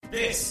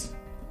This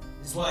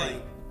is why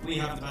we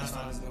have the best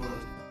fans in the world.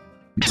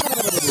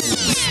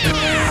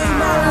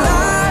 My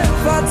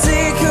life, I'll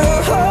take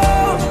her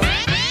home,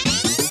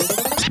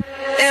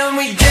 and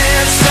we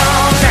dance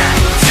all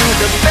night to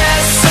the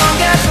best song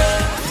ever.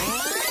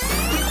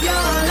 With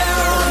your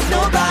love,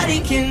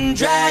 nobody can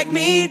drag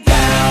me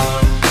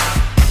down.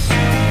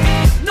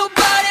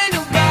 Nobody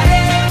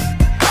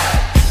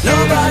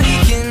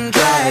can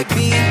drag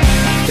me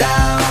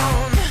down.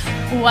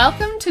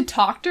 Welcome to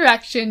Talk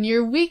Direction,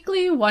 your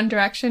weekly One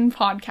Direction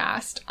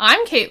podcast.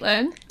 I'm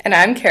Caitlin. And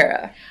I'm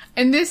Kara.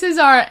 And this is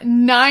our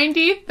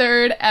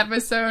 93rd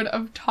episode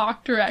of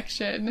Talk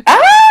Direction.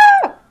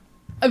 Ah!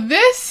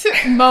 This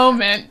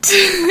moment,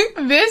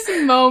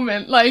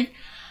 like,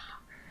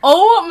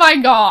 oh my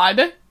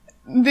god,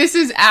 this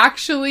has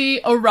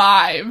actually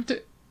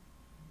arrived.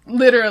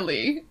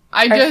 Literally.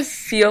 I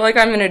feel like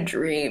I'm in a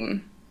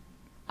dream.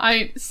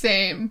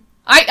 Same.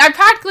 I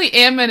practically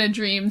am in a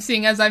dream,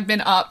 seeing as I've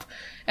been up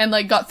and,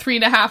 like, got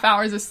 3.5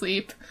 hours of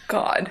sleep.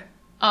 God.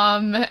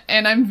 And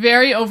I'm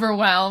very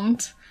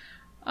overwhelmed.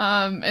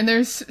 And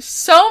there's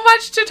so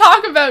much to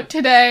talk about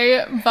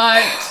today,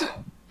 but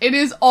it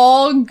is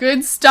all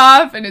good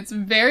stuff, and it's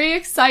very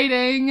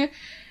exciting.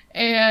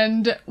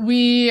 And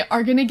we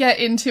are gonna get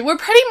into, we're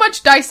pretty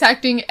much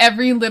dissecting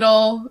every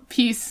little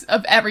piece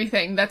of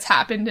everything that's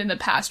happened in the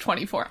past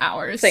 24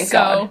 hours. Thank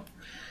God.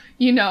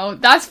 You know,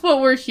 that's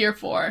what we're here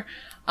for.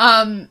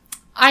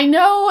 I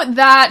know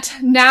that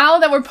now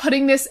that we're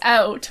putting this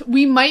out,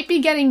 we might be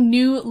getting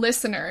new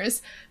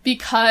listeners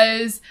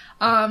because,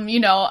 you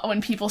know,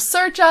 when people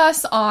search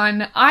us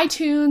on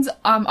iTunes,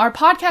 our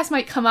podcast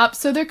might come up,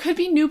 so there could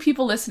be new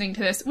people listening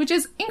to this, which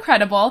is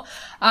incredible.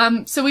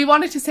 So we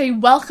wanted to say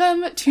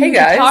welcome to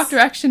the Talk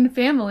Direction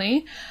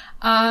family.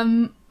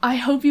 I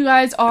hope you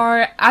guys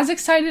are as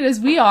excited as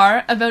we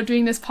are about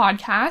doing this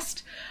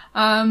podcast.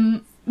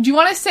 Do you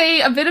want to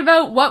say a bit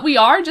about what we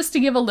are, just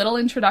to give a little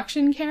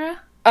introduction,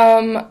 Kara?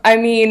 I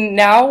mean,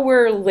 now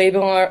we're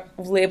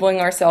labeling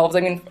ourselves,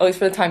 I mean, at least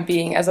for the time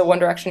being, as a One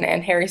Direction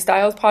and Harry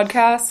Styles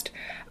podcast.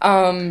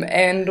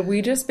 And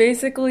we just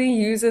basically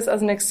use this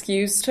as an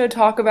excuse to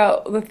talk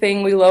about the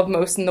thing we love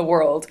most in the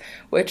world,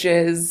 which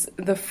is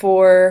the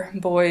four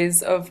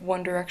boys of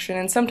One Direction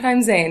and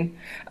sometimes Zayn.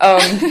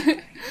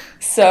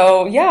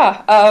 So,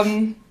 yeah,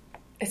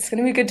 it's going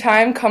to be a good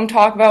time. Come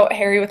talk about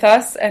Harry with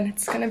us, and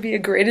it's going to be a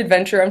great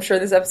adventure. I'm sure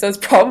this episode's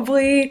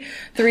probably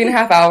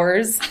 3.5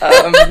 hours.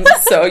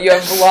 So you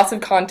have lots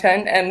of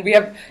content, and we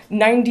have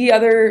 92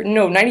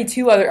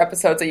 other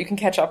episodes that you can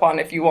catch up on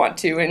if you want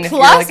to. And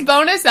plus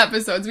bonus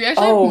episodes. We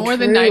actually have more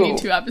than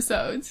 92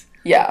 episodes.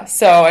 Yeah,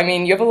 so, I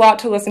mean, you have a lot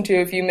to listen to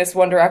if you miss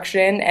One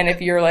Direction, and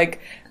if you're like,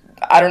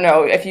 I don't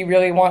know, if you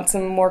really want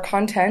some more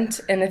content,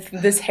 and if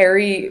this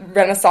Harry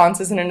renaissance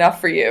isn't enough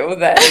for you,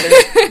 then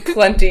there's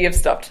plenty of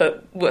stuff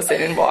to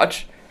listen and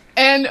watch.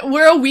 And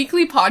we're a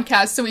weekly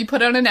podcast, so we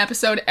put out an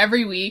episode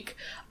every week,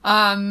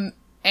 and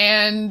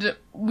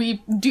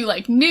we do,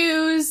 like,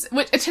 news.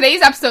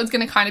 Today's episode's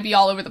gonna kind of be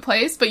all over the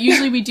place, but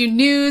usually we do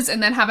news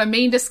and then have a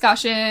main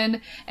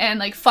discussion and,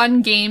 like,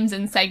 fun games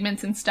and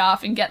segments and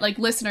stuff, and get, like,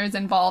 listeners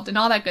involved and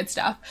all that good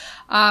stuff.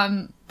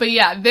 But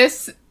yeah,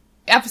 this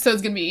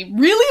episode's gonna be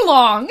really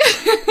long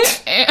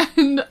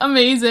and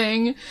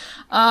amazing.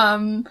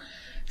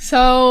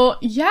 So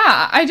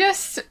yeah,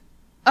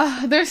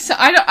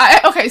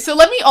 okay, so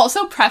let me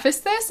also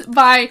preface this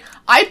by,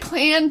 I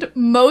planned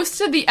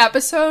most of the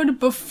episode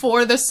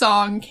before the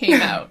song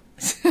came out.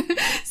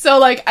 So,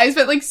 like, I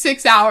spent, like,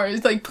 6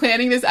 hours, like,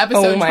 planning this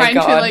episode, trying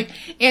to, like,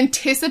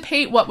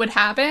 anticipate what would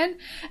happen.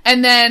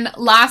 And then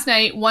last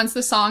night, once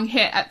the song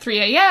hit at 3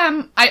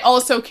 a.m., I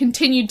also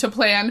continued to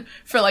plan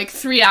for, like,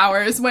 3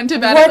 hours, went to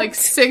bed at, like,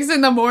 6 in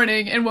the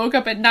morning, and woke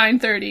up at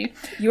 9:30.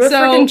 You're a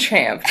freaking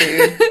champ,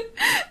 dude.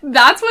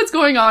 That's what's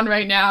going on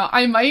right now.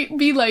 I might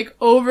be, like,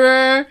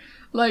 over,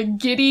 like,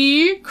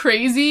 giddy,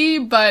 crazy,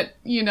 but,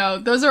 you know,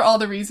 those are all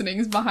the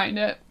reasonings behind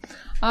it.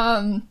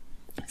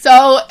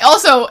 So,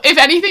 also, if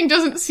anything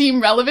doesn't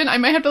seem relevant, I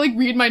might have to, like,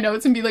 read my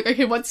notes and be like,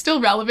 okay, what's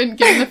still relevant,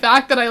 given the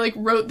fact that I, like,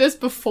 wrote this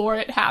before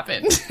it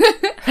happened.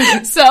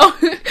 So,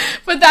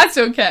 but that's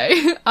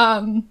okay.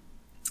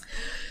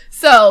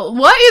 So,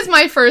 what is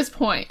my first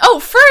point? Oh,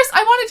 first,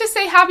 I wanted to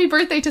say happy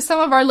birthday to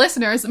some of our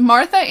listeners,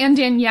 Martha and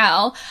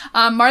Danielle.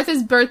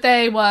 Martha's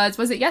birthday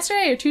was it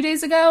yesterday or 2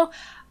 days ago?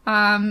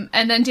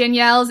 And then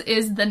Danielle's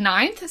is the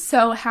 9th,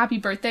 so happy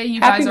birthday.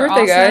 You guys are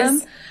awesome.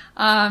 Guys.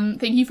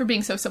 Thank you for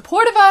being so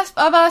supportive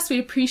of us. We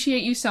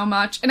appreciate you so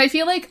much. And I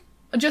feel like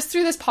just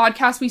through this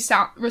podcast,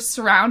 we're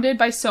surrounded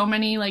by so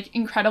many, like,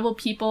 incredible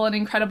people and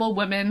incredible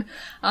women,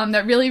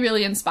 that really,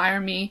 really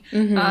inspire me.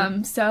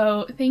 Mm-hmm.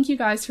 So thank you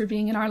guys for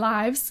being in our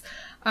lives.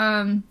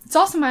 It's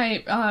also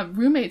my,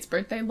 roommate's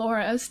birthday,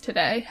 Laura's,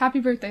 today.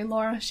 Happy birthday,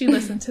 Laura. She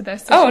listened to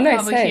this, so she'll nice,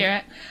 probably hear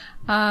it.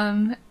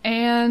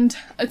 And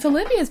it's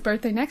Olivia's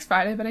birthday next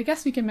Friday, but I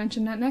guess we can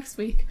mention that next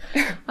week.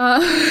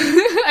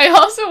 I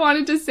also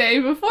wanted to say,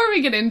 before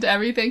we get into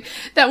everything,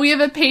 that we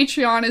have a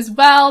Patreon as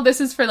well. This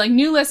is for like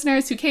new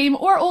listeners who came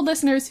or old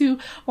listeners who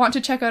want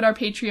to check out our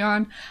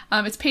Patreon.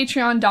 It's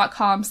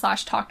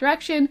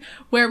patreon.com/talkdirection,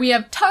 where we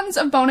have tons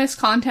of bonus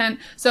content.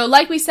 So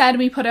like we said,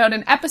 we put out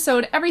an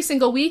episode every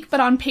single week, but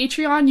on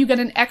Patreon, you get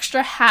an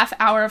extra half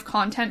hour of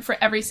content for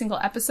every single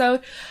episode,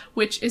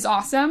 which is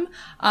awesome.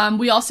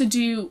 We also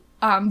do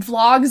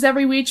vlogs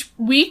every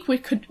week,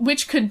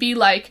 which could be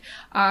like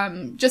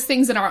just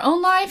things in our own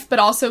life, but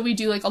also we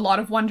do like a lot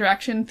of One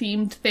Direction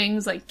themed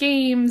things like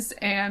games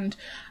and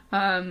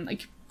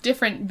like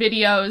different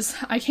videos.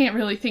 I can't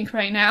really think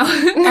right now.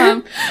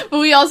 But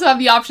we also have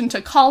the option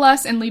to call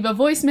us and leave a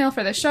voicemail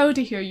for the show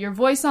to hear your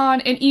voice on,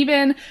 and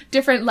even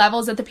different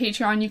levels at the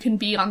Patreon you can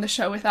be on the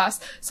show with us.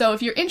 So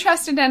if you're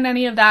interested in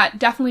any of that,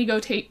 definitely go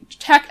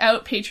check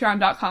out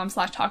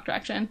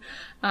patreon.com/talkdirection.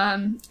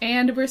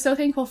 And we're so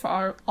thankful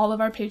for all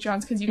of our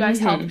Patreons, because you guys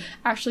help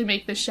actually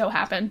make this show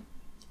happen.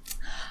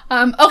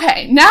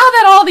 Okay, now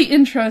that all the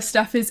intro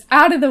stuff is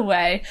out of the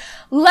way,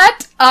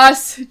 let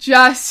us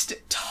just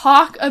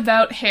talk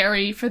about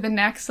Harry for the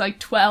next,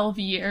 12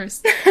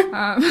 years.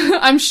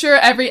 I'm sure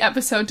every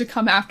episode to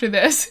come after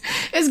this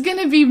is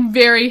gonna be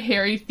very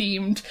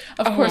Harry-themed.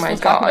 Of course, we'll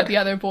talk about the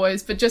other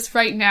boys, but just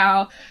right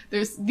now,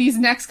 these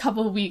next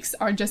couple of weeks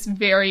are just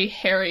very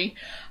Harry,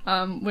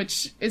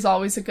 which is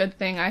always a good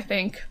thing, I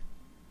think.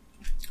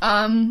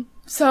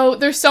 So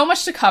there's so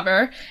much to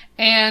cover,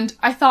 and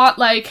I thought,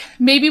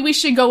 maybe we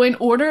should go in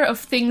order of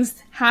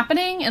things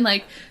happening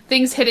and,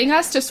 things hitting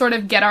us to sort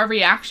of get our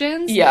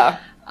reactions. Yeah.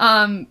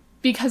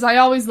 Because I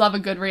always love a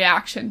good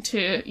reaction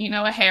to,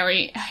 a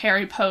Harry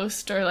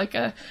post or,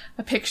 a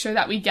picture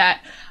that we get.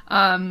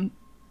 So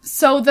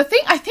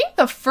I think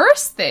the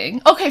first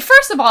thing, okay,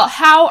 first of all,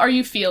 how are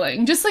you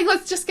feeling? Just,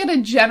 let's just get a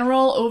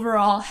general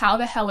overall, how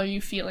the hell are you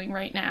feeling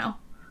right now?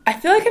 I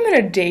feel like I'm in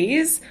a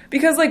daze,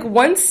 because,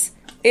 once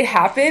it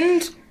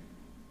happened,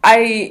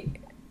 I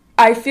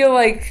feel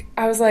like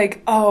I was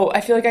like, oh,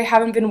 I feel like I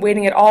haven't been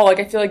waiting at all. I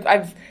feel like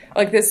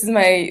this is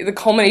the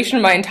culmination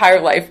of my entire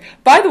life.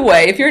 By the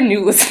way, if you're a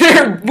new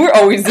listener, we're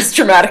always this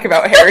dramatic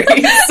about Harry,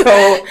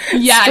 so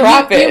yeah,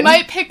 strap in. You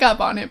might pick up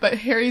on it, but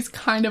Harry's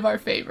kind of our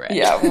favorite.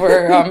 Yeah,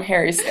 we're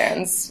Harry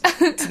stans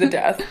to the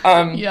death.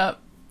 Yep.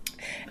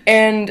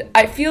 And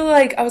I feel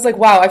like, I was like,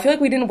 wow, I feel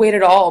like we didn't wait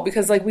at all,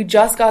 because, we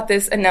just got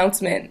this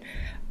announcement.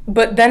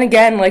 But then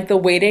again, the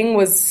waiting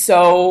was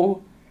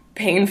so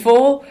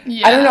painful.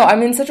 Yeah. I don't know,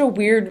 I'm in such a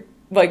weird,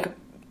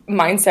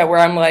 mindset where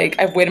I'm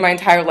I've waited my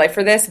entire life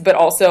for this, but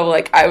also,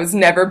 I was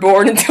never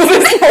born until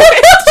this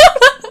moment.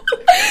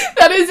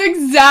 That is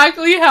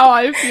exactly how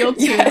I feel,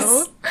 too.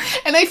 Yes.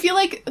 And I feel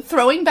like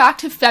throwing back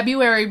to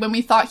February when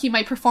we thought he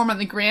might perform on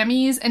the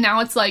Grammys, and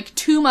now it's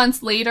 2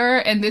 months later,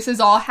 and this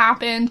has all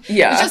happened.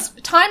 Yeah. It's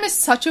just, time is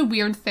such a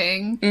weird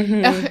thing.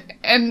 Mm-hmm.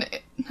 And,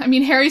 I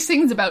mean, Harry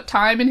sings about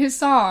time in his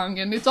song,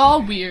 and it's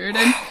all weird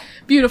and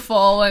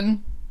beautiful,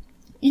 and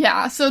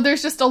yeah, so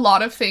there's just a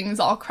lot of things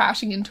all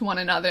crashing into one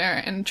another,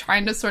 and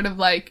trying to sort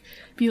of,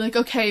 be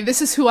okay,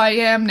 this is who I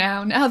am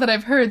now that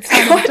I've heard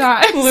so many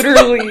times.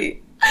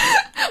 Literally.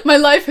 My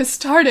life has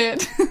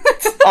started.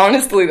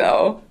 Honestly,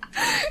 though.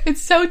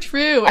 It's so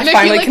true. And I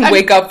finally can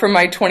wake up from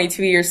my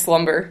 22-year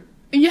slumber.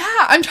 Yeah,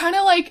 I'm trying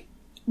to,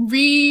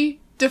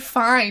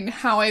 redefine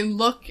how I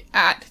look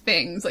at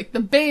things. The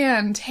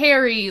band,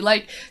 Harry,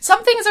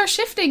 some things are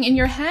shifting in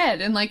your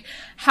head, and,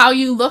 how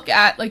you look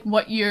at,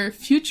 what your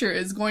future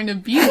is going to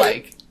be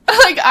like.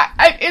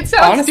 It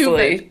sounds honestly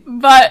stupid,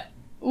 but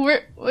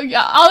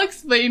I'll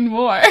explain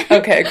more.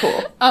 Okay,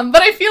 cool.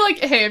 But I feel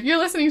hey, if you're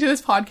listening to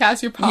this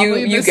podcast, you're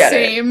probably in the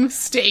same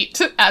state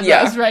as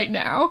us right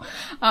now.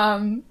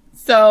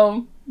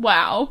 So,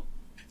 wow.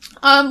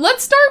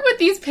 Let's start with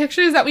these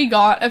pictures that we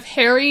got of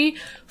Harry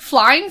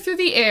flying through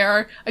the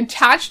air,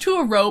 attached to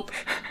a rope,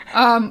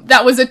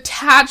 that was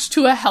attached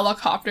to a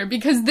helicopter,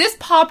 because this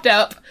popped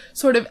up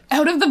sort of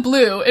out of the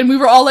blue, and we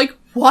were all like,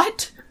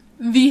 what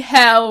the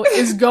hell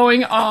is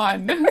going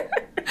on?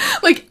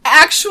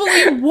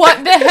 Actually,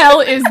 what the hell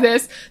is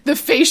this? The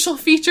facial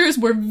features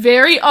were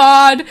very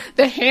odd.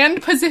 The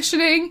hand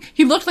positioning,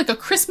 he looked like a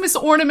Christmas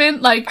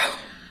ornament.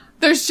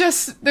 There's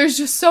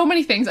just so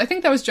many things. I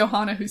think that was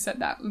Johanna who said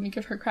that. Let me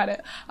give her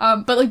credit.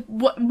 But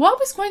what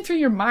was going through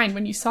your mind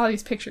when you saw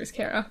these pictures,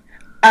 Kara?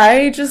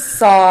 I just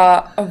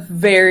saw a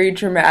very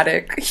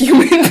dramatic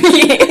human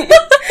being.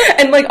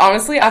 And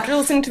honestly, after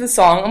listening to the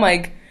song, I'm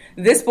like,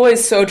 this boy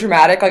is so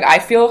dramatic. I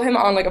feel him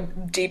on a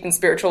deep and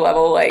spiritual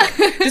level.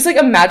 Just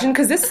imagine,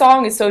 because this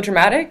song is so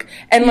dramatic,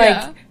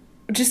 and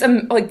just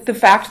the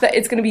fact that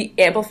it's going to be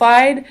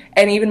amplified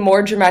and even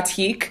more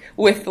dramatique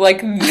with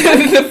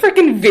the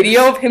freaking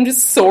video of him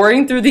just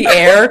soaring through the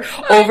air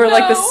over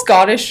the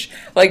Scottish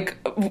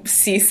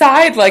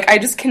seaside. I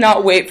just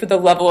cannot wait for the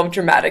level of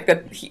dramatic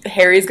that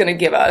Harry's going to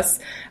give us.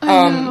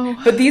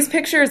 But these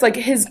pictures,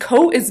 his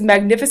coat is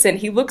magnificent.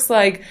 He looks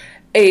like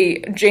a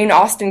Jane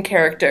Austen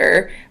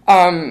character,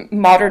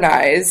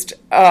 modernized.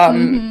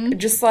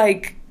 Just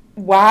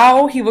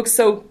wow, he looks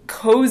so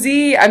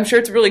cozy. I'm sure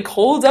it's really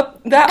cold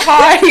up that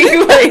high.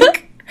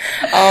 Like,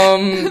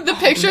 the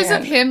pictures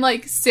of him,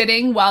 like,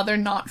 sitting while they're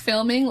not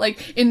filming,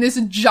 like, in this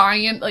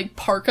giant, like,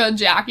 parka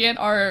jacket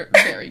are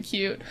very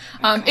cute.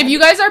 If you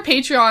guys are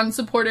Patreon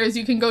supporters,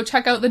 you can go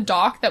check out the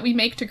doc that we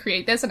make to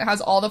create this, and it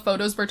has all the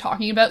photos we're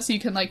talking about, so you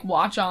can, like,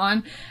 watch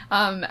on,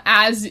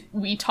 as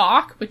we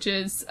talk, which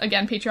is,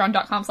 again,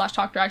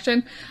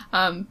 patreon.com/talkdirection.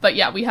 But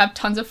yeah, we have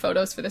tons of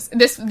photos for this.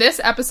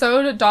 This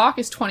episode doc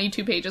is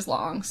 22 pages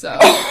long, so.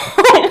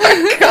 oh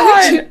my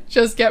god.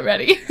 Just get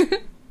ready.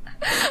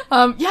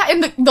 Yeah,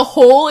 and the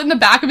hole in the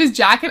back of his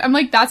jacket, I'm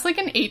like, that's like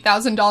an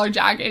 $8,000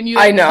 jacket, and you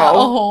like, I know. cut a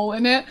hole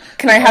in it.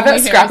 Can I have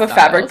Only that scrap Harry of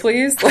fabric,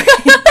 Styles. please? Like,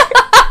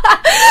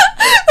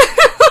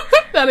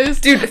 That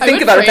is, dude, I think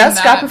would about it. frame That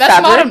scrap of That's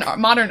fabric.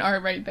 modern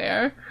art right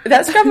there.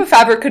 that scrap of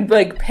fabric could,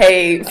 like,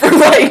 pay for,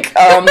 like,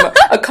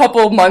 a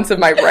couple months of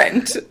my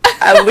rent,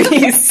 at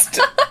least.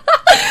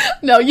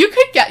 No, you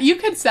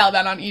could sell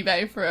that on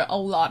eBay for a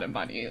lot of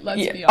money.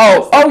 Let's be Yeah.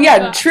 honest. Oh,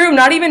 yeah, true.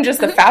 Not even just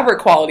the fabric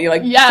quality.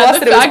 Like, Yeah, plus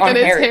the that it was fact on that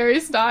it's Harry. Harry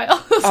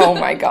Styles. Oh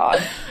my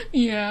god.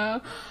 Yeah.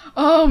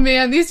 Oh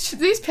man,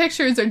 these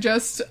pictures are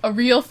just a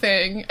real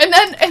thing. And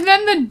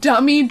then the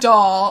dummy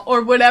doll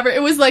or whatever.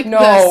 It was like No.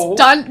 the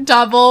stunt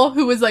double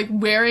who was like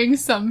wearing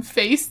some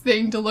face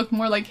thing to look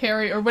more like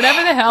Harry or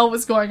whatever the hell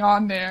was going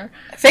on there.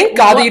 Thank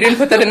God that you didn't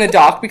put that in the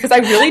doc, because I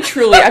really,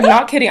 truly, I'm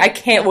not kidding, I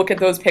can't look at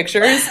those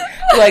pictures.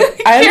 Like,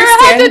 I Kara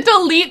had to understand.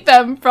 delete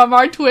them from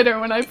our Twitter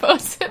when I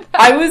posted them.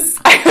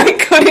 I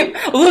couldn't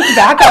look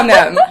back on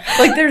them.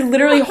 Like, they're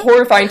literally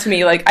horrifying to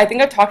me. Like, I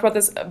think I've talked about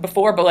this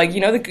before, but, like, you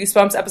know the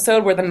Goosebumps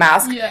episode where the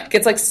mask Yeah.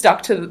 gets, like,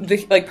 stuck to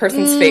the, like,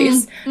 person's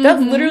face?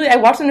 That literally, I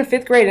watched it in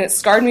 5th grade, and it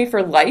scarred me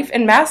for life,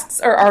 and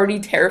masks are already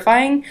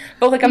terrifying,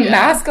 but, like, a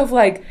mask of,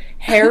 like,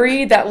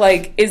 Harry that,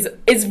 like, is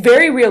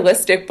very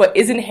realistic, but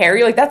isn't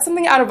Harry, like, that's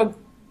something out of a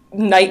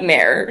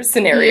nightmare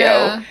scenario.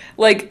 Yeah.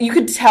 Like, you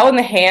could tell in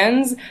the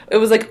hands, it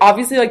was, like,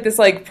 obviously, like, this,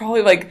 like,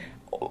 probably, like,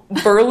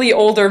 burly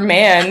older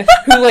man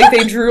who, like,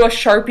 they drew a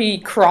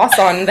Sharpie cross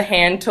on the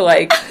hand to,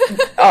 like,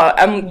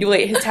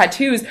 emulate his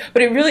tattoos,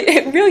 but it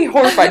really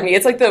horrified me.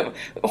 It's, like, the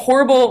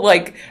horrible,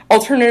 like,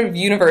 alternative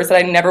universe that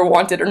I never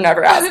wanted or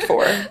never asked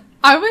for.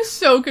 I was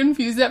so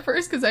confused at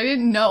first because I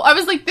didn't know. I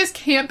was like, this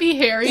can't be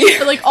Harry,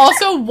 but like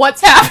also what's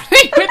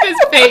happening with his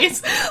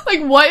face?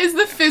 Like, what is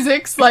the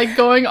physics like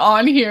going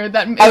on here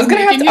that I was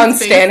gonna have making to his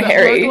face unstan look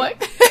Harry.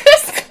 like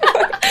this?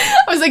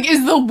 I was like,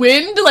 is the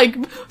wind like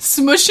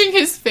smushing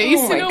his face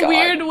Oh my in a God.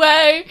 weird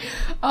way?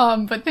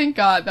 But thank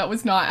God that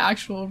was not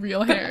actual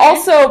real Harry.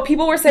 Also,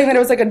 people were saying that it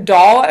was, like, a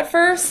doll at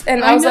first,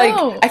 and I was like,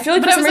 I feel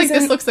like but for I some was reason,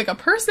 like, this looks like a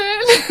person.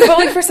 but,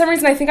 like, for some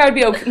reason, I think I would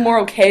be more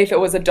okay if it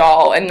was a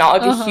doll and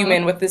not, like, a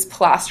human with this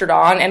plastered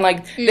on, and,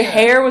 like, the Yeah.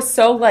 hair was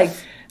so, like,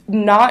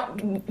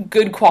 not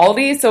good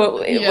quality, so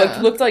it Yeah. like,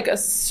 looked like a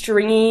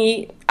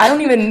stringy, I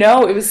don't even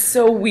know, it was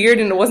so weird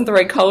and it wasn't the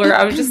right color.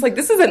 I was just like,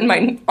 this isn't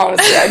my,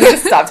 honestly, I need to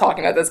stop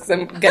talking about this because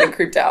I'm getting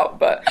creeped out,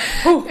 but,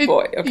 oh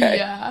boy, okay.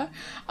 Yeah.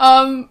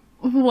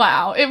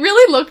 Wow. It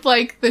really looked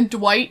like the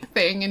Dwight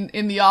thing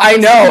in The Office. I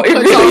know, He it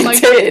puts really on, like,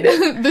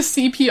 did. the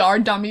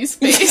CPR dummy's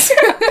face.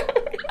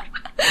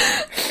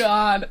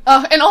 God.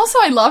 And also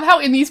I love how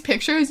in these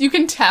pictures you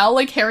can tell,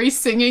 like, Harry's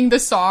singing the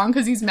song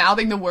because he's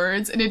mouthing the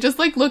words, and it just,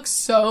 like, looks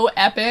so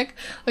epic.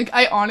 Like,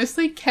 I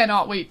honestly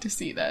cannot wait to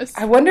see this.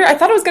 I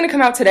thought it was going to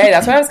come out today,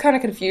 that's why I was kind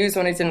of confused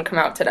when it didn't come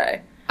out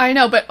today. I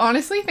know, but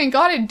honestly, thank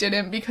God it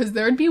didn't, because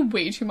there would be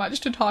way too much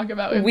to talk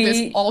about if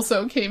this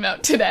also came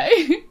out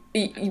today.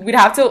 We'd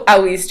have to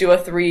at least do a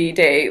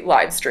 3-day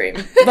live stream.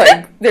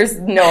 Like, there's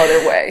no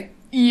other way.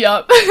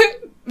 Yup.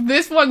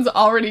 This one's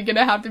already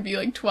gonna have to be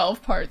like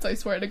 12 parts, I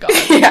swear to God.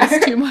 Yeah.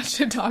 There's too much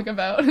to talk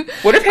about.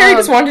 What if Harry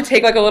just wanted to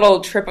take, like, a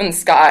little trip in the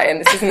sky and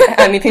this doesn't have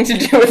anything to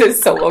do with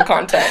his solo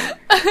content?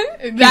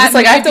 He's just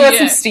like, I have to let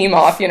some steam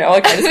off, you know?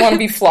 Like, I just want to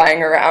be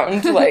flying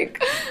around,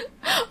 like...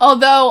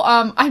 Although,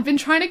 I've been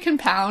trying to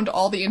compound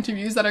all the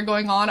interviews that are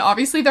going on.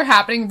 Obviously, they're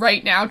happening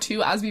right now,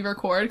 too, as we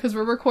record, because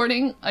we're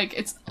recording, like,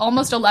 it's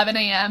almost 11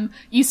 a.m.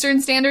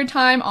 Eastern Standard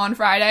Time on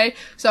Friday,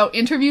 so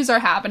interviews are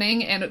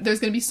happening, and there's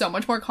gonna be so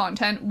much more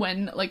content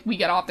when, like, we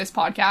get off this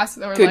podcast.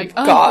 We're Good like,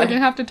 oh, God. we're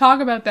gonna have to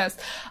talk about this.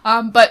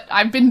 But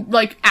I've been,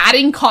 like,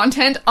 adding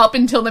content up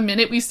until the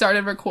minute we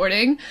started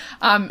recording,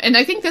 and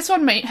I think this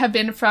one might have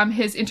been from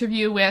his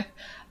interview with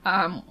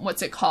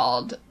what's it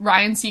called?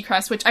 Ryan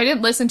Seacrest, which I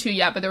didn't listen to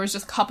yet, but there was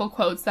just a couple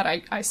quotes that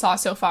I saw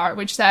so far,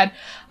 which said,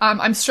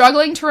 I'm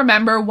struggling to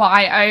remember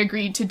why I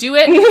agreed to do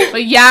it,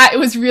 but yeah, it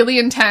was really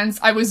intense.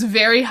 I was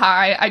very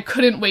high. I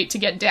couldn't wait to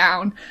get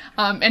down.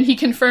 And he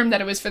confirmed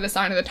that it was for the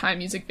Sign of the Time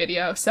music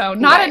video. So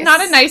not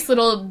a nice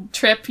little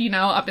trip, you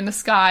know, up in the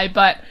sky,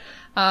 but,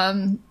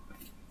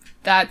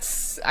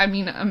 that's, I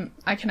mean,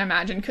 I can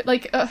imagine,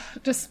 like,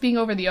 just being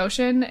over the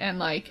ocean and,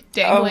 like,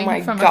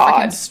 dangling from a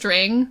freaking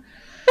string.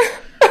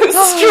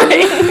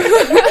 String.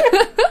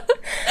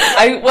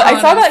 I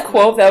saw that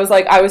quote that was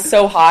like, I was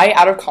so high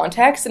out of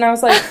context, and I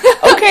was like,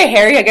 okay,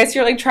 Harry, I guess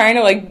you're, like, trying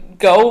to, like,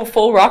 go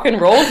full rock and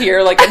roll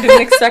here. Like, I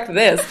didn't expect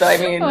this, but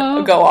I mean,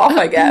 go off,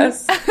 I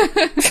guess.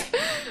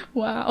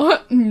 Wow.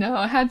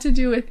 No, it had to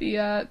do with the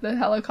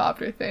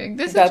helicopter thing.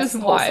 This That's is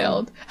just wholesome.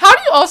 wild. How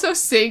do you also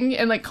sing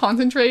and like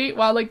concentrate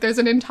while like there's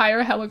an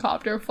entire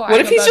helicopter flying?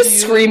 What if he's above just you?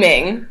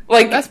 screaming?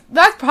 Like,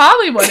 That's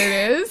probably what it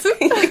is.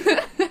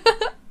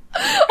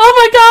 Oh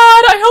my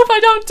god, I hope I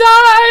don't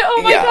die.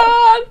 Oh my Yeah.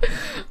 god.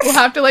 We'll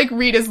have to like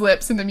read his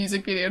lips in the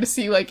music video to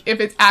see like if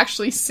it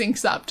actually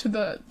syncs up to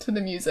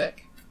the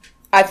music.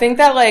 I think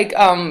that, like,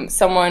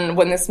 someone,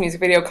 when this music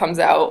video comes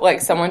out, like,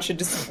 someone should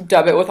just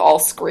dub it with all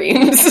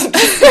screams.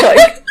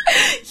 Like,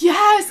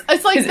 Yes,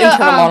 it's like his the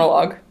internal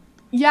monologue.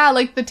 yeah,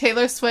 like the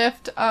Taylor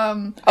Swift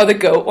Oh, the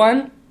goat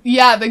one?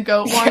 yeah, the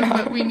goat one,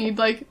 but we need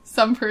like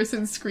some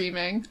person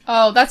screaming.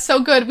 Oh, that's so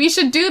good. We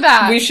should do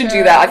that. We should do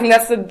Sarah. that. I think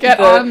that's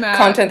the on that.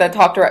 content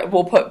that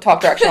will put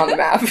Talk Direction on the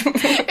map.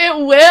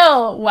 It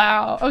will.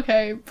 Wow.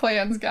 Okay,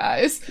 plans,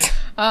 guys.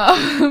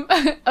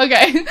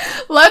 Okay,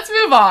 let's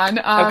move on.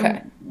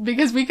 Okay.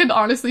 Because we could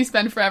honestly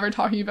spend forever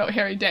talking about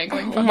Harry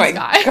dangling Oh from my the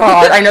sky.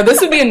 god, I know this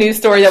would be a news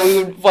story that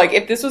we would, like,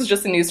 if this was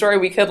just a news story,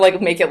 we could,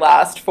 like, make it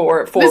last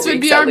for 4 This weeks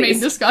would be at our main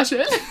least.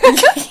 discussion.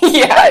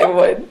 Yeah, it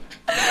would.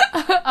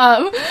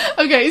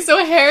 Okay,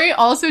 so Harry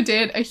also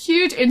did a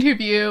huge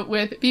interview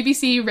with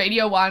BBC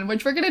Radio 1,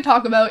 which we're going to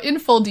talk about in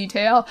full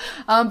detail.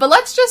 But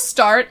let's just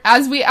start,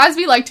 as we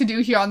like to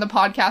do here on the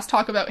podcast,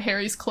 talk about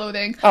Harry's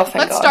clothing. Oh, thank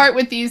Let's God. start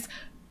with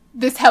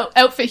this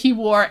outfit he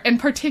wore, and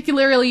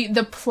particularly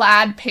the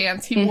plaid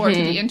pants he wore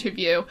to the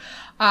interview.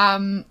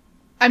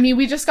 I mean,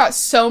 we just got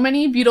so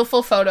many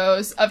beautiful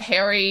photos of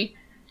Harry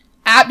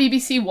at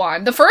BBC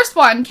One. The first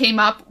one came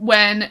up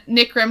when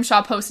Nick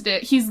Grimshaw posted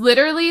it. He's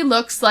literally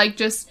looks like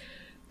just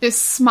this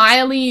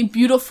smiley,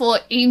 beautiful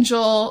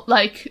angel,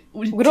 like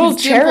Little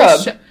his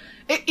dimples cherub.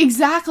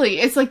 Exactly.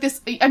 It's like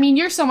this. I mean,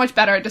 you're so much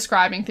better at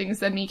describing things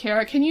than me,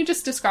 Kara. Can you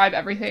just describe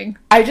everything?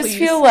 I just please?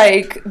 feel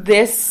like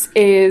this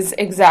is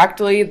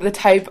exactly the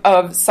type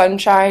of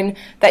sunshine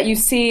that you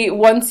see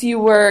once you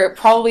were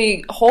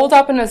probably holed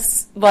up in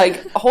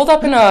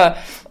a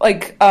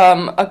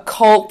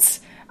cult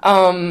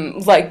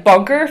like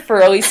bunker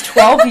for at least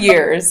 12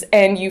 years,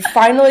 and you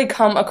finally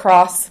come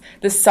across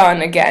the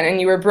sun again, and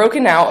you were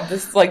broken out of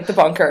this, like, the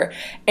bunker.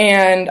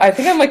 And I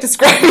think I'm, like,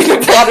 describing the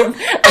plot of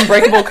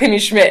Unbreakable Kimmy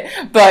Schmidt,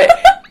 but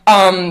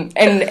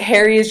and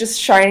Harry is just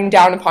shining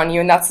down upon you,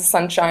 and that's the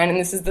sunshine, and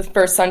this is the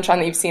first sunshine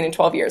that you've seen in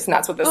 12 years, and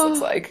that's what this looks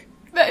like.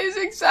 That is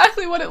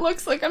exactly what it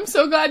looks like. I'm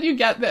so glad you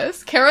get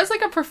this. Kara's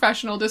like a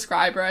professional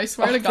describer, I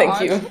swear to God.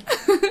 Thank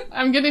you.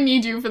 I'm gonna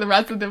need you for the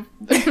rest of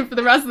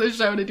the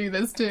show to do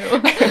this too.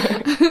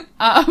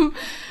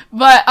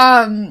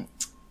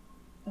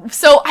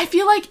 So I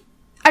feel like,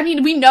 I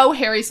mean, we know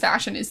Harry's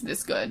fashion is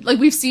this good. Like,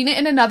 we've seen it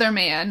in Another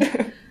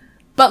Man.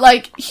 But,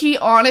 like, he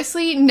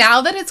honestly,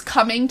 now that it's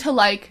coming to,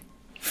 like,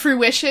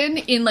 fruition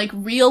in, like,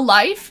 real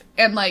life,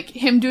 and, like,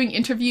 him doing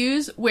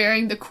interviews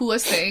wearing the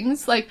coolest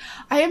things, like,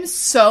 I am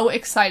so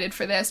excited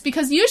for this.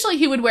 Because usually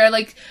he would wear,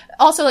 like,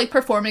 also, like,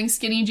 performing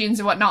skinny jeans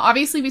and whatnot.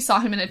 Obviously, we saw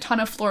him in a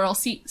ton of floral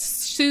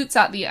suits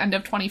at the end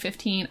of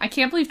 2015. I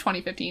can't believe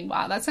 2015.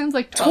 Wow, that sounds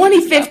like 12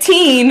 years ago.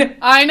 2015?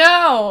 I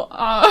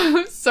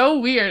know! So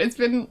weird. It's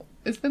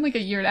been like a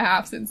year and a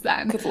half since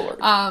then. Good lord.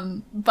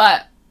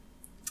 But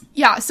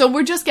yeah, so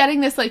we're just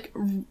getting this like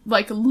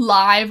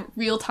live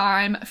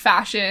real-time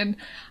fashion.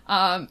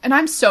 And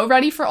I'm so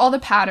ready for all the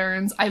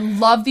patterns. I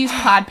love these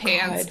plaid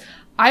pants. God.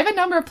 I have a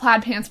number of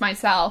plaid pants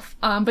myself,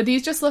 but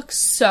these just look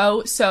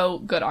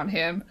so good on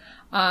him.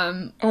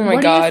 Oh my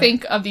what God. do you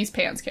think of these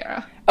pants,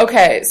 Kara?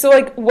 Okay, so,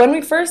 like, when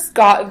we first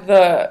got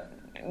the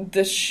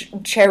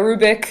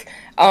cherubic,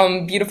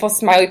 beautiful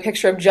smiley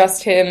picture of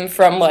just him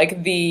from,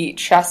 like, the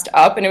chest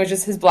up, and it was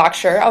just his black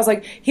shirt, I was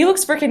like, he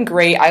looks freaking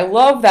great. I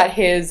love that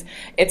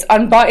it's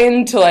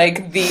unbuttoned to,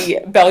 like,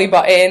 the belly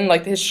button,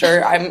 like, his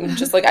shirt. I'm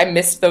just, like, I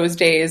missed those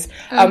days.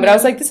 But I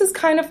was like, this is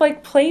kind of,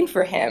 like, plain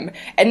for him.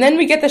 And then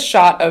we get the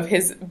shot of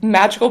his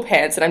magical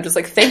pants, and I'm just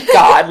like, thank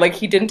God, like,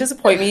 he didn't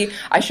disappoint me.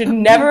 I should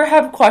never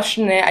have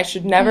questioned it. I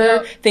should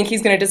never think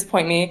he's gonna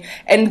disappoint me.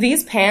 And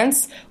these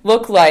pants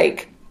look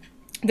like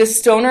the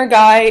stoner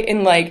guy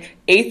in, like,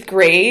 8th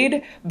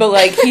grade, but,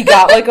 like, he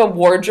got, like, a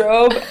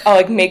wardrobe,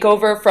 like,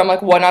 makeover from,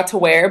 like, What Not to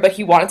Wear, but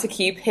he wanted to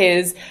keep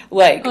his,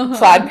 like,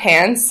 plaid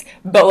pants,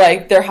 but,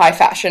 like, they're high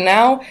fashion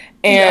now,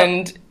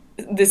 and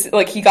this,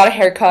 like, he got a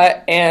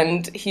haircut,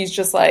 and he's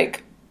just,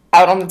 like,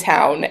 out on the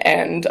town,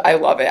 and I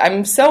love it.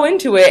 I'm so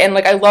into it, and,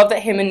 like, I love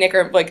that him and Nick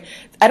are, like,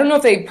 I don't know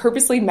if they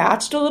purposely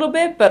matched a little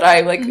bit, but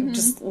I, like,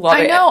 just love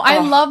it. I know, I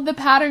Oh, love the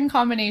pattern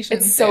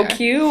combinations. it's so there.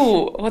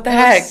 cute. What the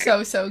heck?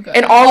 It's so good.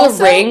 And all Also,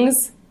 the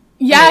rings.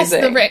 Yes,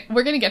 Amazing. the ring.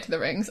 We're gonna get to the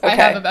rings. I Okay.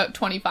 have about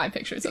 25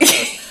 pictures of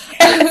those.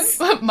 Yes.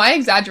 My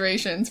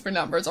exaggerations for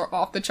numbers are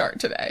off the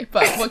chart today,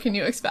 but what can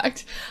you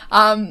expect?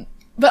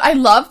 But I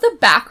love the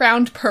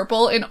background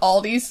purple in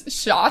all these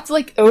shots.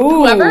 Like,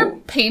 Ooh. whoever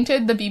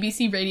painted the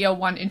BBC Radio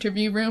 1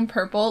 interview room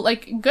purple,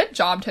 like, good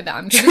job to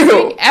them. 'Cause it's True.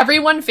 doing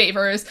everyone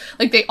favors.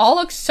 Like, they all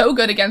look so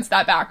good against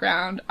that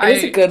background. It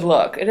is a good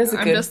look. It is a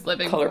I'm good just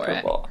living color for it.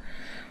 purple.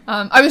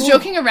 I was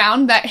joking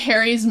around that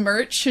Harry's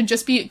merch should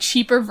just be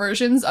cheaper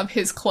versions of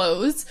his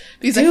clothes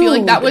because I feel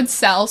like that would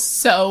sell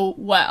so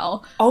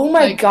well. Oh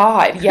my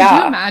god, yeah.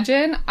 Could you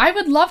imagine? I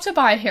would love to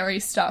buy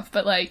Harry's stuff,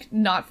 but like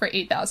not for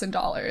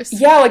 $8,000.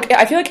 Yeah, like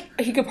I feel like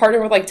he could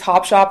partner with like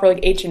Topshop or like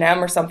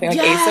H&M or something, like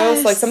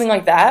ASOS, like something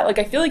like that. Like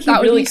I feel like he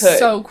really could.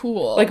 So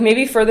cool. Like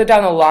maybe further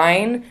down the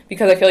line,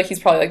 because I feel like he's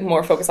probably like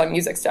more focused on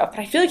music stuff, but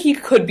I feel like he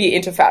could be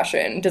into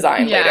fashion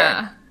design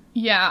later.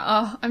 Yeah,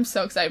 oh, I'm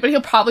so excited. But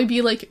he'll probably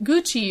be like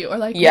Gucci or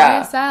like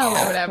YSL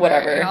or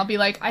whatever. And I'll be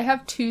like, I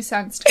have 2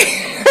 cents to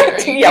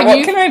give yeah,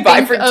 what can I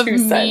buy for 2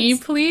 cents? Me,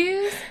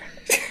 please?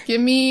 Give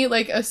me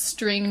like a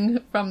string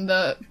from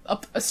a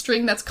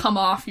string that's come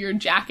off your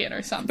jacket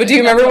or something. But do you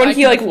remember when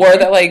he like wore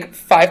that like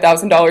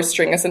 $5,000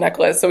 string as a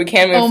necklace? So we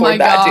can't even afford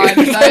that, dude.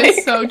 Oh my god, that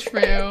is so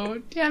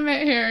true. Damn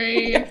it,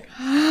 Harry.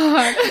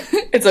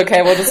 It's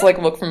okay, we'll just like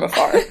look from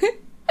afar.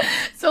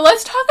 So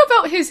let's talk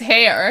about his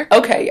hair.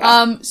 Okay,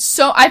 yeah.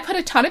 So I put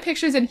a ton of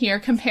pictures in here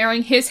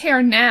comparing his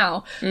hair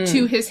now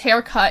to his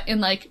haircut in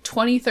like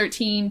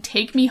 2013,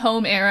 Take Me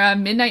Home era,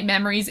 Midnight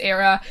Memories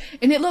era,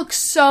 and it looks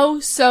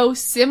so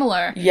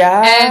similar.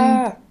 Yeah.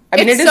 And I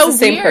mean, it is the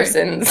same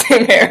person,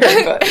 same hair,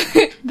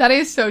 but... That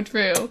is so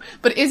true.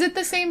 But is it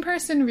the same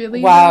person,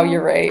 really? Wow,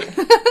 you're right.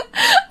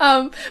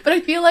 But I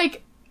feel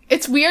like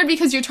it's weird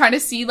because you're trying to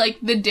see like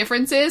the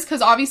differences,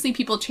 because obviously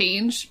people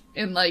change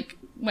in like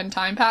when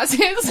time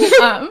passes.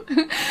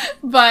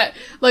 But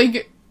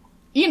like,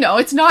 you know,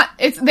 it's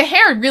the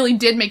hair really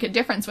did make a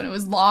difference when it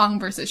was long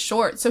versus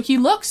short. So he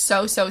looks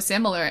so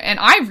similar. And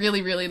I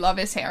really love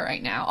his hair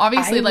right now.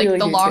 Obviously, like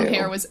the long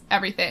hair was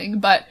everything,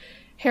 but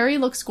Harry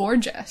looks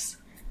gorgeous.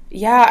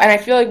 Yeah, and I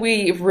feel like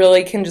we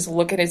really can just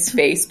look at his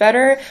face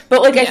better.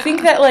 But like, I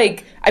think that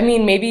like,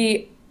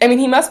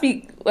 he must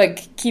be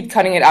like keep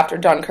cutting it after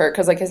Dunkirk,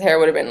 because like his hair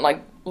would have been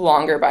like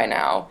longer by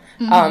now.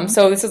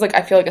 So this is like,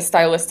 I feel like a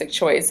stylistic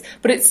choice,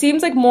 but it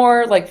seems like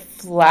more like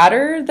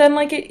flatter than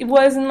like it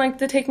was in like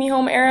the Take Me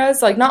Home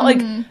eras. Like not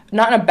like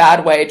not in a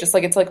bad way, just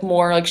like it's like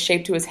more like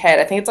shaped to his head.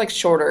 I think it's like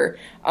shorter.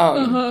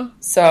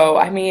 So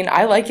I mean,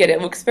 I like it.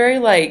 It looks very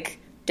like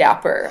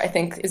dapper, I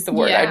think is the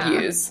word I'd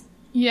use.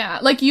 Yeah,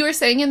 like you were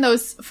saying in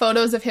those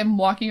photos of him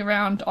walking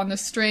around on the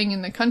string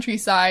in the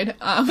countryside,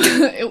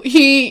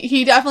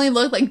 he definitely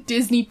looked like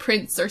Disney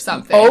Prince or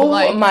something. Oh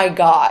like, my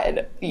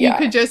god, yeah. You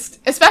could just,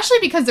 especially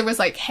because there was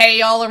like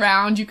hay all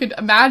around, you could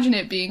imagine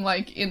it being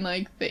like in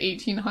like the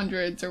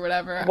 1800s or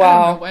whatever. Wow.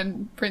 I don't know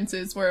when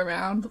princes were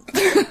around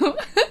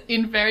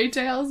in fairy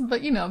tales,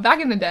 but you know,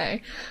 back in the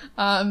day.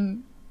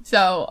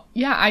 So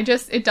yeah,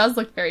 it does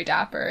look very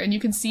dapper, and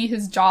you can see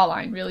his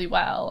jawline really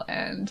well,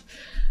 and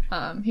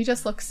he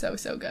just looks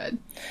so good.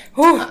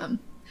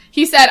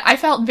 He said, I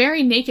felt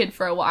very naked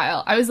for a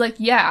while. I was like,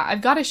 yeah,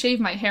 I've got to shave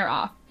my hair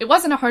off. It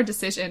wasn't a hard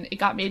decision. It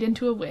got made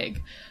into a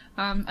wig.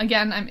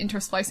 Again, I'm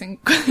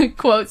intersplicing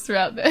quotes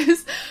throughout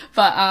this.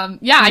 But,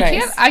 yeah,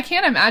 nice. I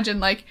can't imagine,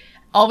 like,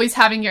 always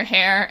having your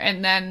hair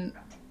and then,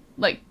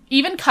 like,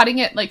 even cutting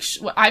it, like,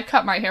 I've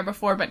cut my hair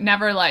before, but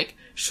never, like,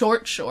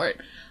 short.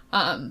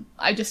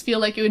 I just feel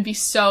like it would be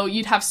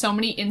you'd have so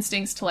many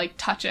instincts to like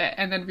touch it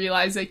and then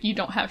realize like you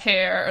don't have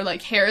hair, or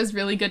like hair is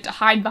really good to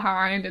hide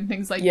behind and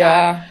things like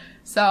that.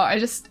 So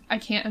I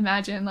can't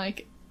imagine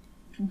like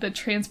the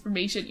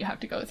transformation you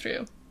have to go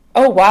through.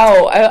 Oh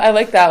wow, I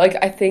like that. Like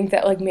I think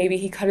that like maybe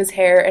he cut his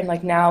hair and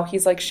like now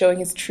he's like showing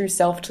his true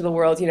self to the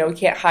world. You know, he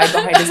can't hide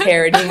behind his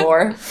hair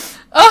anymore.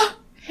 Oh,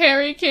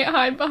 Harry can't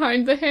hide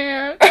behind the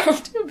hair.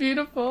 It's too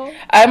beautiful.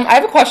 I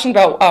have a question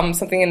about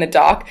something in the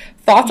doc.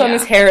 Thoughts on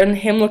his hair and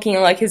him looking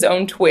like his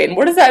own twin.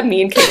 What does that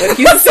mean, Caitlin?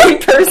 He's the same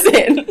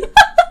person.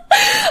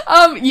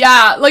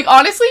 Yeah, like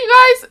honestly, you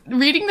guys,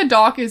 reading the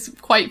doc is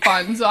quite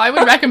fun, so I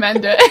would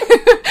recommend it.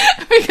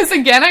 Because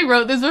again, I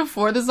wrote this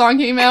before the song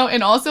came out,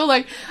 and also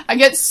like I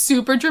get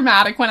super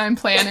dramatic when I'm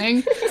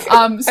planning.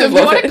 So if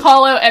you want to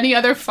call out any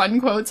other fun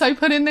quotes I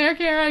put in there,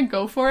 Kara,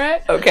 go for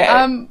it. Okay.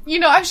 You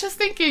know, I was just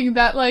thinking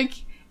that like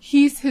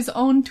he's his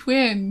own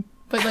twin,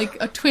 but like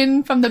a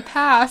twin from the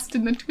past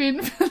and the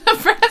twin from the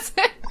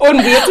present. Oh, and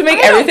we have to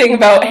make everything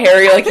about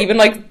Harry, like even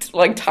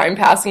like time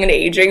passing and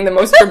aging, the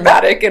most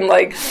dramatic and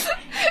like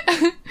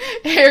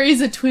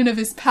Harry's a twin of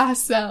his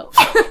past self.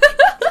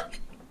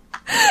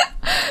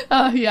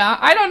 Yeah,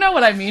 I don't know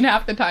what I mean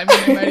half the time when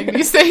I'm writing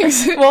these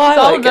things. Well, it's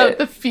all about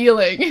the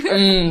feeling.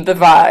 The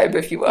vibe,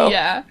 if you will.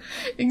 Yeah,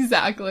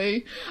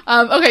 exactly.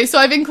 Okay, so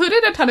I've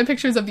included a ton of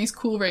pictures of these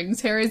cool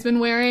rings Harry's been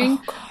wearing.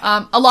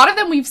 A lot of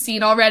them we've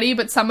seen already,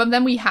 but some of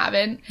them we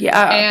haven't.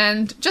 Yeah.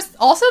 And just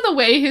also the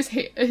way his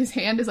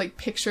hand is like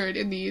pictured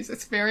in these,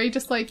 it's very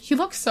just like, he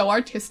looks so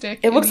artistic.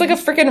 It looks like a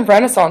freaking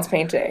Renaissance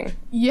painting.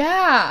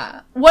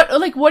 Yeah. What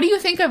do you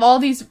think of all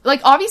these?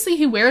 Like, obviously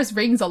he wears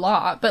rings a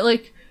lot, but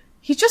like,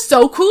 he's just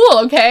so cool,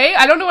 okay?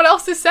 I don't know what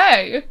else to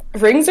say.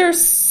 Rings are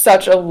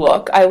such a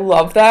look. I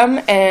love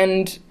them,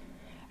 and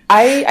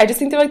I just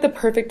think they're, like, the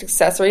perfect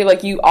accessory.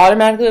 Like, you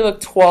automatically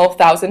look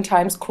 12,000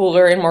 times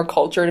cooler and more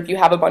cultured if you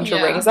have a bunch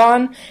of rings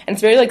on. And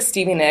it's very, like,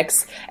 Stevie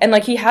Nicks. And,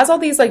 like, he has all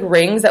these, like,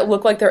 rings that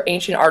look like they're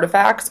ancient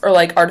artifacts or,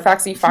 like,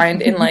 artifacts you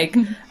find in, like,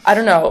 I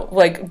don't know,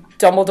 like,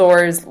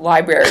 Dumbledore's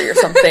library or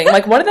something.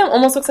 Like, one of them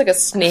almost looks like a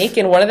snake,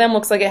 and one of them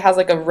looks like it has,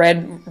 like, a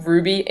red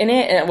ruby in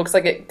it, and it looks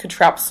like it could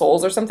trap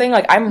souls or something.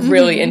 Like, I'm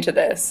really into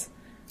this.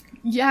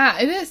 Yeah,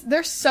 it is.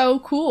 They're so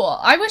cool.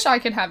 I wish I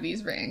could have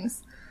these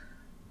rings.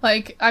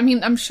 Like, I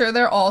mean, I'm sure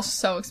they're all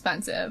so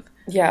expensive.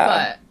 Yeah.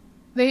 But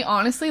they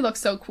honestly look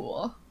so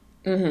cool.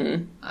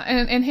 Mm-hmm.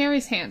 And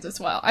Harry's hands as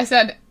well. I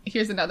said,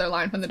 here's another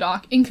line from the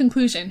doc. In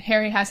conclusion,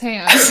 Harry has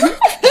hands.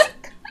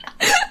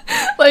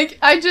 Like,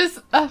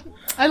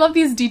 I love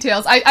these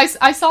details.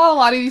 I saw a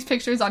lot of these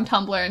pictures on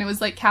Tumblr, and it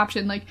was, like,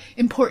 captioned, like,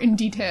 important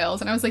details.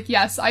 And I was like,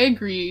 yes, I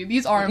agree.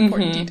 These are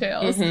important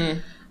details.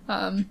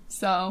 Mm-hmm.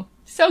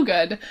 So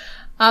good.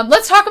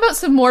 Let's talk about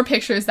some more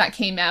pictures that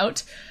came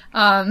out.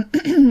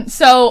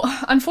 So,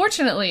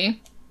 unfortunately,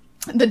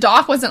 the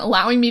doc wasn't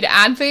allowing me to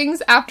add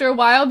things after a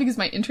while because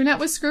my internet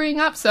was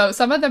screwing up, so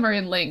some of them are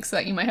in links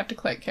that you might have to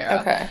click, Kara.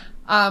 Okay.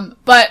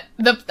 But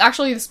the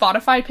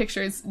Spotify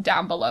picture is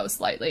down below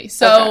slightly.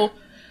 So,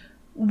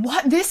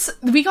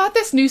 we got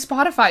this new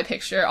Spotify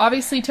picture,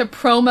 obviously to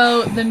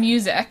promo the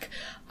music,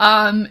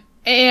 and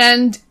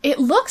it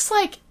looks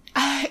like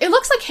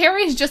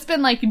Harry's just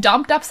been, like,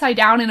 dumped upside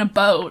down in a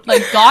boat,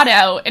 like, got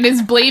out, and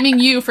is blaming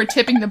you for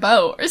tipping the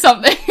boat or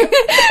something.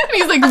 And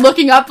he's, like,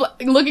 looking up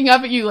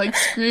at you, like,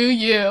 screw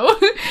you.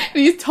 And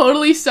he's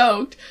totally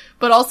soaked.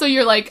 But also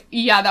you're like,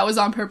 yeah, that was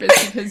on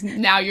purpose because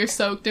now you're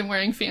soaked and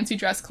wearing fancy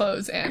dress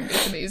clothes, and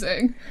it's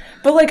amazing.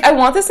 But, like, I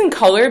want this in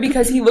color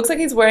because he looks like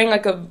he's wearing,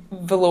 like, a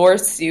velour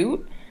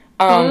suit.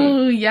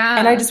 Oh, yeah.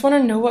 And I just want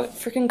to know what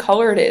freaking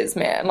color it is,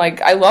 man.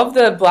 Like, I love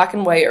the black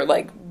and white or,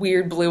 like,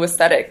 weird blue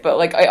aesthetic, but,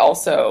 like, I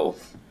also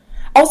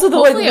the,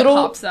 hopefully, like, little... it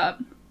pops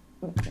up.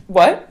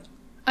 What?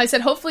 I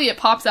said hopefully it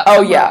pops up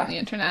on the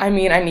internet. I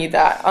mean, I need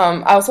that.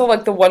 I also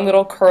like the one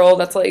little curl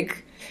that's,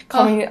 like,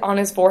 coming on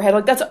his forehead.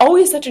 Like, that's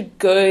always such a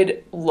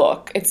good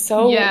look. It's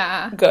so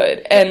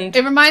good. And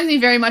it reminds me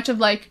very much of,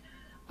 like,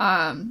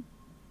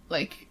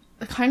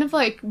 kind of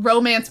like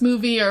romance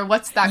movie, or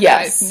what's that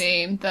guy's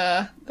name?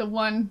 The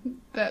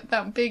one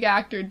that big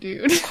actor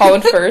dude.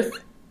 Colin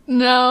Firth.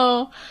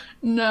 No,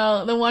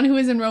 the one who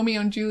was in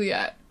Romeo and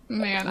Juliet.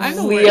 Man, I'm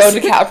the Leo worst.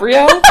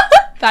 DiCaprio.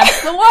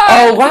 That's the one.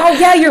 Oh wow,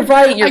 yeah, you're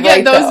right. I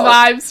get those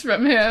vibes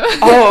from him.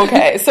 Oh,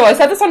 okay. So I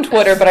said this on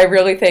Twitter, but I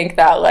really think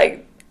that,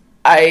 like,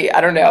 I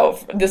don't know.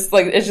 This,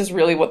 like, is just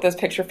really what this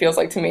picture feels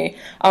like to me.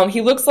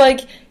 He looks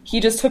like he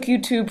just took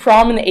you to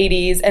prom in the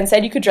 80s and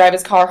said you could drive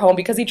his car home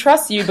because he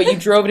trusts you, but you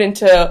drove it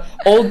into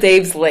Old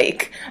Dave's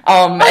Lake.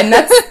 And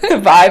that's the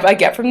vibe I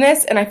get from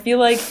this. And I feel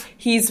like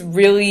he's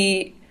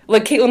really,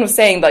 like Caitlin was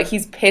saying, like,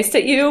 he's pissed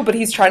at you, but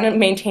he's trying to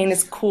maintain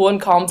this cool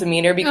and calm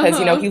demeanor because,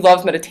 you know, he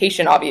loves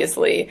meditation,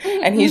 obviously.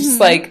 And he's just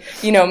like,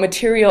 you know,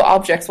 material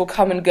objects will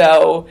come and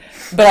go.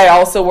 But I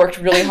also worked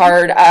really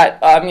hard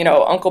at, you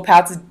know, Uncle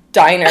Pat's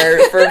diner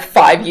for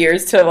 5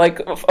 years to, like,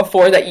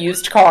 afford that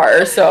used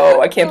car,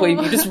 so I can't believe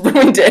you just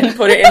ruined it and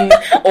put it in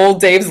Old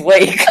Dave's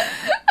Lake.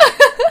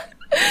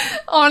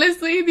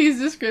 Honestly, these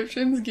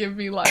descriptions give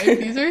me life.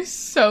 These are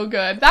so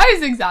good. That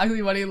is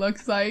exactly what he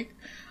looks like.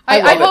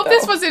 I hope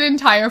this was an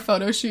entire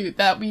photo shoot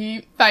that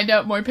we find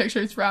out more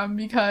pictures from,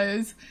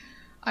 because,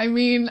 I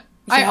mean,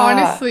 I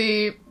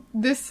honestly...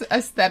 this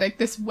aesthetic,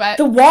 this wet,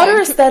 the water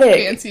aesthetic,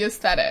 fancy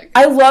aesthetic.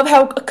 I love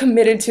how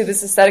committed to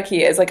this aesthetic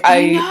he is. Like,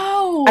 I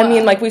know. I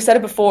mean, like, we've said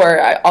it before,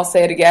 I'll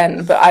say it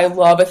again, but I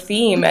love a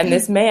theme, and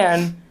this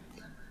man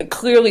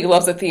clearly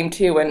loves a theme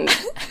too, and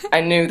I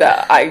knew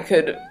that I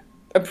could,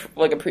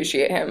 like,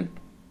 appreciate him.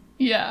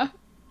 Yeah.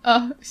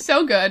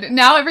 So good.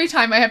 Now every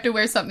time I have to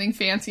wear something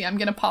fancy, I'm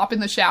gonna pop in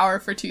the shower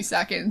for 2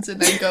 seconds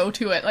and then go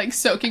to it, like,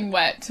 soaking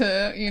wet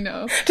to, you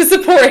know... to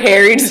support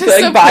Harry, to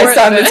like, buy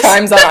some of the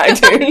Times on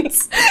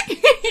iTunes.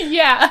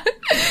 Yeah,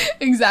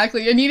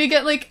 exactly. I need to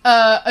get, like,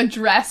 a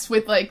dress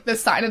with, like, the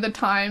sign of the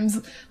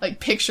Times, like,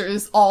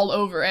 pictures all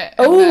over it.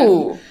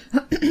 Oh!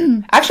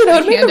 Actually, that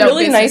would make a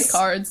really nice...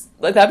 cards.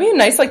 Like, that'd be a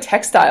nice, like,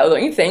 textile,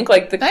 don't you think?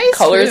 Like, the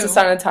colors, the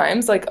sign of the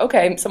Times. Like,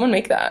 okay, someone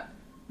make that.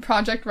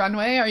 Project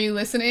Runway, are you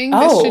listening?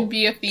 Oh. This should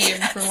be a theme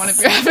for one of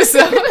your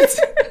episodes.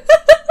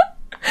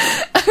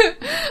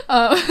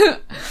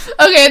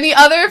 Okay, and the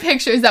other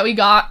pictures that we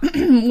got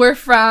were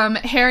from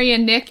Harry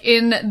and Nick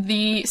in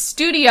the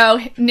studio.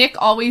 Nick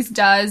always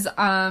does,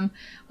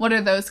 what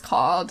are those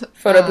called?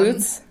 Photo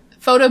booths?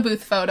 Photo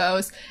booth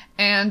photos.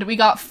 And we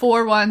got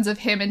 4 ones of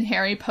him and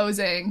Harry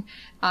posing.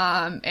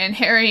 And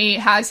Harry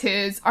has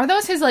his, are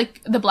those his,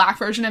 like, the black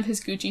version of his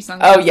Gucci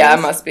sunglasses? Oh, yeah,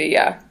 it must be,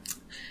 yeah.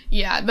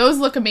 Yeah, those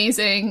look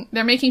amazing.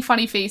 They're making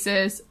funny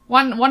faces.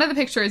 One of the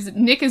pictures,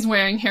 Nick is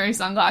wearing Harry's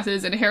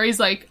sunglasses, and Harry's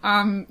like,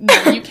 no,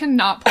 you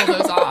cannot pull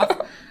those off.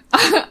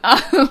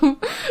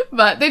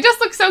 But they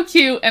just look so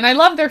cute, and I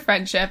love their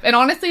friendship. And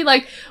honestly,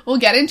 like, we'll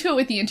get into it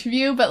with the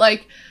interview, but,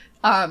 like,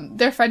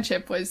 their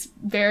friendship was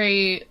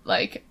very,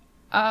 like,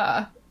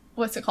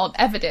 what's it called?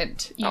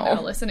 Evident, you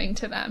know, listening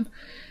to them.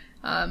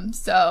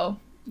 So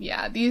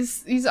yeah,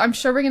 these I'm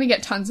sure we're gonna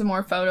get tons of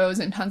more photos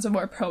and tons of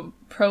more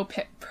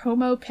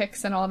promo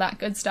pics and all that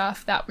good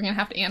stuff that we're gonna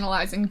have to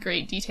analyze in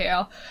great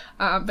detail.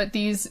 But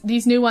these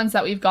new ones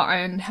that we've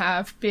gotten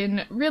have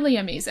been really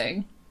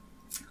amazing.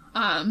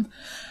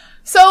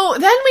 So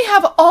then we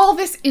have all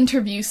this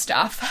interview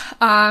stuff.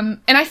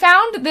 And I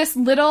found this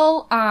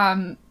little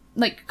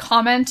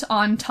comment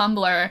on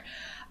Tumblr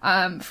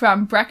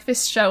from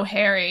Breakfast Show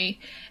Harry.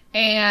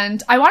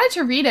 And I wanted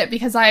to read it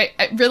because it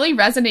really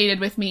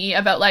resonated with me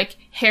about, like,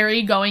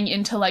 Harry going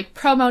into, like,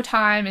 promo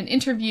time and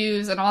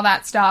interviews and all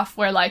that stuff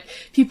where, like,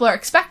 people are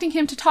expecting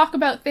him to talk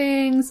about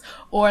things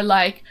or,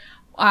 like,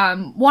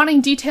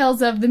 wanting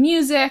details of the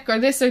music or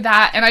this or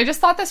that. And I just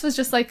thought this was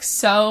just, like,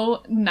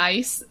 so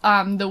nice,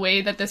 the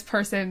way that this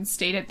person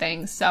stated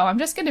things. So I'm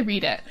just gonna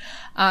read it.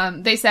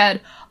 They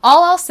said,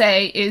 "All I'll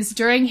say is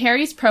during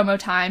Harry's promo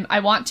time,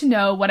 I want to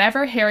know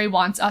whatever Harry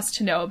wants us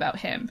to know about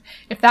him.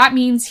 If that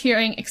means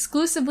hearing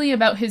exclusively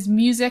about his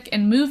music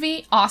and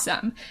movie,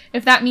 awesome.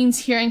 If that means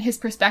hearing his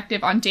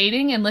perspective on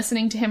dating and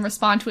listening to him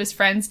respond to his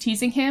friends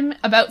teasing him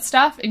about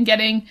stuff and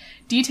getting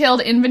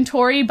detailed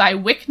inventory by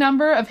wick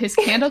number of his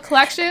candle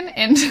collection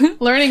and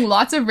learning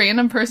lots of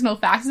random personal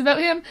facts about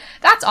him,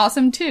 that's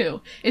awesome too.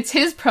 It's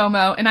his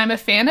promo and I'm a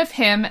fan of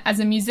him as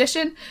a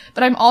musician,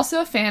 but I'm also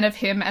a fan of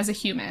him as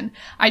a human.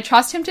 I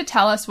trust him to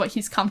tell us what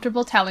he's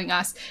comfortable telling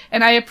us,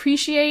 and I'm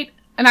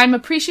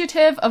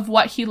appreciative of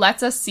what he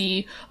lets us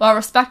see while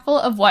respectful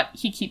of what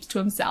he keeps to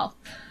himself."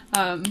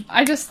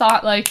 I just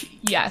thought, like,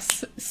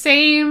 yes,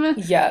 same.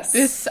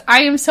 Yes.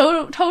 I am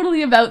so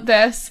totally about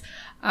this.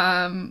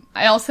 I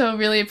also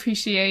really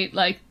appreciate,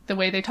 like, the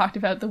way they talked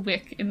about the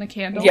wick in the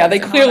candle. Yeah, they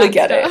clearly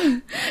get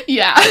it.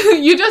 Yeah,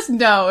 you just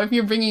know if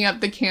you're bringing up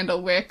the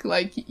candle wick,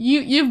 like,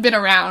 you've been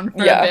around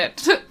for a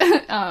bit.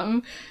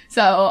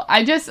 So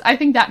I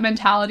think that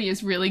mentality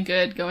is really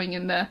good going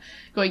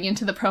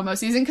into the promo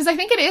season, because I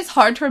think it is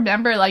hard to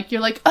remember, like,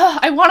 you're like, oh,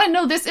 I want to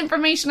know this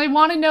information, I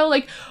want to know,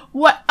 like,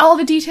 what, all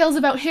the details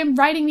about him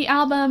writing the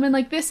album, and,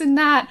 like, this and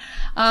that,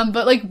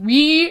 but, like,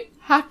 we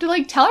have to,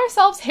 like, tell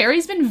ourselves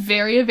Harry's been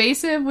very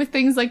evasive with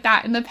things like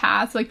that in the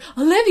past, like,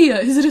 Olivia,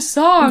 is it a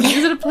song,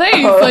 is it a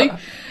place, like,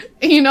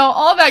 you know,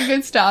 all that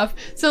good stuff.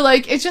 So,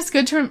 like, it's just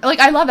good to, like,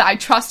 I love that. I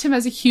trust him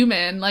as a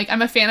human. Like,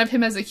 I'm a fan of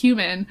him as a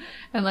human.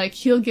 And, like,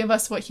 he'll give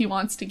us what he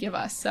wants to give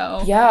us,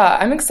 so. Yeah,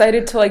 I'm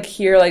excited to, like,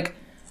 hear, like,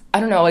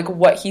 I don't know, like,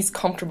 what he's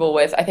comfortable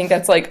with. I think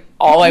that's, like,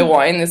 all I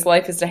want in this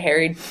life is to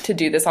Harry to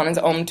do this on his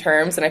own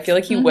terms. And I feel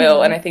like he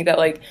will. And I think that,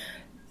 like,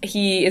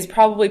 he is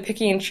probably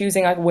picking and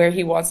choosing, like, where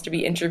he wants to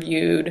be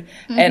interviewed.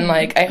 And,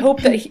 like, I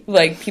hope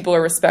that, people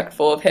are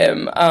respectful of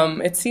him.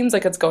 It seems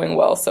like it's going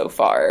well so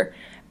far.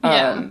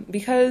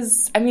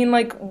 Because, I mean,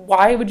 like,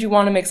 why would you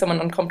want to make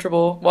someone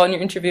uncomfortable while you're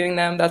interviewing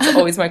them? That's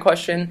always my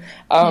question.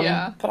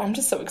 But I'm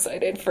just so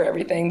excited for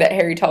everything that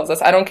Harry tells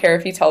us. I don't care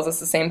if he tells us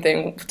the same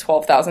thing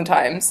 12,000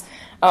 times.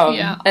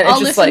 And I'll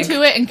just, listen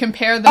to it and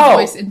compare the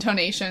voice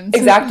intonations.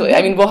 Exactly.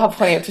 I mean, we'll have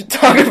plenty to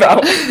talk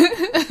about.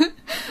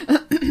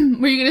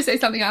 Were you going to say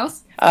something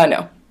else?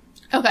 No.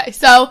 Okay,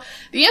 so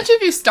the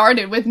interview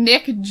started with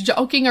Nick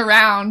joking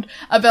around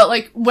about,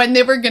 like, when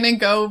they were gonna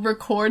go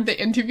record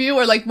the interview,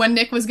 or, like, when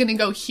Nick was gonna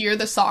go hear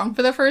the song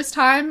for the first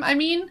time,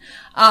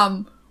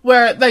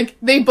 where, like,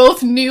 they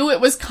both knew it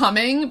was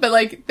coming, but,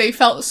 like, they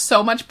felt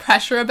so much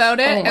pressure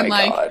about it, and,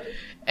 like, God.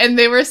 And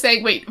they were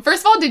saying, wait,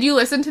 first of all, did you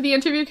listen to the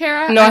interview,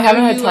 Kara? No, I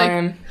haven't had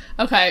time.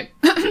 Okay,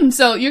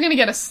 so you're gonna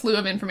get a slew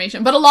of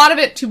information, but a lot of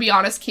it, to be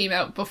honest, came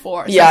out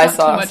before, so I it's not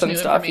saw too much some new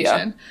stuff,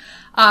 information.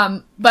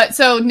 But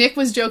so Nick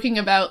was joking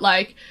about,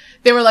 like,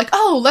 they were like,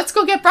 oh, let's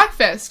go get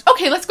breakfast.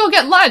 Okay, let's go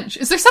get lunch.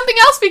 Is there something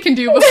else we can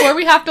do before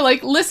we have to,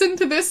 like, listen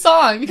to this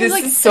song? Because, this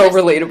like, is so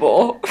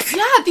relatable.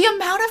 Yeah, the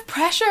amount of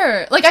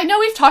pressure. Like, I know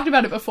we've talked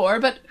about it before,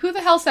 but who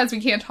the hell says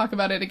we can't talk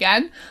about it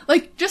again?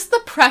 Like, just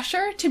the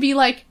pressure to be,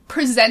 like,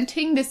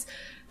 presenting this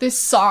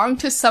song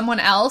to someone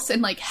else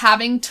and, like,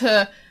 having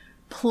to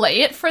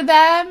play it for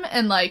them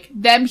and, like,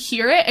 them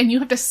hear it, and you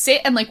have to sit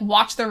and, like,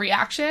 watch the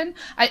reaction.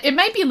 It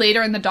might be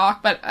later in the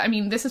doc, but I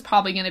mean, this is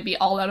probably going to be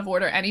all out of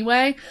order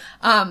anyway.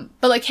 But,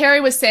 like,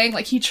 Harry was saying,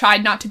 like, he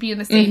tried not to be in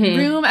the same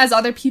room as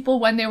other people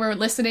when they were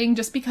listening,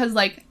 just because,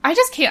 like, I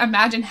just can't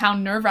imagine how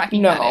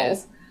nerve-wracking that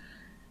is.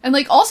 And,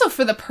 like, also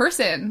for the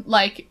person,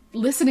 like,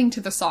 listening to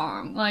the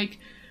song, like,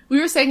 we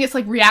were saying it's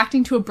like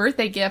reacting to a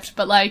birthday gift,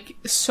 but, like,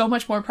 so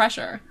much more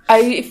pressure.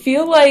 I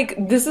feel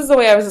like, this is the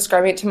way I was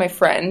describing it to my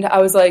friend.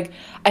 I was like,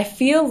 I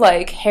feel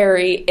like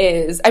Harry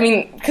is, I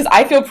mean, because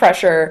I feel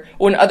pressure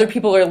when other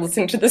people are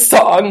listening to the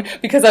song,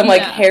 because I'm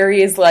like,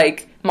 Harry is,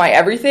 like, my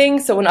everything,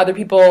 so when other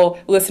people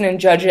listen and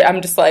judge it,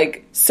 I'm just,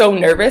 like, so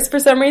nervous for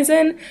some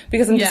reason,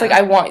 because I'm just like,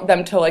 I want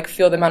them to, like,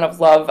 feel the amount of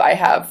love I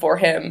have for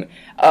him,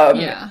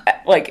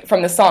 like,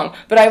 from the song.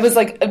 But I was,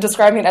 like,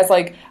 describing it as,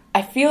 like,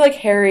 I feel like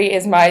Harry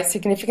is my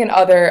significant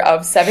other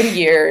of 7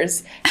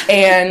 years,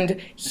 and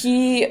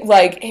he,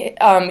 like,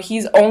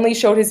 he's only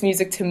showed his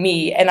music to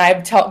me, and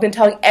I've been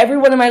telling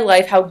everyone in my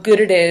life how good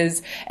it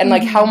is, and,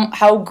 like,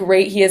 how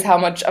great he is, how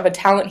much of a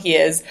talent he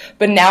is,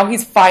 but now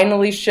he's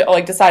finally,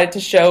 decided to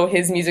show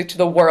his music to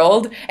the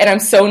world, and I'm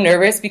so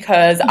nervous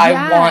because I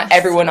want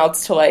everyone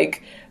else to,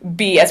 like,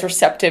 be as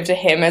receptive to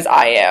him as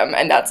I am,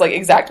 and that's, like,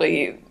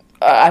 exactly,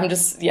 I'm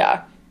just,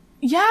 yeah.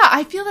 Yeah,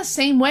 I feel the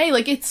same way.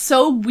 Like, it's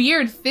so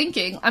weird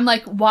thinking. I'm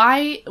like,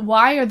 why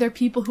are there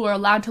people who are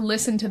allowed to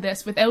listen to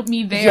this without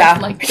me there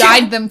to, like,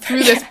 guide them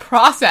through this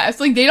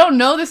process? Like, they don't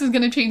know this is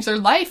going to change their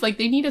life. Like,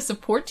 they need a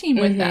support team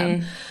with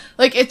them.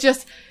 Like, it's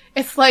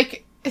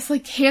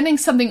like handing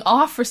something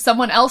off for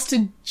someone else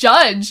to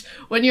judge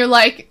when you're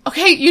like,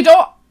 okay,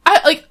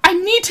 I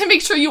need to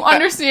make sure you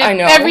understand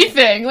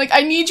everything. Like,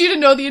 I need you to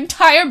know the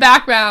entire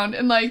background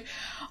and, like,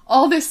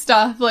 all this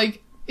stuff. Like,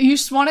 you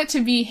just want it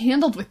to be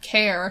handled with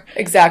care.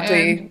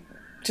 Exactly. And,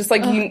 just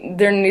like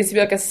there needs to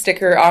be like a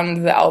sticker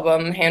on the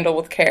album, handle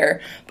with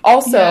care.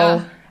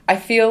 Also, I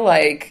feel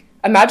like,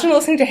 imagine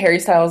listening to Harry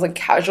Styles like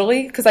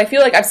casually, because I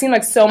feel like I've seen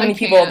like so many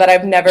people that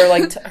I've never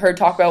like heard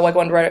talk about like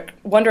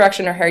One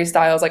Direction or Harry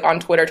Styles like on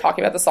Twitter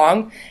talking about the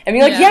song and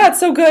being like, yeah, it's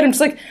so good. I'm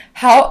just like,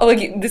 how,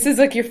 like, this is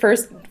like your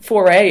first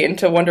foray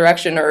into One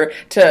Direction or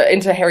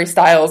into Harry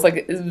Styles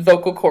like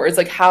vocal cords.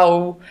 Like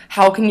how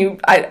can you?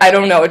 I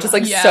don't know. It's just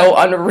like so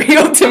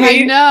unreal to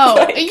me. I know.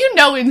 Like, you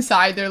know,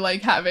 inside they're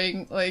like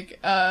having like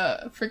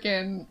a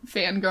freaking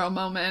fangirl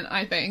moment.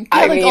 I think.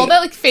 I mean, all the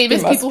like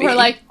famous people who are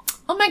like,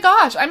 oh my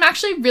gosh, I'm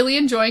actually really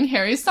enjoying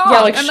Harry's song.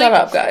 Yeah, like, I'm shut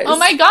up, guys. Oh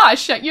my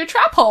gosh, shut your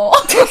trap hole.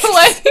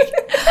 Like,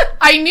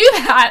 I knew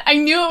that. I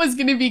knew it was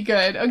going to be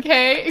good,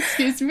 okay?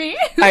 Excuse me?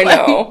 I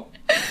know.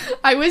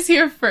 I was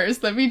here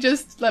first. Let me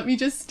just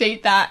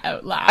state that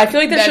out loud. I feel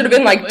like there should have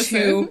been, like,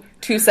 two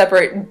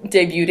separate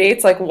debut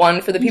dates. Like,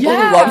 one for the people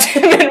who loved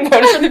him and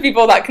one for the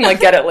people that can, like,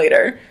 get it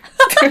later.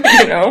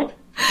 You know?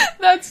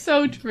 That's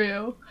so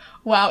true.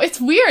 Wow, it's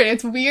weird.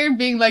 It's weird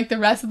being like the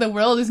rest of the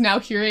world is now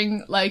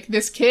hearing like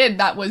this kid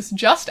that was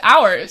just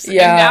ours.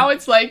 Yeah. And now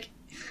it's like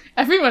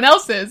everyone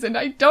else's and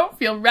I don't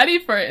feel ready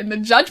for it and the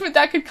judgment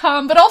that could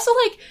come. But also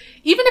like,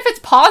 even if it's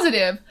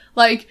positive,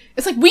 like,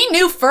 it's like we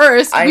knew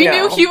first. We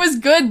knew he was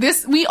good.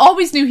 We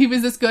always knew he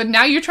was this good.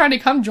 Now you're trying to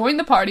come join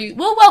the party.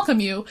 We'll welcome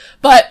you.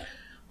 But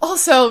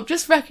also,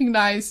 just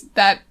recognize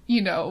that,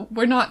 you know,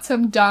 we're not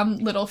some dumb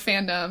little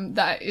fandom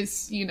that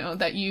is, you know,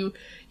 that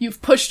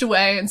you've pushed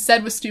away and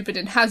said was stupid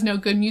and has no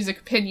good music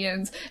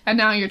opinions, and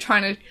now you're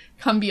trying to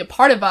come be a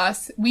part of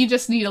us. We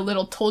just need a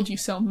little told you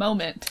so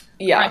moment,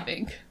 I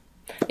think.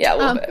 Yeah, a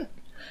little bit.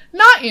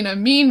 Not in a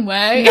mean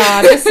way.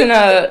 Nah, just in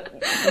a,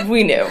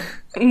 we knew.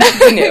 We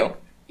knew.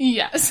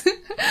 Yes.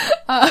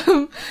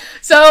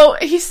 So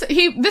this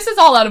is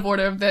all out of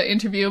order of the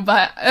interview,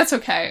 but that's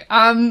okay.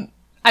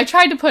 I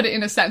tried to put it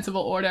in a sensible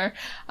order.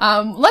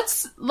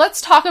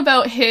 Let's talk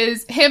about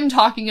him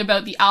talking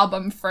about the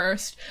album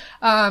first.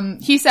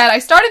 He said, I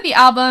started the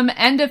album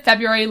end of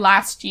February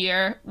last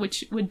year,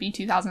 which would be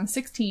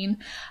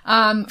 2016,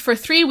 for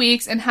 3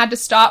 weeks and had to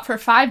stop for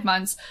 5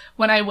 months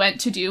when I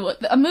went to do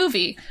a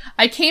movie.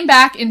 I came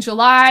back in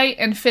July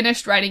and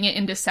finished writing it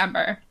in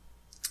December.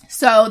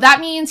 So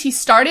that means he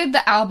started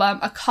the album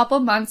a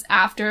couple months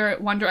after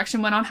One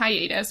Direction went on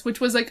hiatus,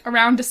 which was like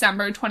around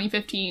December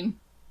 2015.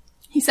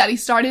 He said he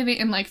started it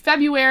in like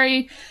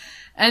February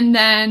and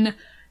then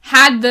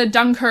had the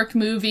Dunkirk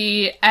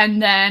movie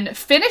and then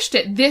finished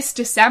it this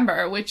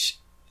December, which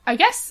I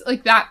guess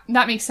like that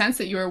makes sense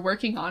that you were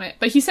working on it.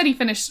 But he said he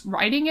finished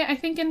writing it, I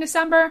think, in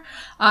December.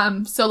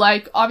 So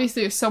like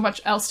obviously there's so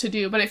much else to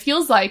do, but it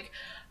feels like,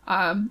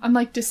 I'm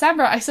like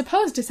December, I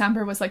suppose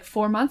December was like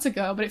 4 months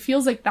ago, but it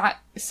feels like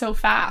that is so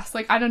fast.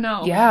 Like, I don't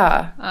know.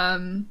 Yeah.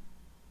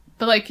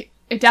 But like,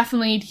 he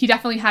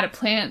definitely had a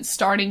plan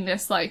starting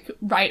this, like,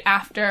 right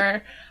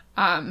after,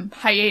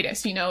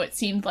 hiatus, you know, it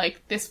seemed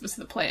like this was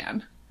the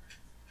plan.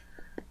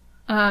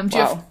 Do you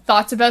have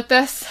thoughts about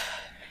this?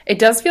 It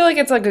does feel like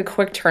it's, like, a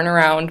quick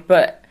turnaround,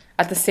 but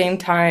at the same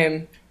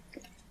time,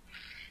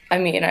 I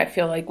mean, I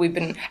feel like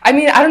I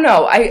don't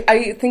know.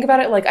 I think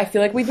about it, like, I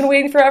feel like we've been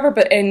waiting forever,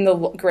 but in the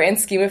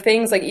grand scheme of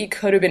things, like, it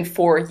could have been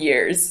 4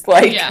 years.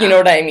 Like, you know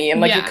what I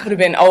mean? Like, it could have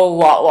been a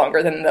lot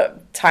longer than the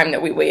time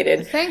that we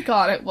waited. Thank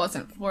God it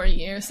wasn't 4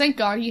 years. Thank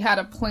God he had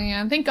a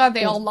plan. Thank God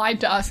they all lied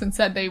to us and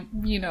said they,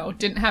 you know,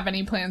 didn't have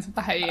any plans with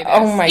the hiatus.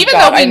 Oh my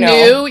God,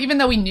 Even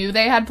though we knew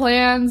they had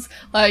plans,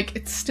 like,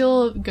 it's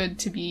still good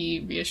to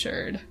be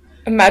reassured.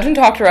 Imagine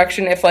Talk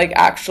Direction if, like,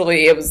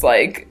 actually it was,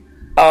 like,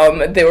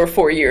 they were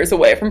 4 years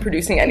away from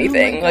producing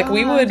anything. Oh like,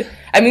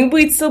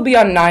 we'd still be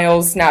on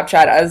Niall's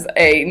Snapchat as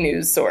a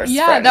news source.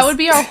 Yeah, friends. that would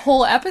be our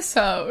whole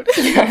episode.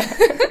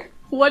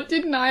 What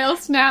did Niall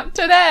snap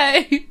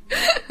today?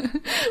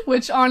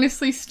 Which,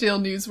 honestly, still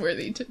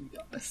newsworthy, to be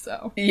honest,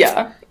 so.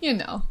 Yeah. You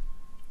know.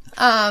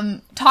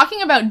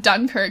 Talking about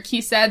Dunkirk,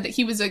 he said that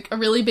he was a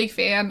really big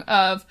fan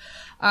of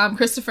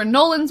Christopher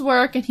Nolan's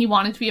work, and he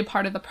wanted to be a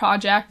part of the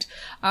project.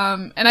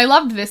 And I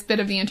loved this bit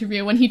of the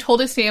interview. When he told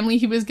his family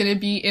he was going to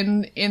be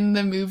in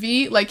the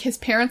movie, like, his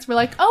parents were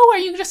like, oh, are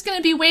you just going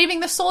to be waving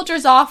the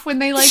soldiers off when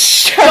they, like,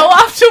 go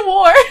off to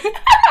war?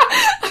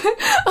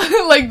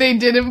 Like, they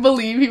didn't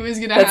believe he was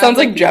going to have... That sounds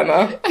like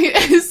Gemma.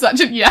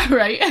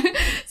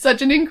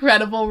 Such an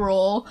incredible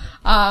role.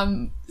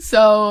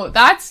 So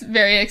that's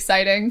very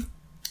exciting.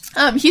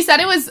 He said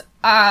it was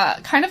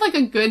kind of like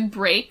a good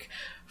break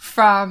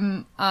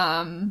from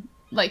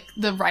like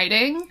the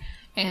writing,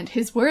 and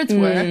his words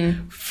were,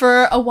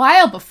 for a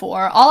while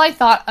before, all I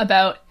thought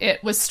about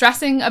it was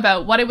stressing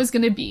about what it was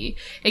going to be.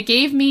 It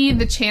gave me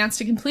the chance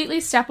to completely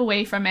step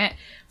away from it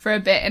for a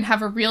bit and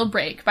have a real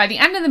break. By the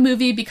end of the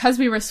movie, because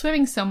we were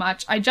swimming so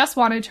much, I just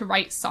wanted to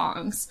write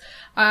songs.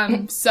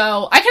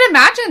 So I can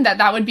imagine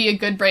that would be a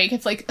good break.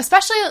 If, like,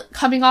 especially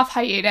coming off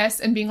hiatus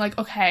and being like,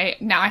 okay,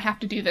 now I have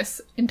to do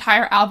this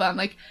entire album.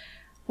 Like,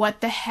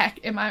 what the heck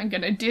am I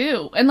gonna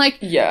do? And, like,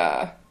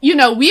 yeah, you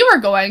know, we were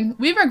going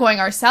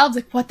ourselves,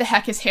 like, what the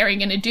heck is Harry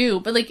gonna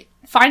do? But, like,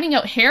 finding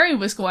out Harry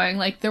was going,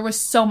 like, there was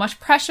so much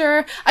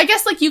pressure. I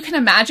guess, like, you can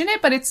imagine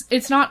it, but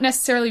it's not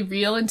necessarily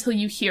real until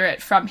you hear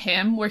it from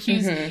him, where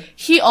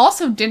he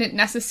also didn't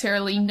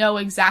necessarily know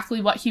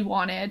exactly what he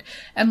wanted,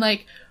 and,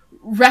 like,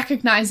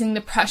 recognizing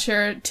the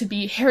pressure to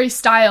be Harry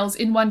Styles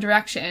in One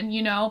Direction,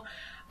 you know?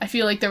 I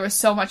feel like there was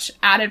so much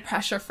added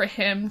pressure for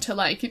him to,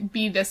 like,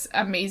 be this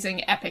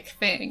amazing epic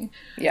thing.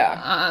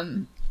 Yeah.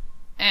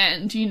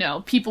 And, you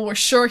know, people were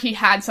sure he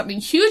had something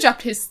huge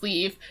up his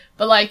sleeve,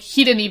 but, like,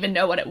 he didn't even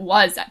know what it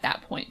was at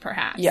that point,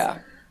 perhaps. Yeah.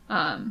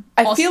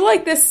 I feel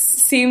like this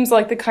seems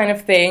like the kind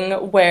of thing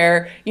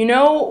where, you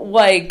know,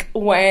 like,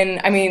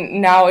 when, I mean,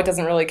 now it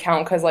doesn't really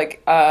count because,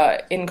 like,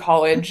 in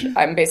college,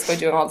 I'm basically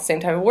doing all the same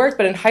type of work,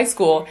 but in high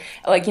school,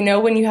 like, you know,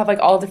 when you have, like,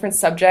 all different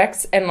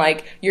subjects and,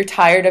 like, you're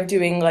tired of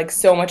doing, like,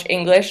 so much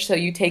English, so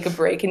you take a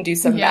break and do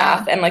some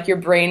math, and, like, your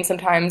brain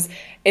sometimes,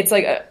 it's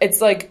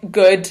like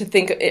good to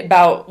think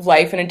about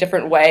life in a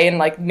different way and,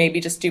 like, maybe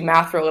just do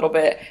math for a little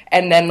bit,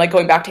 and then, like,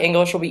 going back to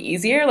English will be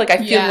easier. Like,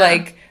 I feel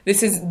like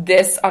this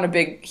is on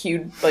a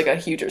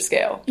huger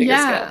scale. Bigger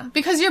scale.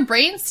 Because your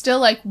brain still,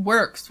 like,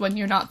 works when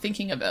you're not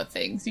thinking about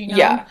things, you know?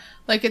 Yeah.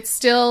 Like, it's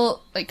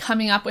still, like,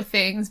 coming up with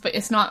things, but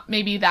it's not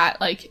maybe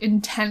that, like,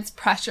 intense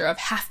pressure of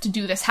have to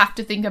do this, have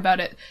to think about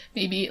it.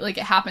 Maybe, like,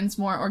 it happens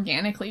more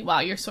organically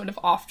while you're sort of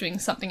off doing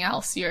something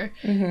else. Your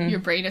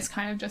brain is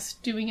kind of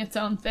just doing its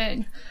own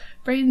thing.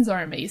 Brains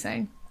are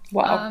amazing.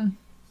 Wow.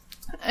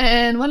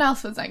 And what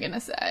else was I gonna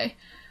say?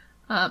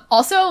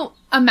 Also,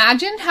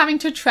 imagine having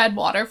to tread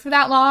water for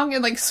that long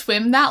and, like,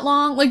 swim that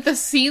long. Like, the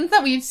scenes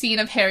that we've seen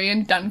of Harry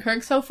in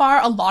Dunkirk so far,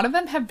 a lot of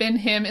them have been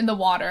him in the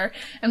water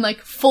and,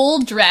 like, full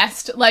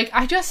dressed. Like,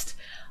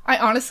 I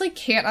honestly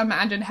can't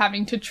imagine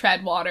having to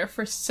tread water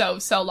for so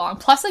long.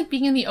 Plus, like,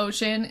 being in the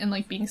ocean and,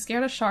 like, being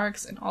scared of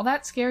sharks and all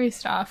that scary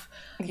stuff.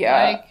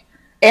 Yeah. Like,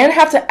 and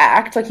have to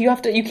act. Like, you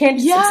can't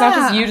just, it's not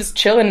just you just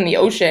chilling in the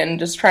ocean,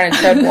 just trying to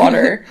tread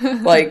water.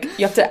 Like,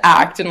 you have to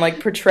act and,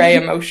 like, portray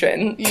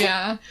emotion.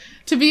 Yeah.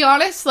 To be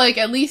honest, like,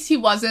 at least he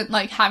wasn't,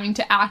 like, having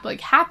to act, like,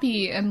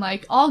 happy and,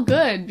 like, all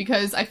good,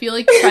 because I feel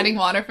like treading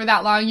water for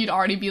that long, you'd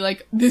already be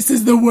like, this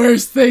is the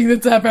worst thing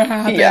that's ever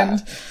happened. Yeah.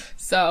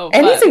 So,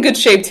 and he's in good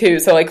shape, too,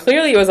 so, like,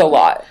 clearly it was a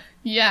lot.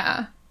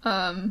 Yeah.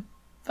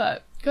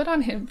 But good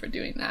on him for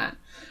doing that.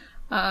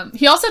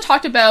 He also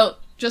talked about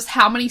just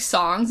how many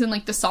songs and,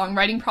 like, the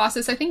songwriting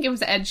process. I think it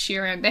was Ed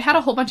Sheeran. They had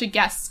a whole bunch of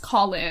guests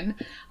call in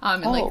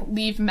and, like,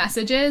 leave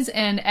messages,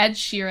 and Ed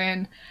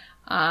Sheeran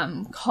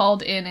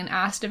called in and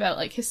asked about,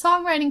 like, his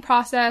songwriting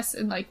process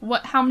and, like,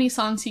 how many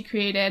songs he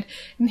created.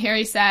 And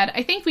Harry said,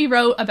 I think we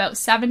wrote about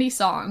 70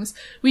 songs.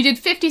 We did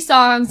 50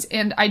 songs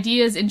and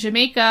ideas in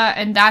Jamaica,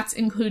 and that's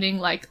including,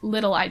 like,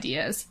 little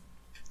ideas.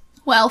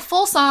 Well,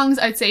 full songs,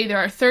 I'd say there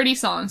are 30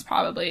 songs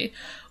probably.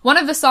 One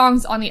of the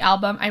songs on the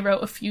album I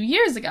wrote a few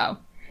years ago.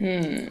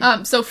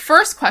 So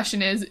first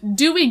question is,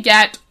 do we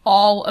get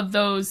all of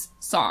those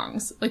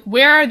songs? Like,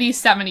 where are these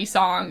 70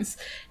 songs,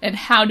 and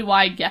how do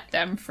I get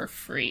them for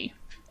free?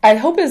 I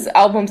hope his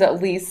album's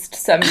at least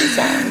 70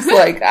 songs.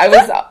 Like, I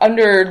was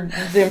under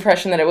the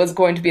impression that it was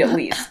going to be at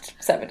least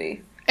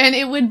 70. And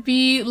it would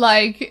be,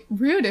 like,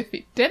 rude if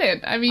it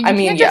didn't. I mean, you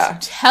can't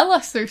just tell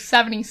us there's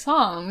 70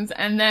 songs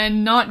and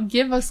then not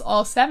give us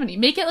all 70.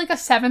 Make it like a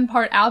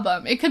 7-part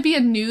album. It could be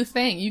a new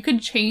thing. You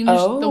could change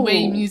the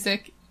way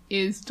music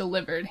is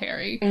delivered,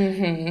 Harry.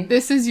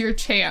 This is your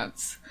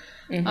chance.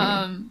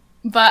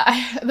 But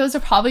those are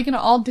probably going to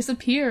all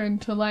disappear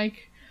into,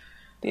 like,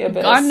 the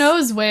abyss. God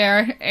knows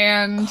where,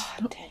 and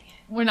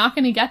we're not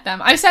going to get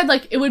them. I said,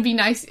 like, it would be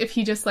nice if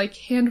he just, like,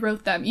 hand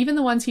wrote them, even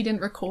the ones he didn't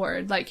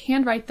record, like,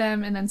 hand write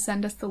them and then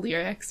send us the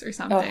lyrics or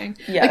something.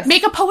 Yes. Like,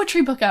 make a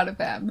poetry book out of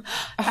them.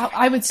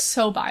 I would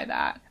so buy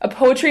that. A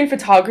poetry and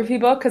photography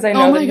book, because I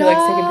know that he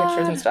likes taking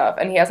pictures and stuff,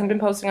 and he hasn't been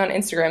posting on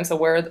Instagram, so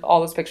where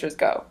all those pictures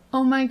go?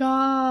 Oh my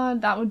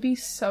god, that would be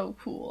so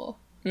cool.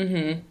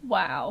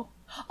 Wow.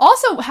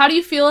 Also, how do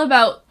you feel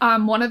about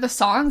one of the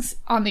songs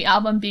on the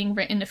album being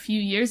written a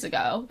few years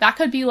ago? That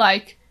could be,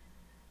 like,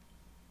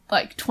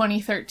 like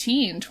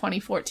 2013,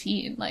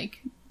 2014.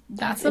 Like,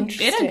 that's a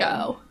bit interesting.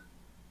 ago.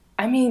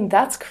 I mean,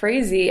 that's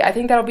crazy. I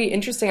think that'll be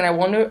interesting, and I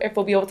wonder if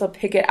we'll be able to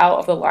pick it out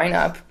of the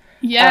lineup.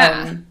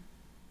 Yeah.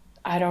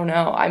 I don't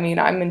know. I mean,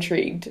 I'm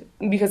intrigued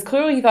because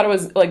clearly he thought it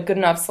was like good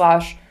enough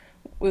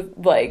 / with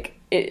like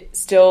it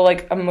still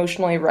like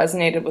emotionally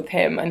resonated with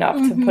him enough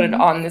to put it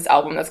on this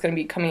album that's going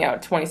to be coming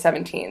out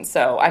 2017.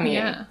 So I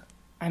mean,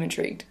 I'm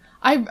intrigued.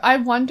 I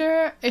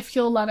wonder if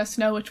he'll let us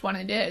know which one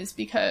it is,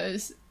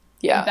 because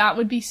that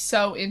would be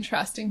so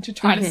interesting to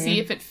try to see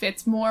if it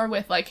fits more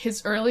with like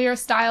his earlier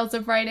styles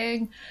of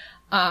writing.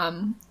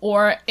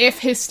 Or if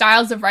his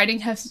styles of writing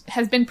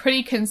has been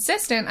pretty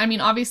consistent. I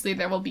mean, obviously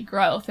there will be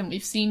growth, and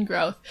we've seen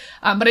growth.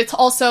 But it's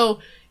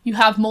also, you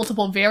have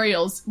multiple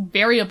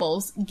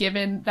variables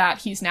given that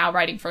he's now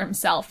writing for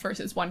himself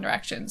versus One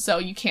Direction. So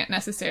you can't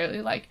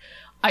necessarily like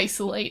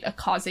isolate a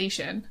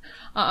causation.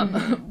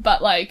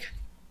 But like,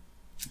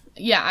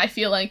 yeah, I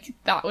feel like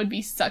that would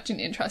be such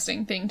an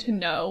interesting thing to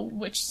know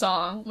which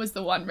song was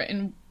the one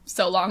written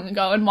so long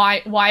ago and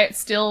why it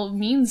still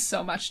means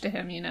so much to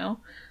him, you know?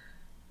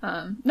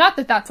 Not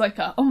that that's like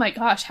oh my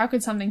gosh, how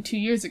could something 2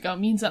 years ago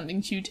mean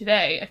something to you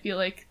today? I feel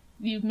like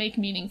you make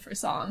meaning for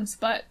songs,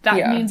 but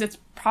that means it's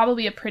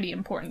probably a pretty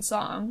important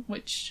song,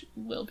 which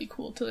will be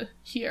cool to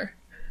hear.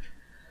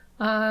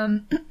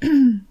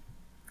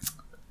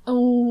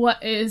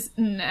 What is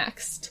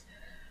next?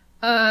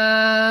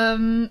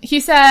 He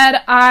said,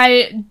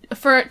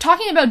 for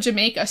talking about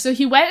Jamaica, so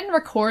he went and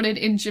recorded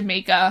in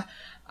Jamaica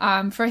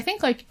for I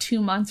think like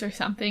 2 months or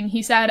something.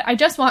 He said, I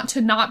just wanted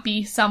to not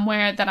be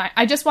somewhere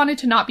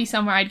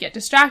I'd get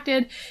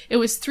distracted. It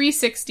was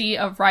 360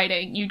 of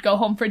writing. You'd go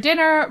home for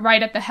dinner,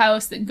 write at the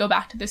house, then go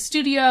back to the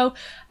studio.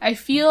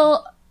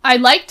 I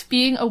liked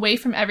being away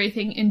from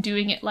everything and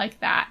doing it like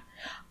that.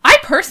 I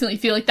personally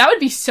feel like that would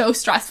be so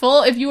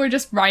stressful if you were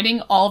just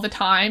writing all the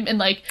time and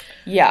like,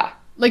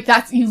 like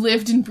that's, you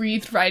lived and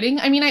breathed writing.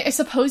 I mean, I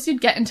suppose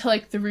you'd get into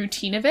like the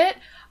routine of it.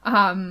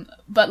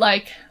 But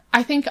like,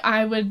 I think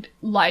I would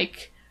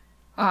like,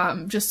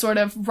 just sort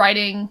of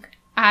writing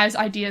as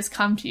ideas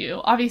come to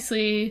you.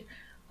 Obviously,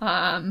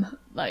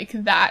 like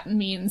that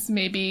means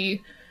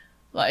maybe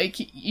like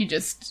you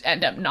just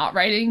end up not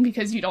writing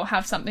because you don't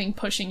have something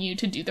pushing you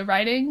to do the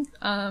writing.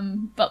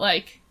 But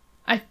like,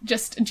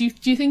 do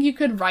you think you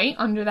could write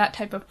under that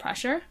type of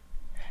pressure?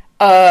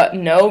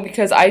 No,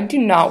 because I do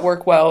not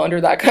work well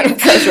under that kind of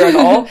pressure at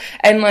all.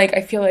 And like,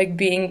 I feel like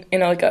being in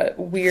like a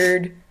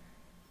weird,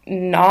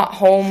 not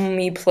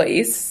homey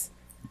place,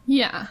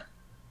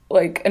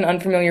 like an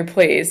unfamiliar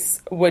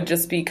place, would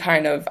just be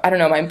kind of, I don't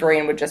know, my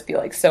brain would just be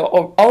like so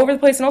all over the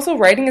place. And also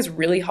writing is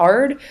really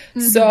hard.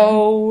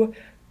 So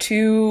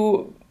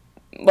to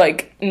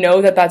like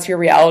know that that's your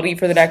reality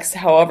for the next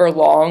however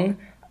long,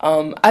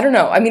 I don't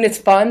know. I mean, it's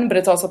fun, but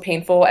it's also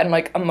painful and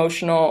like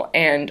emotional,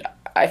 and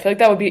I feel like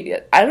that would be,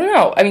 I don't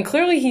know. I mean,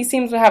 clearly he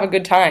seems to have a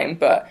good time,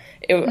 but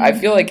I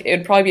feel like it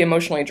would probably be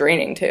emotionally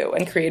draining too,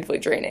 and creatively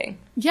draining.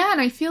 Yeah,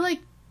 and I feel like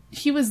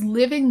he was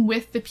living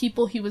with the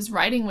people he was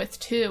writing with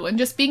too, and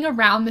just being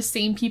around the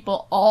same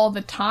people all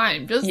the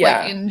time, just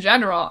like in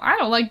general. I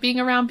don't like being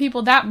around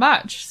people that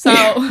much,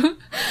 so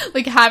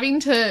like having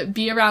to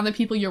be around the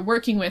people you're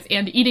working with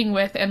and eating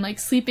with and like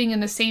sleeping in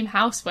the same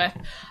house with,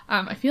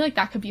 I feel like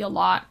that could be a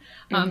lot.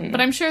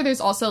 But I'm sure there's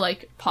also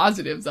like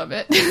positives of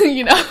it,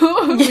 you know?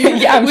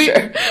 I'm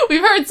sure.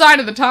 We've heard Sign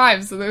of the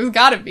Times, so there's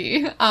gotta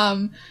be.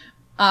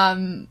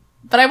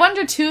 But I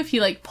wonder, too, if he,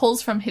 like,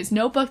 pulls from his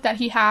notebook that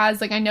he has.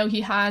 Like, I know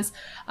he has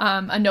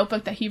a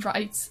notebook that he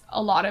writes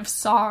a lot of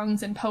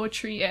songs and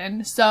poetry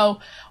in. So,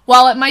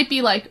 while it might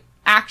be, like,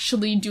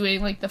 actually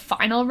doing, like, the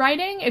final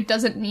writing, it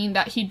doesn't mean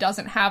that he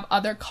doesn't have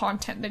other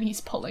content that he's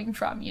pulling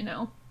from, you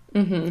know?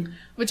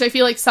 Which I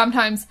feel like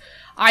sometimes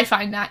I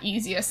find that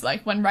easiest,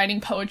 like, when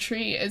writing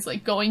poetry is,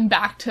 like, going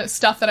back to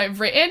stuff that I've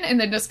written and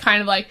then just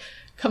kind of, like,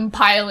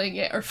 compiling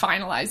it or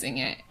finalizing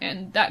it,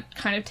 and that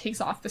kind of takes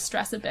off the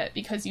stress a bit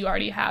because you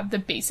already have the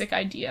basic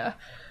idea.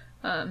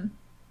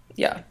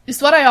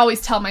 It's what I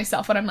always tell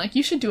myself when I'm like,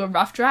 you should do a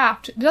rough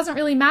draft. It doesn't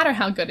really matter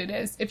how good it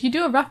is. If you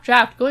do a rough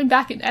draft, going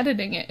back and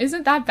editing it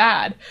isn't that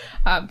bad,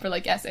 for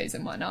like essays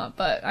and whatnot,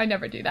 but I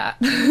never do that.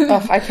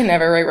 I can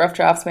never write rough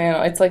drafts,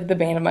 man. It's like the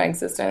bane of my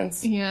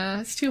existence.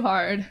 Yeah, it's too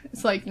hard.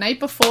 It's like night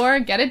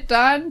before, get it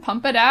done,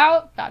 pump it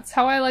out. That's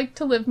how I like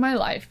to live my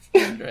life,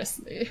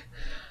 dangerously.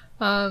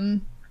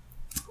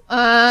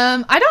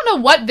 I don't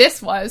know what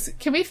this was.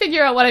 Can we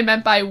figure out what I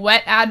meant by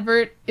wet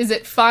advert? Is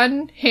it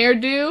fun?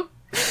 Hairdo?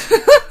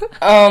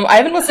 I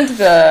haven't listened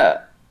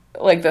to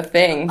the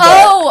thing. But...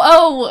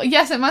 Oh,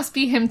 yes, it must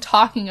be him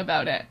talking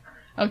about it.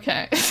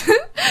 Okay.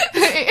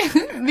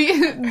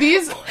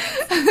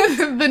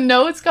 The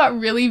notes got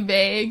really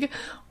vague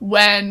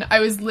when I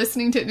was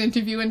listening to an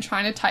interview and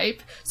trying to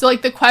type. So,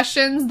 like, the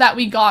questions that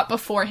we got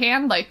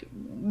beforehand, like,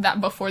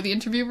 that before the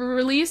interview were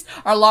released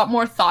are a lot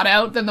more thought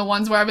out than the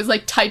ones where I was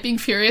like typing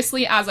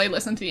furiously as I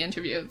listened to the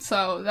interview.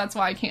 So that's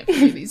why I can't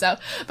figure these out.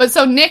 But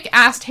so Nick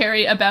asked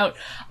Harry about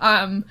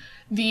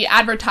the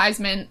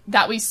advertisement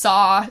that we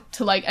saw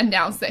to like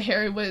announce that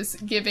Harry was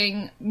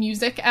giving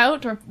music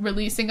out or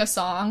releasing a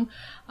song.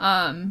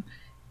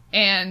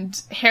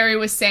 And Harry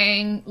was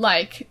saying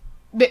like,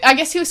 I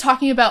guess he was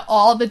talking about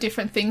all the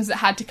different things that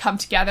had to come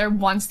together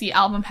once the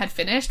album had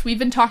finished. We've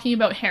been talking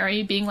about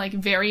Harry being like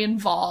very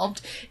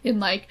involved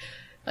in like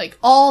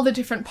all the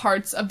different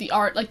parts of the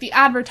art, like the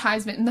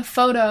advertisement and the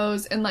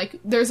photos, and like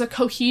there's a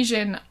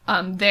cohesion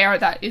there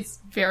that is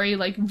very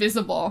like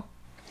visible.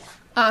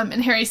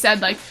 And Harry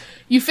said like,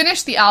 you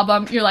finish the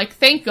album, you're like,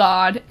 thank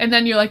God, and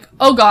then you're like,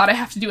 oh God, I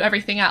have to do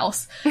everything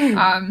else.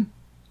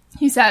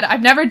 He said,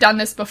 I've never done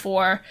this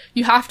before.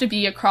 You have to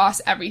be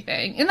across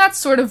everything. And that's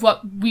sort of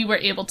what we were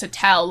able to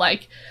tell.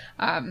 Like,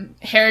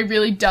 Harry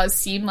really does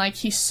seem like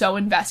he's so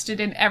invested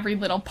in every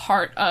little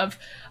part of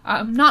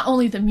not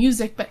only the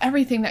music, but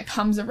everything that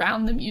comes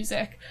around the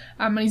music.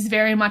 And he's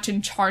very much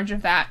in charge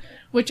of that,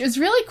 which is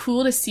really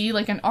cool to see,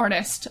 like, an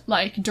artist,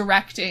 like,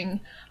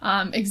 directing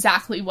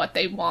exactly what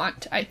they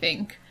want, I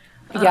think.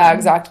 Yeah,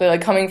 exactly.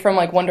 Like, coming from,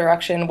 like, One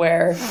Direction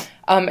where,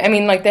 I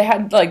mean, like, they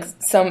had, like,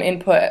 some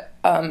input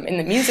in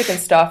the music and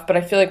stuff, but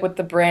I feel like with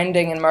the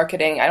branding and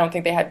marketing, I don't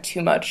think they had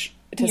too much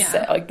to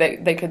say, like,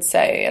 they could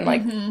say, and,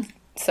 like,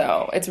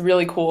 so it's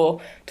really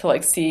cool to,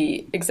 like,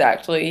 see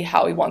exactly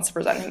how he wants to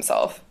present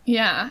himself.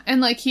 Yeah,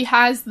 and, like, he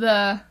has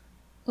the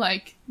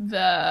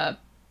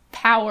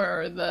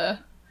power, the,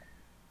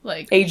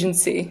 like...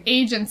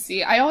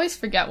 Agency. I always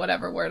forget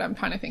whatever word I'm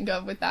trying to think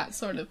of with that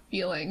sort of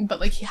feeling, but,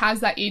 like, he has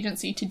that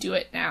agency to do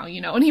it now,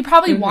 you know? And he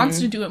probably wants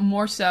to do it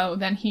more so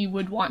than he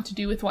would want to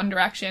do with One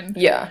Direction.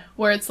 Yeah.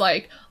 Where it's,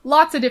 like,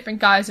 lots of different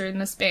guys are in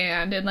this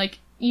band, and, like,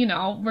 you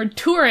know, we're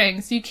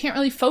touring, so you can't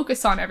really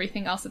focus on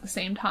everything else at the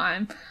same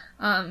time.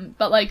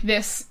 But, like,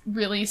 this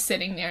really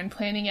sitting there and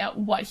planning out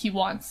what he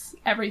wants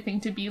everything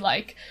to be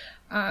like.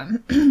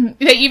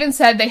 They even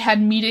said they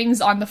had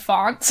meetings on the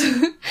font.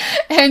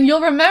 And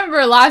you'll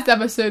remember last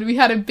episode we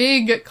had a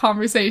big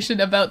conversation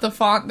about the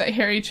font that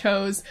Harry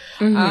chose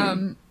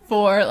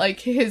for, like,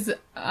 his,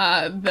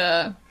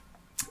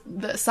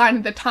 the Sign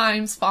of the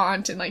Times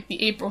font and, like,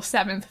 the April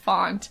 7th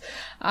font.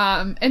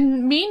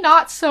 And me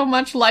not so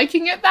much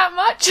liking it that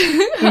much.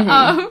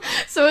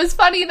 So it was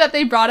funny that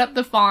they brought up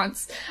the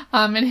fonts.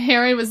 And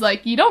Harry was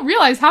like, you don't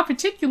realize how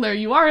particular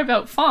you are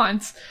about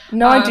fonts.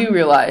 No, I do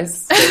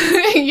realize.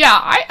 Yeah,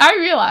 I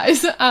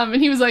realize. And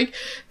he was like,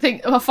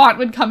 a font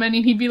would come in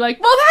and he'd be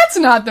like, well, that's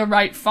not the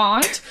right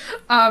font.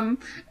 And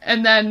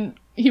then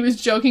he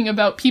was joking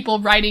about people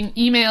writing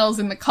emails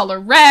in the color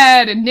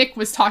red, and Nick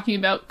was talking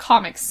about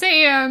Comic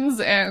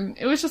Sans, and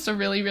it was just a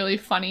really, really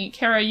funny...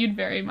 Kara, you'd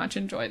very much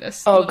enjoy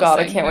this. Oh God,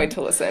 segment. I can't wait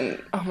to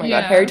listen. Oh my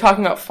God, Harry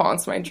talking about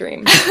fonts, my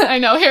dream. I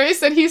know, Harry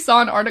said he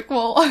saw an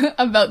article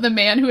about the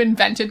man who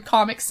invented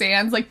Comic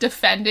Sans, like,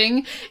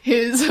 defending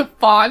his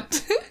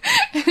font,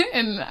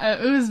 and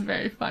it was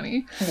very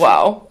funny.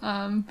 Wow.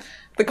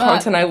 The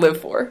content I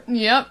live for.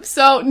 Yep.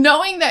 So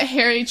knowing that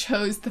Harry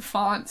chose the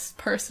fonts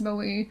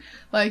personally,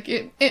 like,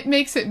 it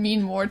makes it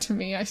mean more to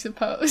me, I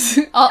suppose.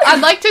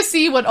 I'd like to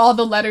see what all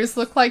the letters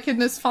look like in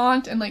this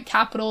font, and, like,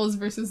 capitals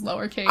versus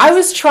lowercase. I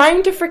was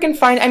trying to freaking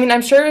find... I mean,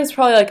 I'm sure it was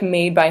probably, like,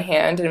 made by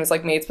hand, and it was,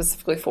 like, made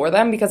specifically for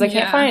them, because I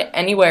can't find it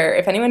anywhere.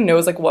 If anyone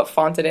knows, like, what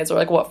font it is, or,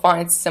 like, what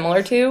font it's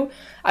similar to,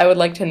 I would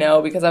like to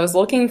know, because I was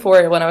looking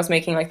for it when I was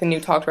making, like, the new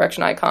Talk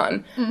Direction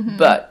icon.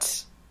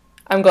 But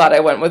I'm glad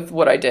I went with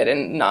what I did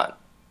and not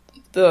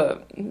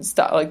the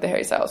style, like the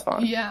Harry Styles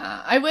font.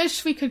 Yeah, I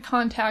wish we could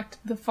contact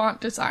the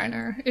font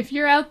designer. If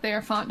you're out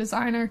there, font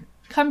designer,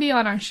 come be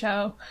on our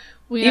show.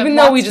 Even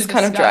though we just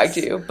kind of dragged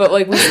you, but,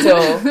 like, we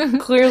still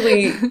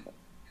clearly,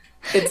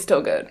 it's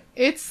still good.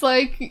 It's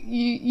like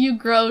you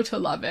grow to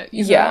love it.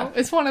 You know?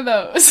 It's one of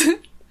those.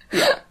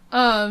 Yeah.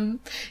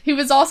 He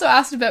was also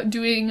asked about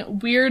doing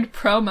weird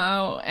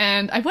promo,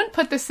 and I wouldn't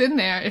put this in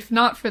there if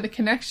not for the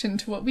connection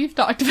to what we've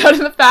talked about in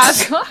the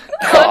past on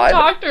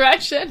Talk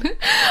Direction.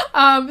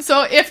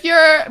 So if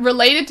you're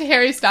related to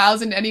Harry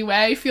Styles in any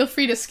way, feel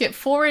free to skip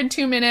forward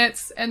 2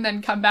 minutes and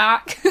then come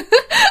back.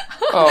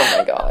 Oh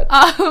my God.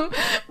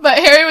 But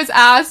Harry was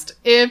asked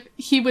if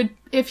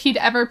he'd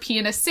ever pee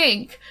in a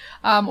sink,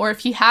 or if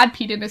he had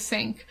peed in a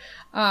sink.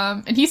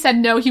 And he said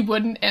no, he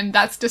wouldn't, and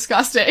that's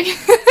disgusting.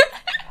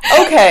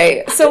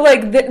 Okay, so,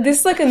 like, this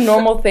is, like, a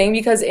normal thing,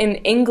 because in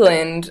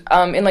England,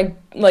 in,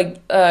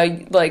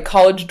 like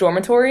college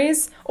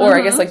dormitories, or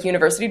I guess, like,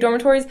 university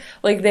dormitories,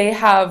 like, they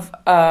have,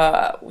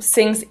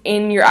 sinks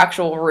in your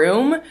actual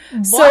room.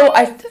 What? So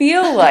I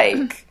feel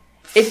like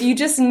if you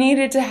just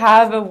needed to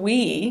have a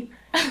wee,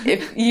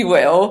 if you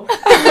will.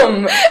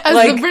 As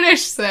like, the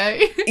British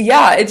say.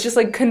 Yeah, it's just,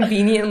 like,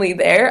 conveniently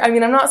there. I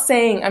mean, I'm not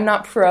saying I'm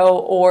not pro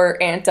or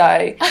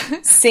anti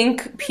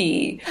sink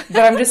pee, but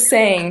I'm just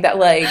saying that,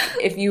 like,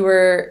 if you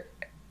were,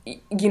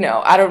 you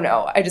know, I don't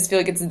know. I just feel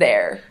like it's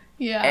there.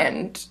 Yeah.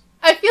 And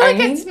I feel like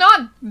it's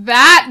not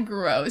that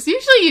gross.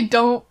 Usually you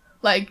don't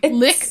Like,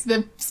 lick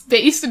the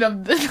basin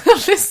of the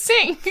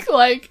sink.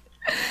 Like,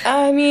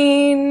 I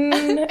mean,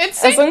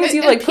 as long as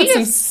you, like, put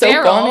some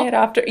soap on it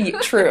after. Yeah,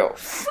 true.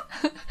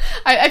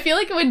 I feel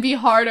like it would be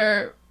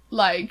harder,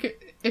 like,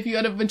 if you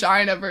had a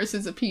vagina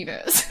versus a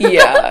penis.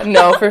 Yeah,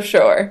 no, for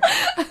sure.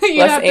 You'd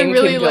Less have to aim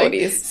really, like,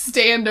 capabilities.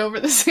 stand over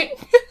the sink.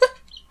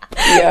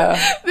 Yeah.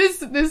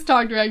 This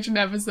Talk Direction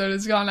episode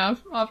has gone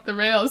off the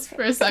rails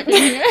for a second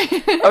here.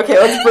 Okay,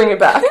 let's bring it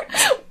back.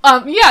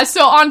 Yeah,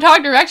 so on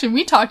Talk Direction,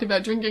 we talked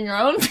about drinking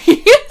our own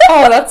pee.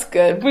 Oh, that's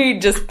good. We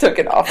just took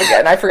it off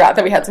again. I forgot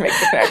that we had to make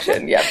the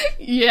connection. Yep.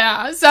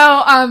 Yeah,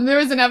 so there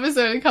was an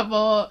episode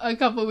a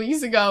couple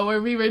weeks ago where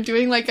we were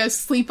doing like a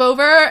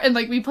sleepover and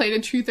like we played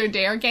a truth or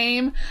dare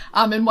game.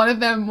 And one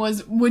of them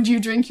was, would you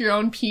drink your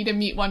own pee to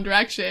meet One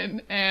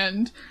Direction?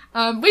 And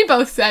we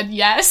both said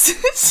yes.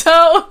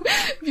 So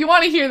if you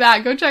want to hear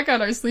that, go check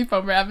out our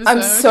sleepover episode.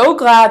 I'm so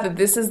glad that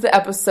this is the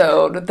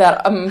episode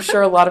that I'm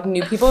sure a lot of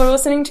new people are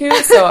listening to.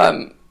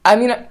 So, I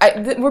mean,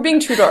 we're being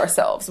true to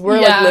ourselves. We're,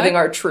 like, living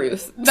our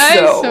truth.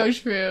 That is so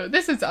true.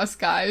 This is us,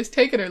 guys.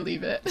 Take it or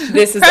leave it.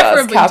 This is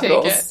us,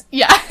 capitals. Take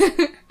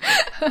it.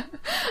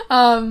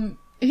 Yeah.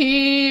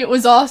 He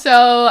was also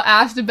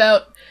asked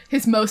about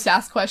his most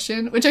asked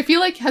question, which I feel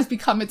like has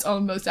become its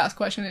own most asked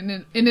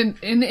question in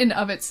and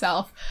of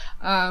itself.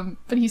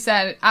 But he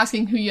said,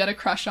 asking who you had a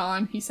crush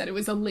on, he said it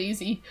was a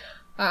lazy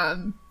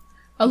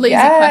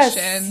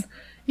question.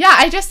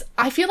 Yeah,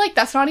 I feel like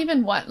that's not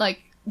even what,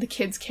 like, the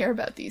kids care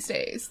about these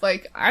days.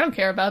 Like, I don't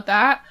care about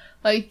that.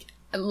 Like,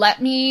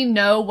 let me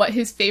know what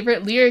his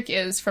favorite lyric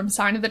is from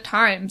Sign of the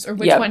Times, or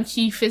which one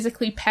he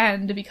physically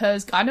penned,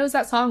 because God knows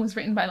that song was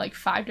written by, like,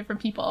 5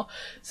 different people.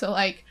 So,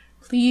 like,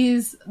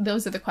 please,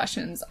 those are the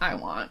questions I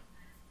want.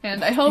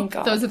 And I hope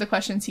those are the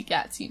questions he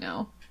gets, you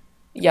know?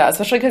 Yeah,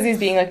 especially because he's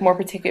being, like, more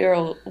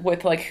particular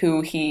with, like,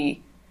 who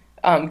he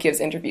gives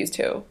interviews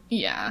to.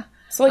 Yeah.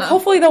 So, like,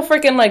 hopefully they'll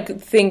freaking, like,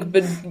 think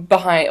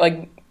behind,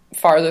 like,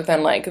 farther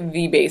than, like,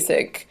 the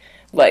basic,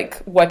 like,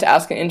 what to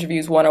ask in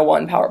interviews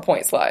 101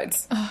 PowerPoint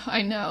slides. Oh,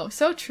 I know.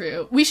 So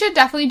true. We should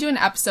definitely do an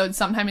episode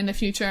sometime in the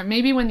future.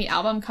 Maybe when the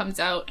album comes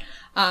out,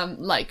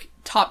 like,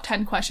 top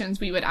 10 questions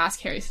we would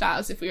ask Harry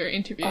Styles if we were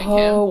interviewing him.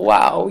 Oh,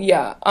 wow.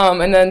 Yeah.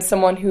 And then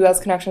someone who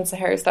has connections to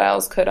Harry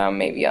Styles could,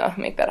 maybe,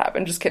 make that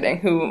happen. Just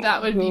kidding.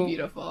 That would be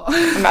beautiful.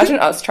 Imagine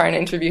us trying to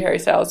interview Harry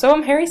Styles.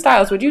 So, Harry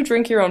Styles, would you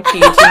drink your own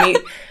pee to meet...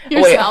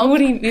 Yourself? Wait, who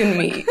would he even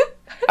meet?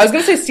 I was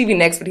going to say Stevie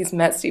Nicks, but he's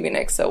met Stevie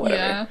Nicks, so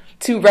whatever. Yeah.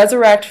 To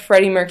resurrect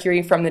Freddie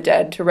Mercury from the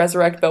dead, to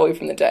resurrect Bowie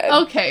from the dead.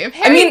 Okay, if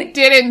Harry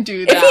didn't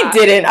do that... If he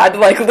didn't, I'd,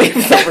 like, leave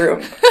the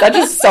room. That's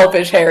just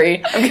selfish,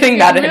 Harry. I'm getting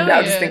mad at him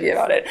now just thinking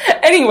about it.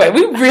 Anyway,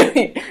 we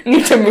really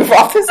need to move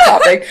off this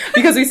topic,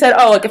 because we said,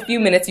 like, a few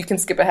minutes you can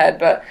skip ahead,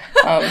 but...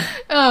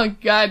 Oh,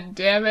 god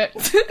damn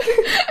it.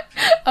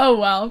 Oh,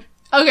 well.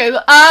 Okay,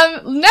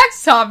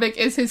 next topic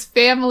is his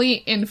family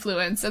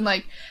influence, and,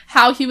 like,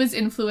 how he was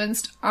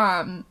influenced,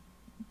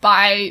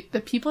 by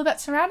the people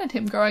that surrounded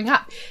him growing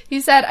up.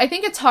 He said, I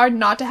think it's hard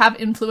not to have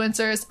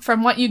influencers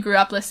from what you grew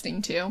up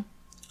listening to.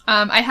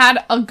 I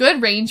had a good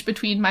range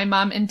between my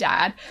mom and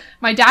dad.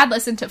 My dad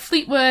listened to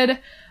Fleetwood,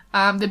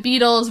 the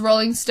Beatles,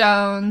 Rolling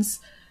Stones,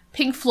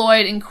 Pink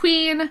Floyd, and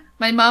Queen.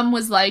 My mom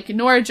was like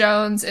Norah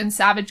Jones and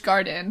Savage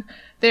Garden.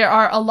 There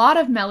are a lot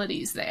of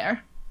melodies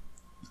there.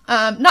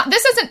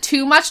 This isn't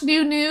too much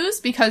new news,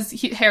 because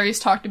Harry's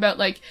talked about,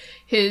 like,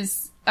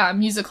 his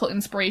musical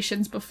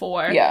inspirations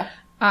before. Yeah.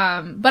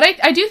 But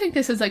I do think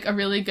this is, like, a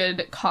really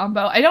good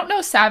combo. I don't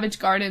know Savage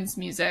Garden's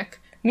music.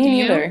 Me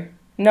neither.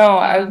 No,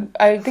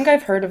 I think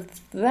I've heard of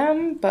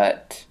them,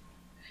 but...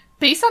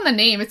 Based on the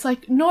name, it's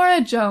like Norah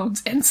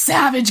Jones and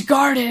Savage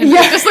Garden.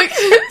 Yeah. Just like,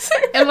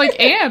 and like,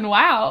 and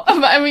wow.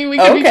 But, I mean, we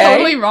could be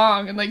totally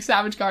wrong, and like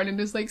Savage Garden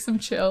is like some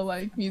chill,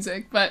 like,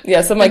 music, but...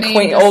 Yeah, some like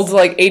quaint old,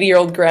 like,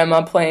 80-year-old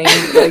grandma playing,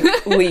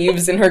 like,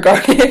 leaves in her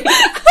garden.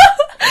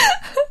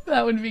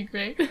 That would be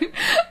great.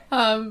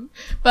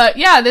 But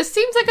yeah, this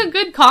seems like a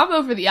good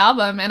combo for the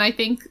album, and I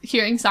think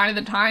hearing Sign of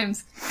the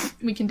Times,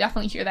 we can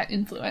definitely hear that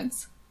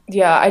influence.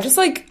 Yeah,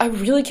 I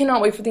really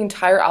cannot wait for the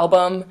entire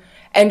album,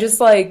 and just,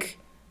 like,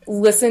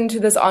 listen to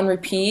this on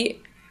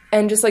repeat,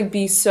 and just, like,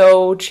 be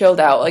so chilled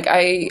out. Like,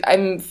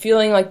 I'm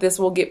feeling like this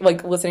will get,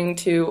 like, listening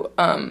to,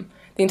 the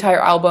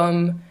entire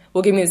album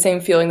will give me the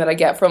same feeling that I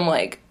get from,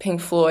 like,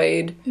 Pink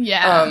Floyd.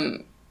 Yeah.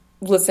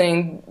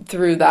 Listening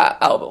through that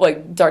album,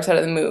 like, Dark Side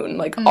of the Moon,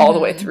 like, all the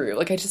way through.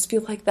 Like, I just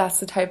feel like that's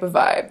the type of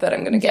vibe that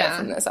I'm gonna get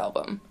from this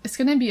album. It's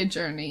gonna be a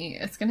journey.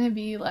 It's gonna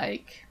be,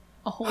 like,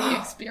 a holy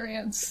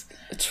experience.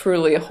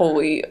 Truly a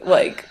holy,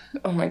 like,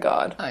 oh my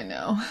god. I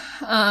know.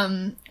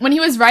 When he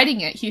was writing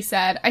it, he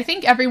said, I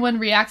think everyone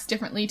reacts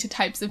differently to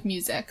types of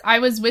music. I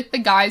was with the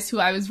guys who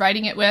I was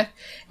writing it with,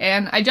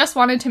 and I just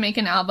wanted to make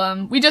an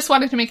album. We just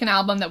wanted to make an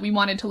album that we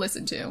wanted to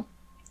listen to.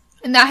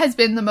 And that has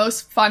been the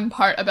most fun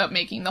part about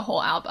making the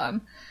whole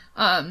album.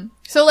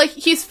 So, like,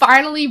 he's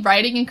finally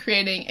writing and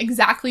creating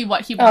exactly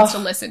what he wants to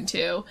listen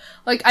to.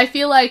 Like, I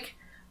feel like,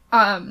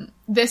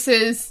 this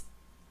is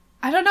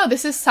I don't know,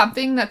 this is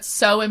something that's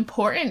so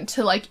important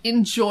to, like,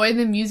 enjoy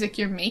the music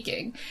you're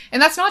making. And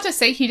that's not to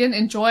say he didn't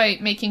enjoy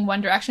making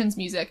One Direction's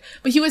music,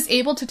 but he was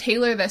able to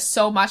tailor this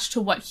so much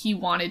to what he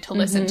wanted to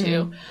listen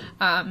to.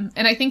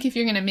 And I think if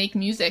you're going to make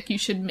music, you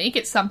should make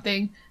it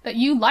something that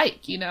you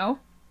like, you know?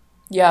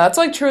 Yeah, that's,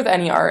 like, true with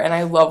any art, and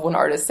I love when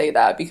artists say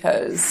that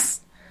because,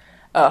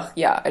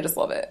 yeah, I just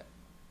love it.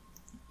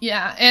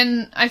 Yeah,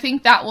 and I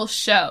think that will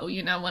show,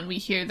 you know, when we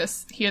hear the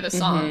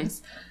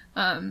songs.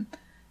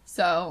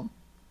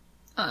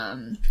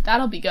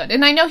 That'll be good.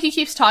 And I know he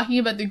keeps talking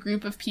about the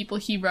group of people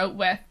he wrote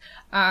with,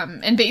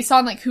 and based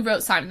on, like, who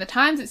wrote Sign of the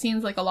Times, it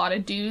seems like a lot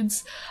of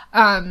dudes.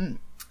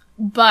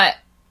 But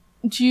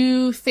do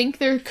you think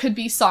there could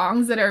be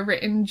songs that are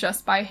written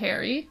just by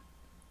Harry?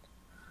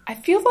 I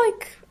feel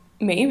like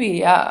maybe,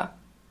 yeah.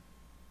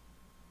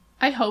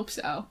 I hope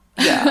so.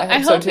 Yeah,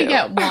 I so hope too. we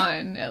get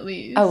one, at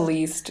least. At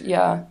least,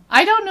 yeah.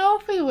 I don't know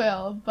if we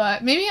will,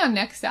 but maybe on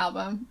next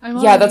album.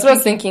 Yeah, that's what I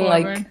was thinking,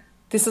 forward. like,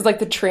 this is like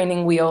the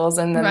training wheels,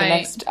 and then Right. the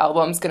next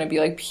album's gonna be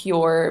like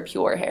pure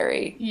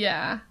Harry.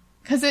 Yeah.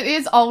 Because it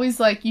is always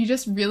like, you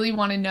just really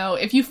want to know,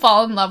 if you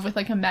fall in love with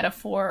like a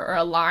metaphor or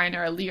a line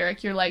or a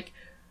lyric, you're like,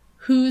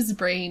 whose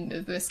brain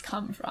did this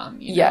come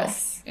from? You know?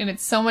 Yes. And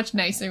it's so much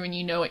nicer when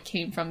you know it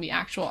came from the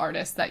actual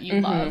artist that you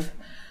love.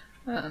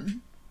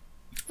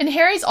 And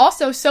Harry's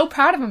also so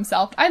proud of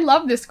himself. I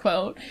love this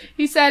quote.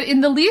 He said, "In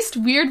the least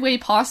weird way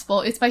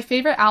possible, it's my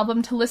favorite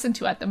album to listen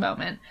to at the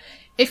moment.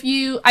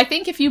 I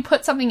think if you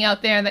put something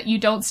out there that you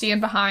don't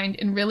stand behind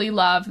and really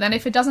love, then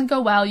if it doesn't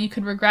go well, you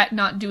could regret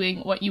not doing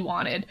what you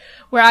wanted.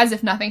 Whereas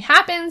if nothing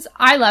happens,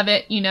 I love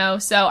it, you know,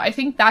 so I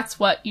think that's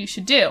what you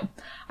should do.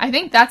 I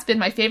think that's been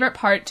my favorite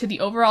part to the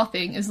overall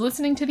thing, is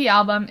listening to the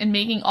album and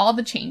making all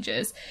the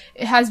changes.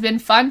 It has been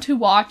fun to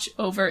watch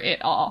over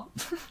it all."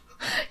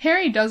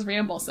 Harry does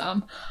ramble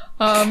some.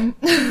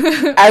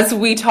 As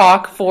we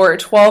talk for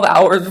 12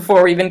 hours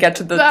before we even get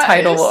to the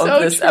title of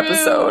this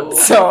episode.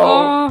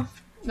 So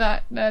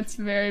that's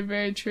very,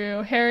 very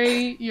true.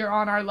 Harry, you're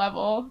on our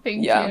level.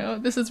 Thank you.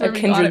 This is where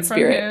we got kindred it from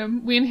spirit.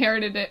 him. We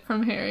inherited it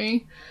from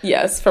Harry.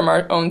 Yes, from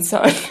our own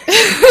son.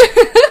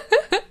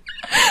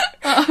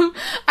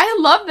 I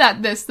love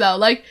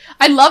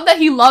I love that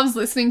he loves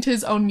listening to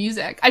his own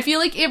music. I feel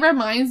like it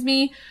reminds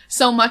me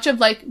so much of,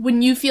 like,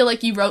 when you feel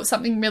like you wrote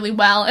something really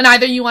well, and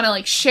either you want to,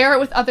 like, share it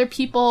with other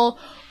people,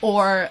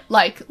 or,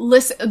 like,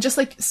 listen, just,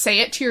 like,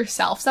 say it to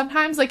yourself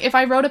sometimes. Like, if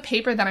I wrote a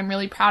paper that I'm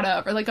really proud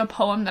of, or, like, a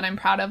poem that I'm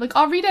proud of, like,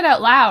 I'll read it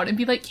out loud and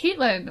be like,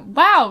 "Caitlin,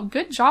 wow,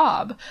 good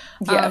job."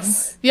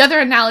 Yes. The other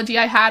analogy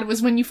I had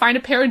was when you find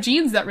a pair of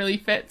jeans that really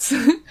fit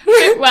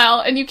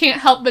well, and you can't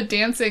help but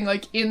dancing,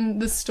 like, in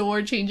the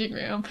store changing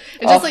room.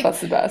 It's just, like,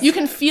 that's the best. you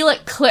can feel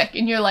it click,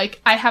 and you're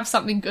like, I have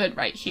something good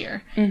right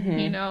here,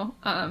 you know?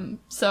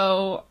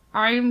 So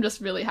I'm just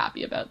really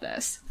happy about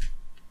this.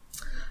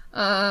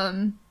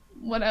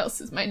 What else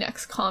is my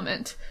next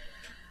comment?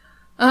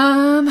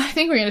 I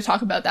think we're going to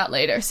talk about that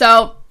later.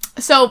 So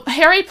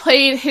Harry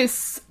played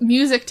his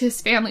music to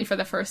his family for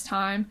the first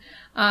time.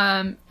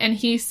 And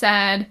he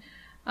said,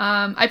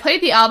 "I played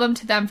the album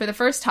to them for the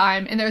first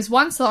time, and there's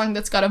one song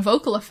that's got a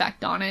vocal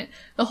effect on it.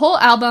 The whole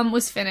album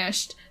was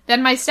finished.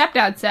 Then my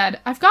stepdad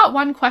said, 'I've got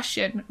one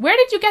question. Where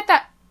did you get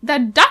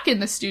that duck in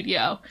the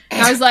studio?'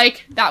 And I was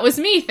like, 'That was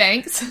me,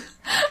 thanks.'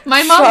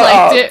 My mom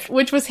liked it,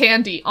 which was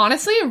handy.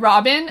 Honestly,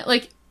 Robin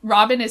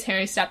is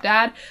Harry's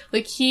stepdad.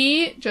 Like,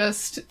 he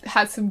just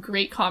had some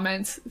great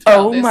comments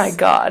My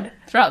god.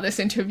 throughout this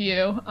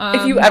interview.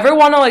 If you ever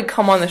want to, like,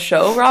 come on the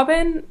show,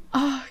 Robin,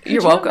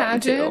 you're welcome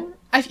imagine?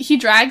 He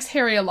drags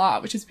Harry a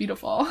lot, which is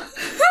beautiful.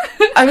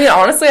 I mean,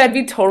 honestly, I'd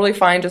be totally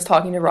fine just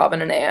talking to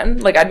Robin and Anne.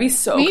 Like, I'd be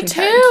so Me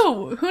content.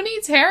 too! Who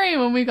needs Harry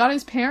when we got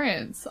his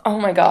parents? Oh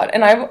my god.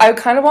 And I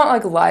kind of want,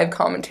 like, live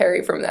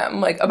commentary from them,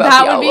 like, about That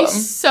the would album. be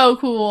so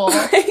cool.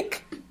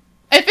 Like,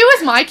 If it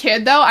was my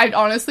kid, though, I'd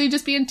honestly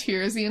just be in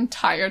tears the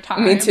entire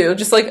time. me too.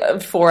 Just, like, a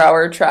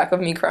 4-hour track of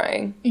me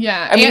crying.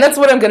 Yeah. I mean, that's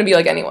what I'm gonna be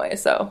like anyway,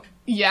 so.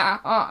 Yeah,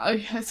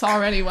 it's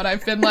already what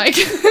I've been like.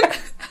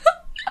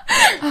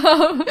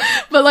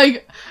 But,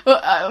 like,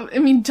 I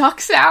mean, duck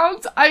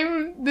sounds,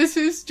 this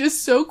is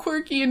just so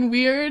quirky and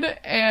weird,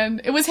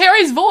 and it was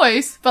Harry's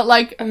voice, but,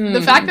 like,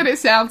 the fact that it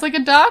sounds like a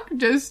duck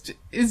just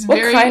is What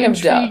very kind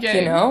intriguing. of duck,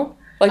 you know?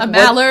 Like, A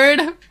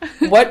mallard.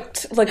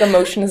 What, like,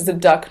 emotion is the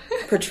duck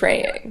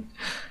portraying?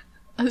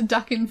 A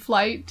duck in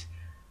flight.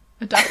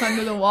 A duck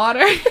under the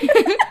water.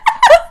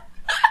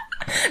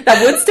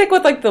 That would stick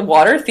with, like, the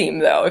water theme,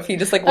 though, if he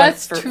just, like, went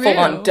That's for true.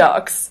 full-on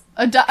ducks.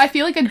 I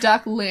feel like a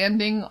duck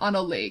landing on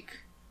a lake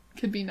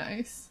could be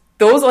nice.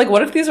 Those, like,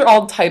 what if these are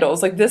all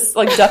titles? Like, this,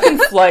 like, Duck in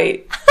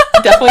Flight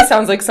definitely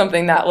sounds like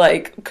something that,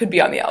 like, could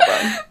be on the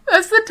album.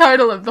 That's the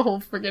title of the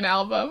whole friggin'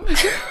 album.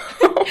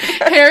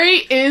 Harry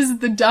is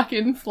the duck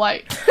in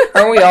flight.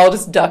 Aren't we all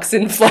just ducks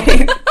in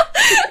flight?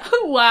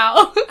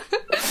 Wow.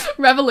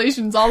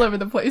 Revelations all over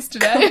the place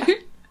today.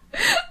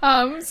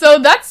 So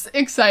that's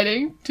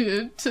exciting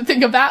to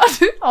think about,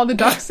 all the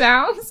duck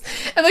sounds.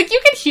 And, like,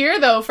 you can hear,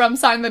 though, from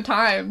Sign of the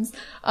Times,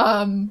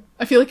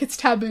 I feel like it's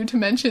taboo to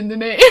mention the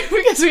name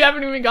because we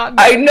haven't even gotten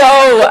there. I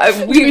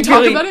know. Did we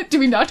talk about it? Did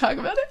we not talk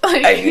about it?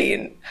 Like, I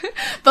mean...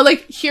 But,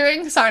 like,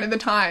 hearing Sign of the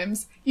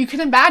Times, you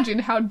can imagine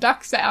how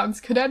duck sounds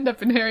could end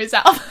up in Harry's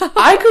album.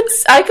 I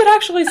could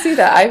actually see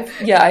that.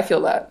 I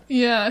feel that.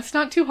 Yeah, it's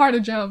not too hard to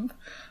jump.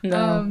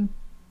 No.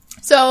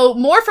 So,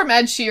 more from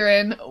Ed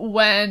Sheeran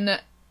when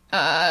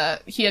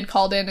he had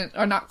called in,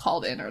 or not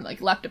called in, or,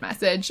 like, left a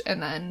message,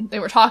 and then they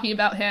were talking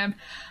about him.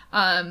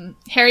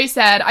 Harry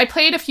said, I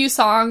played a few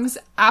songs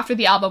after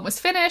the album was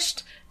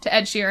finished to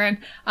Ed Sheeran.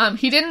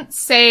 He didn't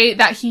say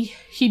that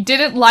he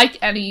didn't like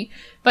any,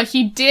 but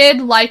he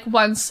did like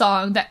one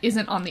song that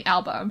isn't on the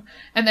album.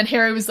 And then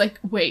Harry was like,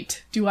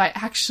 wait, do I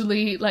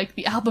actually, like,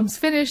 the album's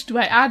finished? Do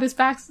I add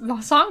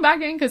the song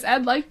back in? Because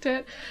Ed liked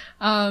it.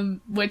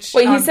 Wait,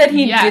 he said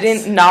he yes.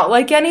 didn't not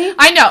like any?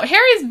 I know.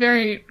 Harry's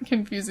very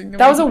confusing.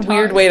 That was a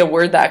weird way to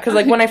word that. Because,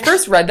 like, when I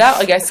first read that,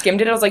 like, I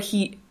skimmed it, I was like,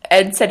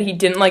 Ed said he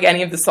didn't like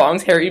any of the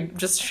songs Harry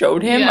just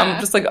showed him. Yeah.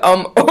 I'm just like,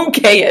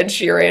 okay, Ed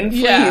Sheeran,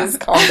 please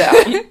calm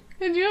down.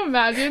 Could you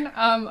imagine?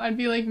 I'd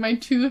be like, my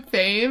two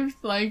faves,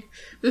 like,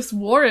 this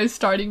war is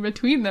starting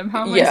between them.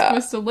 How am I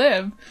supposed to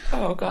live?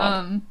 Oh,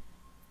 God.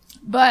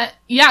 But,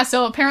 yeah,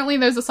 so apparently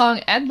there's a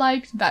song Ed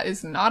liked that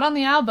is not on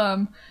the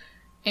album.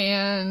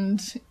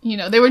 And, you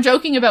know, they were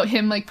joking about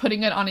him, like,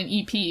 putting it on an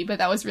EP, but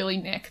that was really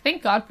Nick.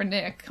 Thank God for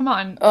Nick. Come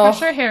on,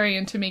 pressure Harry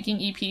into making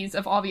EPs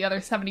of all the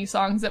other 70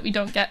 songs that we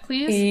don't get,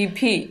 please.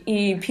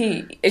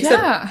 EP.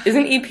 Except,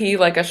 isn't EP,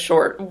 like, a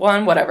short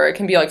one? Whatever. It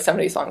can be, like,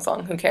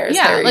 70-song. Who cares?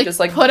 Yeah, Harry, like,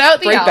 just, like, put out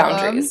the break album.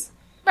 boundaries.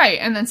 Right,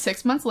 and then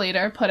 6 months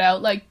later, put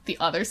out, like, the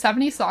other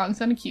 70 songs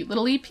on a cute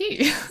little EP.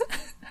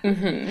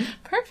 Mm-hmm.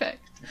 Perfect.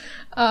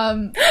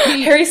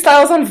 Harry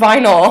Styles on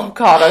vinyl.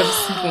 God, I was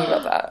just thinking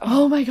about that.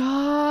 Oh my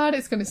God,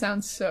 it's gonna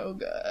sound so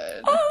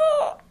good.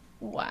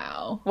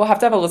 Wow. We'll have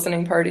to have a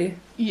listening party.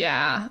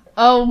 Yeah.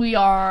 Oh, we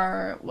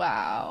are.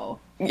 Wow.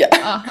 Yeah.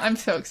 I'm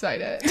so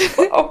excited.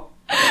 Oh.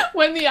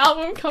 When the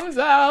album comes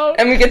out.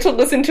 And we get to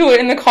listen to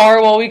it in the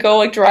car while we go,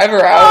 like, drive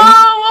around.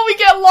 Oh, while we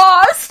get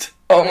lost.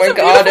 Oh my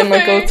God, and,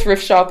 like, thing. go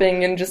thrift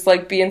shopping and just,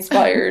 like, be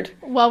inspired.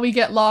 While we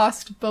get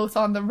lost, both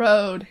on the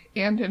road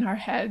and in our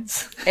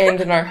heads. And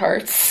in our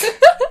hearts.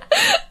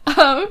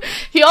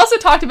 He also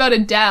talked about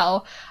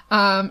Adele,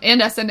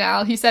 and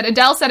SNL. He said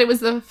Adele said it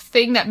was the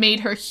thing that made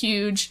her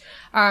huge,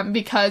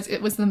 because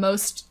it was the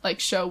most,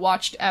 like, show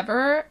watched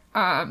ever.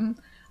 I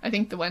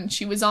think the one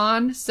she was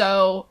on.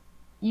 So,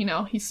 you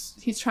know,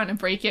 he's trying to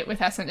break it with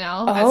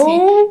SNL.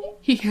 Oh,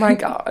 he my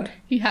God.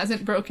 He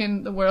hasn't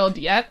broken the world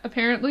yet,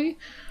 apparently.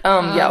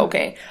 Yeah,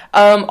 okay.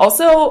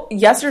 Also,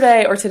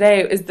 yesterday or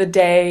today is the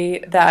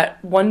day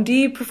that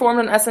 1D performed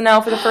on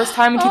SNL for the first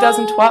time in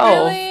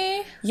 2012.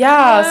 Really?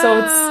 Yeah, Wow.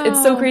 so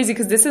it's so crazy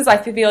because this is, I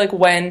feel like,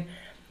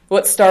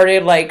 what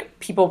started, like,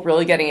 people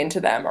really getting into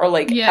them, or,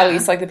 like, at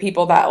least, like, the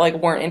people that, like,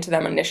 weren't into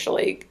them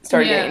initially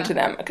started getting into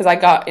them, because I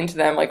got into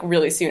them, like,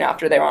 really soon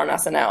after they were on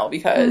SNL,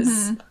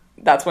 because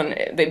that's when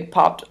they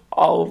popped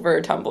all over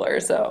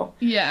Tumblr, so.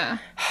 Yeah.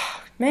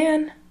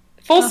 Man.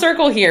 Full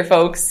circle here,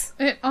 folks.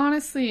 It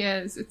honestly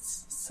is.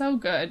 It's so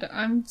good.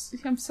 I'm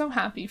so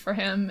happy for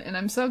him, and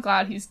I'm so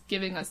glad he's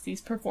giving us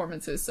these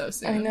performances so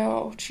soon. I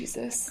know.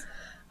 Jesus.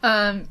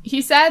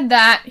 He said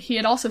that he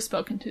had also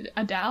spoken to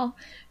Adele,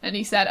 and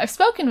he said, I've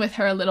spoken with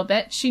her a little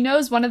bit. She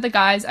knows one of the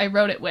guys I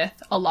wrote it with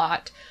a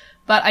lot,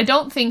 but I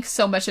don't think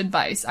so much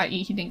advice,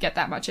 i.e. he didn't get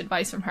that much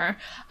advice from her.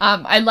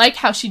 I like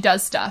how she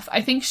does stuff.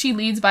 I think she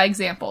leads by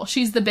example.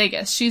 She's the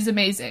biggest. She's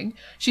amazing.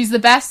 She's the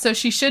best, so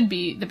she should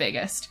be the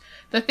biggest.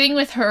 The thing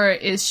with her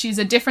is she's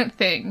a different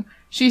thing.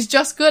 She's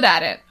just good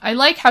at it. I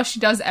like how she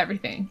does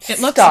everything. It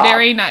looks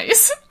very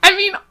nice. I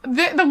mean,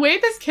 the way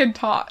this kid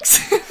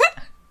talks.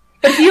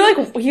 But he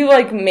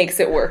makes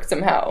it work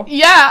somehow.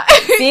 Yeah.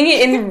 Seeing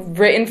it in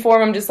written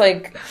form, I'm just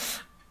like,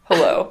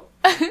 hello.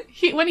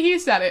 When he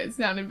said it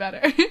sounded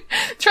better.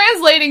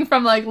 Translating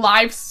from, like,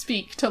 live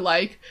speak to,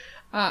 like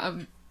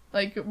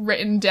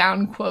written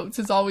down quotes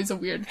is always a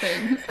weird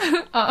thing.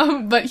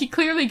 But he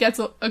clearly gets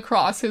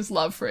across his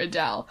love for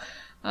Adele.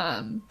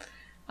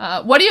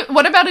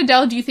 What about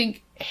Adele do you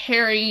think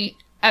Harry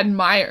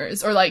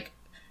admires, or, like,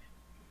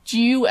 do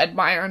you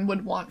admire and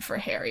would want for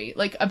Harry?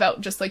 Like,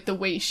 about just, like, the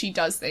way she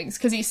does things?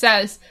 Because he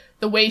says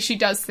the way she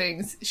does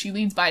things, she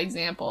leads by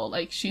example.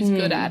 Like, she's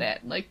good at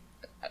it. Like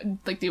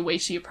the way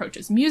she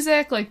approaches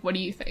music. Like, what do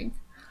you think?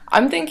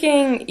 I'm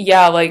thinking,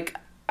 yeah, like,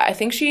 I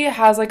think she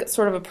has, like,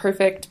 sort of a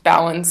perfect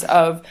balance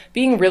of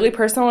being really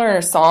personal in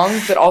her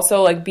songs, but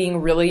also, like,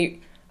 being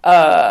really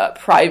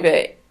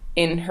private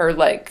in her,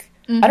 like,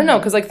 I don't know,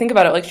 because, like, think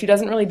about it, like, she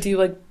doesn't really do,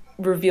 like,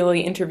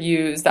 revealing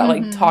interviews that,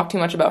 like, talk too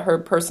much about her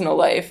personal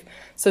life.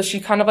 So she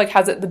kind of, like,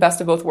 has it the best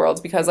of both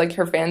worlds, because, like,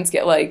 her fans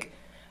get, like,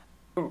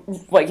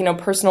 you know,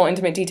 personal,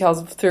 intimate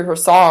details through her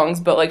songs,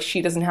 but, like,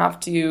 she doesn't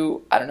have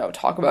to, I don't know,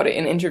 talk about it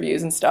in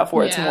interviews and stuff,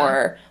 where it's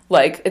more,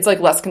 like, it's,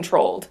 like, less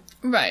controlled.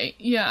 Right.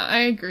 Yeah, I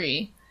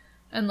agree.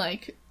 And,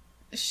 like,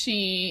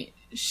 she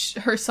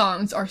her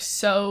songs are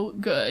so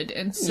good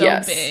and so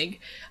Yes. big.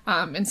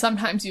 And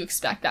sometimes you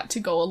expect that to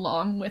go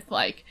along with,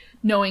 like,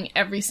 knowing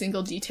every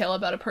single detail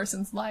about a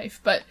person's life.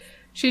 But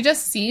she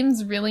just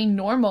seems really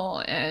normal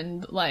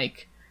and,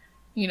 like,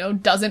 you know,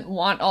 doesn't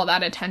want all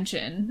that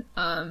attention.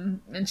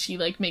 And she,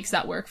 like, makes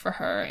that work for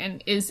her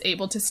and is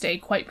able to stay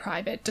quite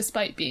private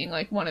despite being,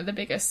 like, one of the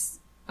biggest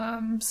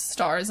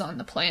stars on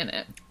the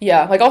planet.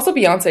 Yeah, like also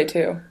Beyonce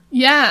too.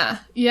 Yeah.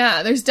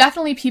 There's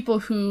definitely people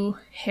who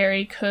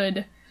Harry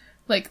could,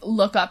 like,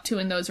 look up to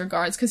in those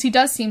regards, because he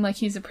does seem like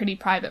he's a pretty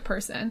private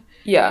person.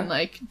 Yeah. And,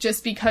 like,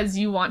 just because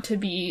you want to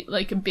be,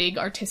 like, big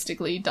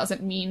artistically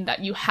doesn't mean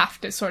that you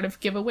have to sort of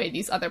give away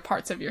these other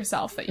parts of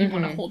yourself that you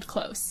want to hold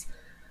close.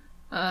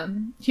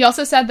 He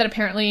also said that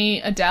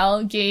apparently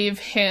Adele gave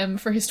him,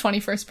 for his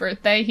 21st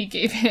birthday,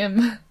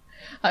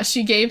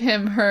 she gave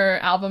him her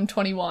album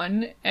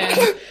 21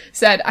 and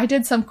said, I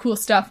did some cool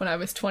stuff when I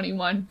was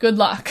 21. Good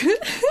luck.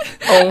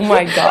 Oh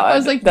my god. I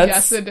was like,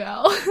 that's yes,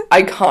 Adele.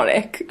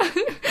 iconic.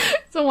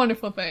 It's a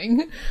wonderful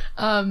thing.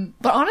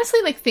 But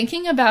honestly, like,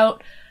 thinking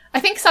about, I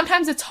think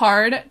sometimes it's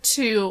hard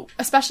to,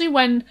 especially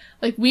when,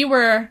 like, we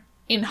were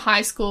in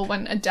high school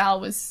when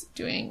Adele was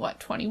doing,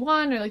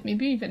 21, or, like,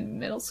 maybe even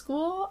middle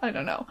school? I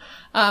don't know.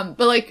 But,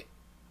 like,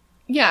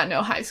 yeah,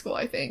 no, high school,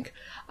 I think.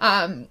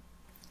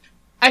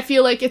 I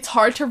feel like it's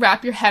hard to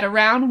wrap your head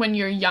around when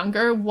you're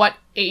younger what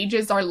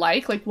ages are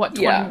like what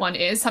 21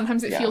 is.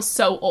 Sometimes it feels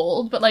so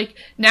old, but, like,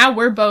 now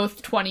we're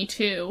both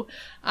 22.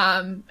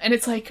 And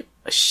it's like,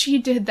 she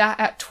did that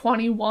at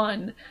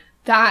 21.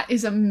 That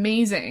is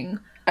amazing.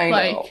 I know.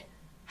 Like,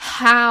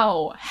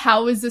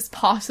 how is this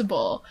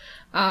possible?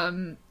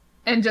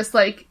 And just,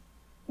 like,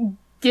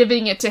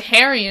 giving it to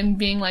Harry and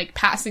being, like,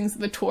 passing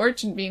the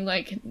torch and being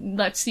like,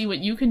 let's see what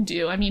you can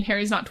do. I mean,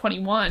 Harry's not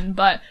 21,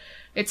 but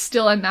it's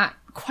still in that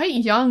quite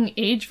young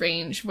age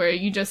range where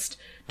you just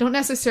don't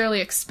necessarily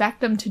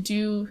expect them to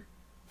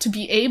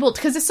be able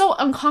to, because it's so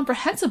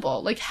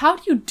incomprehensible. Like, how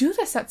do you do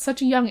this at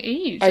such a young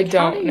age? I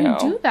don't How do know. you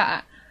do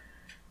that?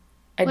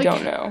 I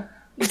don't know.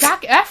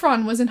 Zac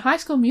Efron was in High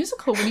School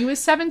Musical when he was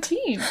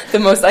 17. The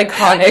most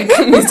iconic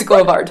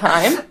musical of our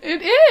time.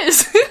 It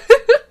is.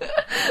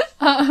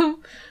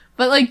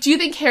 But, like, do you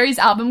think Harry's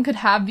album could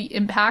have the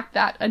impact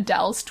that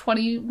Adele's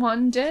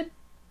 21 did?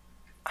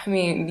 I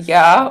mean,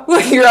 yeah.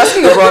 You're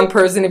asking the wrong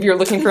person if you're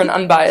looking for an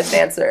unbiased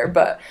answer,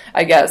 but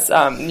I guess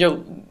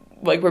you're,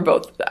 like, we're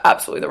both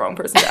absolutely the wrong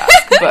person to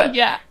ask. But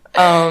Yeah.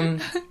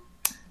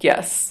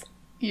 Yes.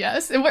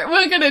 Yes, and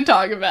we're going to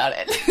talk about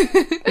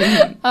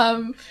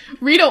it.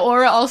 Rita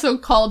Ora also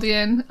called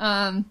in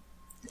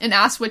and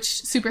asked which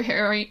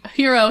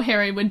superhero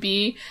Harry would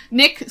be.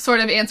 Nick sort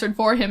of answered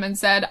for him and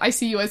said, I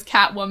see you as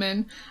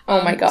Catwoman.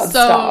 Oh my god, so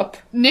stop.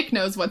 Nick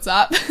knows what's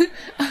up.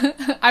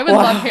 I would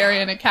love Harry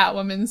in a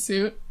Catwoman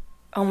suit.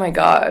 Oh my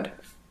god.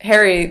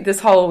 Harry, this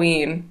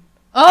Halloween.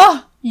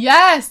 Oh,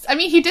 yes! I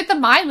mean, he did the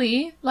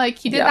Miley. Like,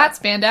 he did Yeah. that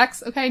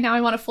spandex. Okay, now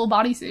I want a full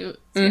bodysuit.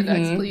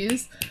 Spandex,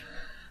 please.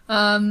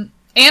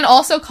 Anne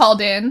also called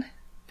in.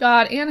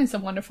 God, Anne is a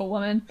wonderful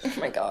woman. Oh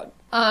my god.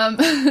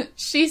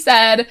 She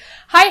said,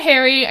 Hi,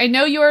 Harry. I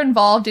know you are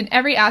involved in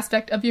every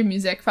aspect of your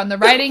music, from the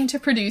writing to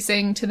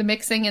producing to the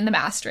mixing and the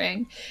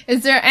mastering.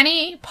 Is there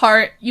any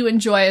part you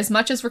enjoy as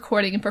much as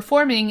recording and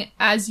performing,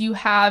 as you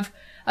have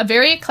a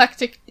very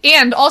eclectic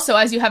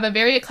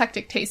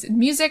taste in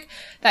music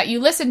that you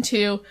listen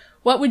to?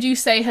 What would you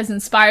say has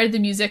inspired the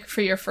music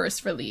for your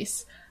first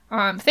release?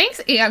 Thanks,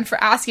 Anne, for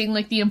asking,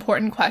 like, the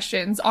important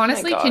questions.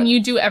 Honestly, God. can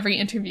you do every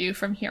interview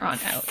from here on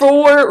out?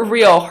 For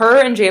real. Her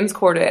and James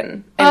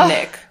Corden and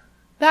Nick.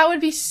 That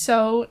would be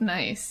so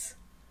nice.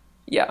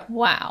 Yeah.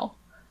 Wow.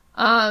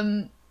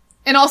 And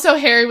also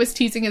Harry was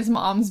teasing his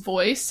mom's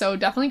voice, so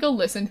definitely go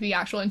listen to the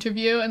actual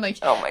interview. And, like,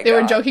 Oh my they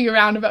were God. joking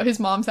around about his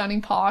mom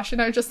sounding posh, and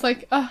I was just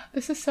like,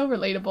 this is so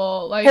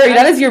relatable. Like, Harry,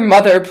 that is your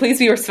mother. Please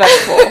be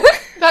respectful.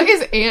 that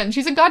is Anne.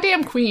 She's a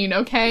goddamn queen,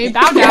 okay?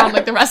 Bow down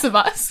like the rest of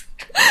us.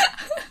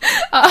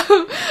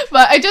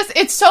 But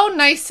it's so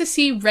nice to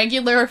see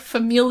regular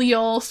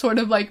familial sort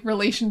of, like,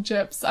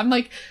 relationships. I'm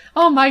like,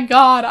 oh my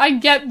god, I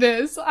get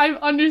this. I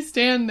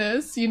understand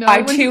this, you know?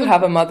 I too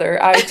have a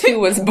mother. I too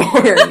was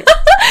born.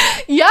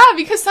 Yeah,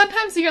 because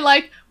sometimes you're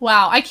like,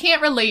 wow, I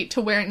can't relate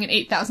to wearing an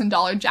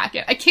 $8,000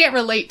 jacket. I can't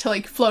relate to,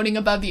 like, floating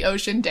above the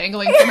ocean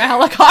dangling from a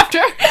helicopter.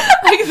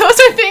 Like, those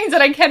are things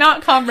that I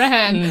cannot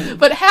comprehend.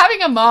 But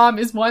having a mom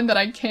is one that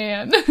I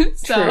can.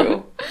 So,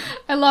 True.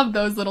 I love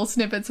those little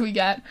snippets we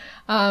get.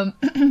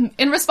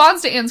 In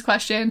response to Anne's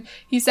question,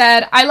 he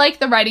said, I like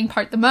the writing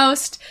part the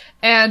most,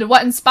 and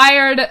what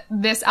inspired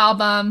this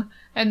album,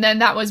 and then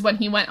that was when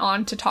he went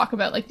on to talk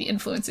about, like, the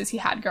influences he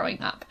had growing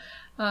up.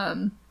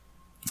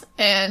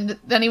 And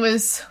then he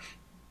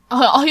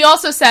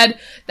also said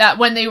that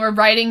when they were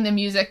writing the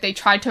music, they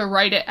tried to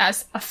write it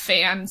as a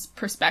fan's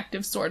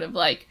perspective, sort of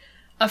like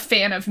a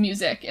fan of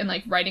music and,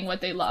 like, writing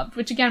what they loved,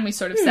 which again, we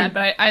sort of said,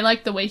 but I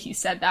like the way he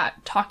said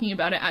that, talking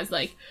about it as,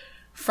 like,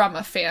 from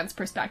a fan's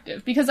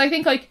perspective, because I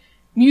think, like,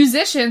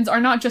 musicians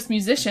are not just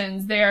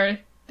musicians, they're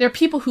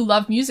people who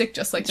love music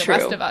just like the True.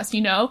 rest of us,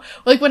 you know?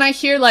 Like, when I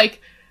hear,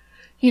 like,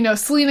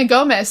 Selena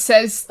Gomez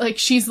says, like,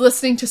 she's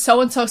listening to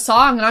so-and-so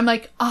song, and I'm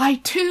like,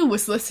 I too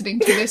was listening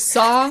to this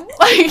song.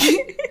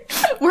 Like,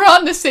 we're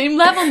on the same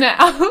level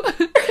now.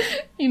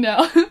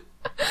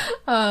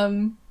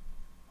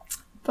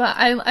 But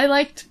I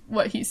liked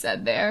what he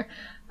said there.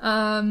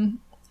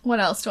 What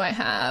else do I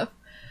have?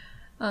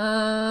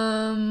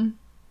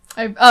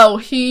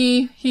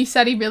 He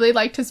said he really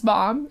liked his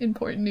mom.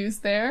 Important news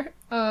there.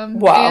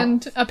 Wow.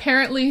 And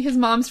apparently his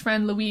mom's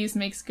friend Louise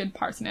makes good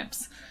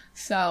parsnips.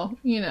 So,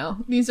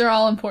 these are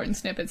all important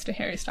snippets to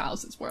Harry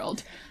Styles'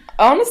 world.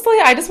 Honestly,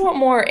 I just want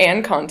more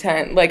Anne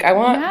content. Like, I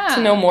want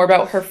to know more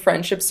about her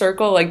friendship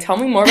circle. Like, tell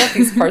me more about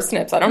these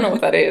parsnips. I don't know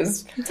what that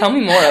is. Tell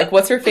me more. Like,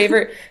 what's her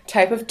favorite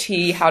type of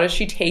tea? How does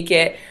she take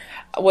it?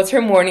 What's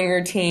her morning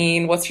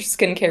routine? What's her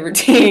skincare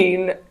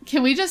routine?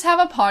 Can we just have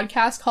a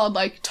podcast called,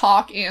 like,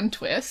 Talk and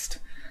Twist?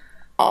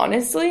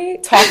 Honestly,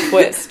 Talk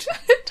Twist.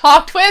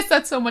 Talk Twist?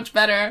 That's so much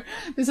better.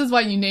 This is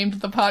why you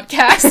named the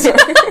podcast.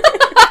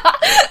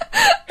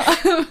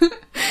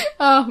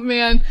 Oh,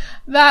 man.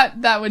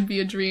 That would be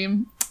a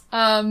dream.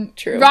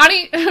 True.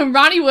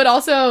 Ronnie Wood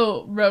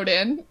also wrote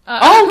in.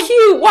 Oh,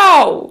 cute!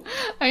 Wow!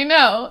 I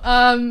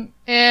know.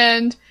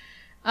 And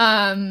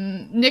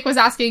Nick was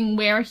asking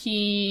where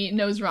he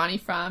knows Ronnie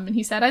from, and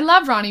he said, I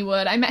love Ronnie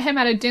Wood. I met him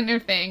at a dinner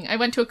thing. I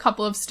went to a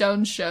couple of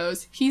Stones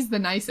shows. He's the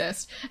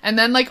nicest. And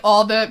then, like,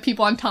 all the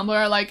people on Tumblr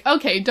are like,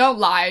 okay, don't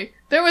lie.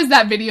 There was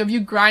that video of you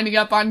grinding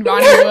up on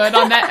Ronnie Wood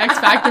on that X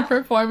Factor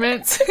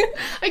performance.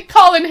 Like,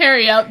 calling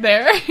Harry out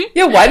there.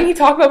 Yeah, why didn't he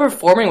talk about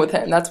performing with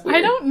him? That's weird.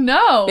 I don't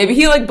know. Maybe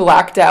he, like,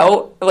 blacked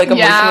out. Like,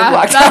 emotionally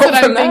blacked that's out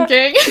what from I'm that.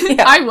 thinking.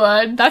 Yeah. I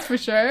would, that's for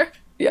sure.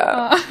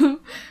 Yeah.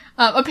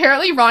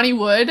 Apparently Ronnie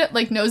Wood,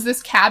 like, knows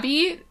this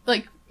cabbie,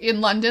 like, in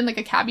London, like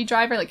a cabbie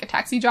driver, like a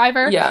taxi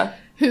driver. Yeah.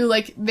 Who,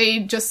 like, they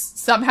just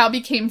somehow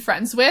became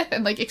friends with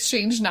and, like,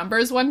 exchanged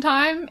numbers one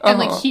time. And,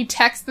 like, he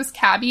texts this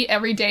cabbie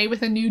every day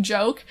with a new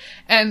joke.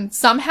 And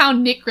somehow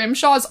Nick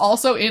Grimshaw is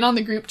also in on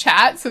the group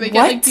chat. So they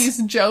get, like,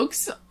 these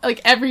jokes,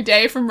 like, every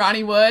day from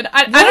Ronnie Wood.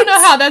 I don't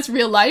know how that's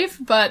real life,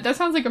 but that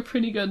sounds like a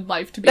pretty good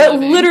life to be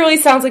living. That literally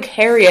sounds like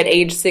Harry at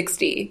age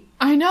 60.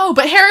 I know,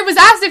 but Harry was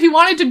asked if he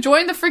wanted to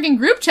join the friggin'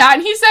 group chat,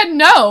 and he said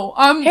no.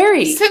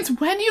 Harry. Since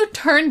when you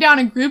turned down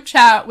a group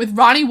chat with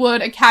Ronnie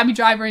Wood, a cabbie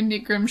driver, and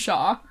Nick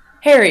Grimshaw?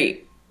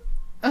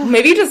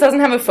 Maybe he just doesn't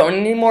have a phone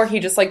anymore. He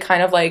just, like,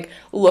 kind of, like,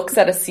 looks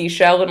at a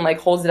seashell and, like,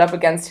 holds it up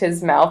against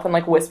his mouth and,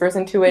 like, whispers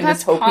into it.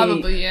 That's and just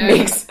probably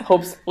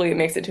hopefully it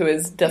makes it to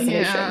his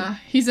destination. Yeah,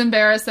 he's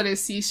embarrassed that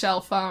his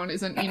seashell phone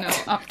isn't,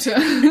 up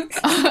to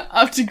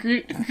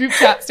group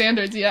chat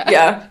standards yet.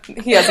 Yeah,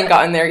 he hasn't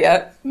gotten there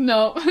yet.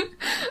 No.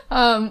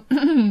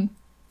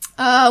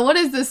 What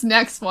is this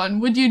next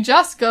one? Would you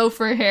just go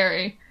for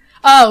Harry?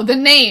 Oh, the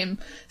name.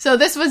 So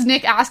this was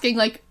Nick asking,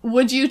 like,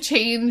 why did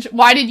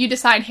you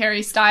decide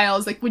Harry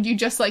Styles? Like, would you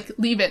just, like,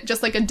 leave it,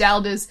 just like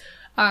Adele does,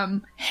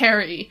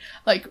 Harry?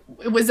 Like,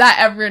 was that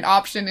ever an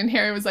option? And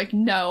Harry was like,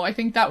 no, I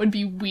think that would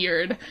be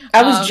weird.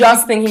 I was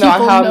just thinking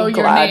about how I'm glad.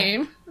 Your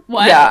name.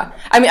 What? Yeah.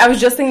 I mean, I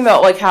was just thinking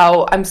about, like,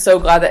 how I'm so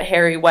glad that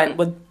Harry went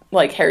with,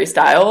 like, Harry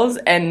Styles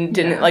and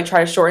didn't, like, try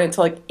to shorten it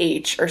to, like,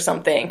 H or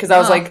something. Because I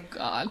was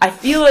God. I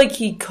feel like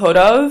he could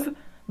have,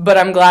 but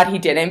I'm glad he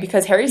didn't,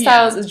 because Harry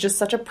Styles is just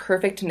such a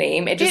perfect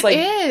name. It just,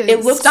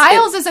 it looks...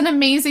 Styles is an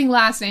amazing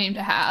last name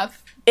to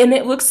have. And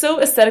it looks so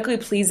aesthetically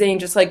pleasing,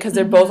 just, like, because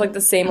they're both, like, the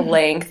same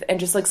length,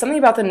 and just, like, something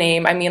about the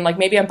name, I mean, like,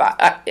 maybe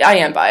I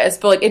am biased,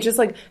 but, like, it's just,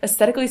 like,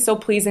 aesthetically so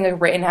pleasing, like,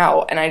 written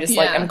out, and I just,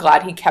 like, I'm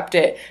glad he kept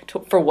it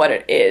for what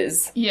it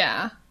is.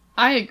 Yeah.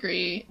 I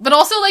agree. But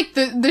also, like,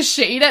 the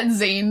shade at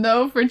Zayn,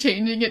 though, for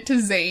changing it to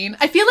Zayn.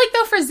 I feel like,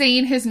 though, for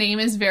Zayn, his name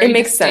is very It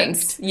makes distinct.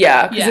 sense.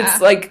 Yeah, because it's,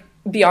 like...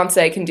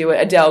 Beyonce can do it,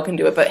 Adele can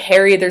do it, but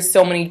Harry, there's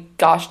so many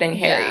gosh dang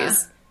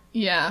Harrys.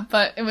 Yeah,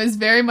 but it was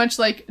very much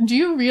like, do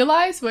you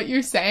realize what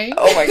you're saying?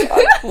 Oh my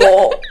god,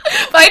 lol.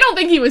 But I don't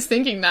think he was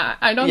thinking that.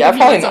 I don't think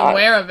he was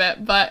aware of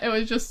it, but it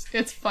was just,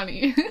 it's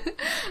funny.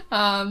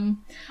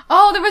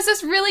 There was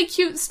this really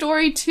cute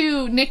story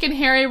too. Nick and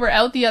Harry were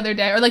out the other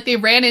day, or like they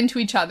ran into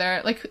each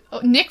other. Like,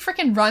 Nick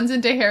freaking runs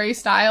into Harry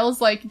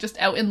Styles, like, just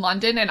out in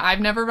London, and I've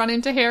never run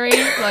into Harry.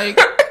 Like,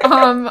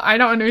 I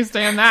don't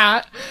understand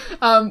that.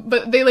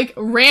 But they, like,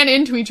 ran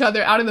into each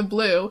other out of the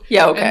blue.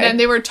 Yeah, okay. And then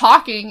they were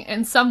talking,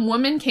 and some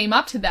woman came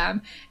up to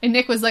them, and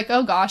Nick was like,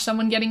 oh gosh,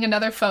 someone getting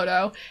another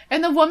photo.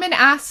 And the woman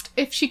asked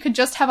if she could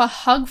just have a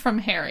hug from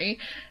Harry.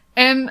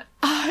 And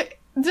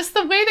just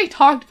the way they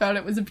talked about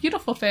it was a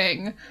beautiful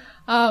thing.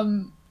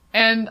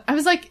 And I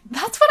was like,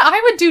 that's what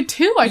I would do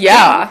too, I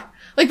think.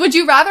 Like, would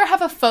you rather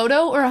have a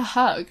photo or a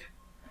hug?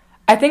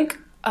 I think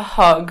a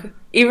hug.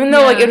 Even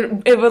though, like,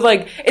 it would,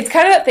 like, it's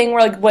kind of that thing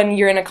where, like, when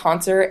you're in a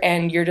concert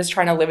and you're just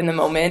trying to live in the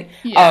moment,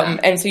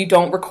 and so you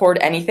don't record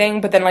anything,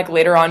 but then, like,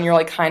 later on you're,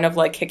 like, kind of,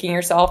 like, kicking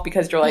yourself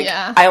because you're, like,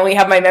 I only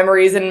have my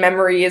memories and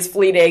memory is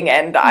fleeting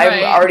and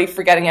I'm already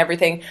forgetting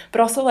everything. But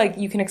also, like,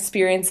 you can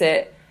experience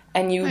it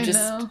and you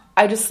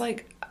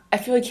I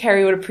feel like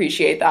Harry would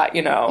appreciate that,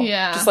 you know?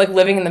 Yeah. Just, like,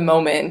 living in the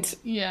moment.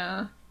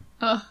 Yeah.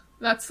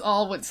 That's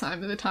all what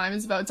Sign of the Time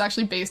is about. It's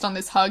actually based on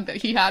this hug that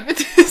he had with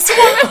this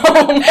woman.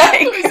 Oh my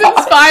He was god.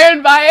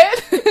 inspired by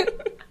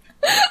it.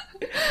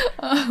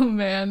 Oh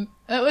man.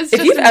 That was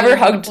just If you've a ever really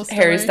hugged beautiful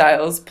Harry story.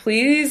 Styles,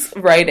 please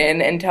write in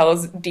and tell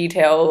us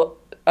detailed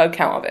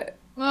account of it.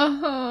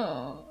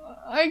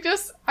 I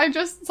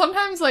just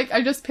sometimes like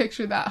I just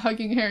picture that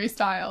hugging Harry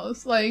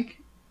Styles. Like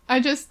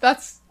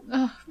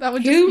that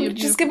would just be a You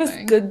beautiful just give us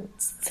thing.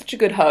 such a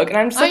good hug, and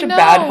I'm such I a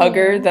bad know.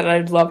 hugger that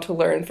I'd love to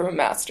learn from a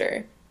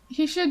master.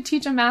 He should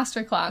teach a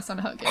master class on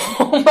hugging.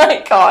 Oh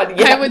my god,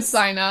 yes. I would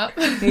sign up.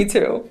 Me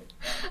too.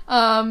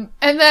 And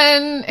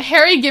then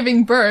Harry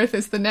giving birth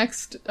is the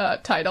next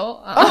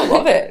title. Oh,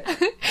 love it.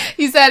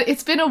 He said,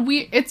 it's been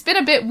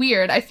a bit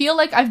weird. I feel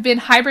like I've been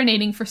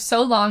hibernating for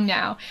so long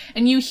now,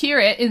 and you hear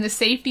it in the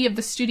safety of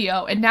the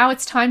studio, and now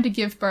it's time to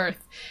give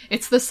birth.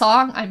 It's the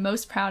song I'm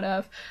most proud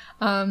of.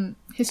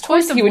 His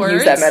choice of He would words.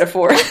 use that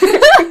metaphor.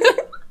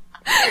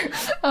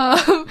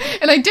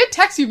 And I did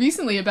text you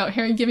recently about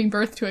Harry giving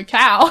birth to a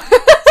cow.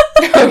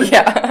 Oh,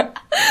 yeah.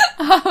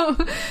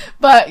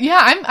 But yeah,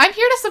 I'm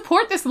here to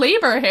support this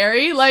labor,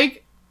 Harry.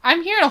 Like,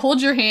 I'm here to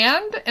hold your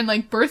hand and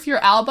like birth your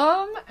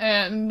album.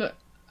 And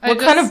What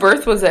kind of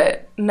birth was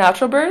it?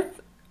 Natural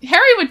birth?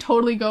 Harry would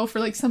totally go for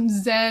like some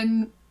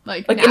Zen,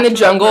 like Like in the natural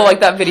jungle, birth. like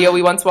that video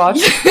we once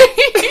watched?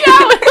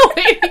 Yeah, with the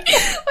lady.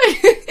 I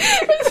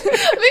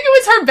think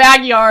it was her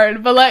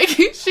backyard, but like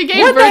she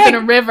gave What the birth in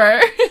heck? a river.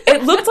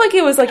 It looked like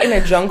it was like in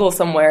a jungle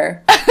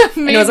somewhere.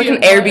 And it was like an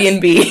Maybe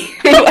it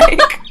Airbnb. Like,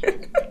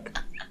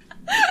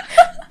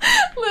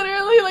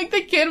 Literally, like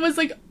the kid was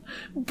like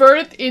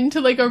birthed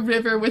into like a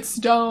river with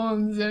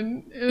stones,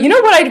 and it was you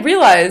know what I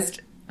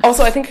realized?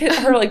 Also, I think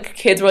her like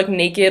kids were like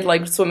naked,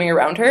 like swimming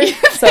around her.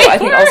 So they I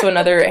think were. also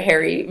another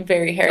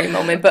very hairy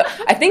moment. But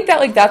I think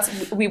that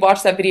like we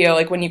watched that video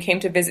like when you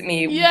came to visit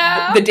me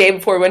Yeah. the day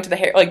before we went to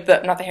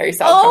the not the Harry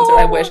Styles Oh. concert.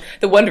 I wish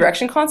the One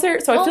Direction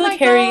concert. So I Oh feel my like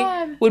Harry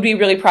God. would be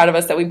really proud of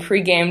us that we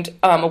pre-gamed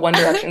a One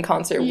Direction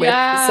concert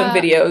Yeah. with some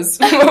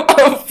videos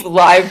of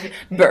live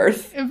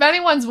birth. If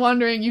anyone's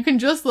wondering, you can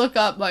just look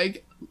up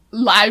like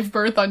live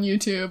birth on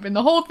YouTube, and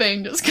the whole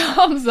thing just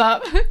comes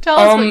up. Tell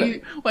us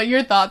what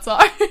your thoughts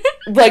are.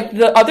 Like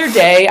the other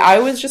day, I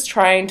was just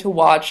trying to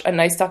watch a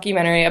nice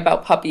documentary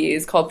about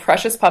puppies called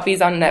Precious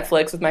Puppies on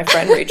Netflix with my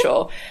friend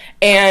Rachel.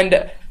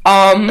 And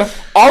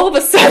all of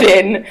a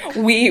sudden,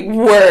 we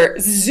were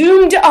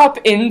zoomed up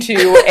into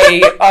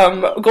a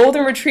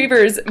golden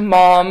retriever's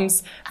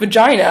mom's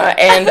vagina,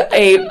 and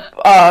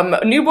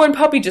a newborn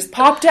puppy just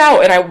popped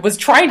out. And I was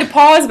trying to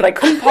pause, but I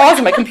couldn't pause,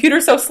 and my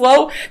computer's so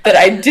slow that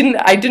I didn't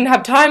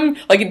have time.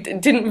 Like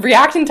it didn't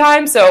react in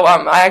time, so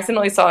I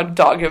accidentally saw a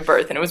dog give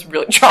birth, and it was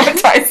really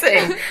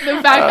traumatizing.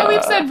 The fact that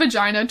we've said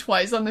vagina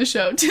twice on the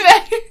show today.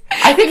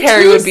 I think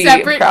Harry Two would be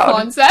separate proud.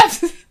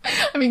 concepts.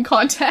 I mean,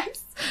 contexts.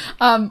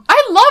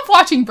 I love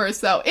watching births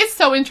though. It's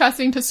so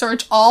interesting to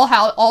search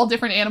how all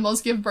different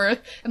animals give birth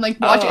and like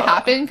watch it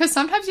happen, because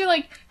sometimes you're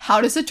like,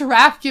 how does a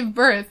giraffe give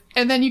birth?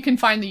 And then you can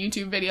find the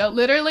YouTube video.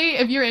 Literally,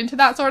 if you're into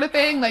that sort of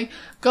thing, like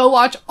go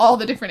watch all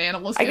the different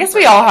animals. I give guess birth.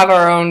 we all have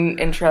our own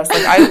interests.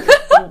 Like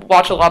I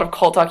watch a lot of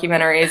cult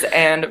documentaries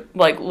and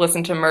like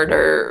listen to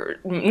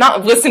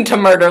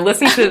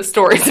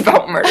stories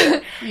about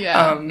murder.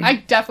 Yeah, I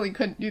definitely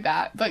couldn't do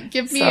that. But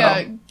give me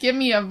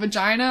a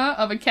vagina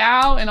of a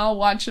cow, and I'll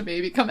watch a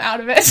baby come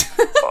out of it.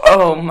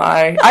 Oh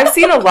my! I've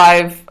seen a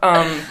live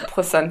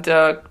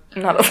placenta.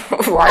 Not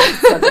a live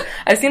placenta.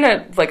 I've seen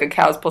a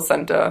cow's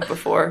placenta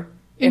before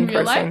in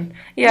real person. life?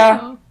 Yeah,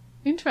 Oh,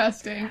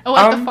 interesting. Oh,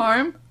 at the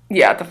farm.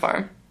 yeah, at the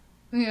farm.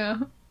 Yeah.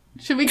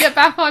 Should we get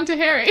back on to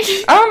Harry?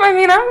 I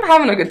mean, I'm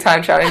having a good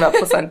time chatting about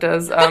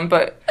placentas.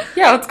 But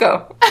yeah, let's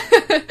go.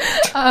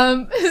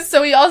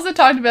 So he also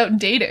talked about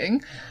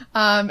dating.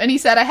 And he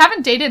said, I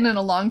haven't dated in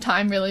a long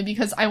time, really,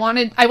 because I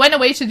went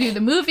away to do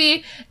the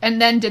movie and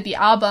then did the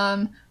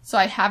album, so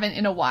I haven't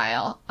in a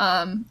while.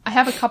 I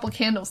have a couple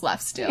candles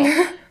left still.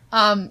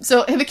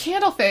 So the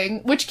candle thing,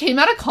 which came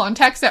out of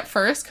context at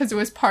first, because it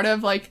was part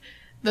of, like,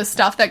 the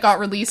stuff that got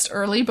released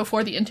early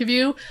before the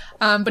interview.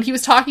 But he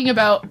was talking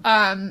about,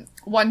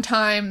 one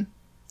time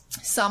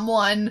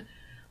someone,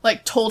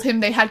 like, told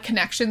him they had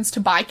connections to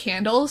buy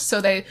candles,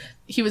 so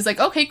he was like,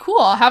 okay, cool,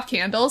 I'll have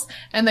candles.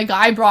 And the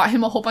guy brought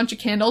him a whole bunch of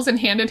candles and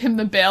handed him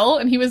the bill.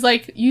 And he was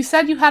like, you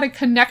said you had a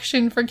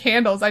connection for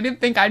candles. I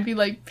didn't think I'd be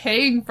like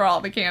paying for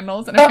all the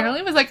candles. And apparently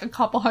it was like a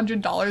couple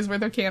 $100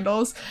 worth of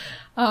candles.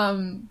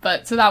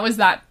 But so that was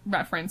that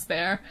reference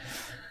there.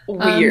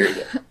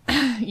 Weird.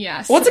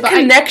 Yes. What's a But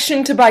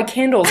connection to buy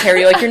candles,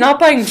 Harry? Like, you're not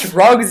buying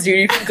drugs, dude.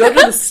 You can go to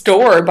the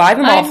store, buy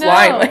them I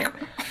offline. know. Like,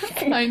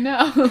 I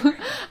know.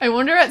 I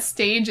wonder what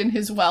stage in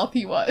his wealth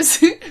he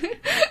was.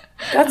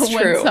 that's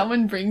When true.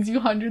 someone brings you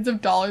hundreds of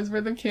dollars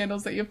worth of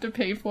candles that you have to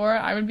pay for,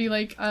 I would be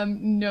like,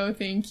 no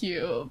thank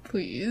you,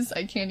 please.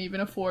 I can't even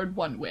afford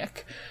one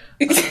wick.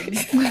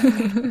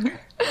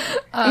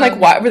 Like,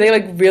 why were they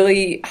like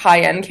really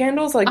high end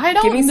candles? Like, I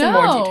don't give me know. some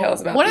more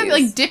details about One these. of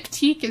like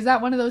Diptyque, is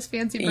that one of those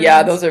fancy brands?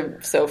 Yeah, those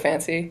are so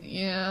fancy.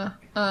 Yeah.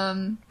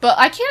 But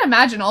I can't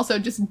imagine also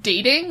just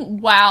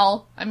dating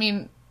while, I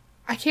mean,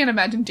 I can't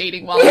imagine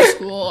dating while in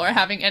school or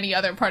having any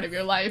other part of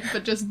your life,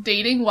 but just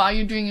dating while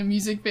you're doing a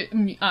movie,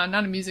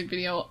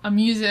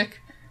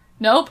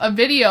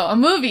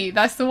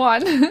 that's the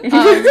one,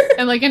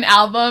 and like an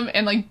album,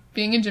 and like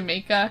being in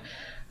Jamaica.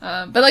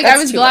 But like, I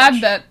was glad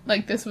that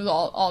like this was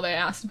all they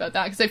asked about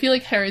that, because I feel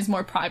like Harry's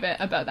more private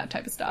about that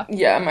type of stuff.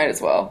 Yeah, might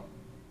as well.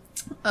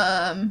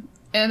 And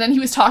then he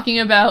was talking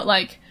about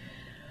like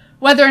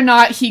whether or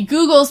not he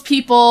Googles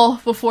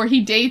people before he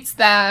dates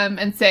them,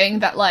 and saying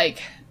that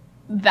like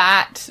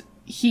that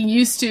he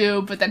used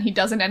to, but then he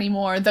doesn't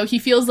anymore, though he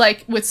feels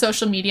like with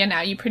social media now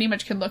you pretty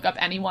much can look up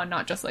anyone,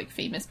 not just like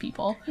famous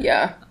people.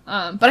 Yeah.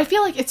 But I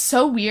feel like it's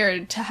so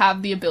weird to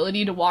have the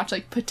ability to watch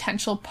like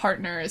potential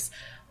partners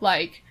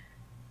like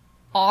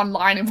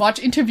online and watch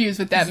interviews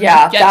with them,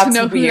 yeah, and get to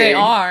know who they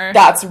are.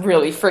 That's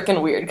really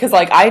freaking weird, because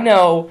like I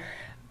know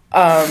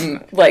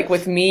like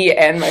with me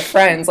and my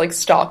friends, like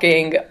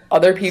stalking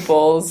other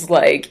people's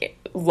like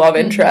love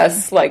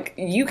interests, like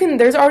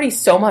there's already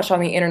so much on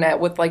the internet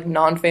with like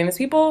non-famous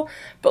people,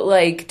 but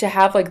like to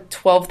have like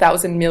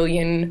 12,000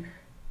 million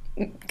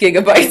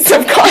gigabytes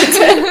of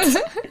content,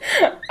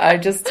 I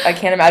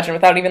can't imagine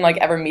without even like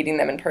ever meeting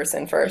them in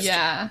person first.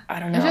 Yeah, I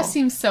don't know, it just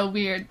seems so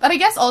weird. But I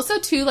guess also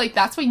too, like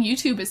that's what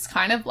YouTube is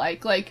kind of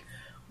like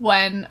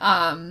when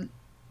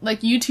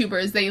like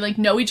YouTubers, they like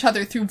know each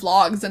other through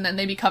vlogs and then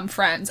they become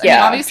friends. I mean,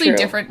 obviously true.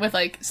 Different with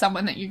like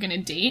someone that you're gonna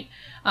date.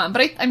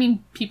 But I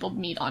mean, people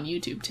meet on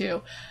YouTube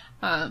too.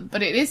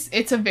 But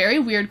it's a very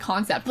weird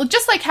concept. Well,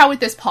 just like how with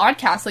this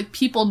podcast, like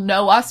people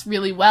know us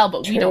really well,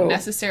 but we don't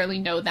necessarily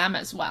know them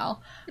as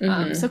well.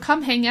 So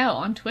come hang out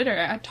on Twitter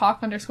at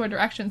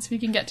talk_directions so we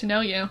can get to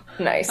know you.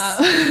 Nice.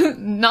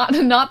 Not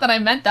that I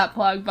meant that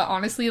plug, but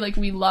honestly, like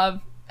we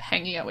love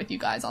hanging out with you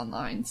guys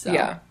online. So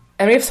yeah.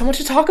 And we have so much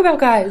to talk about,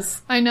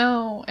 guys. I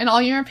know. And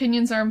all your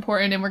opinions are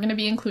important, and we're going to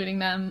be including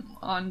them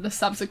on the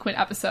subsequent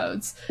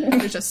episodes.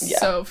 There's just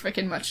so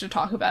freaking much to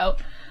talk about.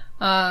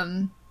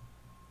 And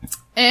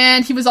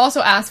he was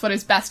also asked what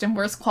his best and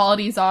worst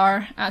qualities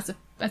are as a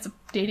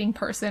dating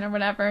person or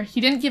whatever. He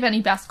didn't give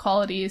any best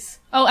qualities.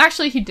 Oh,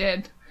 actually he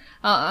did.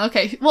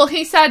 Okay. Well,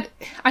 he said,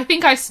 I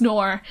think I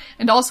snore,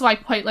 and also I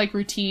quite like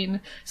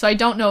routine, so I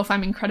don't know if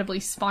I'm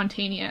incredibly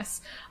spontaneous.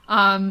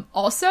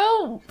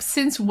 Also,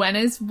 since when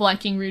is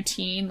liking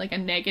routine like a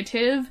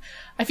negative?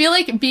 I feel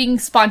like being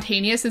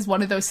spontaneous is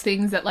one of those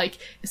things that like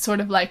is sort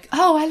of like,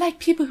 oh, I like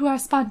people who are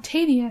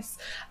spontaneous.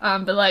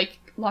 But like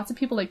lots of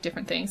people like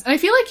different things. And I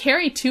feel like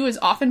Harry too is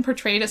often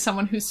portrayed as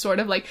someone who's sort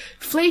of like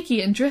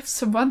flaky and drifts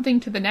from one thing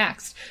to the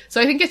next. So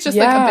I think it's just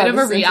like a bit of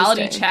a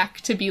reality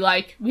check to be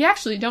like, we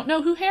actually don't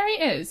know who Harry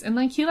is, and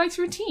like he likes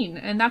routine,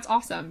 and that's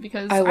awesome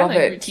because I love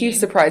it. Routine. Keep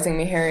surprising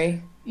me,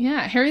 Harry.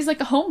 Yeah, Harry's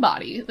like a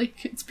homebody.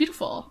 Like, it's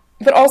beautiful.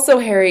 But also,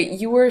 Harry,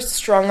 you were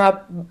strung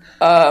up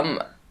on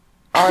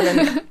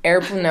an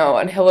airplane,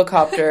 an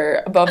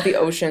helicopter above the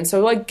ocean.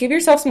 So, like, give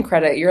yourself some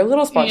credit. You're a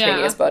little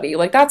spontaneous, buddy.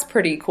 Like, that's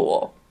pretty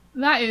cool.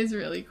 That is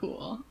really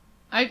cool.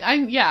 I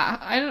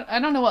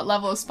don't know what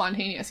level of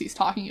spontaneous he's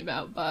talking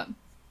about, but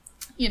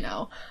you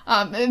know,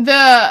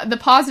 the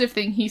positive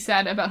thing he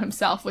said about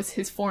himself was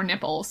his 4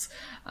 nipples.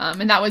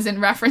 And that was in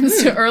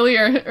reference to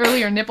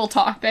earlier nipple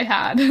talk they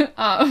had.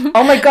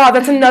 Oh my god,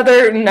 that's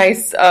another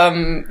nice,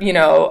 alternative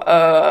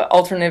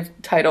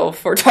title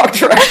for Talk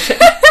Direction.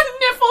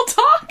 Nipple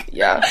talk?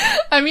 Yeah.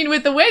 I mean,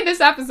 with the way this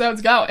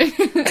episode's going.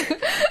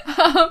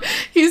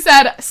 He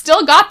said,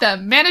 still got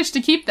them, managed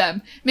to keep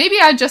them. Maybe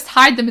I'd just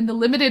hide them in the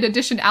limited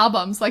edition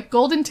albums, like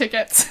golden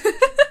tickets.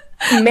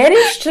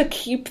 Managed to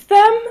keep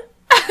them?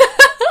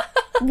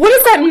 What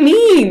does that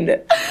mean?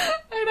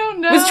 I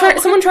don't know. Was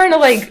someone trying to,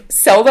 like,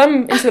 sell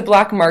them into the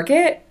black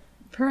market?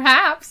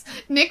 Perhaps.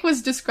 Nick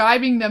was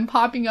describing them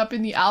popping up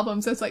in the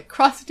albums as, like,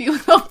 crusty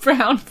little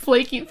brown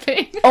flaky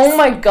things. Oh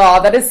my god,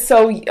 that is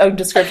so a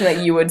description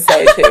that you would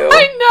say, too.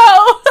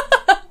 I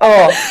know!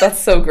 Oh, that's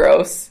so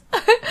gross.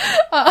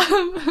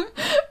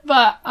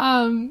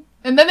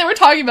 And then they were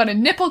talking about a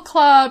nipple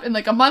club and,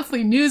 like, a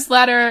monthly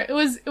newsletter. It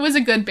was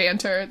a good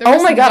banter.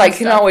 Oh my god, I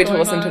cannot wait to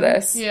listen to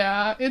this.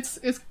 Yeah, it's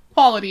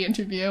quality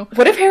interview.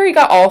 What if Harry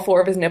got all 4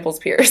 of his nipples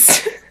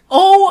pierced?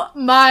 Oh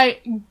my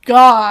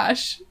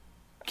gosh.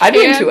 I'd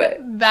be into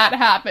it. That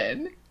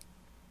happen.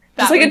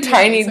 Just like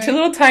two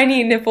little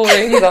tiny nipple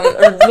rings or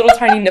little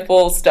tiny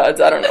nipple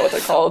studs, I don't know what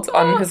they're called,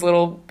 on his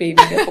little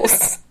baby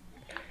nipples.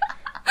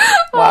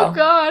 Wow. Oh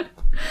god.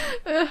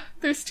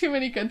 There's too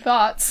many good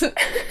thoughts.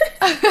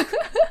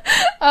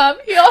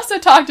 He also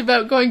talked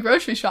about going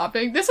grocery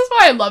shopping. This is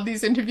why I love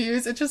these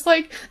interviews. It's just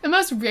like the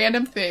most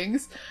random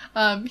things.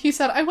 He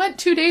said, I went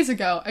 2 days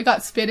ago. I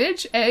got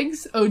spinach,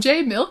 eggs,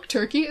 OJ, milk,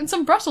 turkey, and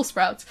some Brussels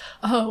sprouts.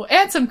 Oh,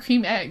 and some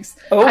cream eggs.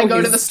 Oh, I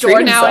go to the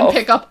store now and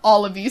pick up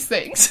all of these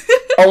things.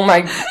 Oh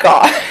my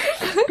god.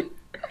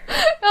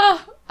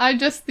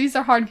 These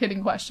are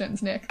hard-hitting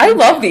questions, Nick. I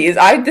love these.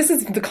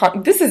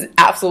 This is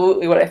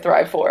absolutely what I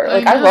thrive for.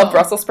 Like, I love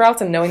Brussels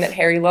sprouts, and knowing that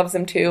Harry loves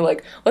them too.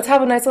 Like, let's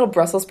have a nice little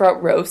Brussels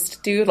sprout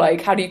roast, dude.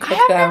 Like, how do you cook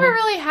them? I've never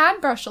really had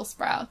Brussels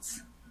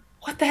sprouts.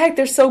 What the heck?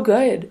 They're so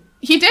good.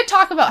 He did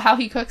talk about how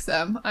he cooks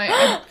them.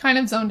 I kind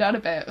of zoned out a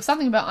bit. It was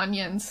something about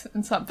onions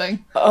and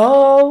something.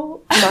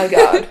 Oh my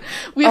god.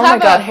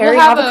 Harry,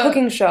 have a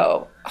cooking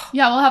show.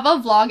 Yeah, we'll have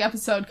a vlog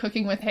episode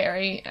cooking with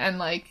Harry and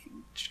like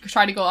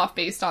try to go off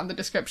based on the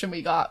description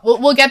we got.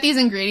 We'll get these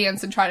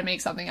ingredients and try to make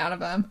something out of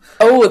them.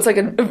 Oh, it's like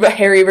a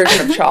Harry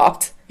version of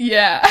Chopped.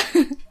 Yeah.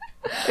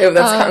 Ew,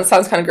 that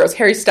sounds kind of gross.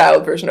 Harry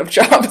styled version of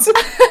Chopped.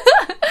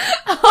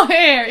 Oh,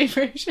 Harry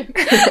version.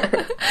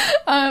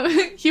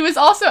 He was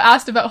also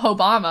asked about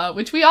Obama,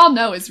 which we all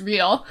know is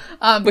real.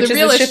 Which is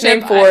a ship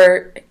name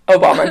for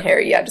Obama and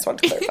Harry. Yeah, I just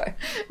wanted to clarify.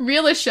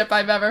 Realest ship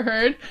I've ever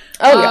heard.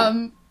 Oh,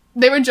 yeah.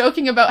 They were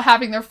joking about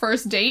having their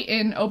first date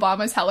in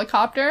Obama's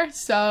helicopter,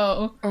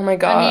 so... Oh my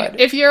god. I mean,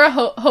 if you're a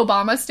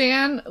Obama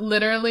stan,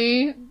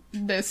 literally,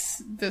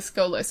 this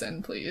go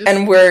listen, please.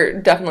 And we're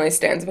definitely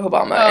stans of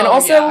Obama. Oh, and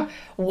also,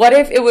 what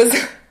if it was...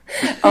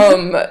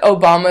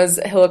 Obama's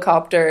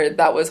helicopter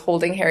that was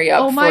holding Harry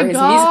up for his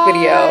music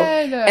video,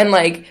 and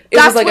like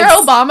that's where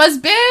Obama's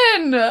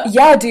been.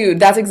 Yeah, dude,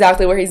 that's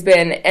exactly where he's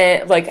been,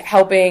 and like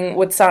helping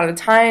with Sign of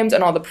the Times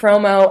and all the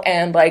promo,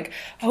 and like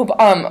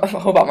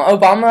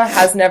Obama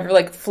has never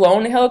like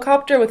flown a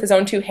helicopter with his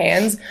own two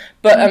hands,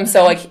 but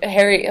so like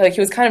Harry, like he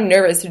was kind of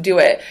nervous to do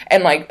it,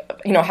 and like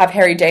have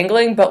Harry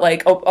dangling, but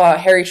like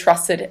Harry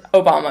trusted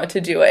Obama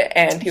to do it,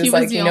 and he was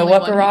like, you know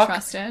what,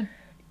 Barack.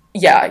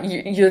 Yeah,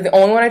 you're the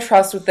only one I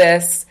trust with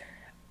this.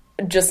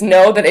 Just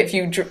know that if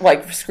you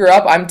like screw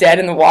up, I'm dead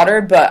in the water,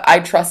 but I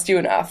trust you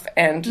enough.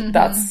 And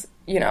that's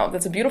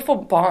a beautiful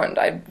bond,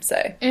 I'd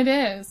say. It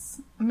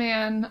is.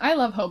 Man, I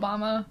love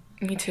Obama.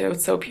 Me too.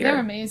 It's so pure. They're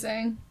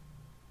amazing.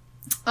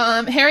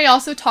 Harry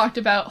also talked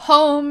about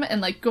home and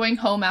like going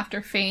home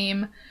after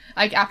fame.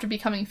 Like, after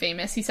becoming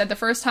famous, he said, the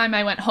first time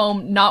I went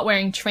home not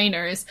wearing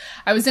trainers,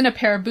 I was in a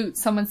pair of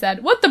boots. Someone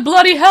said, "What the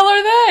bloody hell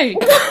are they?"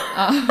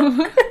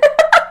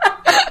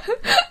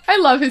 I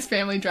love his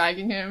family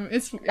dragging him.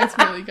 It's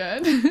really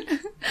good.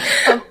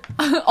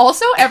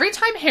 Also, every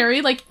time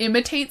Harry, like,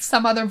 imitates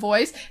some other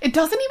voice, it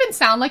doesn't even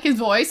sound like his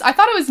voice. I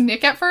thought it was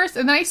Nick at first,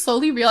 and then I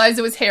slowly realized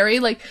it was Harry,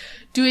 like,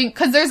 doing...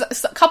 Because there's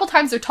a couple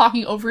times they're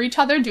talking over each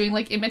other, doing,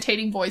 like,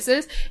 imitating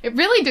voices. It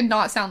really did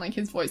not sound like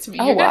his voice to me.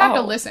 You're gonna have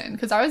to listen,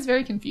 because I was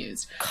very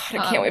confused.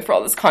 God, I can't wait for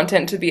all this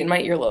content to be in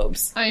my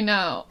earlobes. I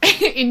know.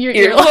 In your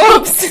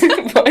earlobes.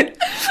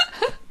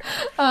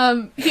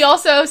 He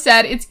also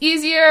said it's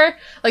easier,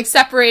 like,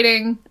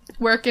 separating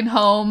work and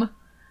home.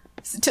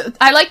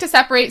 I like to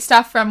separate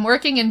stuff from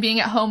working and being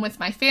at home with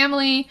my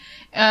family.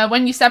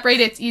 When you separate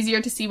it, it's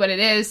easier to see what it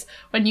is.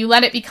 When you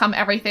let it become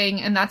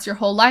everything and that's your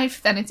whole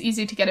life, then it's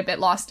easy to get a bit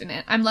lost in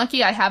it. I'm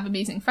lucky I have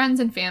amazing friends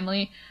and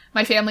family.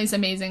 My family's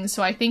amazing,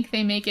 so I think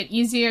they make it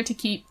easier to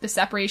keep the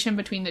separation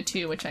between the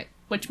two,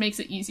 which makes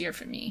it easier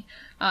for me.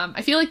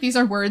 I feel like these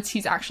are words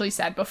he's actually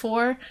said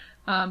before,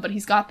 but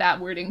he's got that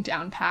wording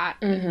down pat,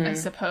 I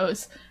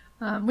suppose.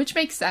 Which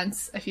makes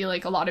sense. I feel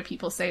like a lot of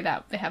people say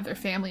that they have their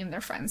family and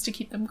their friends to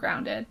keep them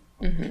grounded.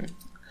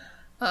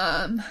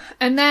 And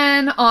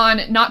then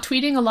on not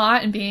tweeting a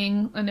lot and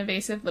being an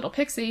evasive little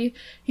pixie,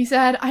 he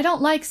said, I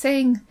don't like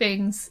saying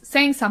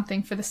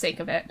something for the sake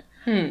of it.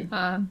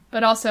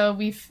 But also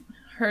we've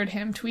heard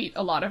him tweet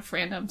a lot of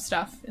random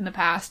stuff in the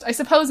past. I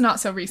suppose not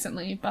so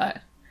recently,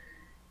 but,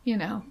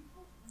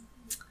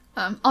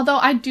 although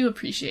I do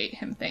appreciate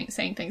him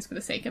saying things for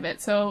the sake of it.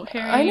 So,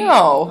 Harry... I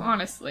know.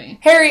 Honestly.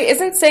 Harry,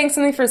 isn't saying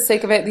something for the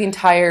sake of it the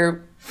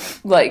entire,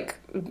 like,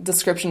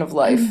 description of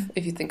life,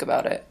 if you think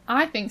about it?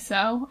 I think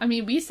so. I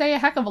mean, we say a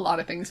heck of a lot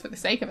of things for the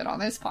sake of it on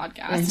this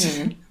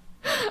podcast.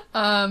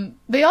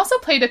 They also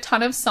played a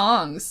ton of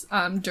songs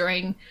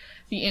during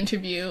the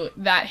interview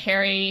that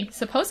Harry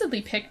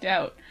supposedly picked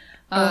out.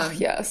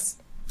 Yes.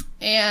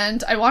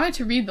 And I wanted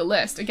to read the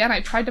list. Again, I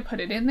tried to put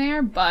it in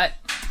there, but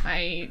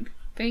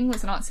thing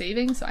was not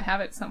saving, so I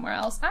have it somewhere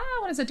else.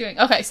 What is it doing?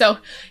 Okay, so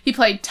he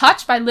played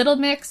Touch by Little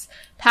Mix,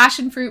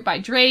 Passion Fruit by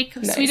Drake,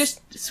 nice.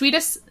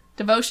 Sweetest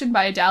Devotion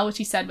by Adele, which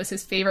he said was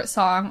his favorite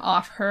song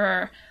off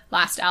her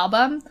last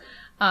album.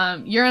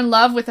 You're in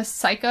Love with a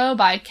Psycho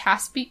by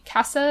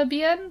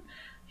Kasabian.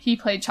 He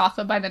played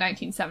Chocolate by the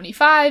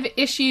 1975,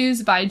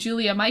 Issues by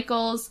Julia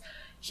Michaels,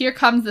 Here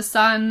Comes the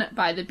Sun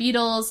by the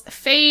Beatles,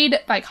 Fade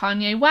by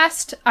Kanye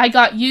West, I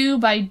Got You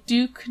by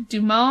Duke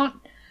Dumont,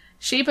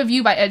 Shape of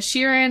You by Ed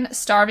Sheeran,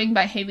 Starving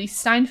by Haley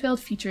Steinfeld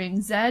featuring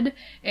Zedd,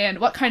 and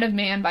What Kind of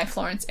Man by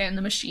Florence and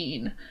the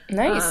Machine.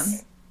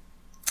 Nice.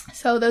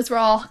 So those were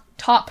all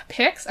top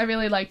picks. I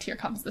really liked Here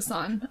Comes the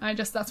Sun.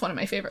 That's one of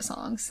my favorite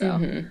songs. So.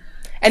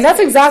 And that's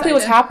exactly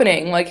what's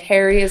happening. Like,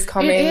 Harry is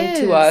coming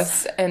to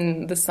us,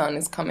 and the sun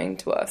is coming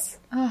to us.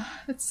 Oh,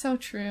 that's so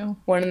true.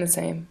 One and the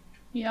same.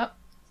 Yep.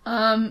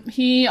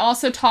 He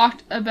also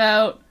talked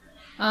about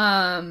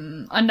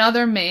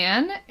another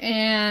man,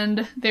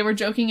 and they were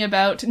joking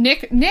about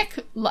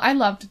Nick. I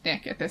loved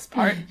Nick at this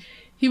part.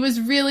 he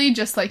was really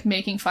just, like,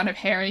 making fun of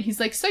Harry. He's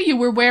like, so you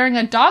were wearing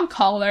a dog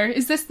collar?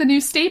 Is this the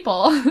new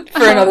staple?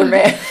 For another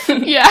man.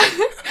 Yeah.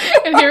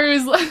 And Harry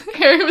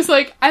was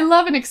like, I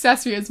love an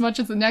accessory as much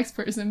as the next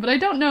person, but I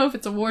don't know if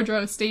it's a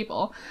wardrobe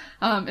staple.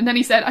 And then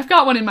he said, I've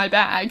got one in my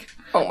bag.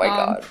 Oh my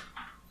god.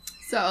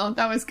 So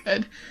that was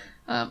good.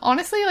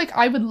 Honestly, like,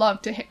 I would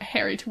love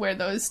Harry to wear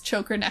those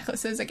choker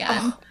necklaces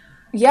again.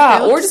 Yeah,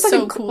 They or look just like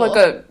so a cool.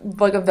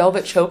 like a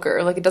velvet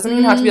choker. Like, it doesn't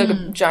even have to be like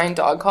a giant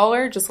dog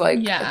collar. Just like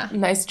Yeah. a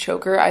nice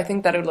choker. I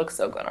think that would look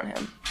so good on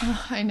him.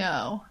 I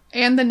know.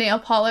 And the nail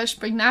polish,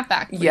 bring that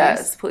back, please.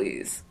 Yes,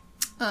 please.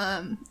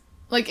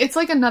 Like, it's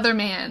like Another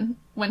Man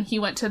when he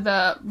went to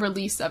the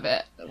release of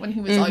it, when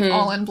he was like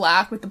all in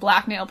black with the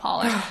black nail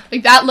polish.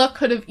 Like, that look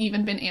could have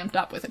even been amped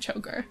up with a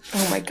choker.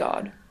 Oh my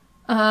god.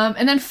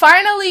 And then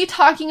finally,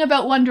 talking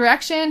about One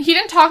Direction, he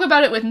didn't talk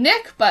about it with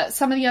Nick, but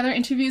some of the other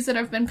interviews that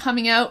have been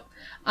coming out,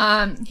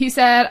 he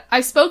said,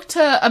 I spoke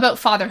about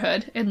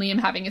fatherhood and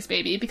Liam having his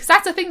baby, because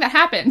that's a thing that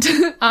happened.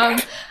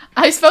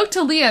 I spoke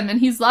to Liam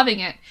and he's loving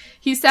it.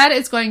 He said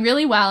it's going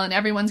really well and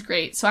everyone's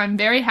great, so I'm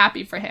very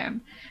happy for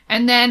him.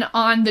 And then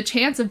on the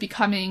chance of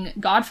becoming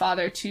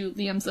godfather to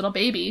Liam's little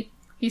baby,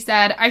 he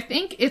said, I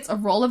think it's a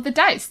roll of the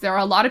dice. There are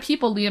a lot of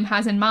people Liam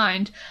has in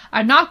mind.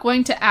 I'm not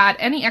going to add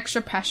any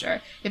extra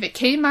pressure. If it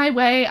came my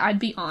way, I'd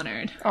be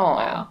honored. Aw.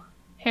 Wow.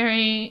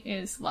 Harry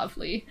is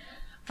lovely.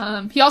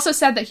 He also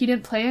said that he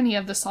didn't play any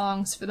of the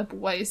songs for the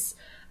boys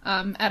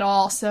at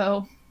all,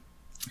 so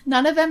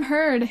none of them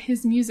heard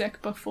his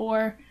music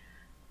before.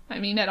 I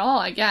mean, at all,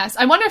 I guess.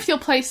 I wonder if he'll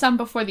play some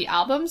before the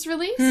album's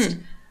released.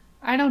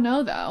 I don't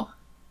know, though.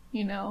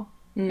 You know?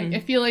 I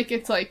feel like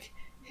it's like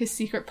his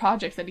secret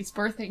project that he's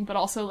birthing, but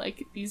also,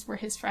 like, these were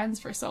his friends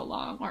for so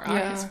long, or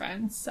are his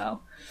friends,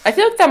 so. I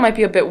feel like that might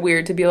be a bit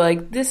weird to be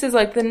like, this is,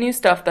 like, the new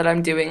stuff that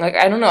I'm doing. Like,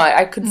 I don't know,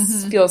 I could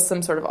feel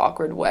some sort of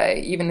awkward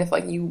way, even if,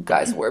 like, you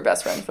guys were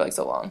best friends for, like,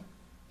 so long.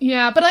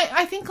 Yeah, but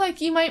I think, like,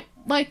 you might,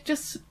 like,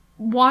 just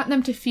want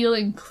them to feel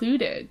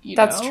included, you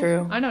know? That's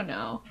true. I don't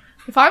know.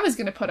 If I was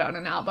gonna put out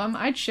an album,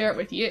 I'd share it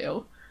with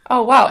you.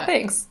 Oh, wow,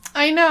 thanks.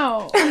 I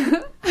know.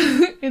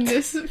 In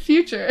this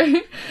future.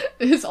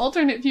 This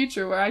alternate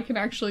future where I can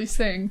actually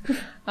sing.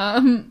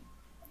 But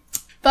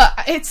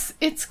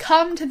it's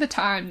come to the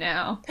time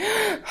now.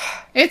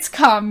 It's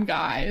come,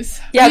 guys.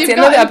 Yeah, it's the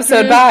end of the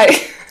episode. Bye.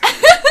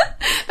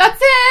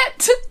 That's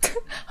it!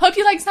 Hope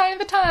you like Sign of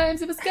the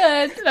Times. It was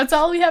good. That's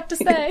all we have to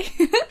say.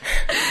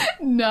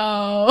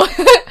 No.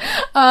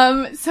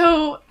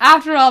 So,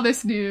 after all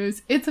this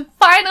news, it's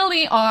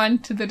finally on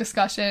to the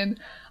discussion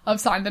of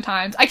Sign of the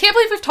Times. I can't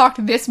believe we've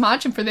talked this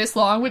much and for this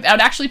long without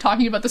actually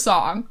talking about the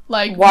song.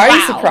 Like, Why wow. are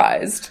you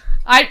surprised?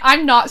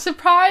 I'm not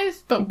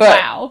surprised, but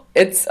wow.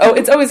 It's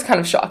always kind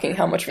of shocking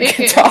how much we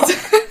can talk.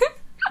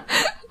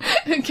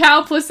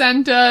 Cow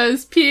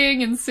placentas,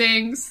 peeing and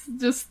sinks.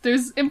 Just,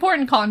 there's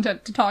important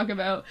content to talk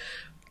about.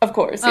 Of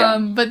course, yeah.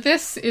 But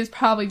this is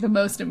probably the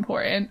most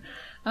important.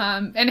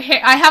 And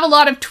I have a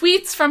lot of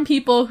tweets from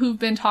people who've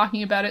been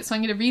talking about it, so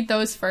I'm going to read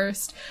those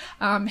first.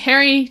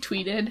 Harry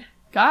tweeted.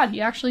 God,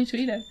 he actually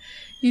tweeted.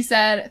 He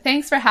said,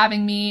 thanks for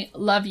having me.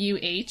 Love you,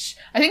 H.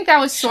 I think that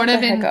was sort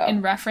of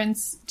in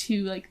reference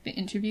to, like, the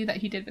interview that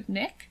he did with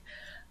Nick.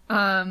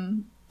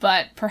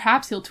 But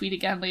perhaps he'll tweet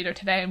again later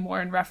today,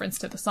 more in reference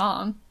to the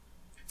song.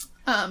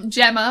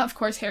 Gemma, of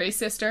course, Harry's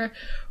sister,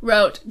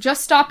 wrote,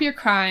 just stop your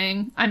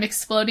crying. I'm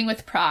exploding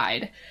with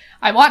pride.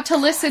 I want to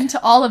listen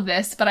to all of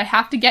this, but I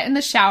have to get in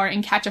the shower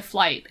and catch a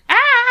flight.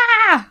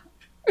 Ah!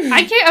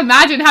 I can't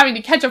imagine having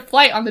to catch a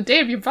flight on the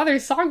day of your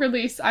brother's song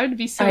release. I would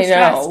be so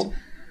stressed.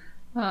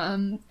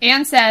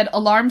 Anne said,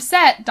 alarm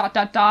set, ...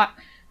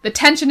 The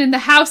tension in the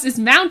house is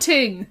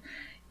mounting.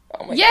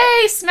 Oh my Yay,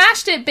 God.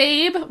 smashed it,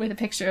 babe, with a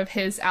picture of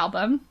his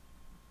album.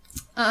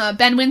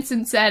 Ben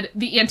Winston said,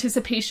 the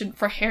anticipation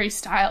for Harry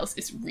Styles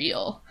is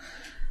real.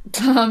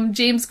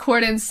 James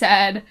Corden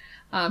said,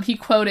 he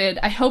quoted,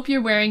 I hope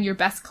you're wearing your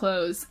best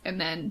clothes, and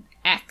then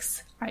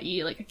X,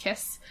 i.e. like a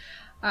kiss.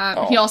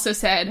 He also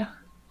said,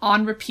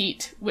 on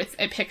repeat, with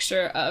a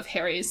picture of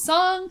Harry's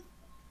song.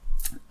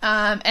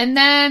 And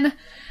then,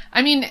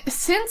 I mean,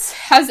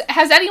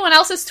 has anyone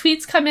else's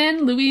tweets come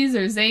in? Louise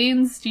or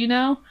Zane's, do you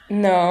know?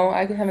 No,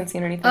 I haven't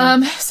seen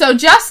anything. So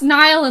just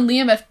Niall and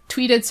Liam have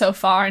tweeted so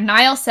far.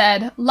 Niall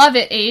said, love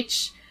it,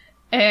 H.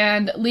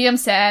 And Liam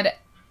said,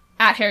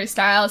 at Harry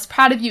Styles,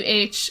 proud of you,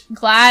 H.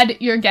 Glad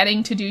you're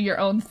getting to do your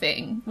own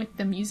thing, with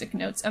the music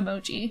notes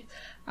emoji.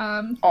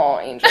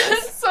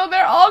 Angels. So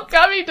they're all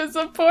coming to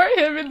support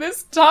him in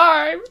this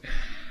time.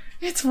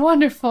 It's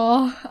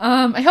wonderful.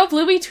 I hope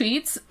Louis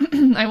tweets.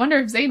 I wonder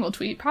if Zayn will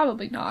tweet.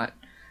 Probably not.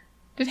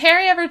 Did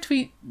Harry ever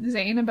tweet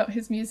Zayn about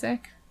his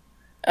music?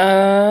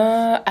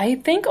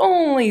 I think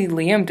only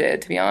Liam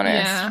did, to be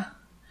honest. Yeah.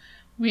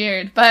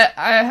 Weird. But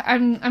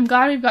I'm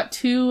glad we've got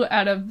 2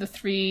 out of the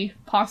 3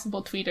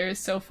 possible tweeters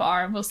so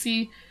far. We'll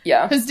see.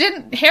 Yeah. Because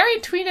Harry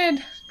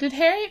tweeted...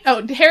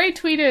 Harry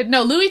tweeted...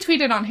 No, Louis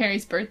tweeted on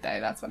Harry's birthday.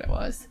 That's what it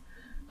was.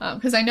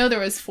 Because I know there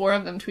was 4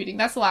 of them tweeting.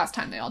 That's the last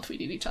time they all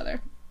tweeted each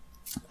other.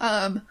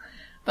 But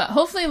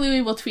hopefully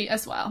Louis will tweet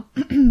as well.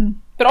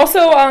 But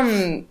also,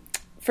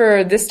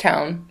 for This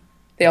Town.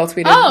 They all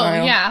tweeted Oh,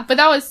 Niall. yeah. But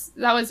that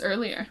was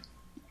earlier.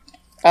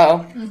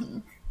 Oh.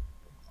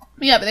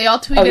 Yeah, but they all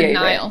tweeted you're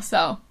Niall, right.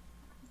 so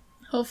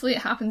hopefully it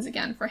happens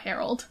again for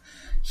Harold.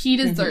 He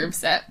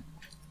deserves it.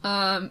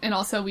 And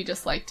also we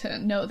just like to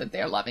know that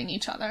they're loving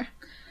each other.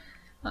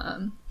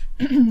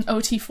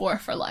 OT4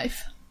 for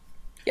life.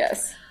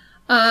 Yes.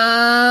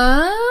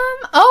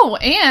 Oh,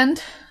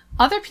 and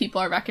other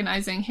people are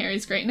recognizing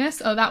Harry's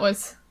greatness. Oh, that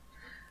was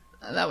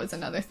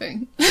another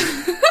thing.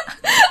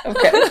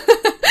 Okay.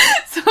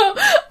 So,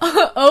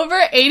 over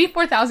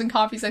 84,000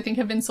 copies, I think,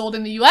 have been sold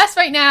in the US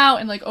right now,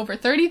 and like over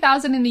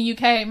 30,000 in the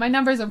UK. My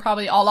numbers are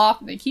probably all off,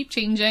 and they keep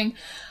changing.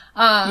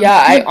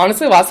 Yeah, I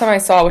honestly, last time I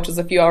saw, which was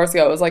a few hours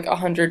ago, it was like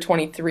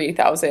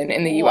 123,000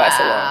 in the US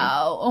alone.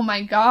 Wow. Oh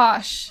my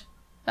gosh.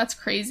 That's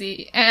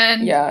crazy.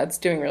 And Yeah, it's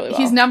doing really well.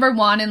 he's number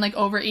one in like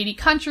over 80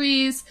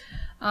 countries,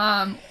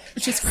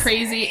 which is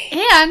crazy.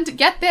 And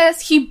get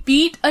this, he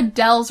beat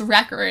Adele's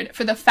record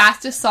for the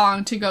fastest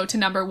song to go to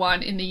number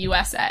one in the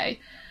USA.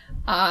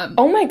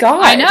 Oh my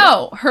god. I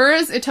know.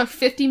 Hers, it took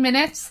 50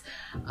 minutes.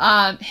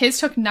 His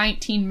took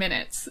 19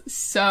 minutes.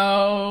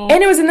 So...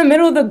 And it was in the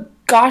middle of the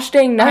gosh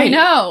dang night. I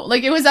know.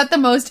 Like, it was at the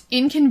most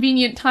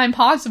inconvenient time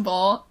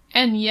possible,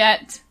 and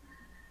yet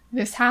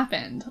this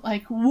happened.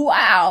 Like,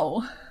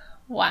 wow.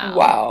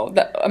 Wow.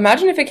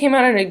 Imagine if it came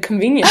out at a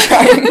convenient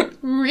time.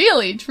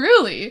 Really,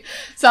 truly.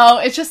 So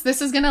it's just,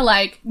 this is gonna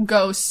like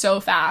go so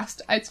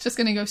fast. It's just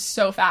gonna go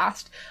so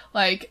fast.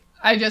 Like,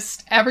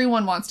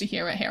 everyone wants to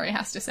hear what Harry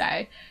has to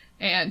say.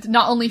 And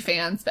not only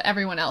fans, but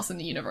everyone else in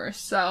the universe.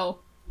 So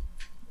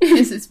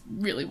this is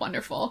really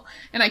wonderful.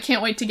 And I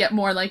can't wait to get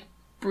more like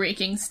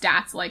breaking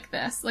stats like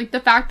this. Like the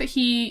fact that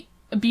he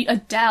beat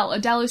Adele.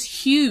 Adele is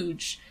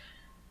huge.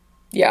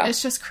 Yeah.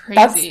 It's just crazy.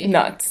 That's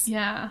nuts.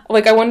 Yeah.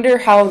 Like, I wonder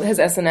how his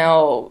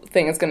SNL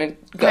thing is gonna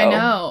go. I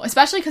know.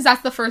 Especially because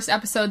that's the first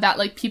episode that,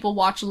 like, people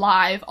watch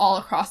live all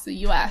across the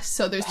U.S.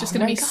 So there's just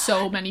going to be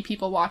so many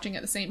people watching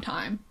at the same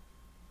time.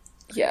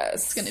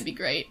 Yes. It's going to be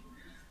great.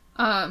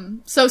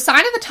 So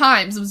Sign of the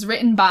Times was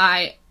written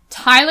by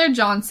Tyler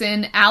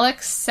Johnson,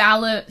 Alex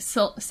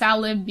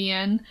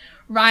Salibian,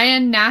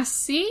 Ryan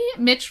Nassy,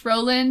 Mitch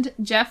Rowland,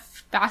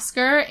 Jeff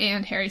Basker,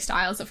 and Harry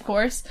Styles, of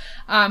course.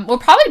 We'll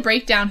probably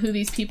break down who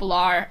these people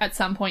are at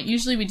some point.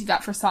 Usually we do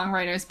that for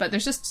songwriters, but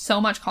there's just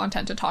so much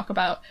content to talk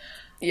about.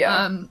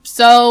 Yeah.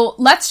 So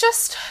let's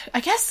just,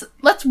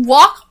 let's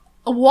walk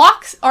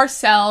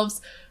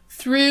ourselves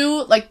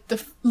through, like,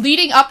 the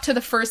leading up to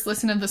the first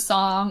listen of the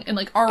song and,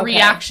 like, our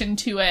reaction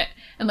to it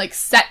and, like,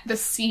 set the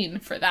scene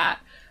for that.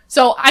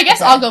 So I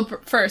guess I'll go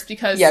first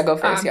because... Yeah, go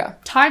first, yeah.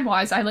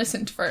 Time-wise, I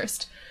listened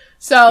first.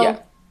 So,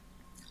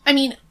 I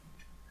mean...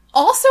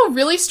 Also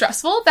really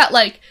stressful that,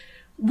 like,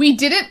 we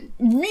didn't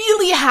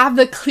really have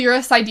the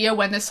clearest idea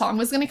when this song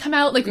was going to come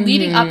out. Like,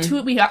 leading up to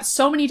it, we got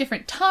so many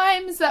different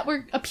times that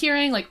were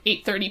appearing, like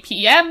 8:30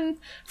 p.m.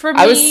 for me.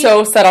 I was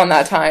so set on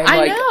that time. I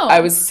like, know. I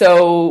was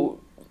so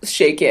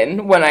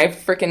shaken when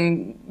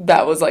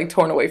that was, like,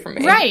 torn away from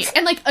me. Right.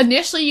 And, like,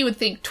 initially you would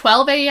think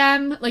 12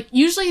 a.m. Like,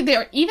 usually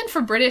even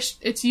for British,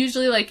 it's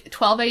usually, like,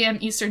 12 a.m.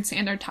 Eastern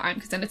Standard Time,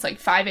 because then it's, like,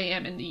 5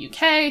 a.m. in the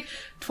UK,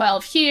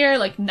 12 here,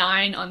 like,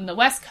 9 on the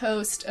west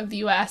coast of the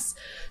US.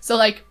 So,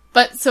 like,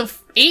 so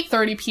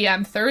 8:30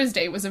 p.m.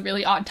 Thursday was a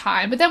really odd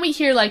time. But then we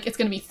hear, like, it's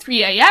going to be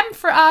 3 a.m.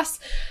 for us.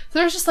 So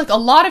there's just, like, a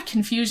lot of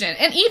confusion.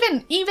 And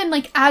even,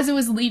 like, as it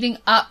was leading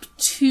up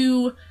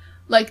to,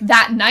 like,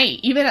 that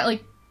night, even at,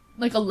 like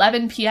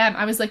 11 p.m.,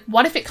 I was like,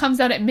 what if it comes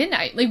out at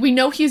midnight? Like, we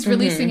know he's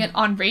releasing it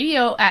on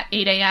radio at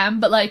 8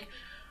 a.m., but, like,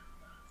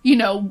 you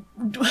know,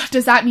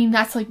 does that mean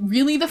that's, like,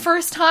 really the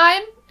first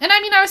time? And I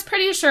mean, I was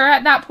pretty sure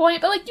at that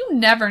point, but, like, you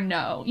never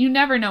know. You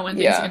never know when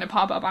things are going to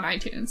pop up on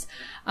iTunes.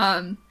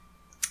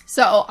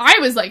 So I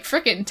was, like,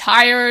 freaking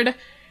tired.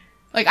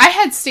 Like, I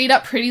had stayed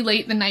up pretty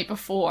late the night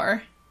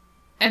before.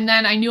 And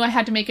then I knew I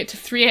had to make it to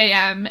 3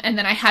 a.m. And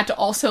then I had to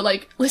also,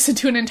 like, listen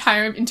to an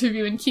entire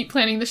interview and keep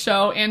planning the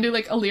show and do,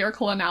 like, a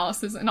lyrical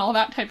analysis and all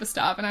that type of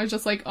stuff. And I was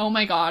just like, oh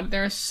my god,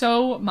 there's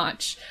so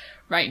much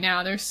right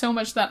now. There's so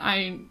much that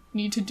I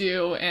need to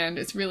do, and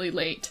it's really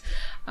late.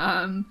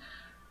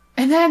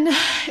 And then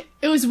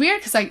it was weird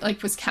because I,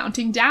 like, was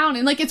counting down.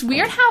 And, like, it's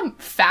weird how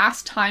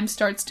fast time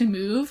starts to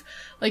move,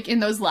 like, in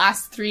those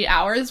last 3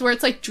 hours, where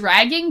it's, like,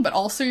 dragging, but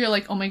also you're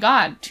like, oh my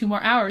god, 2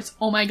 more hours.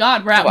 Oh my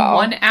god, we're at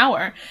 1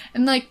 hour.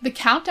 And, like, the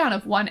countdown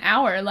of 1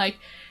 hour, like,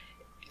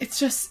 it's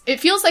just, it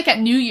feels like at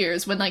New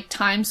Year's when, like,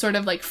 time sort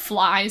of, like,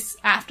 flies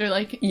after,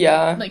 like,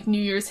 like,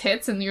 New Year's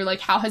hits, and you're like,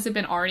 how has it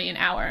been already an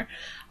hour?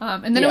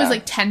 And then it was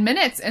like 10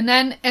 minutes, and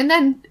then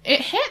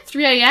it hit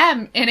 3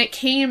 a.m. and it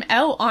came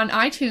out on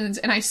iTunes,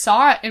 and I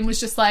saw it and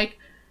was just like,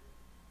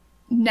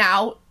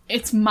 now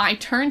it's my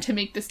turn to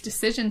make this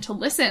decision to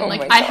listen.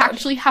 Like, I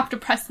actually have to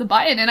press the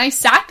button. And I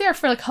sat there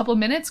for a couple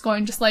minutes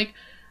going just like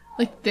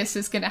this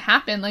is gonna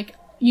happen. Like,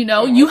 you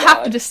know, you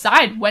have to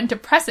decide when to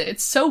press it.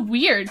 It's so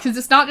weird because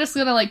it's not just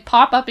gonna, like,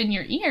 pop up in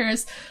your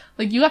ears.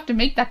 Like, you have to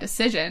make that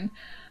decision.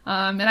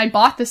 And I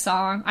bought the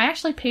song. I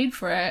actually paid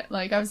for it.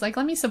 Like, I was like,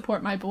 let me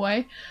support my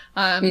boy.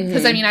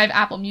 Because, I mean, I have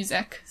Apple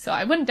Music, so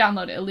I wouldn't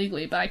download it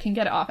illegally, but I can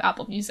get it off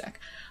Apple Music.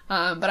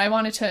 But I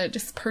wanted to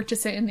just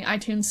purchase it in the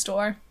iTunes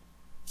store.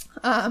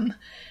 And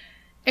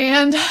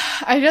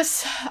I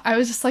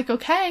was just like,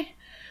 okay,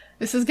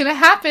 this is gonna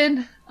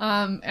happen.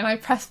 And I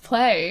pressed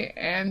play,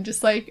 and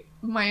just like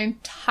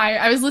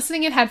I was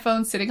listening in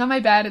headphones, sitting on my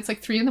bed. It's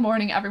like 3 a.m.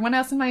 Everyone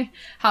else in my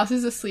house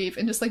is asleep,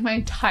 and just like my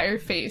entire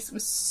face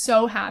was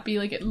so happy.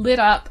 Like, it lit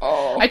up.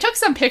 Oh. I took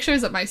some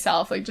pictures of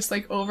myself, like just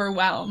like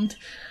overwhelmed.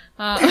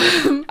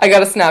 I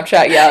got a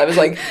Snapchat. Yeah, it was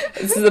like,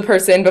 this is the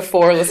person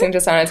before listening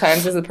to Sign of the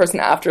Times. This is the person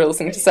after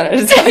listening to Sign of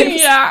the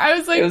Times. Yeah, I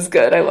was like, it was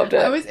good. I loved it.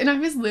 I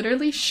was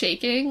literally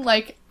shaking.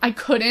 Like, I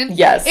couldn't.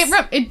 Yes.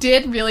 It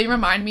did really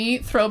remind me,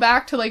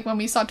 throwback to like when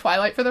we saw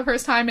Twilight for the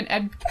first time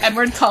and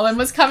Edward Cullen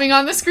was coming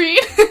on the screen.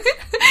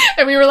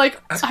 And we were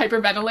like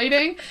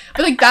hyperventilating.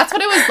 But like, that's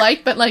what it was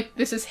like. But like,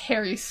 this is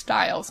Harry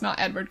Styles, not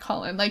Edward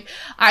Cullen. Like,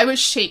 I was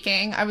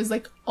shaking. I was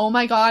like, oh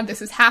my God,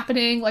 this is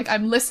happening. Like,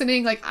 I'm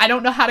listening. Like, I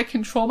don't know how to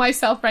control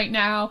myself right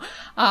now.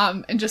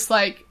 And just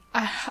like,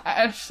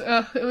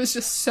 it was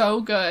just so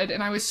good.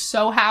 And I was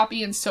so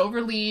happy and so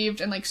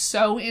relieved and like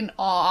so in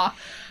awe.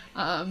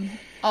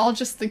 All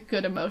just the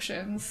good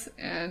emotions.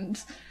 And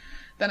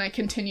then I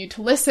continued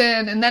to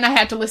listen, and then I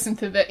had to listen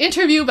to the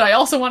interview, but I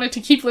also wanted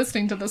to keep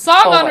listening to the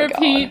song on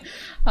repeat.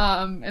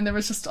 And there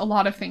was just a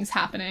lot of things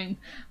happening.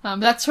 But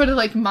that's sort of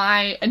like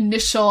my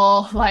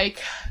initial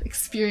like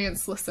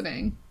experience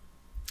listening.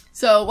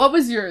 So what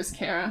was yours,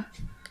 Kara?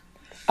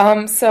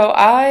 So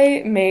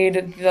I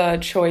made the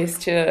choice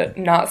to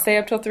not stay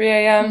up till 3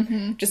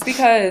 a.m. Just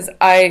because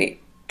I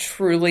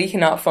truly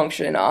cannot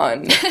function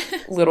on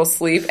little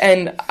sleep,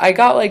 and I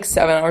got like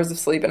 7 hours of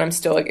sleep and I'm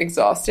still like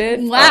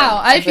exhausted.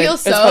 Wow, I feel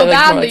so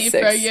badly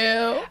for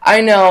you.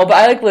 I know, but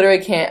I like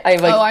literally can't. I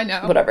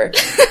know. Whatever.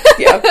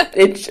 Yeah,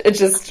 it's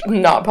just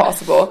not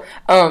possible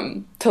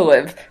to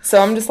live. So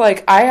I'm just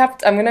like,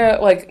 I'm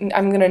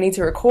gonna need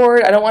to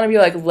record. I don't want to be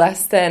like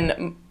less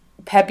than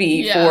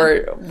peppy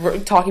for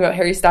talking about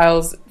Harry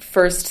Styles'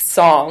 first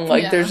song.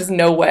 Like, there's just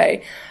no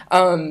way.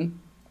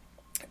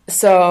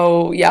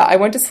 So, yeah, I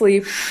went to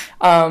sleep,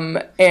 and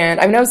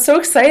I mean, I was so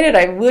excited.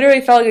 I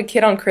literally felt like a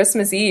kid on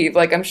Christmas Eve.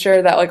 Like, I'm sure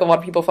that, like, a lot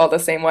of people felt the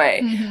same way,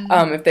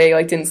 if they,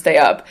 like, didn't stay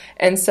up.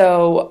 And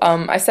so,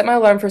 I set my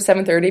alarm for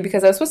 7:30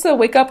 because I was supposed to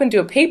wake up and do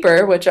a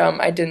paper, which,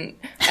 I didn't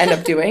end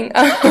up doing.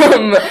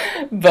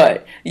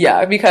 But,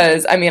 yeah,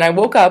 because, I mean, I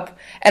woke up,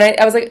 and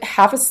I was, like,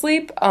 half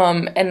asleep,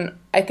 and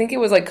I think it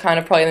was, like, kind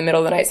of probably in the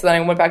middle of the night, so then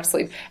I went back to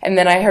sleep, and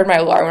then I heard my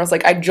alarm, and I was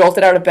like, I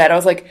jolted out of bed, I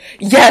was like,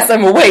 yes,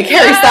 I'm awake,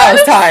 Harry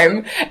Styles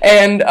time,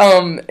 and,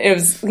 it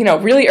was, you know,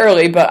 really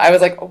early, but I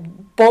was, like,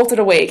 bolted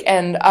awake,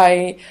 and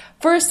I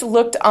first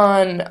looked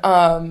on,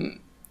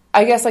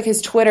 I guess, like,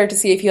 his Twitter to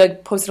see if he,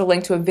 like, posted a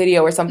link to a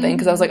video or something,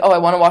 because I was like, oh, I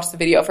want to watch the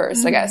video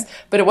first, I guess,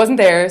 but it wasn't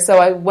there, so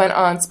I went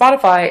on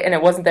Spotify, and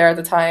it wasn't there at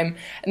the time,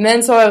 and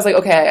then, so I was like,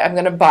 okay, I'm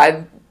gonna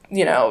buy,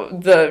 you know,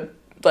 the,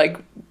 like,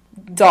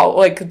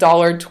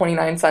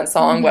 $1.29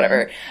 song,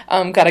 whatever.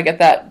 Gotta get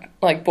that,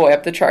 like, boy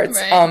up the charts.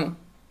 Right.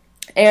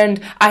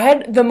 And I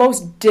had the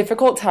most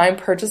difficult time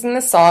purchasing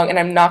this song, and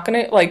I'm not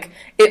gonna, like,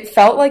 it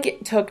felt like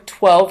it took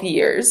 12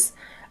 years,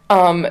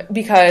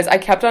 because I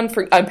kept on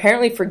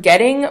apparently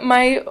forgetting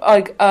my,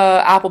 like,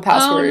 Apple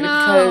password,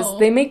 because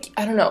they make,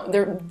 I don't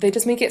know, they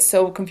just make it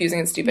so confusing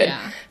and stupid.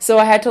 Yeah. So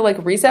I had to, like,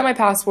 reset my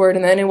password,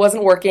 and then it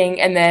wasn't working,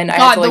 and then I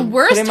had to, like,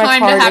 put in my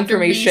card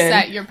information. To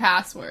reset your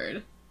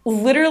password.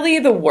 Literally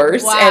the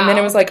worst. Wow. And then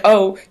it was like,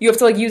 oh, you have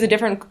to, like, use a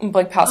different,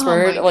 like,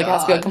 password. Like, it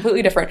has to be, like,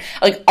 completely different.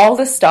 Like, all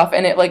this stuff.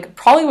 And it, like,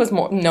 probably was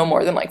no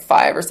more than, like,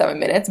 5 or 7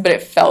 minutes, but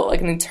it felt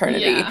like an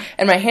eternity. Yeah.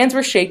 And my hands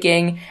were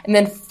shaking. And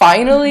then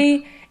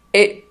finally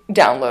it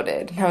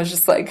downloaded. And I was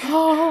just like,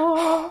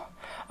 oh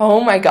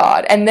my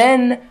God. And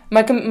then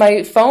my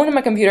phone and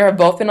my computer have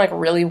both been, like,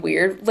 really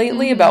weird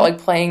lately about, like,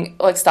 playing,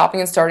 like, stopping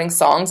and starting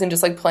songs and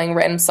just, like, playing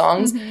random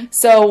songs.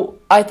 So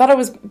I thought I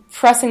was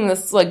pressing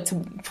this, like, to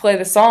play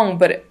the song,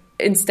 but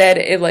instead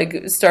it,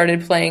 like,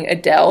 started playing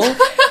Adele.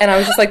 And I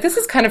was just like, this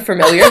is kind of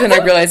familiar. Then I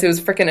realized it was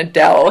freaking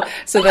Adele.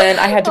 So then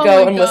I had to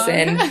go and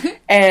listen.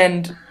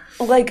 And,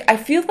 like, I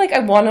feel like I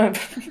want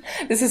to,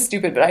 this is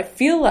stupid, but I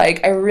feel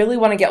like I really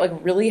want to get, like,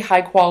 really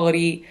high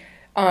quality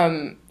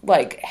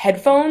like,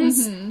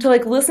 headphones to,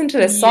 like, listen to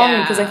this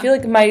song, because I feel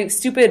like my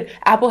stupid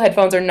Apple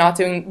headphones are not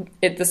doing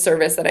it the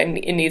service that it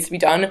needs to be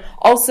done.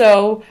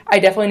 Also, I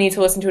definitely need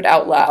to listen to it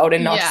out loud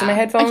and not just in my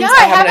headphones. Yeah,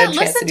 I haven't had a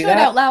chance to do that.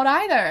 It out loud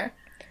either.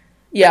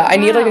 Yeah, I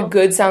need, like, a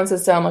good sound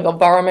system. Like, I'll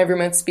borrow my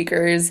roommate's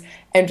speakers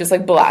and just,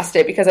 like, blast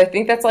it, because I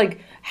think that's,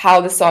 like,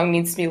 how the song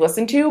needs to be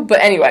listened to.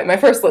 But anyway, my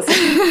first listen,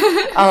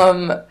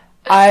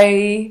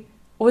 I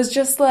was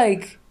just,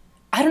 like,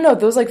 I don't know,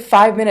 those, like,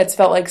 5 minutes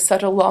felt like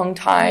such a long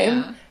time.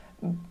 Yeah.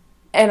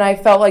 And I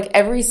felt like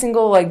every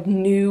single, like,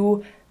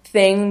 new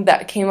thing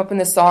that came up in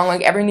the song,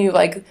 like, every new,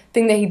 like,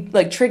 thing that he,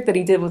 like, trick that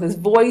he did with his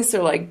voice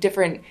or, like,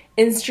 different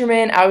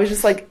instrument, I was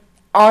just like,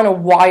 on a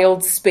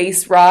wild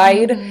space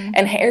ride,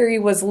 and Harry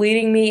was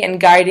leading me and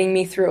guiding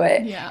me through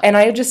it. Yeah. And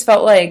I just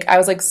felt like I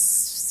was, like,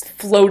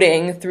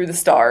 floating through the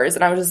stars,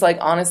 and I was just like,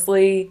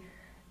 honestly,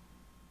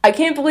 I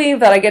can't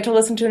believe that I get to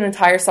listen to an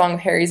entire song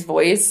with Harry's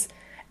voice,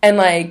 and,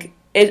 like,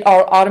 it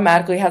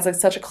automatically has, like,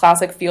 such a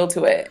classic feel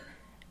to it,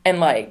 and,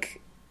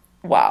 like,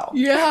 wow.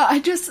 Yeah, I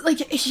just, like,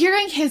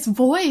 hearing his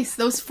voice,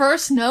 those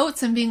first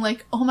notes, and being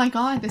like, oh my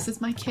god, this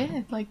is my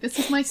kid. Like, this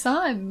is my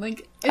son.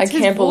 Like, it's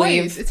his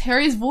voice. It's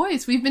Harry's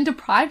voice. We've been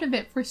deprived of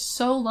it for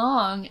so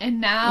long,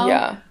 and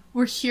now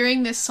we're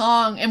hearing this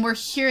song, and we're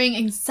hearing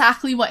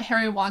exactly what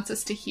Harry wants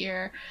us to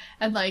hear.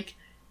 And, like,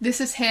 this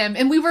is him.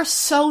 And we were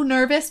so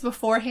nervous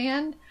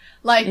beforehand.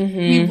 Like,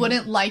 we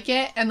wouldn't like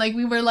it. And, like,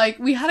 we were like,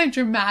 we had a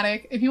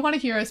dramatic, if you want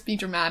to hear us be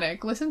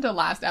dramatic, listen to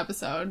last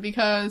episode,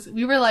 because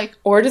we were like...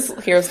 Or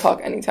just hear us talk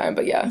anytime,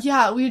 but yeah.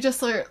 Yeah, we're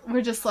just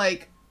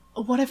like,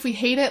 what if we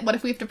hate it? What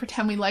if we have to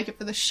pretend we like it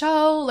for the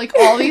show? Like,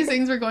 all these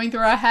things were going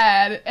through our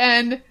head.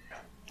 And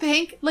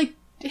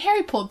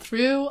Harry pulled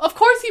through. Of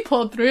course he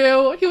pulled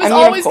through. He was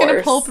always going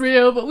to pull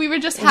through, but we were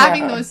just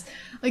having those...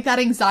 like, that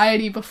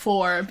anxiety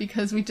before,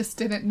 because we just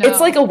didn't know. It's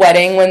like a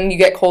wedding when you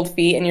get cold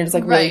feet and you're just,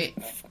 like, really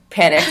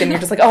panicked and you're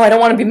just like, oh, I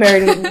don't want to be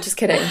married. Just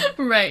kidding.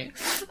 Right.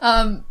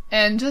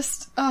 And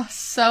just,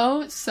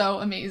 so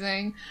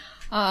amazing.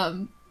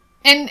 I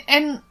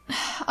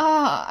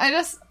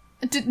just,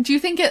 do you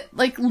think it,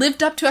 like,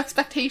 lived up to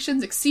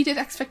expectations, exceeded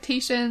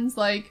expectations?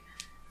 Like,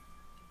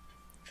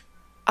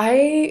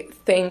 I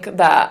think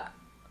that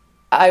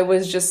I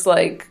was just,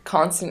 like,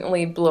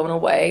 constantly blown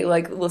away,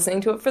 like, listening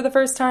to it for the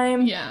first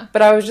time. Yeah.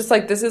 But I was just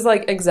like, this is,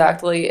 like,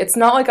 exactly... It's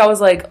not like I was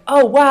like,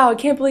 oh, wow, I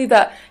can't believe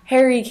that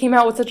Harry came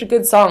out with such a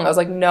good song. I was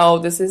like, no,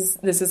 this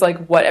is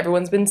like, what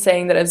everyone's been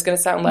saying that it's going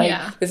to sound like.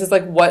 Yeah. This is,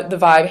 like, what the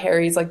vibe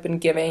Harry's, like, been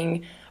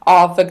giving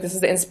off. Like, this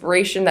is the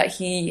inspiration that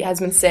he has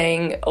been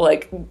saying,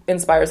 like,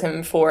 inspires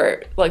him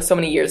for, like, so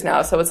many years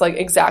now. So it's, like,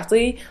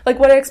 exactly, like,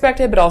 what I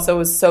expected, but also it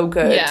was so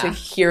good to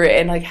hear it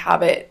and, like,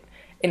 have it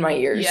in my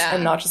ears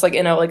and not just like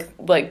in a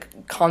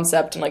like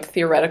concept and like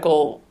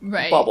theoretical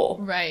bubble.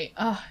 Right.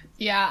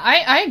 Yeah,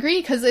 I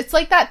agree, because it's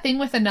like that thing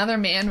with Another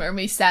Man where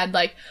we said,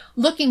 like,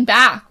 looking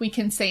back, we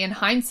can say in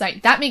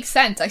hindsight, that makes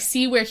sense. I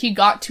see where he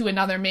got to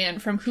Another Man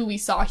from who we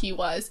saw he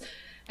was.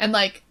 And,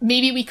 like,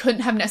 maybe we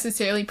couldn't have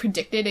necessarily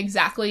predicted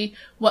exactly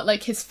what,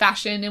 like, his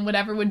fashion and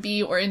whatever would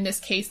be, or in this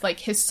case,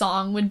 like, his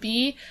song would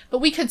be, but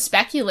we could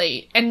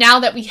speculate. And now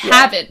that we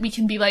have it, we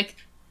can be like,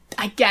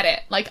 I get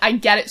it. Like, I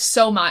get it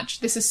so much.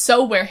 This is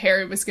so where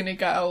Harry was gonna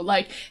go.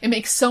 Like, it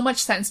makes so much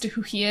sense to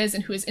who he is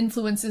and who his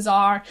influences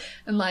are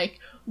and, like,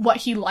 what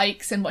he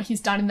likes and what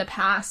he's done in the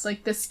past.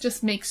 Like, this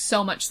just makes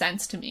so much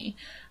sense to me.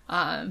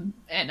 And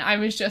I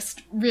was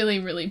just really,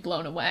 really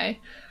blown away.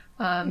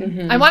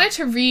 I wanted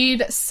to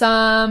read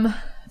some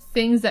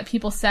things that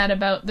people said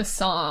about the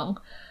song.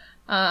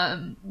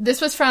 This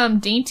was from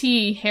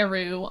Dainty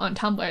Heru on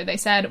Tumblr. They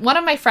said, one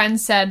of my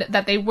friends said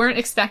that they weren't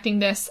expecting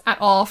this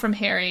at all from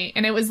Harry,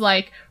 and it was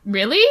like,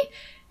 really?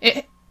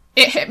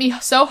 It hit me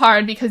so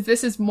hard because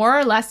this is more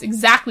or less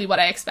exactly what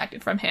I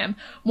expected from him.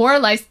 More or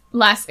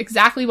less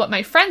exactly what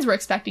my friends were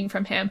expecting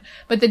from him.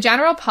 But the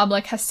general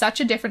public has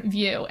such a different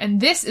view, and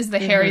this is the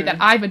Harry that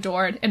I've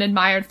adored and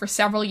admired for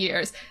several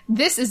years.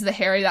 This is the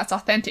Harry that's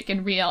authentic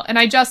and real, and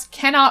I just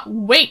cannot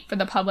wait for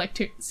the public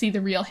to see the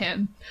real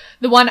him.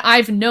 The one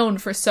I've known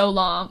for so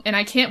long, and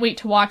I can't wait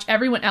to watch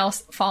everyone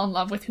else fall in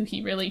love with who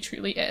he really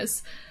truly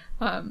is.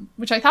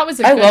 Which I thought was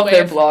a good way. I love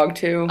their blog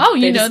too. Oh,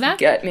 you they know just that?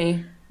 Get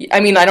me. I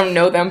mean, I don't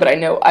know them, but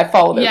I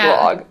follow their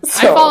blog.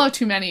 So. I follow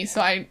too many, so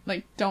I,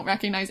 like, don't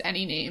recognize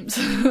any names.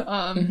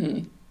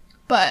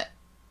 But,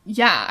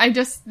 yeah,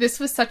 this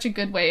was such a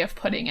good way of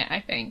putting it,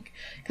 I think.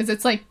 Because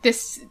it's like,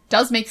 this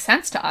does make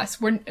sense to us.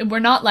 We're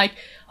not like,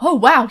 oh,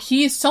 wow,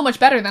 he is so much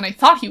better than I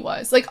thought he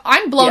was. Like,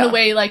 I'm blown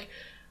away, like,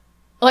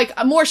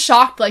 I'm more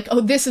shocked, like,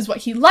 oh, this is what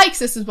he likes,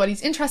 this is what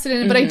he's interested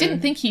in, but I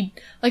didn't think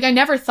I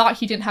never thought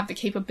he didn't have the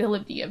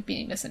capability of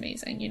being this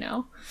amazing, you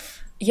know?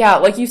 Yeah,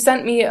 like, you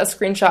sent me a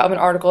screenshot of an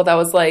article that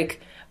was,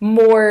 like,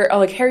 more,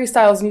 like, Harry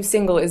Styles' new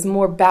single is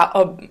more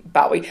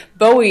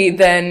Bowie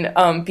than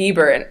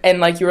Bieber, and,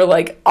 like, you were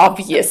like,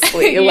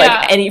 obviously,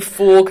 like, any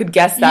fool could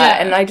guess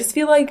that, and I just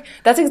feel like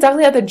that's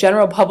exactly how the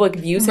general public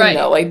views him,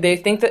 though. Like, they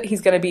think that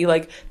he's gonna be,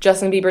 like,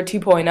 Justin Bieber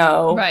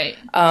 2.0.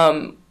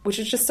 Right. Which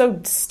is just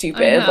so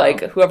stupid.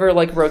 Like, whoever,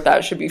 like, wrote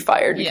that should be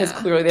fired, because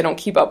clearly they don't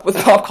keep up with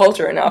pop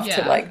culture enough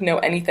to, like, know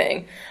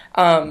anything.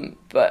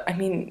 But, I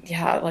mean,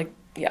 yeah,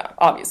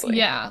 obviously.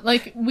 Yeah,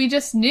 like, we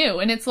just knew,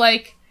 and it's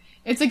like,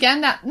 it's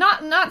again that,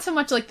 not so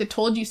much like the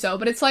told you so,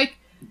 but it's like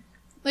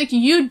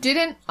you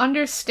didn't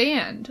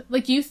understand.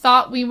 Like, you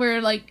thought we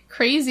were, like,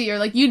 crazy, or,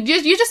 like, you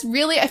just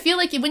really, I feel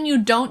like when you're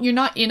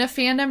not in a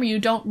fandom, or you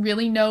don't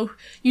really know,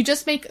 you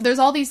just make, there's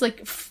all these,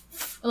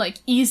 like,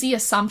 easy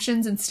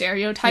assumptions and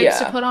stereotypes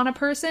to put on a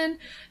person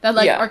that,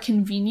 like, are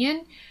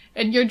convenient,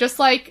 and you're just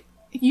like,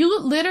 you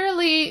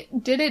literally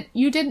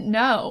didn't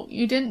know,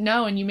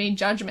 and you made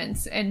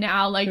judgments, and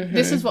now, like,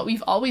 this is what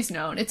we've always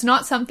known. It's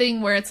not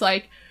something where it's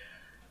like,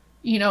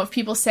 you know, if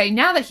people say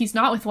now that he's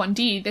not with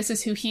 1D, this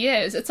is who he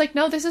is. It's like,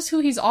 no, this is who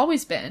he's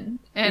always been.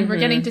 And we're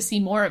getting to see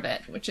more of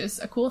it, which is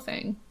a cool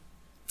thing.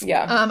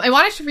 Yeah. I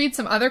wanted to read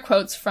some other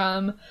quotes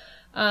from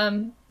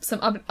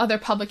some other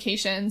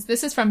publications.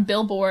 This is from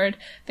Billboard.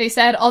 They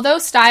said, although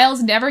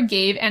Styles never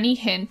gave any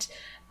hint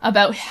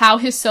about how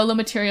his solo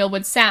material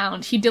would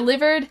sound, he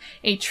delivered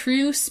a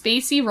true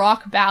spacey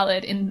rock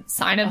ballad in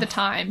Sign of the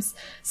Times,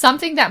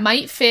 something that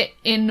might fit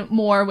in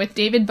more with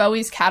David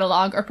Bowie's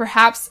catalog, or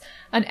perhaps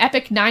an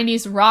epic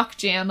 90s rock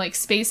jam like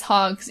Space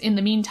Hogs in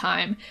the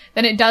meantime,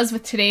 than it does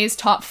with today's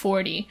top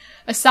 40.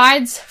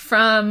 Aside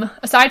from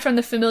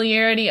the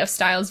familiarity of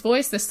Styles'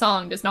 voice, the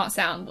song does not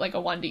sound like a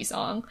 1D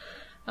song.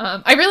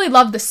 I really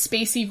love the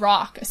spacey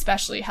rock,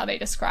 especially how they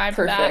describe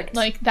that.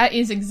 Like, that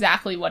is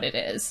exactly what it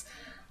is.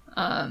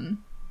 Who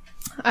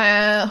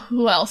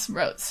else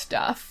wrote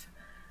stuff?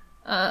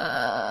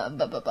 I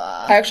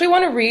actually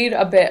want to read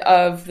a bit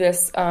of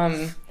this,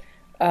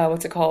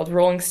 what's it called?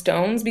 Rolling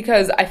Stones,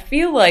 because I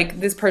feel like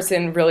this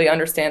person really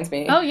understands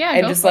me. Oh, yeah,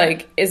 and just,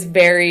 like, is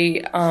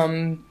very,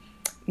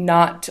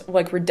 not,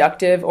 like,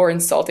 reductive or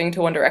insulting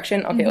to One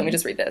Direction. Okay, let me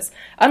just read this.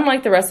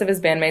 Unlike the rest of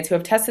his bandmates who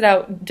have tested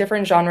out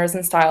different genres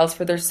and styles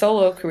for their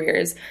solo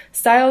careers,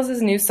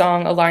 Styles' new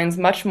song aligns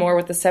much more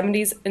with the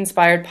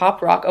 70s-inspired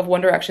pop rock of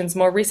One Direction's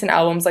more recent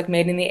albums like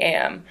Made in the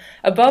AM.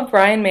 Above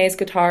Brian May's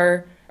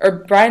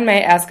Brian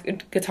May-esque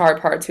guitar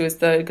parts, who is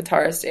the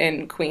guitarist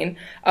in Queen,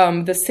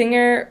 the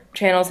singer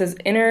channels his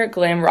inner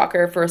glam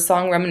rocker for a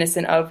song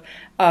reminiscent of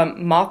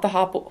Moth the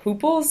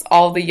Hooples,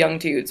 All the Young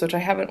Dudes, which I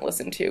haven't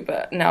listened to,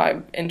 but now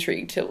I'm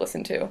intrigued to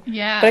listen to.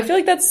 Yeah. But I feel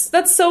like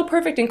that's so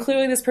perfect, and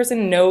clearly this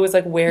person knows,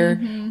 like, where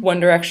One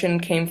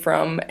Direction came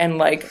from, and,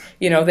 like,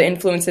 you know, the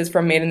influences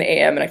from Made in the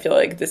AM, and I feel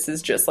like this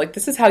is just, like,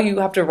 this is how you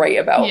have to write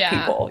about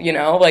people, you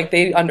know? Like,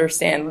 they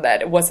understand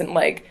that it wasn't,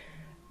 like,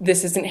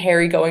 this isn't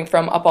Harry going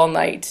from Up All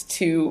Night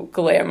to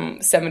glam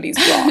 70s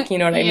rock, you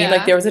know what I mean?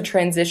 Like, there was a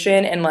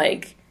transition, and,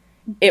 like,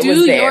 it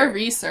was there. Do your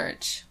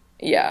research.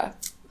 Yeah.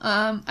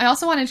 I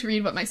also wanted to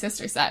read what my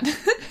sister said.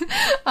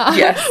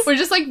 Yes. We're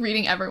just, like,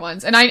 reading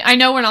everyone's. And I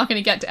know we're not going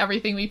to get to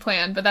everything we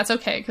planned, but that's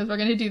okay, because we're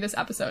going to do this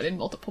episode in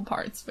multiple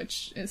parts,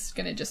 which is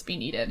going to just be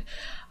needed.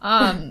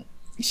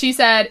 She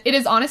said, "It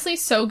is honestly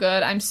so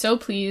good. I'm so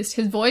pleased.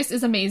 His voice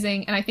is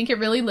amazing, and I think it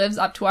really lives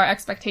up to our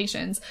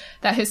expectations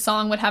that his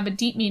song would have a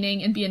deep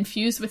meaning and be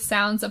infused with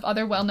sounds of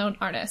other well-known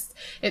artists.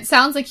 It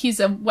sounds like he's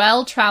a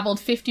well-traveled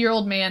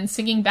 50-year-old man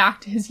singing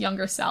back to his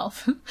younger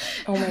self."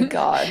 Oh my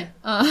god.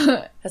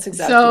 That's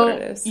exactly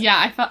what it is. Yeah,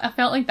 I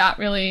felt like that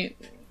really,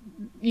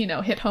 you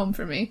know, hit home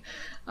for me.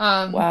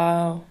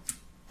 Wow.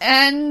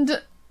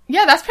 And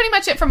yeah, that's pretty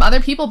much it from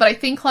other people, but I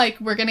think, like,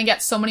 we're gonna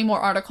get so many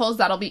more articles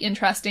that'll be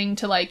interesting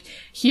to, like,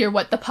 hear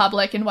what the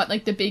public and what,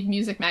 like, the big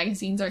music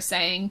magazines are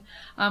saying.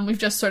 We've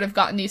just sort of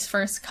gotten these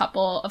first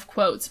couple of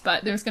quotes,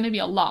 but there's gonna be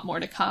a lot more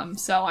to come,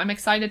 so I'm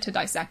excited to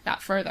dissect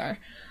that further.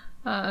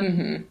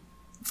 So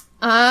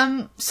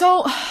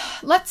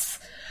let's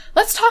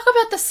talk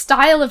about the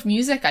style of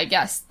music, I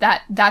guess,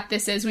 that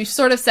this is. We've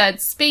sort of said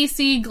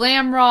spacey,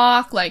 glam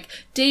rock, like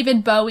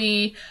David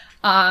Bowie,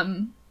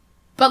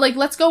 but, like,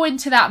 let's go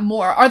into that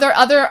more. Are there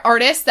other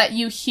artists that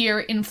you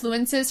hear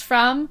influences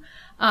from,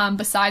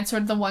 besides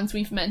sort of the ones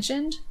we've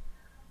mentioned?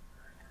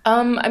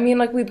 I mean,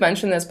 like, we've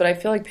mentioned this, but I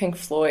feel like Pink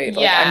Floyd.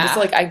 Like, I'm just,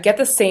 like, I get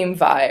the same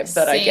vibe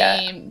that I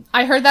get.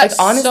 I heard that, like,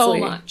 honestly, so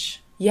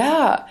much.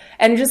 Yeah.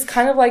 And just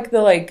kind of, like,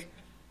 the,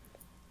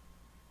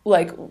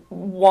 like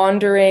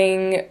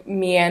wandering,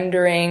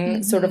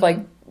 meandering, sort of, like,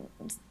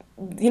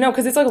 you know,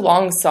 because it's, like, a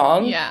long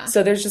song. Yeah.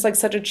 So there's just, like,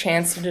 such a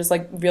chance to just,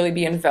 like, really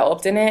be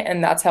enveloped in it.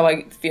 And that's how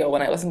I feel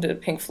when I listen to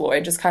Pink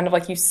Floyd. Just kind of,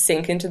 like, you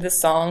sink into this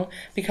song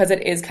because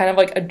it is kind of,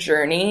 like, a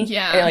journey.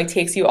 Yeah. And it, like,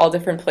 takes you all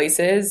different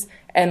places.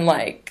 And,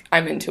 like,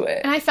 I'm into it.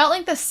 And I felt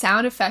like the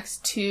sound effects,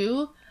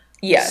 too,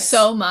 yes,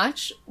 so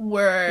much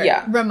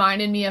were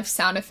reminded me of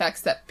sound effects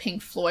that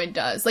Pink Floyd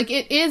does. Like,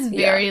 it is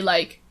very,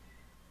 like,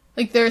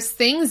 there's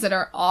things that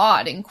are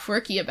odd and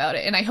quirky about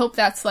it. And I hope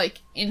that's,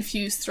 like,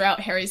 infused throughout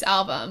Harry's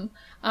album.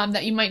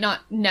 That you might not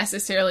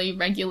necessarily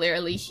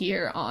regularly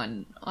hear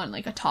on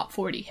like a top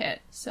 40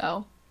 hit.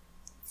 So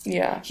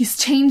yeah, he's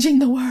changing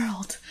the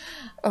world.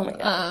 Oh my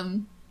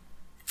god.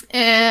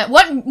 And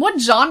what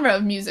genre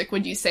of music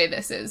would you say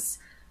this is?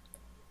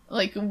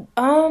 Like,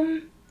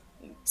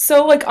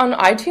 so, like, on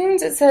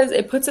iTunes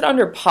it puts it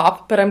under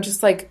pop, but I'm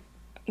just like,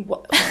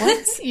 what?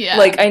 Yeah.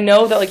 Like, I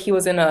know that, like, he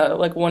was in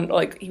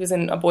he was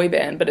in a boy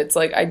band, but it's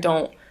like I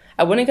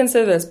wouldn't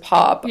consider this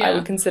pop. Yeah. I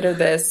would consider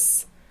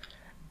this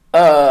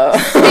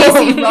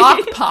spacey rock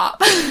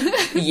pop.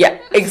 Yeah,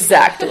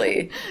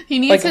 exactly. He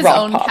needs, like, his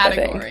own pop,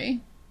 category.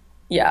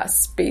 Yeah,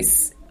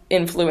 space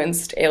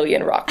influenced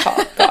alien rock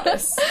pop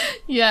goddess.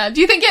 Yeah.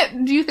 Do you think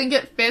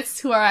it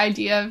fits to our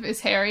idea of is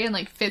Harry and,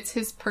 like, fits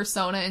his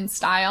persona and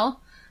style?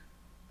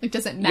 Like,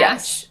 does it match?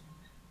 Yes.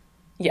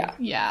 Yeah.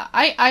 Yeah.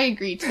 I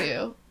agree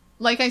too.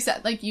 Like I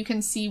said, like, you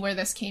can see where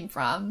this came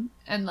from,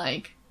 and,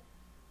 like,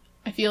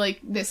 I feel like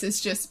this is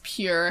just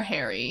pure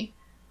Harry.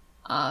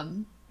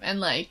 And,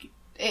 like,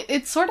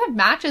 it sort of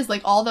matches,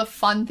 like, all the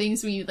fun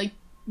things we, like,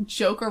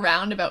 joke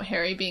around about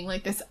Harry being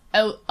like this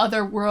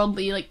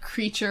otherworldly like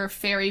creature,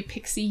 fairy,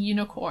 pixie,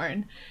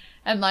 unicorn.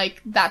 And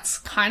like that's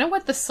kind of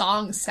what the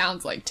song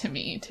sounds like to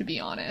me, to be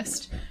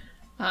honest.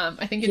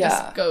 I think it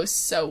just goes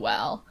so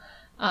well.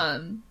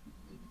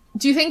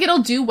 Do you think it'll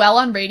do well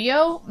on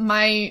radio?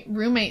 My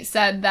roommate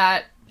said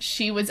that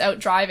she was out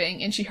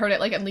driving and she heard it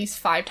like at least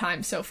 5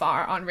 times so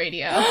far on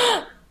radio.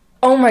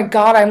 Oh my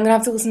god, I'm gonna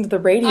have to listen to the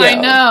radio. I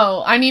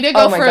know. I need to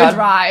go for a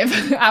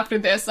drive after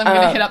this. I'm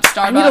gonna hit up Starbucks.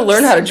 I need to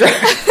learn how to drive.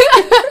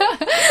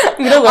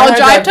 I'll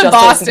drive to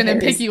Boston and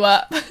pick you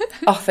up.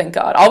 Oh, thank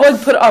God. I'll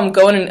like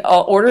go in and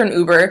I'll order an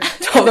Uber,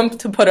 tell them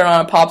to put it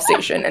on a pop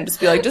station, and just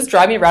be like, just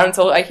drive me around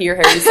until I hear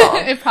Harry's song.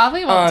 It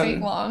probably won't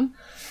take long.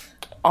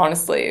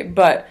 Honestly,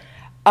 but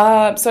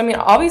so I mean,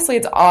 obviously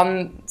it's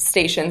on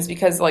stations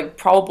because like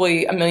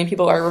probably a million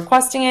people are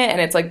requesting it, and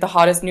it's like the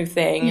hottest new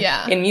thing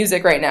in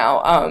music right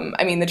now.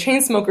 I mean, the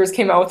Chainsmokers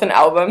came out with an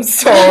album,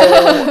 so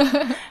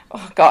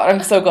oh God,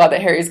 I'm so glad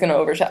that Harry's gonna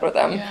overshadow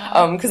them.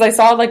 Because I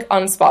saw like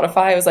on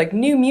Spotify, it was like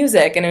new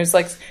music, and it was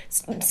like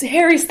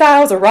Harry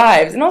Styles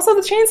arrives, and also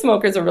the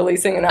Chainsmokers are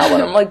releasing an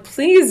album. I'm like,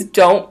 please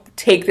don't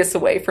take this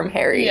away from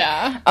Harry.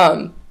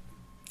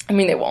 I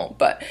mean, they won't,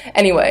 but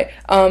anyway,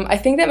 I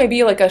think that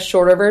maybe like a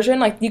shorter version,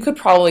 like you could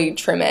probably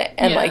trim it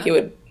and like it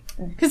would.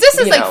 Because this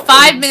is like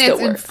 5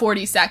 minutes and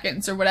 40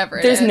 seconds or whatever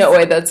it is. There's no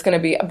way that's going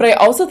to be, but I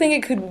also think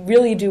it could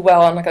really do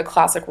well on like a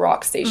classic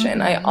rock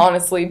station. I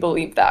honestly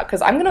believe that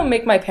because I'm going to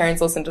make my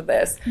parents listen to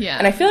this.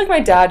 And I feel like my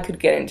dad could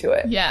get into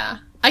it.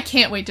 I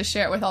can't wait to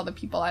share it with all the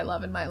people I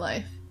love in my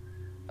life.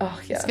 Oh,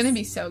 yes. It's going to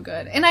be so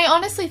good. And I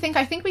honestly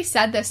think we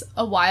said this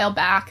a while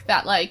back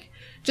that like,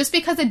 just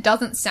because it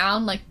doesn't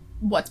sound like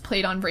what's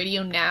played on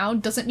radio now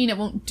doesn't mean it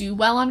won't do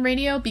well on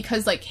radio,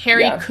 because like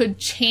Harry could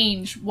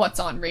change what's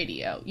on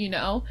radio, you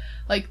know?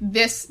 Like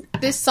this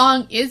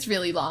song is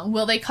really long.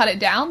 Will they cut it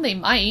down? They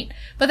might,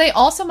 but they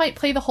also might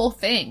play the whole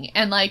thing,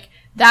 and like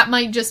that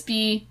might just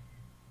be,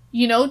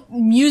 you know,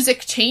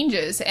 music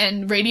changes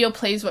and radio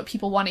plays what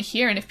people want to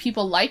hear, and if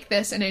people like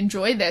this and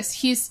enjoy this,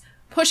 he's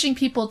pushing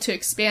people to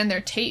expand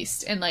their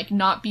taste and like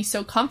not be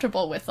so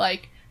comfortable with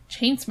like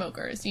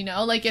Chainsmokers, you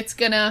know? Like it's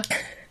gonna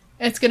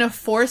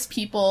force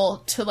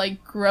people to,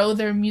 like, grow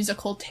their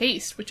musical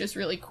taste, which is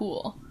really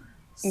cool.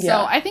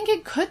 So I think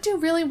it could do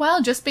really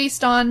well just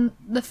based on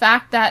the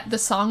fact that the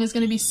song is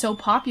going to be so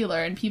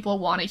popular and people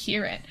want to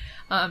hear it.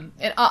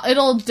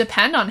 It'll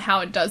depend on how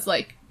it does,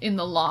 like, in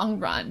the long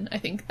run. I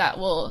think that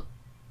will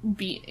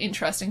be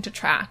interesting to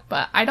track.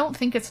 But I don't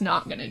think it's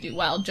not going to do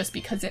well just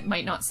because it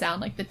might not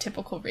sound like the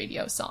typical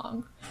radio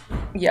song.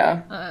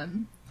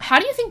 How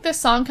do you think this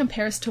song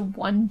compares to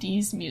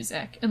 1D's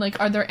music? And, like,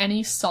 are there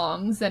any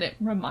songs that it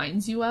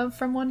reminds you of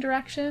from One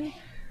Direction?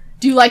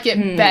 Do you like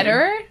it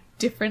better?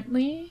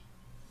 Differently?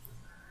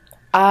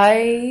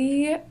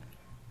 They're,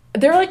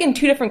 like, in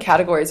 2 different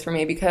categories for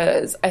me,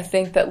 because I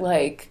think that,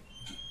 like,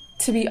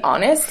 to be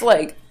honest,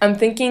 like, I'm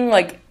thinking,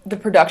 like, the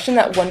production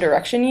that One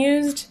Direction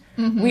used,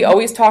 we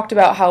always talked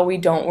about how we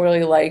don't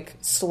really like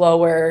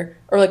slower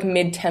or, like,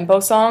 mid-tempo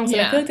songs.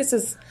 And I feel like this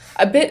is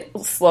a bit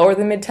slower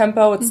than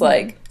mid-tempo. It's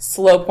like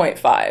slow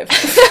 0.5.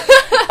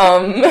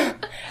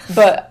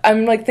 But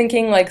I'm like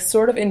thinking like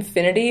sort of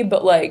Infinity,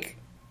 but like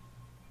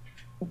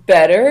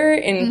better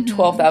in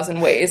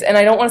 12,000 ways. And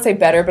I don't want to say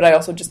better, but I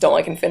also just don't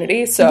like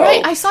Infinity. So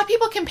right, I saw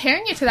people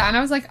comparing it to that, and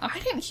I was like, I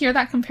didn't hear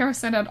that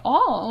comparison at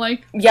all.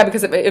 Like, yeah,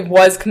 because if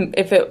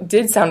it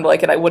did sound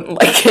like it, I wouldn't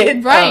like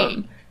it.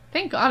 Right.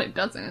 Thank God it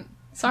doesn't.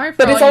 Sorry for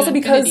but all it's you also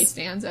Infinity because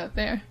stands out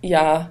there.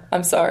 Yeah,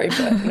 I'm sorry,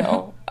 but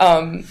no.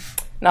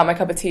 Not my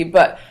cup of tea,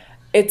 but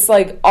it's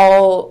like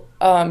all,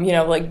 you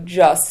know, like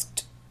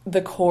just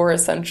the core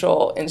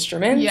essential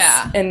instruments.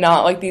 And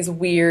not like these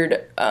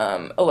weird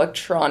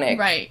electronic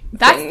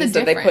That's the things difference.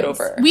 That they put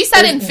over. We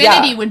said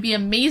Infinity would be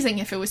amazing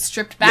if it was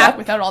stripped back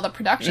without all the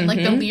production.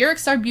 Like the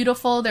lyrics are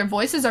beautiful, their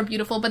voices are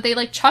beautiful, but they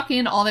like chuck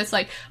in all this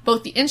like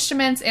both the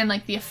instruments and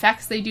like the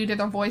effects they do to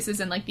their voices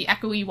and like the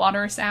echoey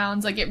water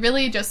sounds. Like it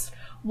really just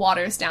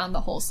waters down the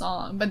whole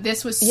song. But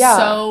this was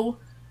so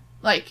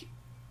like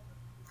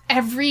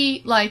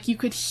every, like, you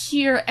could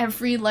hear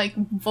every, like,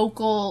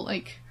 vocal,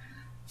 like,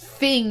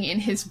 thing in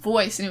his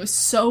voice, and it was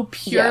so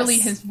purely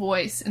his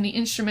voice, and the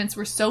instruments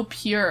were so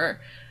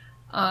pure,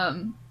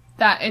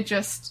 that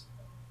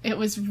it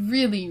was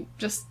really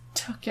just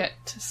took it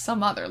to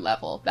some other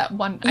level that I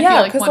feel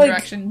like One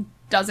Direction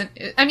doesn't,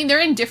 I mean, they're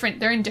in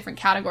different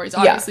categories,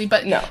 obviously,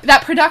 but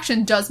that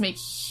production does make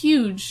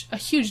a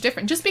huge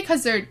difference, just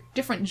because they're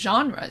different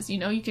genres, you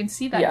know, you can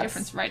see that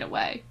difference right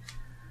away.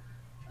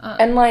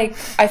 And, like,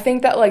 I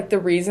think that, like, the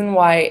reason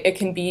why it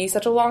can be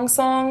such a long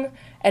song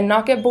and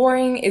not get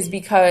boring is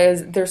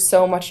because there's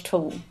so much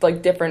to,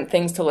 like, different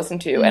things to listen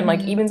to. And, like,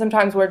 even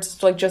sometimes where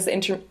it's, like, just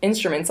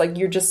instruments, like,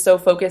 you're just so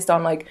focused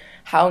on, like,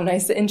 how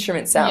nice the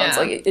instrument sounds.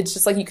 Like, it's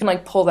just, like, you can,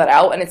 like, pull that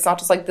out, and it's not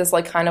just, like, this,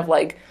 like, kind of,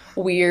 like,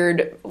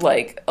 weird,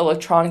 like,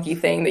 electronic-y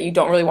thing that you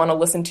don't really want to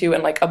listen to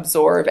and, like,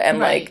 absorb. And,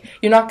 like,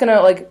 you're not gonna,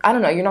 like, I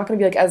don't know, you're not gonna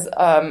be, like, as,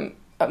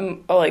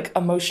 like,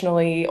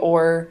 emotionally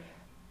or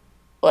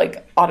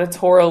like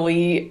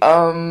auditorily,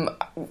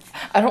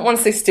 I don't want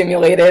to say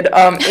stimulated,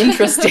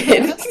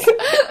 interested.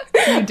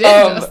 You did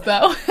just,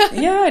 though.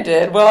 Yeah, I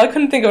did. Well, I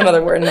couldn't think of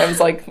another word, and I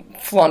was like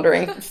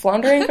floundering for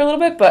a little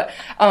bit. But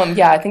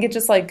yeah, I think it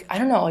just like, I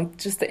don't know, like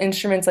just the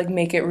instruments like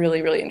make it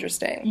really, really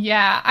interesting.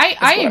 Yeah,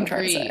 I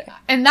agree.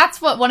 And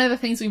that's what one of the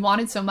things we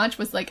wanted so much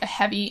was like a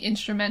heavy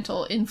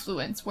instrumental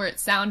influence where it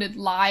sounded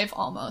live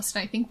almost.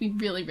 And I think we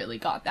really, really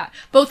got that,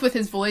 both with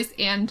his voice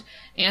and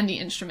the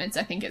instruments.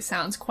 I think it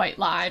sounds quite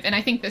live, and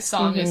I think this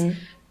song is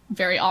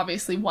very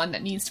obviously one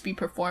that needs to be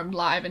performed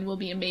live and will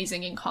be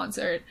amazing in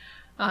concert.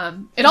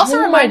 It also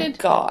reminded... Oh my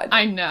God.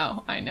 I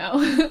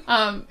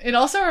know. It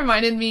also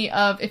reminded me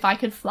of If I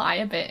Could Fly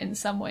a bit in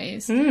some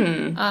ways.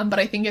 But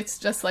I think it's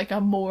just like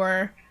a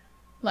more,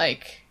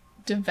 like,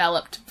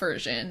 developed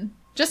version.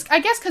 Just, I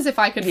guess because If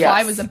I Could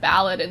Fly was a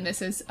ballad and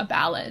this is a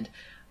ballad.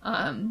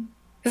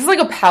 This is like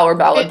a power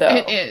ballad, though.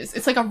 It is.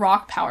 It's like a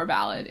rock power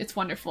ballad. It's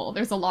wonderful.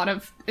 There's a lot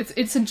of...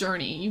 It's a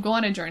journey. You go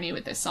on a journey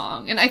with this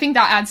song. And I think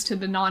that adds to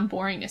the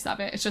non-boringness of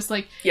it. It's just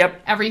like...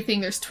 Everything,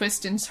 there's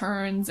twists and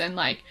turns and,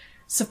 like...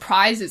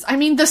 surprises. I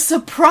mean, the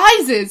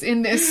surprises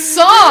in this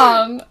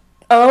song!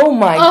 Oh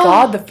my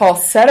God, the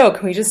falsetto.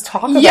 Can we just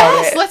talk about it?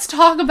 Yes, let's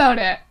talk about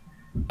it.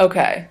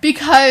 Okay.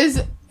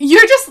 Because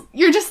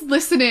you're just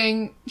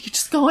listening, you're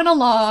just going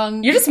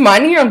along. You're just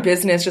minding your own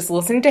business, just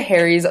listening to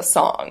Harry's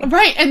song.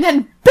 Right, and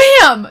then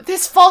BAM!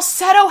 This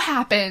falsetto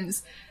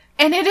happens.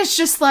 And it is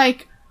just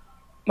like...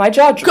 My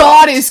jaw dropped.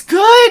 God is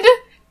good!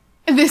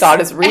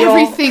 God is real.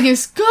 Everything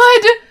is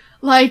good!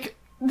 Like,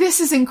 this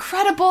is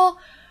incredible.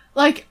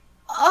 Like...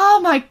 Oh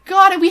my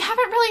God, and we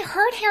haven't really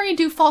heard Harry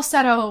do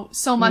falsetto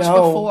so much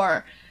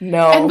before.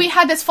 No. And we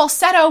had this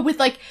falsetto with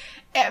like,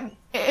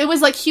 it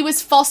was like he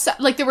was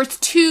falsetto, like there were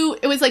two,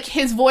 it was like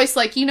his voice,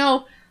 like, you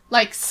know,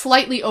 like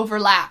slightly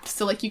overlapped.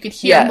 So like you could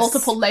hear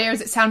multiple layers.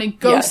 It sounded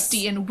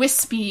ghosty and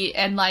wispy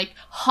and like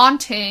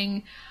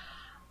haunting.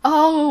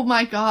 Oh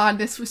my God,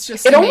 this was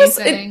just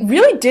amazing. It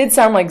really did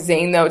sound like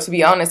Zayn though, to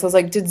be honest. I was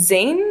like, did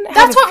Zayn have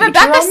That's a what feature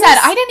Rebecca on said. this?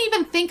 I didn't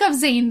even think of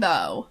Zayn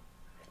though.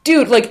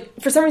 Dude, like,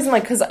 for some reason,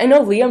 like, because I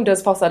know Liam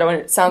does falsetto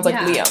and it sounds like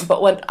Liam,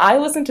 but when I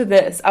listened to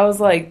this, I was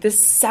like,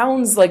 this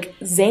sounds like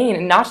Zayn,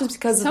 and not just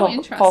because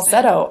of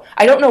falsetto.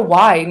 I don't know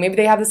why. Maybe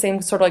they have the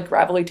same sort of, like,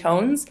 gravelly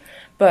tones,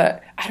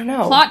 but I don't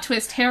know. Plot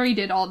twist, Harry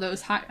did all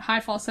those high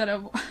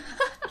falsetto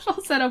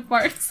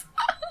parts.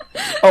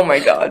 Oh my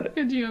God.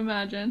 Could you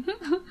imagine?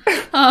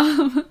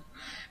 But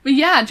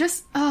yeah,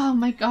 just, oh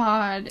my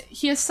God.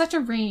 He has such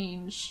a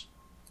range.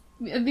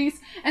 And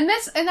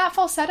that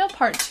falsetto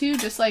part too,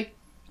 just like,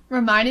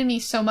 reminded me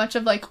so much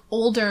of like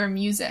older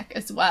music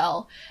as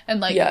well. And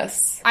like,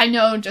 I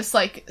know just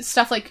like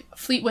stuff like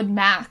Fleetwood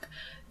Mac,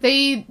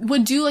 they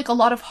would do like a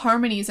lot of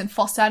harmonies and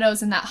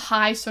falsettos and that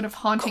high sort of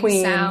haunting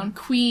sound.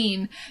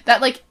 Queen,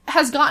 that like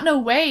has gotten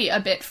away a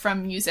bit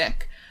from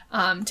music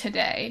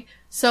today.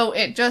 So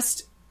it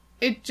just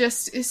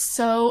is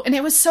so, and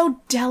it was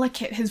so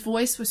delicate. His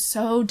voice was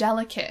so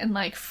delicate and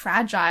like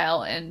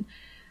fragile, and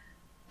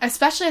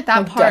especially at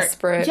that part.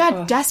 Desperate.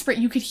 Yeah, desperate.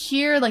 You could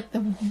hear, like, the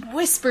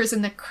whispers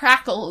and the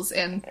crackles,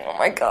 and... Oh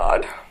my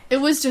God.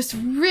 It was just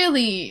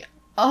really...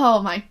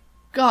 Oh my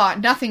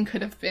God. Nothing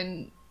could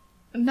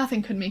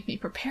make me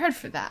prepared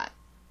for that.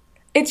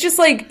 It's just,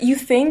 like, you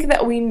think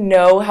that we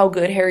know how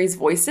good Harry's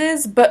voice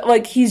is, but,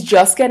 like, he's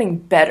just getting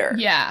better.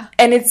 Yeah.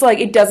 And it's, like,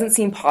 it doesn't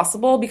seem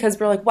possible, because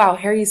we're like, wow,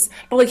 Harry's...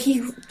 But, like,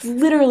 he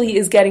literally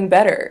is getting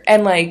better.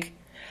 And, like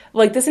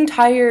this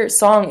entire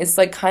song is,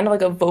 like, kind of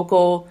like a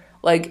vocal...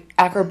 like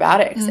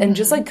acrobatics and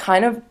just like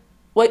kind of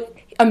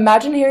like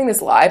imagine hearing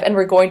this live, and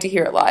we're going to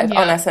hear it live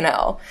on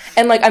SNL,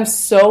 and like I'm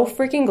so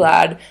freaking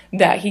glad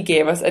that he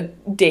gave us a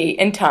date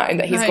and time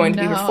that he's going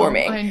to be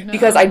performing,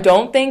 because I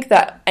don't think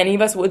that any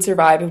of us would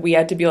survive if we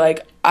had to be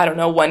like, I don't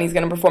know when he's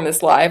going to perform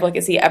this live, like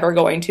is he ever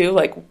going to,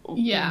 like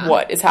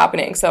what is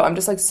happening. So I'm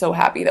just like so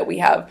happy that we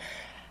have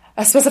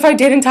a specified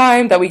date and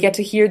time, that we get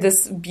to hear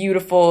this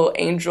beautiful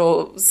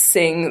angel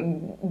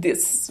sing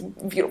this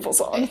beautiful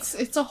song.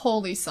 It's a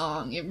holy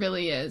song. It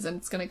really is. And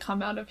it's going to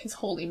come out of his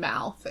holy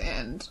mouth.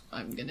 And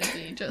I'm going to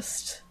be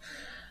just...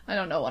 I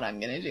don't know what I'm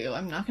going to do.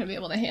 I'm not going to be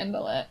able to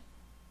handle it.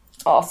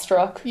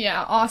 Awestruck.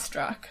 Yeah,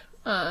 awestruck.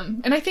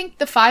 And I think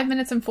the 5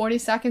 minutes and 40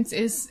 seconds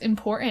is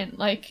important.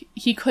 Like,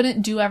 he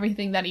couldn't do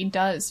everything that he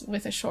does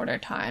with a shorter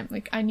time.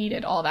 Like, I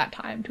needed all that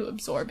time to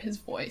absorb his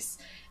voice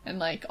and,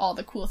 like, all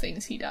the cool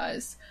things he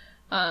does.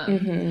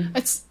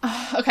 It's,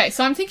 okay,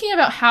 so I'm thinking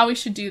about how we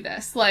should do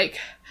this. Like,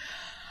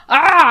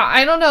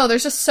 I don't know,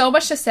 there's just so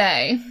much to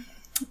say.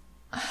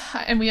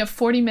 And we have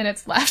 40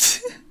 minutes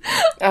left.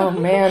 Oh,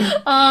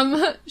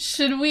 man.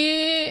 Should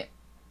we...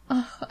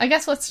 I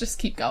guess let's just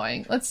keep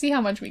going. Let's see how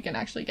much we can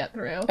actually get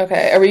through.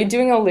 Okay, are we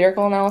doing a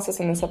lyrical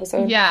analysis in this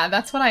episode? Yeah,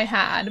 that's what I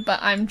had, but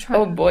I'm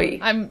trying... Oh, boy.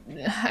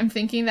 I'm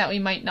thinking that we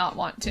might not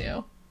want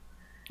to.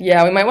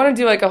 Yeah, we might want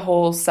to do, like, a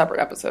whole separate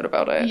episode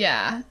about it.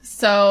 Yeah,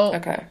 so...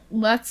 Okay.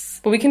 Let's...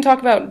 But we can talk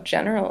about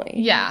generally.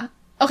 Yeah.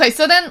 Okay,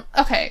 so then...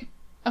 Okay.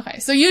 Okay,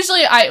 so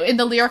usually in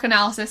the lyric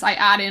analysis, I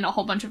add in a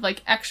whole bunch of,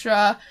 like,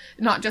 extra,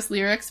 not just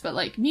lyrics, but,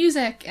 like,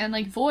 music and,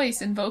 like,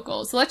 voice and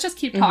vocals. So let's just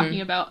keep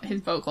talking about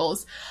his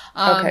vocals.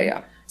 Okay,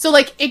 yeah. So,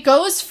 like, it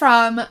goes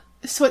from,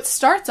 so it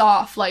starts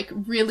off, like,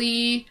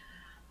 really,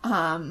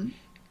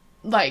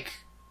 like,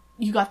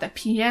 you got the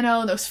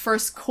piano, those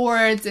first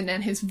chords, and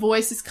then his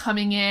voice is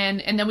coming in,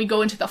 and then we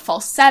go into the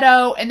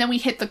falsetto, and then we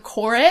hit the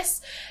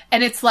chorus,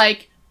 and it's,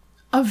 like,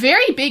 a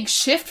very big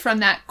shift from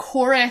that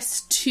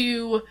chorus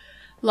to...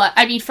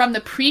 I mean, from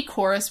the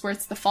pre-chorus where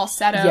it's the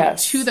falsetto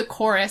to the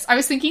chorus. I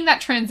was thinking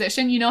that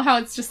transition, you know how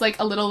it's just like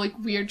a little like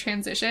weird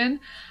transition?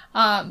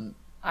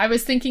 I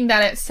was thinking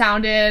that it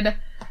sounded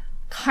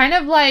kind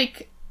of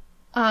like,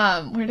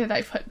 where did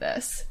I put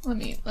this? Let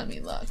me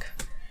look.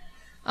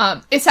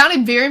 It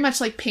sounded very much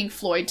like Pink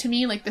Floyd to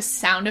me, like the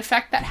sound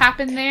effect that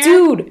happened there.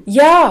 Dude,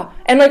 yeah.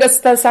 And like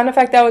the sound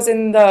effect that was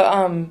in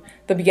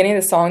the beginning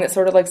of the song that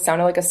sort of like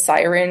sounded like a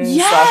siren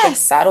slash like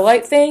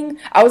satellite thing.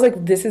 I was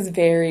like, this is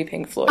very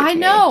Pink Floyd. I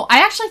know. I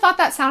actually thought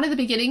that sound at the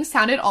beginning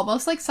sounded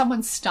almost like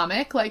someone's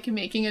stomach, like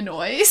making a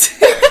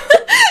noise.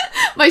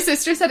 My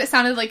sister said it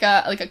sounded like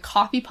a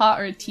coffee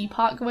pot or a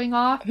teapot going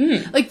off.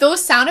 Like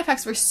those sound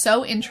effects were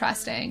so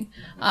interesting.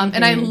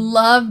 And I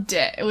loved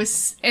it. It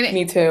was,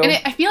 me too. And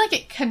I feel like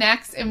it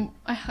connects and,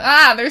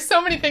 there's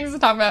so many things to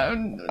talk about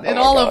and it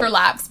all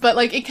overlaps, but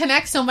like it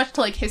connects so much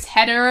to like his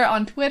header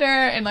on Twitter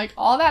and like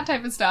all that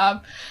type of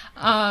stuff.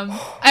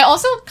 I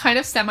also kind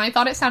of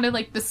thought it sounded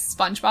like the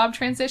SpongeBob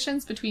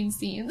transitions between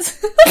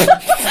scenes.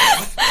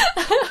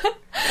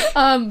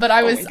 But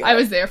I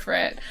was there for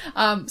it.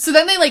 So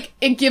then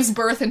it gives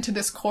birth into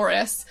this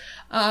chorus.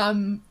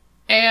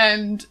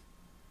 And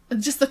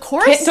just the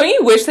chorus. Don't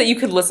you wish that you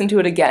could listen to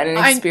it again and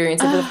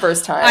experience it for the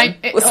first time?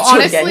 Listen to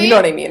it again. You know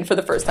what I mean? For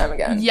the first time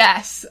again.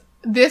 Yes.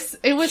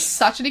 It was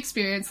such an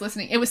experience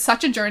listening. It was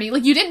such a journey.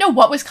 Like, you didn't know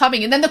what was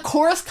coming. And then the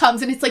chorus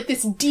comes and it's like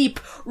this deep,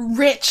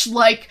 rich,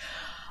 like,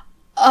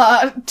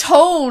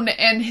 tone,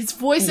 and his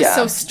voice is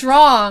so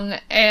strong.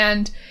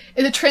 And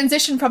the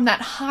transition from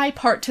that high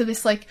part to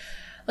this, like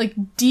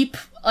deep,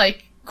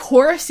 like,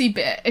 chorusy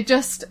bit,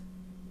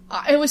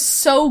 it was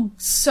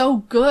so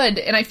good.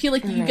 And I feel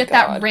like you get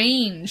that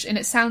range, and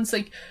it sounds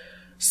like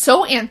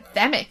so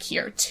anthemic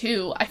here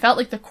too. I felt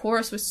like the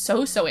chorus was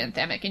so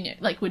anthemic and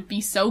like would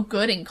be so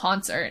good in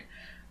concert.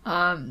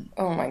 Oh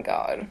my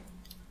god.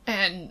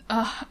 And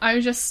I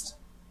was just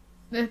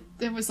there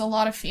was a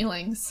lot of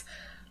feelings.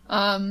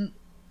 And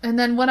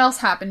then what else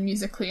happened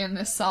musically in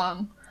this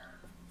song?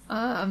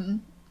 Like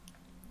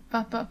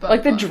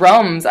the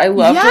drums. I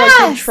loved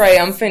like the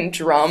triumphant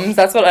drums.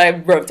 That's what I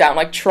wrote down,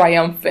 like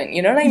triumphant.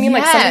 You know what I mean?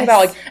 Like something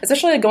about like,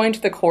 especially like going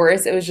to the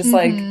chorus, it was just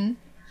like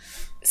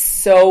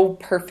so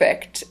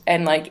perfect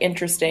and like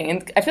interesting.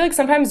 And I feel like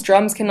sometimes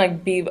drums can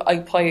like be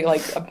like play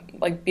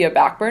like be a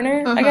back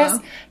burner, I guess.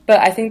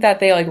 But I think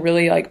that they like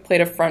really like played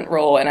a front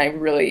role, and I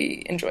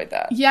really enjoyed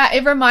that. Yeah,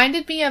 it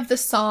reminded me of the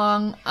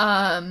song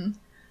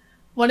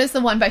what is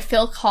the one by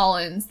Phil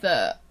Collins?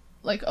 The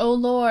like, oh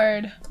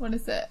Lord, what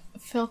is it?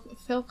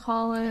 Phil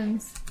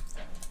Collins,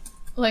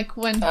 like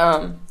when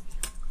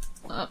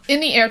In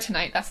the Air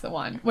Tonight, that's the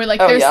one where like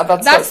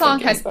that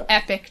song has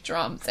epic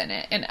drums in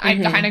it, and I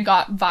kind of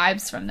got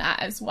vibes from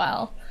that as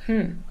well.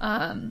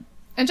 And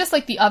just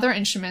like the other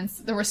instruments,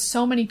 there were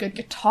so many good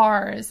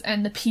guitars,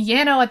 and the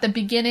piano at the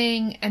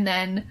beginning, and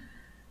then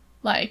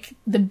like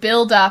the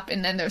build up,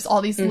 and then there's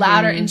all these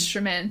louder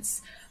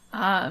instruments.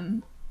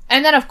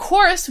 And then, of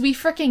course, we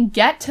freaking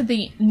get to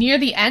near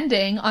the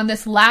ending on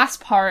this last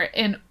part,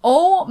 and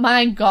oh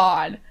my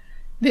god,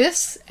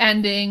 this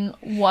ending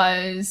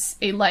was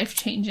a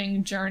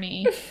life-changing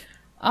journey.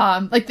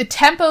 Like, the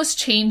tempo's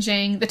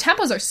changing. The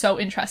tempos are so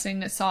interesting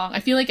in this song.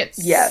 I feel like it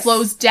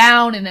slows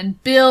down and then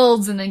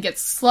builds and then gets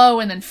slow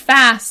and then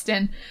fast,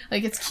 and,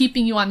 like, it's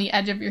keeping you on the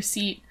edge of your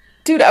seat.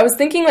 Dude, I was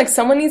thinking, like,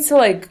 someone needs to,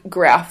 like,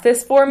 graph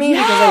this for me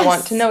because I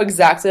want to know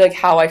exactly, like,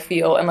 how I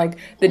feel and, like,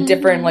 the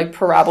different, like,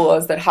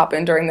 parabolas that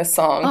happen during this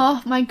song.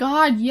 Oh, my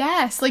God,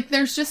 yes. Like,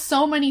 there's just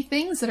so many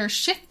things that are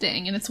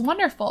shifting, and it's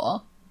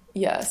wonderful.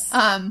 Yes.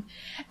 And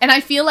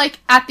I feel like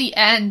at the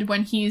end,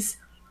 when he's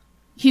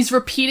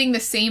repeating the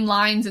same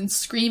lines and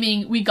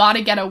screaming, "We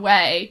gotta get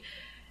away,"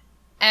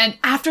 and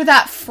after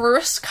that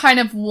first kind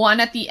of one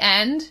at the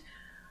end,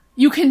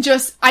 you can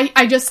just,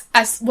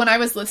 as when I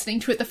was listening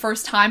to it the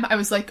first time, I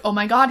was like, oh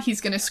my god, he's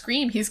gonna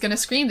scream,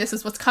 this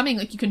is what's coming.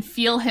 Like, you can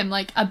feel him,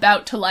 like,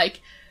 about to,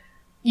 like,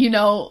 you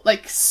know,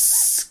 like,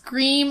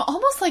 scream,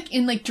 almost like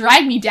in, like,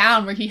 Drag Me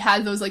Down, where he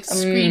had those, like,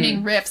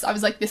 screaming riffs. I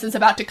was like, this is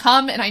about to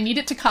come, and I need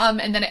it to come,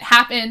 and then it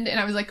happened, and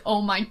I was like,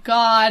 oh my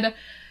god,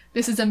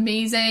 this is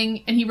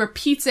amazing. And he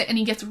repeats it, and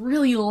he gets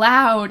really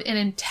loud and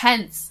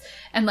intense,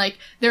 and, like,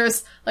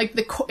 there's, like,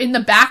 in the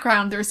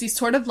background, there's these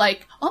sort of,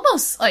 like,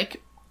 almost,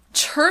 like,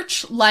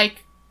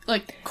 church-like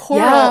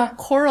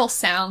choral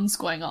sounds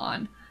going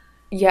on.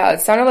 Yeah,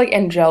 it sounded like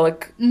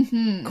angelic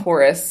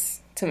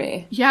chorus to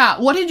me. Yeah,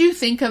 what did you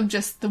think of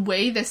just the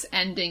way this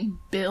ending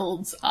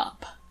builds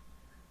up?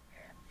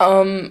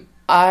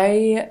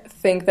 I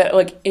think that,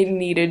 like, it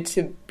needed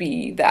to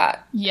be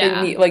that.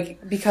 Yeah.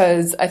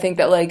 Because I think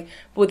that, like,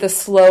 with a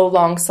slow,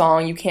 long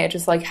song, you can't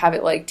just, like, have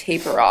it, like,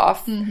 taper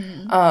off.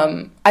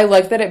 I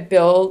like that it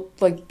built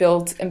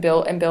and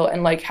built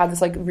and, like, had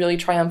this, like, really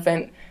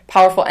triumphant,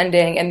 powerful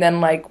ending, and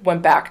then, like,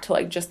 went back to,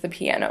 like, just the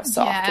piano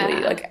softly,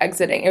 like,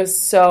 exiting. It was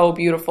so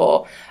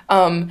beautiful.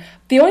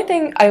 The only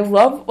thing I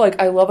love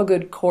a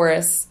good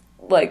chorus,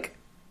 like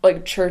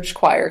church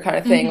choir kind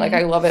of thing. Like,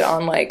 I love it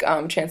on, like,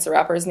 Chance the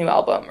Rapper's new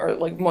album, or,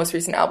 like, most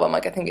recent album.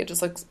 Like, I think it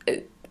just, like,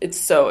 it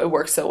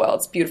works so well.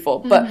 It's beautiful.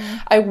 But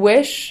I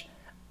wish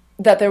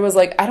that there was,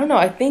 like, I don't know,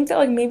 I think that,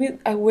 like, maybe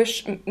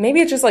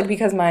it's just, like,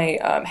 because my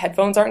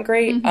headphones aren't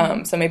great,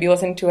 so maybe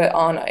listening to it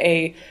on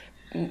a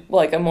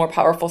more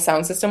powerful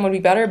sound system would be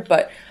better.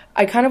 But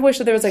I kind of wish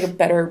that there was, like, a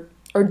better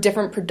or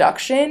different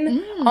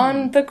production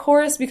on the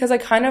chorus, because I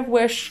kind of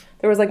wish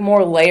there was, like,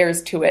 more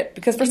layers to it,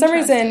 because for some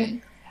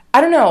reason,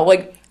 I don't know,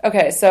 like,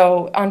 okay,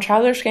 so on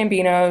Childish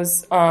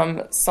Gambino's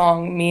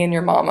song "Me and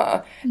Your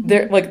Mama,"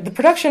 there, like, the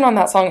production on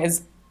that song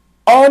is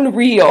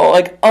unreal,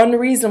 like,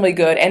 unreasonably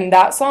good, and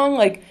that song,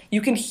 like,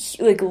 you can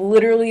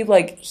literally,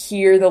 like,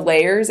 hear the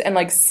layers and,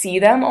 like, see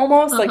them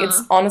almost. Like,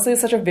 it's honestly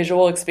such a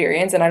visual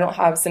experience, and I don't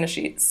have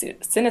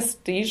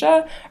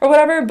synesthesia or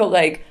whatever, but,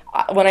 like,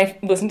 when I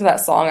listen to that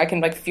song, I can,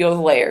 like, feel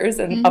the layers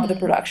of the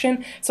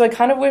production. So I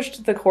kind of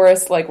wished the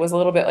chorus, like, was a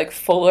little bit, like,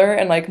 fuller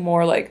and, like,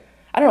 more, like,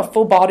 I don't know,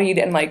 full-bodied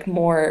and, like,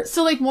 more...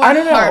 So, like, more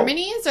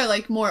harmonies or,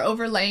 like, more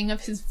overlaying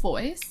of his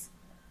voice?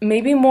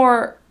 Maybe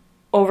more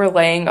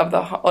overlaying of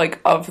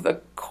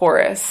the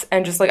chorus.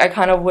 And just, like, I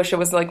kind of wish it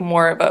was, like,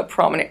 more of a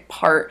prominent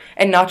part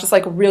and not just,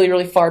 like, really,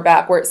 really far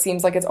back, where it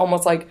seems like it's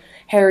almost like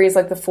Harry's,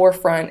 like, the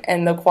forefront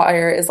and the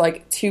choir is,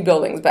 like, 2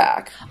 buildings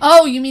back.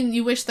 Oh, you mean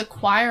you wish the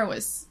choir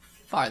was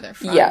farther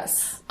front?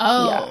 Yes.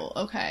 Oh,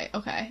 yeah.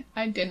 Okay.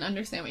 I didn't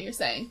understand what you're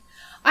saying.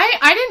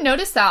 I didn't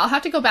notice that. I'll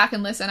have to go back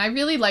and listen. I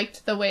really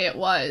liked the way it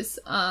was,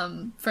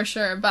 for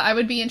sure. But I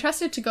would be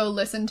interested to go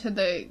listen to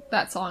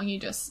that song you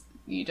just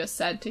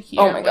said, to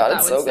hear what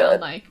that would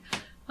sound like.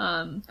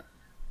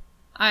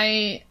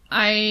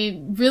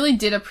 I really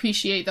did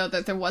appreciate, though,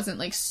 that there wasn't,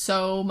 like,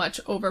 so much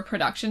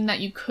overproduction that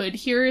you could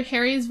hear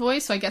Harry's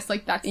voice. So I guess,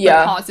 like, that's the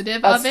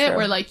positive of it,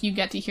 where, like, you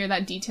get to hear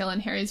that detail in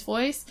Harry's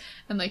voice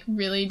and, like,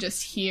 really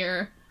just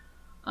hear,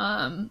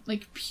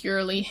 like,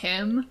 purely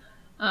him.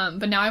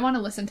 But now I want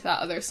to listen to that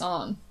other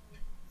song.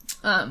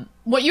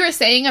 What you were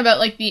saying about,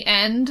 like, the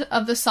end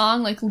of the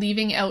song, like,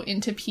 leaving out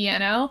into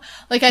piano,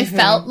 like, I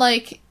felt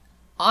like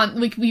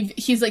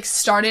he's, like,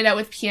 started out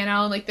with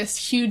piano and, like, this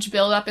huge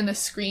build up in the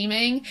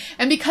screaming,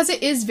 and because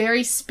it is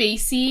very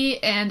spacey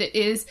and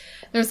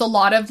there's a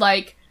lot of,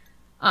 like,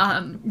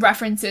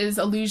 references,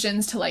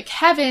 allusions to, like,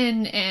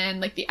 heaven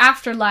and, like, the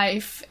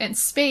afterlife and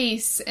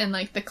space and,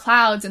 like, the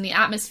clouds and the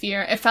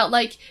atmosphere, it felt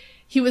like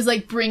he was,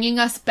 like, bringing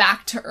us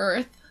back to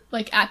earth,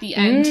 like, at the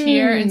end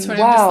here, and sort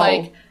of just,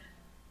 like,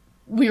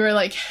 we were,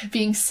 like,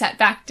 being set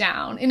back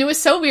down. And it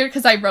was so weird,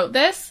 because I wrote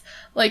this,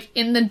 like,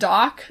 in the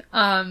doc,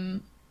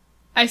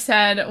 I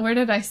said, where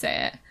did I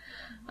say it?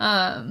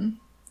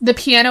 The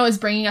piano is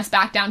bringing us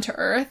back down to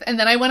earth. And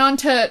then I went on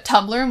to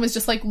Tumblr and was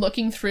just, like,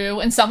 looking through,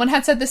 and someone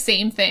had said the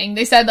same thing.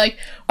 They said, like,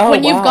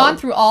 when you've gone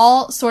through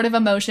all sort of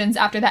emotions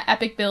after that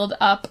epic build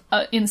up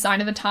in Sign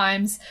of the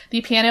Times,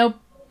 the piano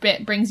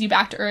bit brings you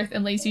back to earth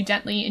and lays you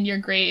gently in your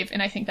grave,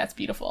 and I think that's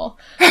beautiful.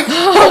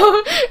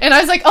 And I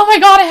was like, oh my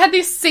god, I had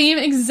the same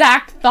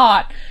exact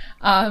thought.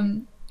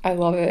 I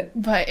love it.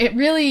 But it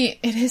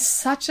is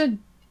such a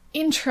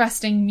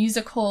interesting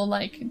musical,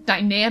 like,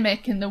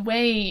 dynamic in the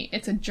way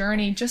it's a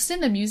journey, just in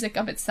the music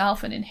of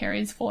itself and in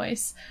Harry's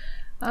voice.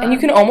 And you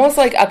can almost,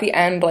 like, at the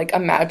end, like,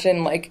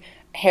 imagine, like,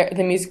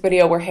 the music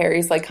video where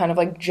Harry's, like, kind of,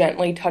 like,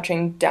 gently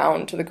touching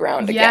down to the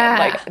ground again.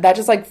 Like, that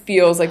just, like,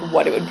 feels like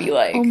what it would be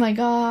like. Oh my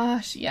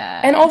gosh, yeah.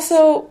 And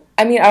also,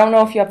 I mean, I don't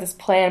know if you have this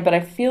plan, but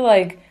I feel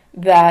like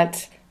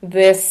that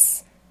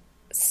this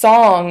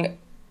song,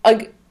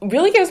 like,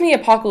 really gives me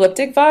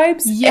apocalyptic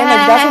vibes. Yeah, and,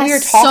 like, that's what we were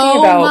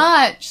talking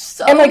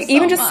about. And, like,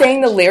 even just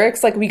saying the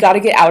lyrics, like, we gotta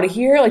get out of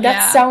here, like,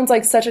 that sounds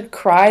like such a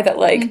cry that,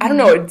 like, I don't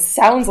know, it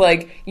sounds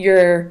like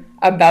you're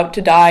about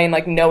to die, and,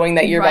 like, knowing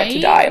that you're about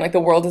to die, and, like, the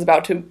world is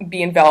about to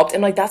be enveloped,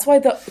 and, like, that's why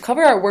the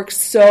cover art works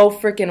so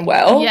freaking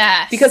well.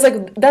 Yes. Because,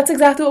 like, that's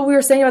exactly what we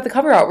were saying about the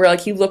cover art, where,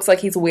 like, he looks like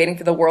he's waiting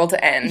for the world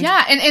to end.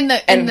 Yeah, and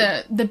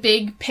the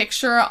big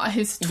picture,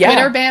 his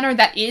Twitter banner,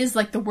 that is,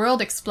 like, the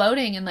world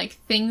exploding and, like,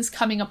 things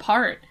coming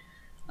apart.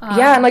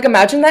 Yeah, and, like,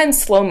 imagine that in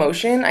slow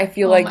motion. I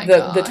feel like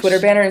the Twitter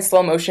banner in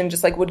slow motion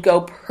just, like, would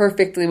go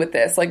perfectly with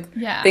this. Like,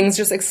 things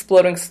just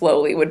exploding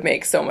slowly would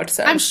make so much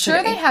sense. I'm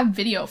sure they have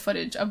video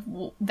footage of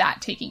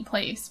that taking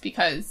place,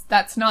 because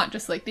that's not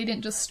just, like, they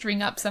didn't just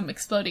string up some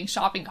exploding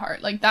shopping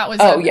cart. Like, that was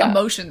a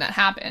motion that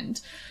happened.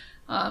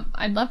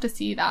 I'd love to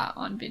see that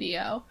on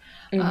video.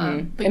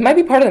 But it might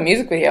be part of the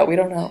music video. We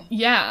don't know.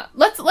 Yeah.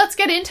 Let's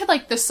get into,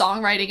 like, the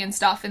songwriting and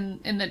stuff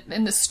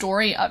in the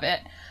story of it.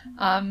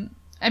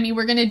 I mean,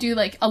 we're going to do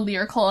like a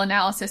lyrical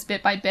analysis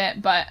bit by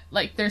bit, but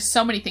like there's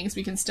so many things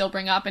we can still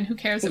bring up, and who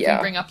cares if we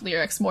bring up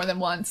lyrics more than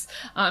once,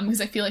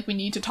 because I feel like we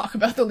need to talk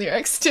about the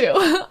lyrics too.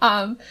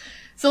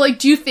 So like,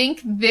 do you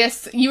think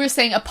this, you were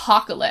saying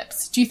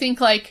apocalypse, do you think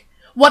like,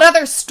 what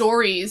other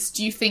stories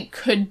do you think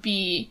could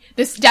be,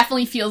 this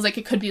definitely feels like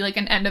it could be like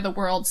an end of the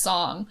world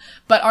song,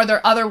 but are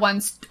there other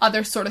ones,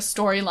 other sort of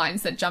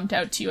storylines that jumped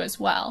out to you as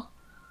well?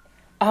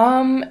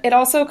 It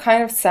also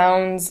kind of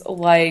sounds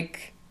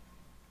like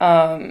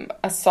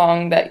a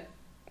song that,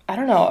 I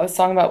don't know, a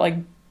song about like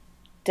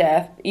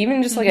death,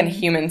 even just like in a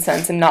human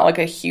sense, and not like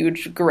a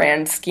huge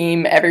grand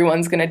scheme,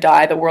 everyone's gonna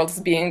die, the world is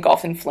being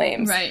engulfed in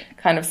flames, right,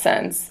 kind of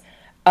sense.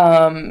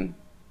 And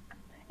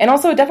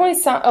also it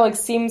definitely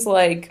seems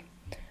like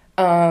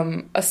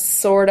a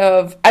sort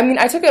of, I mean,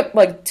 I took it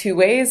like two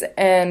ways,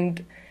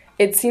 and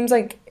it seems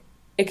like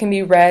it can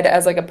be read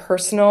as like a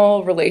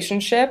personal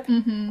relationship,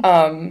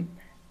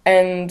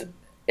 and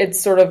it's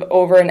sort of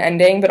over and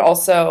ending, but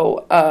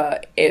also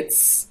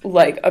it's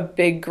like a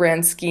big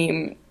grand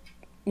scheme,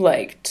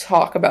 like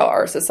talk about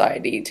our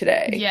society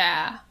today.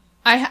 Yeah.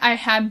 I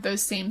had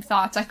those same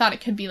thoughts. I thought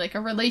it could be like a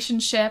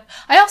relationship.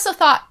 I also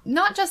thought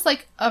not just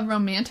like a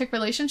romantic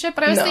relationship,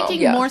 but I was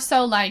thinking more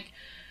so like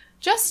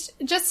just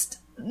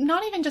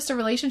not even just a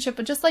relationship,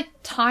 but just like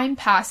time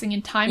passing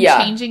and time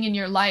changing in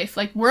your life.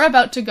 Like we're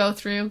about to go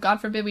through,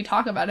 God forbid we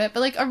talk about it, but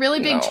like a really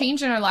big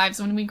change in our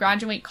lives when we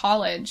graduate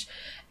college,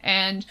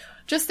 and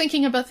just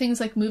thinking about things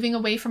like moving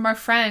away from our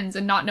friends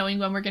and not knowing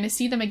when we're going to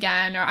see them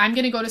again, or I'm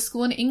going to go to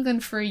school in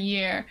England for a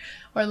year,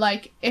 or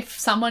like if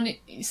someone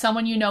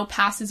you know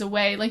passes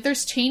away, like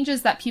there's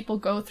changes that people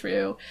go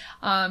through,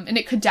 and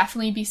it could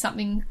definitely be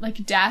something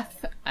like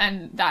death,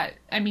 and that,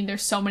 I mean,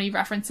 there's so many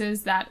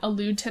references that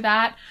allude to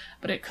that,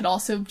 but it could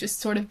also just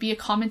sort of be a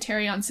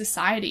commentary on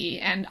society,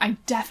 and I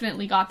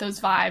definitely got those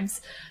vibes.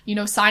 You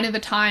know, Sign of the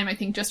Time, I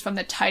think just from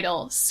the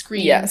title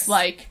screams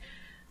like,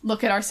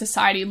 look at our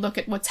society, look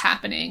at what's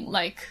happening,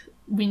 like,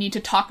 we need to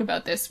talk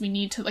about this, we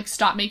need to, like,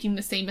 stop making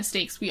the same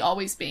mistakes we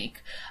always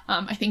make.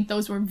 I think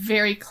those were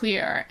very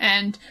clear,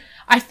 and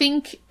I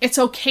think it's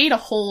okay to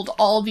hold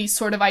all these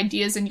sort of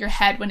ideas in your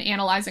head when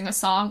analyzing a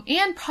song,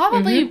 and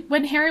probably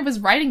when Harry was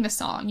writing the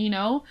song, you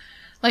know?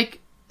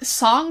 Like,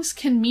 songs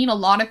can mean a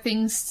lot of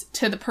things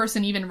to the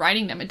person even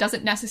writing them. It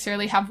doesn't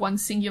necessarily have one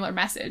singular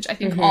message. I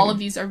think all of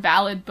these are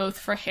valid both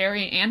for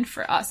Harry and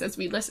for us as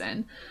we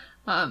listen.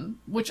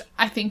 Which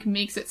I think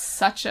makes it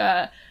such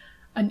an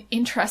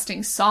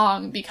interesting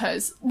song,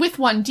 because with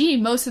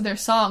 1D, most of their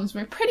songs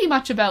were pretty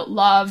much about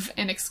love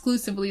and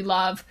exclusively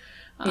love.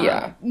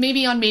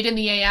 Maybe on Made in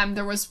the AM,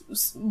 there was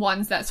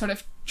ones that sort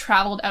of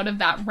traveled out of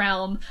that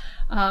realm.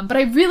 But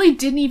I really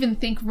didn't even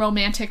think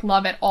romantic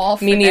love at all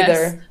for Me this.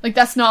 neither. Like,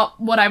 that's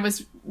not what I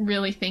was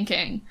really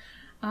thinking.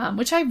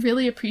 Which I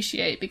really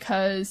appreciate,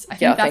 because I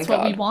think that's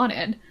what we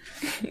wanted.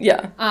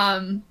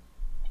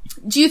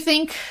 Do you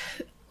think,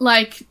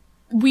 like,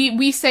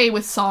 we say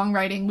with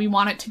songwriting, we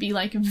want it to be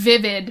like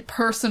vivid,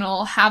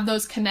 personal, have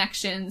those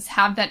connections,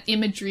 have that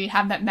imagery,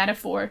 have that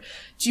metaphor.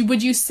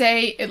 Would you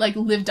say it like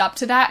lived up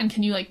to that? And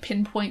can you like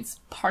pinpoint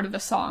part of the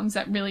songs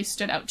that really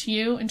stood out to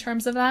you in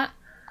terms of that?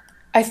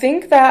 I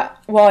think that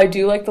while I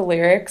do like the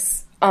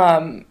lyrics,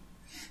 and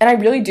I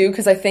really do,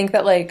 because I think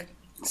that like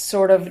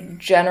sort of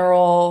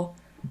general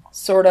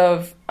sort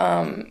of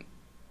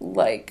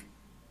like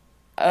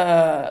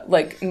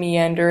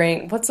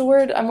meandering, what's the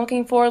word I'm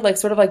looking for? Like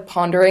sort of like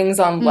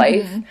ponderings on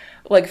life,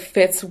 like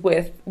fits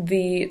with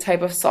the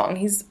type of song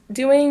he's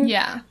doing.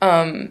 Yeah.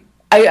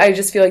 I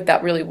just feel like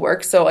that really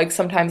works. So like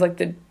sometimes like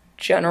the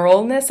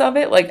generalness of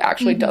it like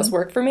actually does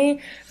work for me.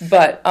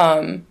 But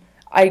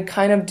I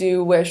kind of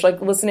do wish,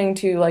 like listening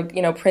to like,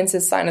 you know,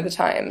 Prince's Sign of the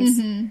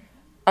Times,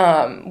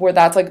 where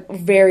that's like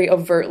very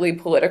overtly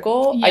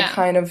political. Yeah.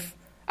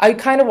 I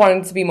kind of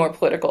wanted it to be more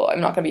political. I'm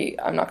not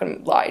gonna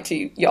lie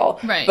to y'all.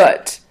 Right.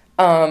 But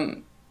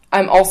I'm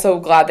also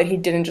glad that he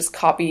didn't just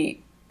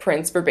copy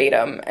Prince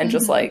verbatim and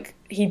just like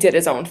he did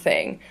his own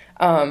thing.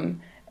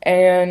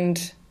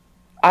 And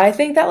I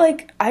think that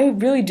like I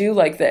really do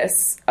like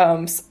this. I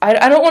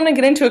don't want to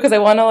get into it because I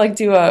want to like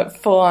do a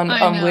full on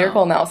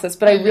lyrical analysis.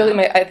 But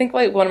I think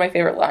like one of my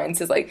favorite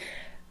lines is like,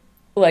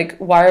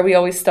 why are we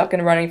always stuck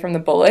and running from the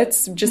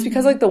bullets? Just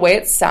because, like, the way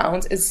it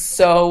sounds is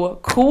so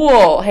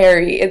cool,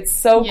 Harry. It's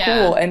so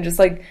cool. And just,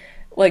 like,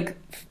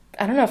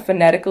 I don't know,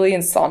 phonetically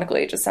and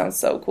sonically, it just sounds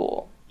so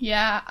cool.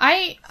 Yeah,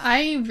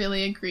 I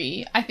really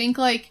agree. I think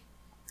we're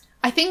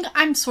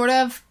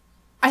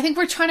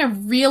trying to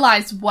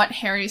realize what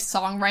Harry's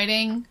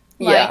songwriting,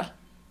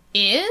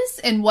 is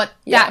and what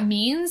that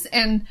means.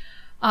 And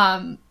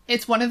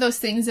it's one of those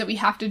things that we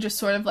have to just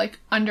sort of like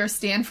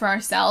understand for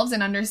ourselves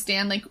and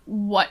understand like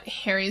what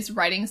Harry's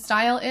writing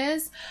style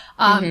is.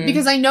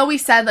 Because I know we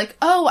said like,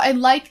 oh, I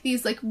like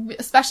these, like,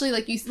 especially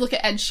like you look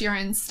at Ed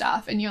Sheeran's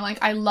stuff and you're like,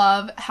 I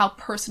love how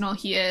personal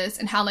he is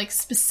and how like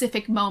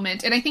specific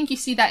moment. And I think you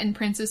see that in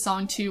Prince's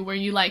song too, where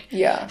you like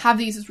have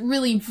these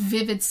really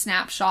vivid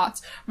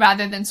snapshots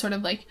rather than sort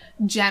of like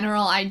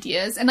general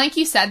ideas. And like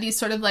you said, these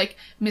sort of like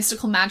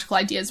mystical, magical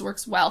ideas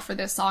works well for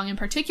this song in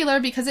particular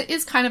because it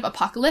is kind of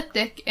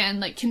apocalyptic and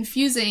like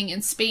confusing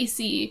and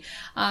spacey.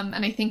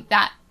 And I think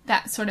that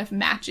sort of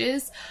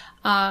matches.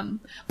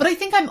 But I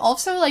think I'm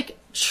also like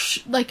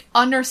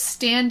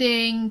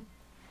understanding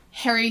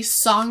Harry's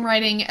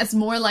songwriting as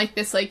more like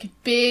this like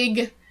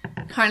big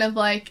kind of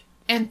like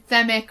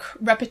anthemic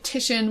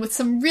repetition with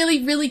some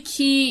really, really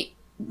key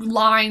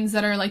lines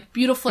that are like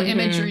beautiful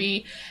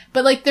imagery,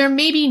 but like there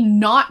maybe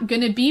not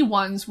gonna be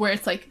ones where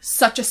it's like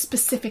such a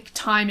specific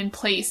time and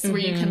place where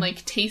you can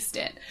like taste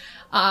it.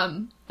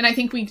 And I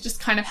think we just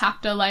kind of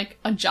have to like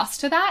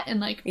adjust to that and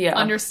like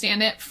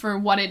understand it for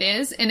what it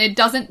is. And it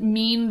doesn't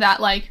mean that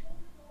like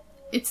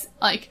it's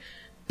like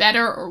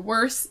better or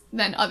worse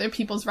than other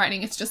people's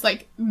writing. It's just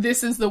like,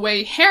 this is the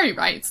way Harry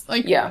writes,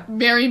 like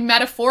very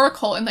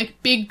metaphorical and like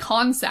big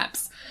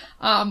concepts,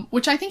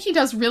 which I think he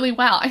does really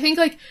well. I think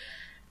like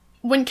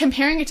when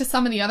comparing it to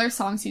some of the other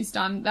songs he's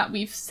done that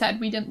we've said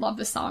we didn't love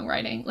the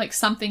songwriting, like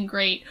Something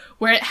Great,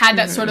 where it had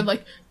that sort of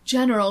like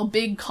general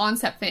big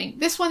concept thing.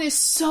 This one is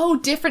so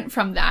different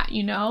from that,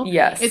 you know?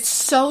 Yes. It's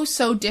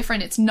so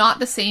different. It's not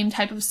the same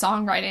type of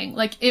songwriting.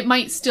 Like, it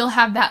might still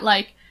have that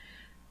like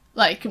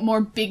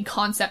more big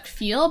concept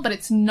feel, but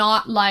it's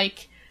not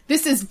like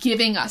this is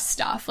giving us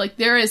stuff. Like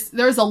there's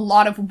a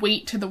lot of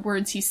weight to the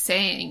words he's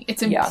saying.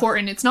 It's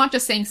important. It's not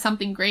just saying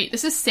something great.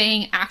 This is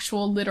saying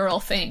actual literal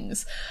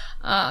things.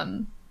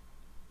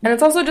 And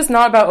it's also just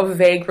not about a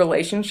vague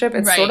relationship.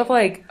 It's sort of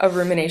like a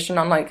rumination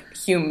on like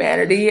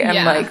humanity and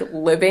like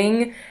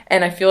living.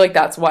 And I feel like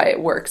that's why it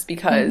works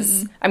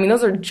because, I mean,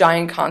 those are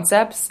giant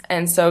concepts.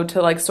 And so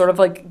to like sort of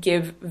like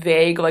give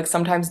vague, like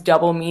sometimes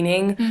double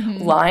meaning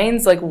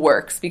lines like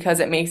works because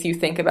it makes you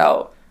think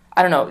about,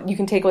 I don't know, you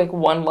can take like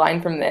one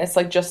line from this,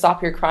 like just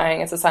stop your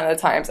crying, it's a sign of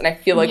the times. And I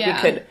feel like we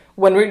could,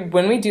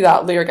 when we do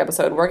that lyric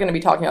episode, we're going to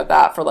be talking about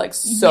that for like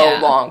so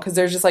long because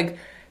there's just like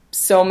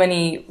so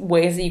many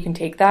ways that you can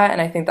take that, and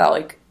I think that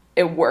like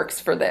it works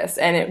for this,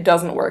 and it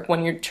doesn't work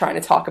when you're trying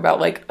to talk about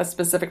like a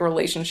specific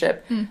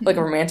relationship, like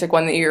a romantic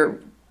one that you're,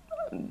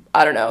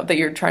 I don't know, that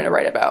you're trying to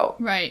write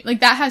about. Right, like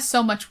that has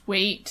so much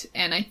weight,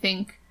 and I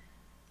think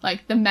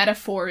like the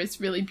metaphor is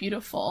really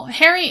beautiful.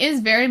 Harry is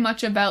very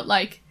much about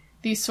like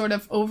these sort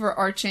of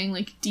overarching,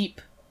 like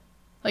deep,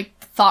 like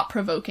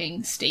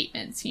thought-provoking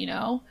statements, you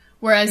know?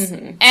 Whereas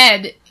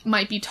Ed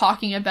might be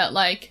talking about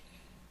like,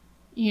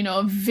 you know,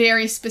 a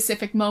very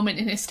specific moment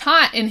in his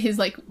time, in his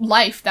like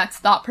life that's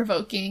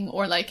thought-provoking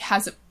or like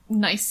has a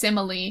nice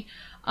simile.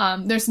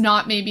 There's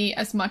not maybe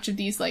as much of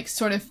these like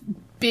sort of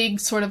big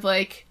sort of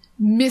like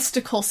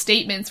mystical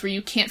statements where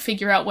you can't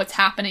figure out what's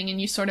happening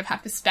and you sort of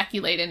have to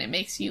speculate and it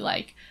makes you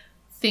like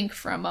think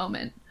for a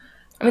moment.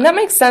 I mean, that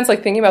makes sense,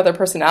 like, thinking about their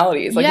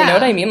personalities. Like, you know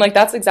what I mean? Like,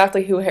 that's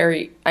exactly who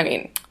Harry... I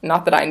mean,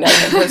 not that I know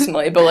him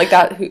personally, but, like,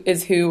 that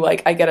is who,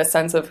 like, I get a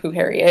sense of who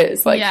Harry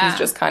is. Like, he's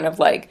just kind of,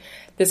 like,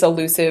 this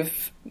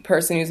elusive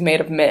person who's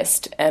made of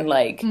mist and,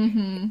 like,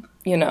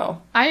 you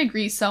know. I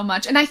agree so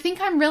much. And I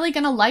think I'm really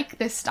gonna like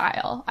this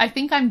style. I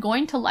think I'm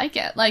going to like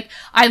it. Like,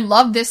 I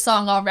love this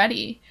song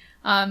already.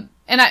 And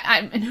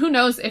and who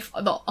knows if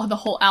the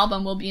whole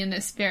album will be in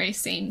this very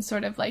same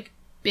sort of, like,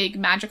 big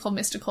magical,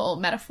 mystical,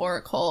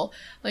 metaphorical,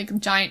 like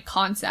giant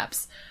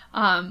concepts.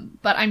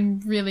 But I'm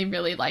really,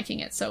 really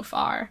liking it so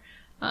far.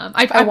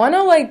 I want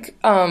to like,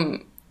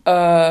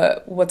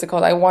 what's it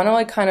called? I want to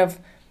like kind of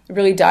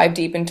really dive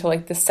deep into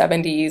like the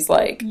 70s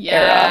like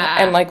era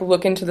and like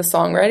look into the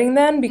songwriting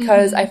then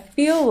because I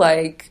feel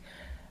like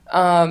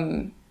a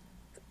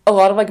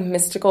lot of like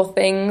mystical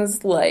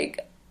things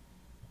like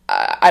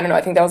I don't know.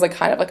 I think that was like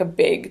kind of like a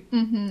big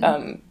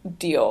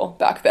deal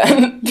back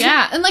then.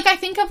 Yeah, and like I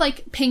think of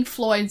like Pink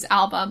Floyd's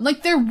album.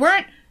 Like there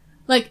weren't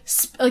like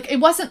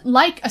it wasn't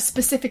like a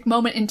specific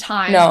moment in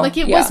time. No, like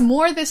it was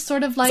more this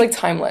sort of like, it's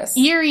like timeless,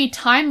 eerie,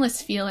 timeless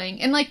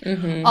feeling. And like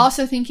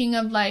also thinking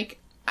of like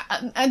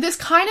this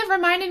kind of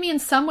reminded me in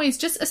some ways,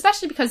 just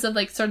especially because of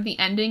like sort of the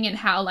ending and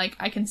how like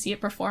I can see it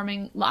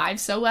performing live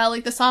so well.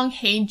 Like the song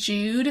 "Hey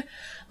Jude,"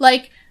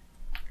 like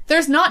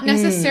there's not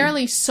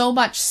necessarily so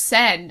much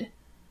said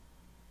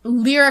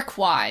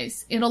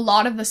lyric-wise in a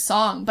lot of the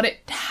song, but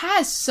it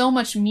has so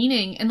much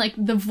meaning, and like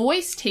the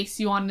voice takes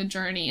you on a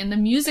journey and the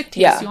music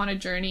takes you on a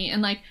journey and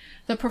like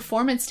the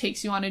performance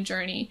takes you on a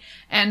journey,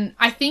 and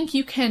I think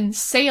you can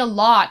say a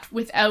lot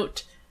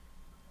without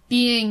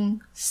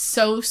being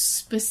so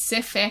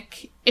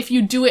specific if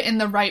you do it in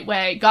the right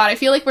way. God, I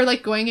feel like we're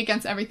like going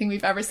against everything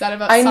we've ever said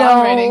about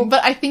songwriting,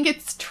 but I think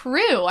it's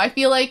true. I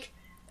feel like,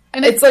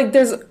 and it's like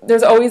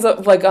there's always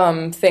like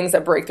things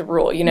that break the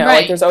rule, you know,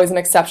 like there's always an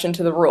exception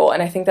to the rule.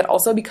 And I think that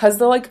also because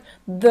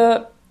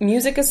the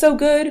music is so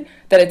good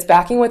that it's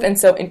backing with and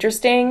so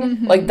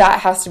interesting, like that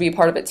has to be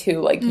part of it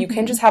too. Like you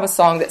can just have a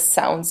song that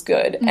sounds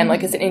good and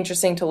like is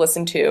interesting to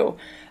listen to,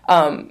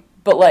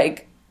 but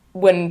like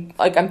when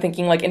like I'm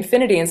thinking like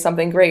Infinity and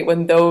Something Great,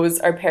 when those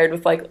are paired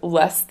with like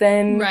less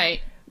than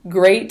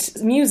great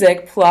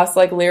music plus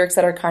like lyrics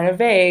that are kind of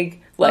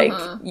vague, like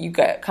you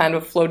get kind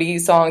of a floaty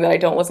song that I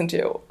don't listen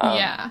to.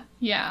 Yeah,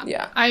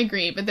 I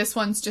agree. But this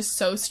one's just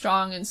so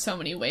strong in so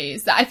many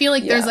ways that I feel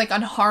like there's like a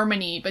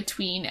harmony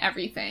between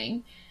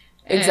everything.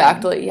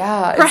 Exactly.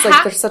 Yeah. It's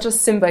like there's such a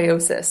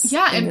symbiosis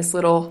in this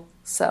little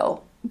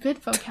cell. Good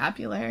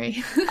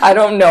vocabulary. I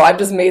don't know. I've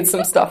just made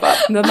some stuff up.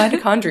 The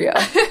mitochondria.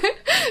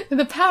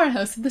 The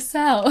powerhouse of the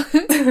cell.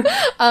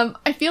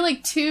 I feel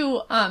like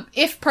too,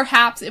 if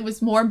perhaps it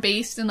was more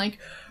based in like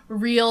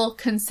real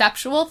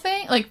conceptual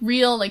thing, like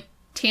real like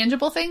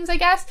tangible things, I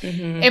guess,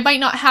 it might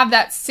not have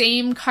that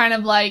same kind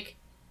of like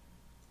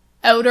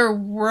outer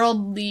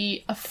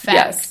worldly effect.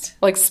 Yes,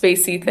 like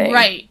spacey thing.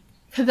 Right.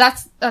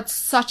 Because that's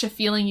such a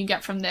feeling you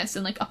get from this,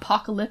 and like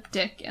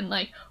apocalyptic, and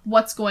like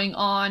what's going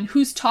on,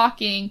 who's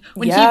talking,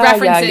 when he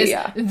references,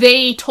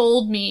 they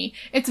told me.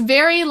 It's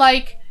very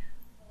like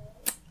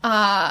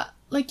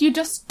you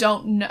just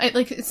don't know,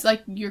 like it's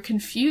like you're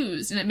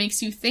confused and it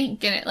makes you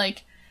think, and it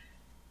like,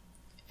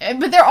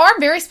 but there are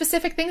very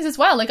specific things as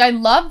well. Like I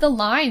love the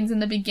lines in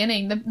the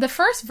beginning. The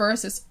first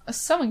verse is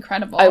so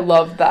incredible. I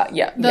love that.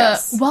 Yeah.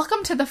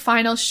 Welcome to the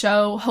final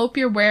show. Hope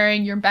you're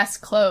wearing your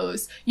best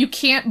clothes. You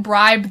can't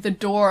bribe the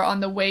door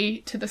on the way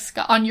to the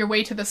sky. On your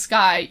way to the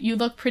sky, you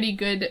look pretty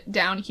good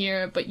down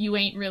here, but you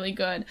ain't really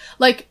good.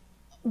 Like,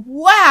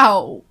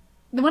 wow.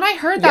 When I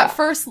heard that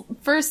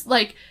first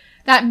like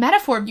that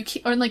metaphor of you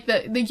can't, or like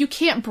the you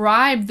can't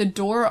bribe the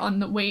door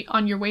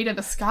on your way to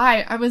the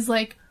sky, I was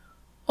like,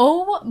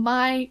 oh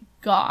my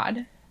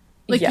God.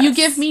 Like, you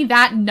give me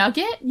that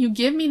nugget, you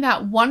give me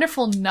that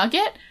wonderful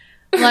nugget,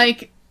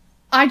 like,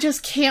 I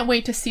just can't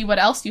wait to see what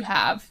else you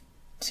have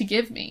to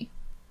give me.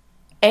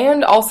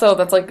 And also,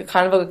 that's, like,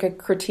 kind of like a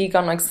critique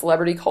on, like,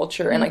 celebrity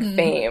culture and, like,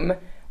 fame,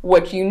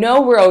 which, you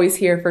know, we're always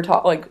here for,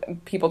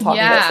 people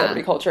talking about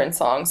celebrity culture and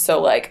songs, so,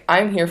 like,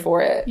 I'm here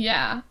for it.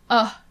 Yeah.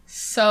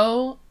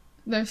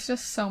 There's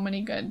just so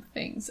many good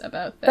things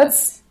about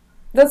this.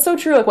 That's so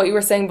true, like what you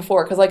were saying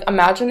before, because, like,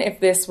 imagine if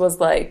this was,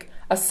 like,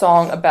 a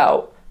song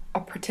about a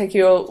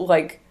particular,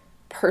 like,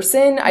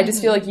 person. I just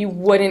feel like you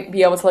wouldn't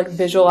be able to, like,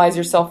 visualize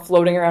yourself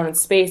floating around in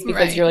space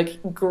because you're, like,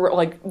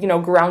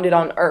 grounded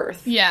on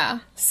Earth. Yeah.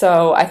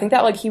 So I think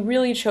that, like, he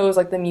really chose,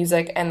 like, the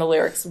music and the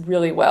lyrics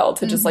really well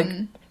to just, like,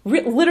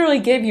 literally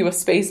give you a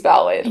space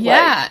ballad.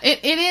 Yeah,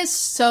 like, it is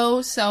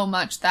so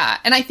much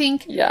that. And I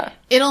think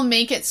it'll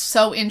make it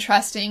so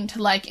interesting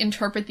to, like,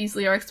 interpret these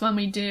lyrics when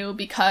we do,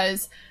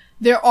 because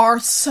there are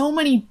so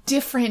many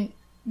different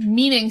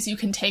meanings you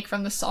can take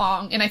from the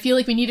song, and I feel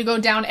like we need to go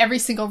down every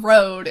single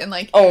road and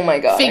like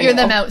figure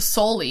them out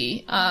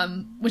solely,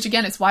 which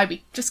again is why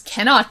we just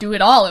cannot do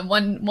it all in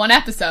one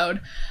episode,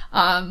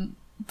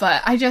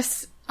 but I'm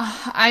just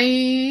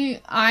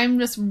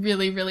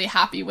really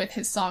happy with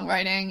his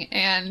songwriting,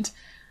 and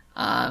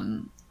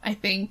I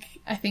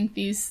think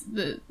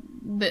the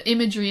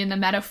imagery and the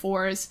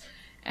metaphors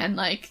and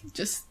like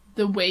just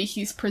the way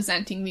he's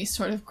presenting these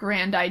sort of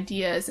grand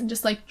ideas and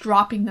just like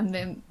dropping them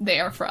in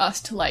there for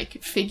us to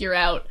like figure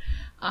out,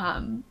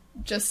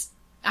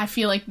 I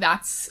feel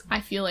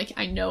like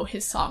I know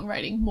his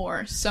songwriting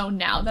more so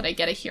now that I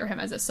get to hear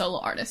him as a solo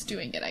artist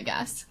doing it, I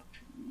guess.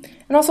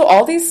 And also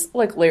all these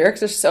like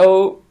lyrics are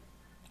so,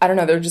 I don't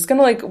know, they're just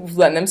gonna like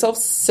lend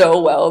themselves so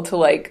well to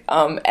like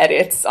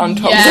edits on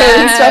Tumblr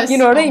and stuff, you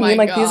know what I mean?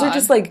 Like these are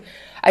just like,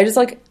 I just,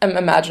 like, am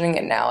imagining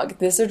it now. Like,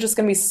 these are just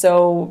gonna be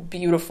so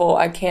beautiful.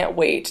 I can't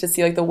wait to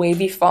see, like, the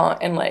wavy font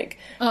and, like,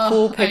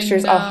 cool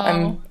pictures.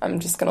 I'm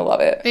just gonna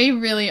love it. They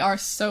really are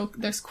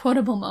there's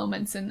quotable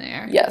moments in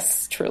there.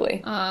 Yes,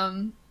 truly.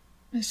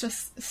 It's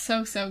just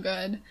so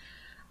good.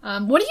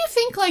 What do you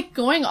think, like,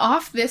 going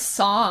off this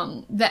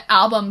song, the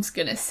album's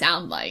gonna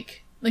sound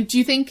like? Like, do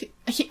you think...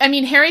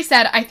 Harry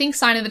said, I think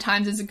Sign of the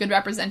Times is a good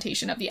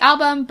representation of the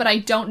album, but I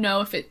don't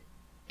know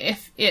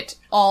if it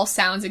all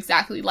sounds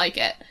exactly like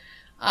it.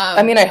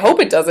 I hope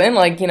it doesn't.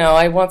 Like, you know,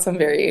 I want some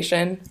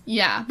variation.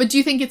 Yeah, but do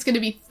you think it's going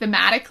to be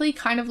thematically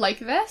kind of like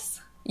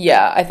this?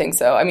 Yeah, I think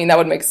so. I mean, that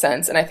would make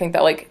sense. And I think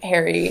that, like,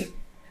 Harry,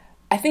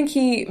 I think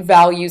he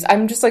values...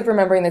 I'm just, like,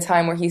 remembering the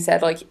time where he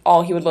said, like,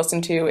 all he would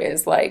listen to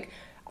is, like,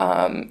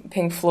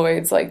 Pink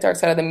Floyd's, like, Dark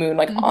Side of the Moon,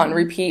 like, on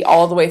repeat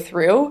all the way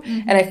through.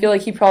 And I feel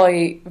like he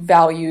probably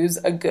values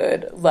a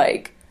good,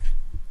 like,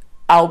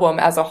 album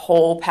as a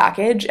whole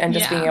package and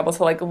just being able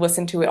to, like,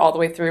 listen to it all the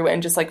way through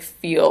and just, like,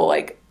 feel,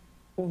 like,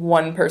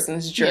 one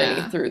person's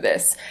journey through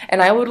this.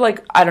 And I would,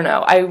 like, I don't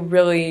know, I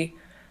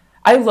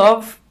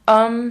love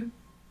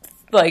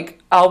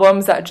like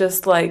albums that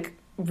just like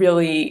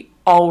really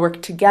all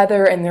work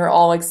together and they're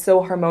all like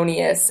so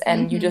harmonious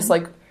and you just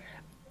like,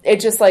 it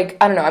just like,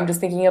 I don't know, I'm just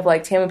thinking of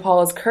like Tame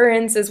Impala's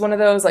Currents is one of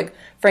those, like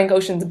Frank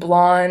Ocean's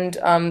Blonde,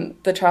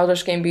 the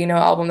Childish Gambino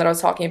album that I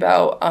was talking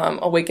about,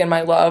 Awaken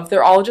My Love,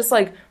 they're all just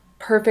like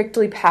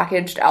perfectly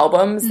packaged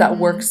albums that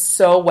work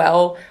so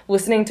well,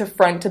 listening to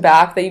front to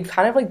back, that you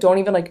kind of like don't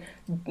even like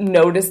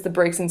notice the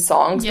breaks in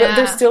songs, but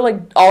there's still like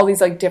all these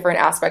like different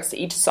aspects to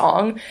each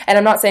song. And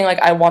I'm not saying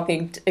like I want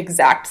the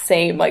exact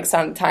same, like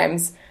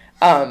sometimes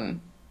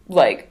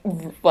like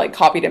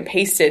copied and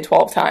pasted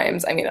 12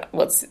 times. I mean,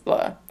 let's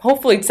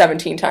hopefully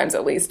 17 times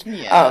at least.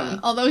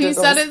 Although he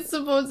said it's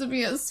supposed to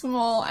be a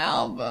small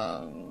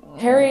album.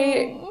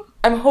 Harry,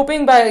 I'm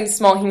hoping by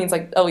small he means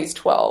like at least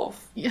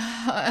 12.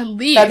 Yeah, at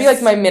least. That'd be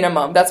like my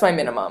minimum. That's my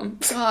minimum.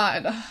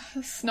 God,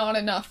 it's not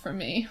enough for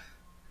me.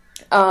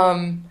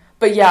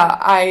 But yeah,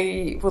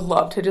 I would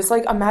love to just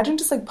like imagine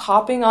just like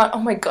popping on. Oh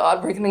my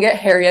God, we're gonna get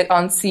Harriet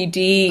on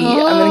CD.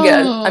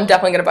 I'm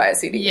definitely gonna buy a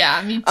CD.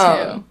 Yeah, me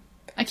too.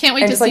 I can't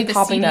wait to see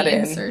the CD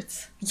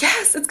inserts.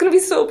 Yes, it's gonna be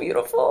so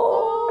beautiful.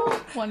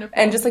 Oh, wonderful.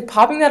 And just like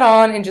popping that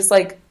on and just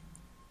like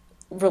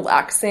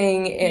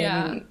relaxing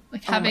and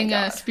like having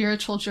a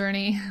spiritual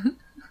journey.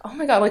 Oh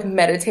my God, like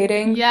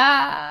meditating.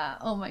 Yeah.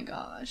 Oh my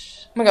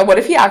gosh. Oh my God, what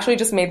if he actually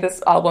just made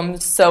this album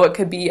so it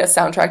could be a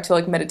soundtrack to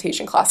like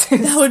meditation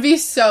classes? That would be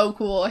so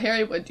cool.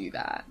 Harry would do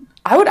that.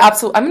 I would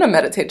absolutely. I'm gonna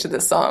meditate to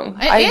this song.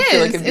 I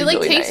feel like it'd be it like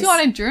really takes nice. you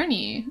on a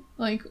journey.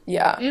 Like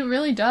it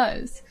really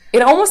does.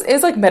 It almost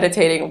is like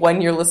meditating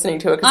when you're listening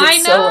to it because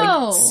it's so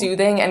like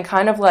soothing and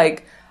kind of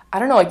like I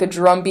don't know, like the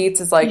drum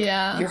beats is like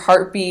your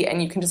heartbeat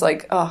and you can just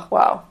like oh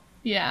wow.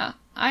 Yeah,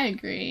 I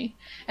agree.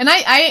 And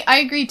I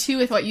agree too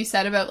with what you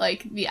said about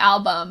like the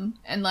album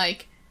and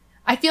like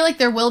I feel like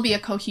there will be a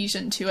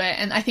cohesion to it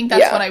and I think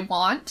that's what I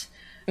want.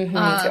 Me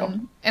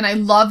too. And I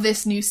love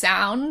this new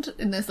sound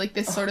and this like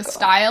this sort of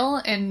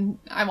style and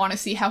I want to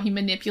see how he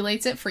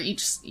manipulates it for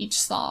each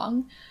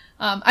song.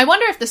 I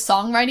wonder if the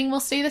songwriting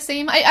will stay the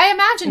same. I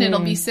imagine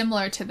it'll be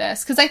similar to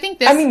this because I think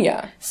this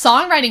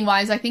songwriting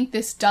wise, I think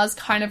this does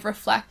kind of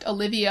reflect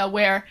Olivia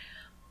where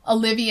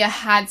Olivia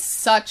had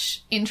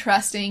such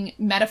interesting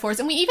metaphors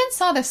and we even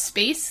saw the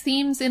space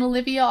themes in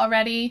Olivia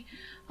already.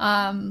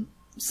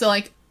 So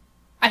like,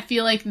 I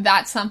feel like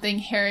that's something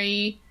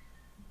Harry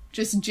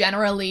just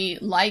generally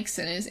likes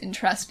and is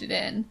interested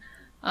in.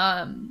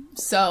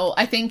 So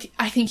I think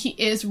he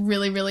is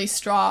really, really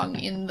strong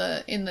in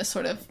the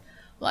sort of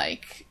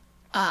like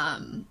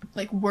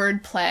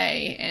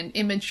wordplay and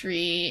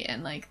imagery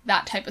and like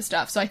that type of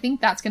stuff. So I think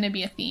that's going to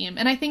be a theme.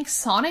 And I think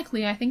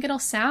sonically, I think it'll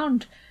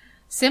sound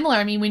similar.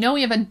 I mean, we know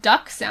we have a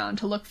duck sound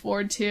to look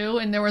forward to,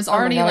 and there was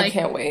already I like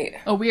can't wait.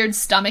 a weird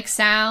stomach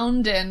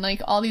sound and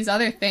like all these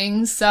other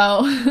things.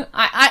 So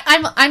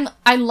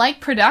I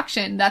like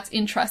production that's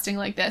interesting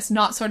like this,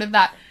 not sort of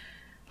that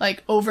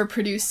like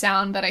overproduced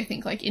sound that I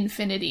think like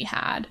Infinity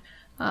had.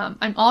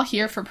 I'm all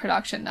here for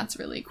production. That's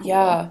really cool.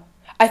 Yeah.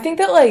 I think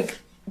that like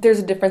there's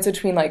a difference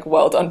between like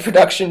well done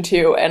production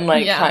too and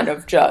like kind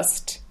of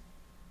just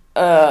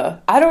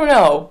I don't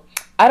know.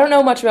 I don't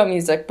know much about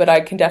music, but I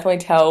can definitely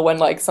tell when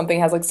like something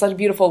has like such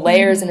beautiful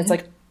layers and it's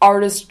like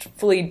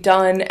artistfully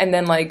done and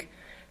then like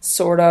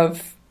sort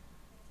of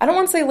I don't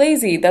want to say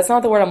lazy, that's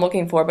not the word I'm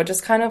looking for, but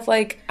just kind of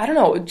like I don't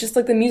know, just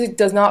like the music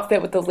does not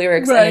fit with the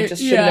lyrics and it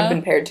just shouldn't have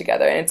been paired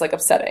together and it's like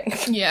upsetting.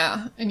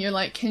 Yeah, and you're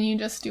like, can you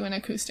just do an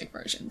acoustic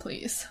version,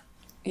 please?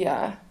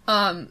 Yeah.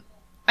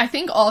 I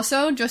think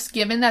also just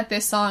given that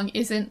this song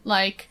isn't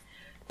like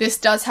this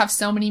does have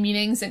so many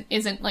meanings and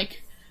isn't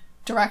like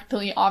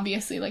directly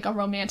obviously like a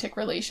romantic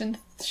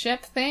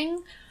relationship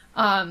thing,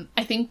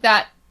 I think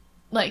that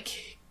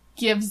like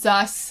gives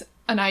us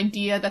an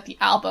idea that the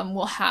album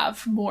will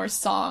have more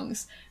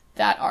songs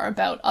that are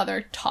about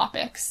other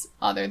topics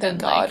other than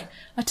like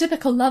a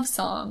typical love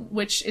song,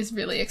 which is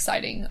really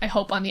exciting. I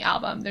hope on the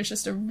album there's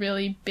just a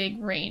really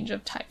big range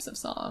of types of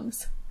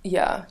songs.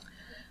 Yeah.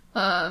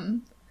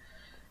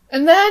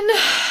 And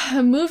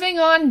then moving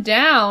on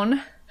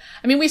down,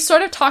 I mean, we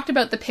sort of talked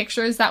about the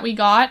pictures that we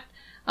got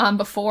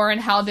before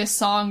and how this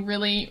song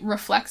really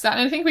reflects that.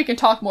 And I think we can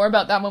talk more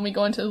about that when we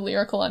go into the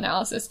lyrical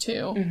analysis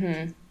too.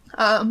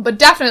 Mm-hmm. But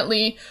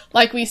definitely,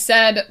 like we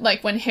said,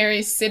 like when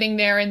Harry's sitting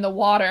there in the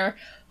water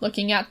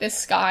looking at this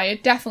sky,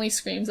 it definitely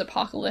screams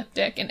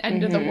apocalyptic and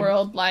end of the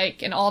world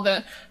like, and all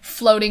the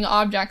floating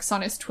objects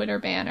on his Twitter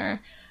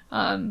banner.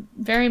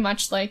 Very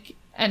much like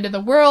end of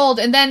the world.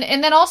 And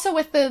then also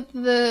with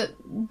the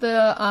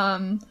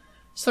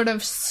sort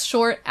of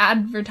short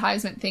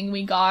advertisement thing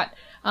we got,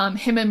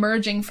 him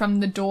emerging from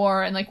the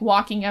door and like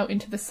walking out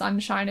into the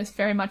sunshine is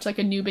very much like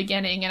a new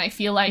beginning. And I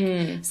feel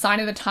like Sign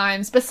of the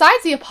Times,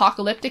 besides the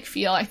apocalyptic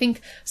feel, I think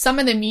some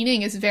of the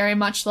meaning is very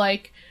much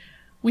like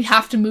we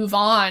have to move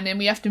on and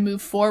we have to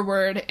move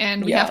forward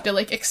and we have to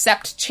like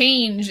accept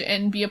change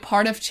and be a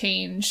part of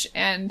change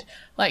and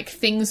like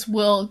things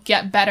will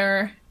get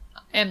better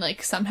and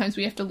like sometimes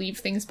we have to leave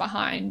things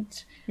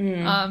behind.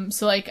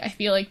 So like I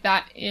feel like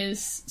that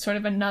is sort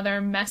of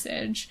another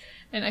message.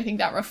 And I think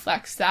that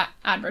reflects that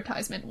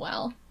advertisement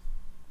well.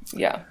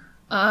 Yeah.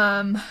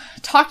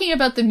 Talking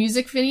about the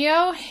music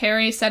video,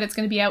 Harry said it's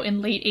going to be out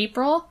in late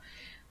April.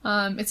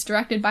 It's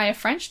directed by a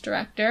French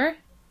director,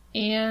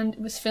 and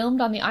it was filmed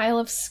on the Isle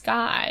of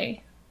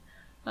Skye.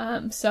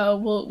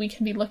 So we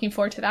can be looking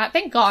forward to that.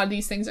 Thank God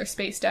these things are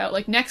spaced out.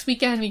 Like next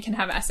weekend we can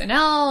have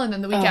SNL, and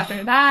then the week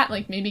after that,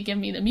 like maybe give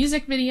me the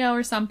music video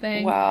or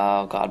something.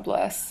 Wow, God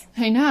bless.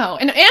 I know.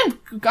 And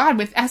God,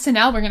 with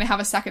SNL we're going to have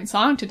a second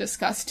song to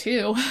discuss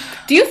too.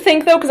 Do you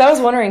think though, because I was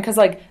wondering, because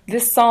like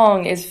this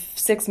song is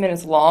 6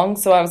 minutes long,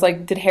 so I was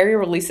like, did Harry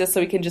release this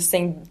so we can just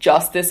sing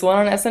just this one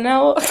on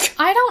SNL?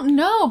 I don't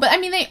know, but I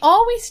mean they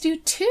always do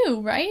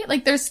two, right?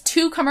 Like there's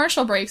 2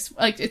 commercial breaks,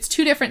 like it's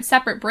 2 different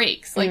separate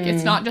breaks. Like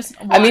it's not just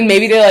one. I mean,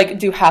 maybe they like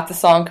do half the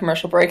song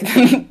commercial break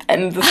and then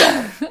end the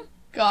song.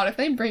 God, if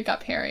they break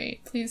up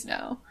Harry, please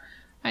no.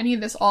 I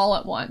need this all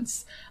at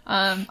once.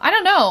 I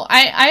don't know.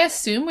 I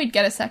assume we'd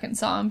get a second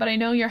song, but I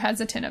know you're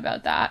hesitant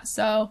about that,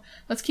 so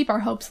let's keep our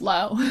hopes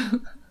low.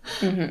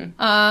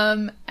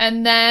 And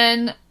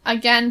then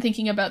again,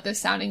 thinking about this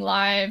sounding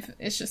live,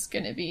 it's just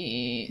gonna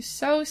be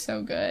so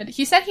good.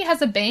 He said he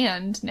has a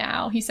band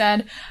now. He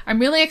said, I'm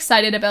really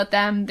excited about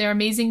them. They're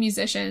amazing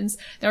musicians.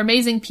 They're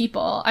amazing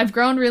people. I've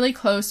grown really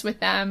close with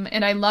them,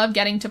 and I love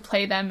getting to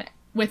play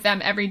with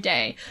them every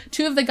day.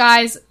 2 of the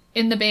guys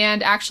in the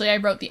band actually I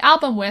wrote the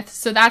album with,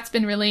 so that's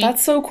been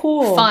that's so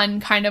cool, fun,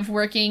 kind of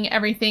working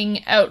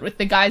everything out with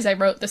the guys I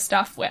wrote the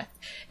stuff with.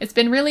 It's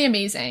been really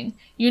amazing.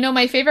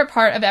 My favorite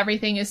part of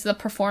everything is the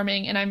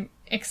performing, and I'm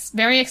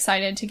very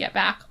excited to get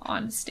back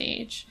on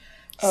stage.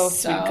 Oh,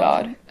 so, sweet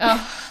God.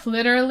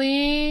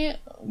 Literally,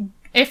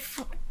 the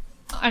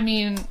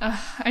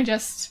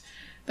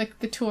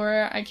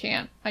tour, I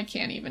can't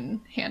even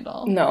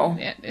handle. No.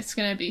 It's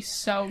gonna be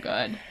so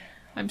good.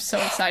 I'm so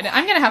excited.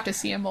 I'm gonna have to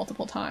see him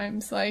multiple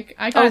times. Like,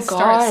 I gotta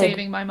start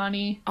saving my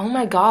money. Oh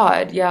my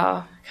God,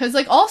 yeah. Because,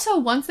 like, also,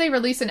 once they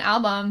release an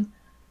album,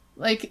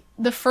 like,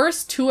 the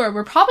first tour,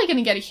 we're probably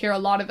gonna get to hear a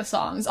lot of the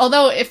songs.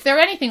 Although, if they're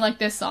anything like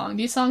this song,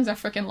 these songs are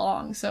freaking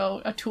long.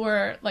 So, a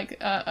tour, like,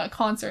 a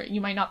concert, you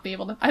might not be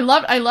able to...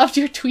 I loved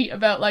your tweet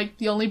about, like,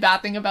 the only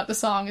bad thing about the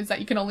song is that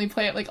you can only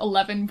play it, like,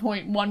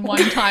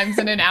 11.11 times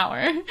in an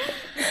hour.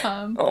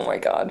 Oh my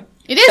God.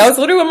 It is. That was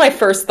literally one of my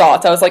first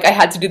thoughts. I was like, I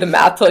had to do the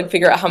math to, like,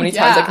 figure out how many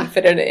times I can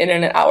fit it in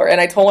an hour. And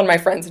I told one of my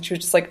friends, and she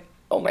was just like,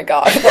 oh my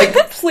God,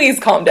 like, please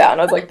calm down.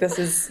 I was like, this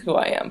is who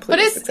I am.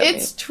 Please but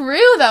it's true,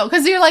 though,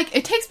 because you're like,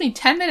 it takes me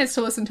 10 minutes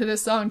to listen to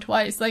this song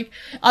twice. Like,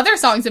 other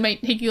songs, it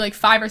might take you, like,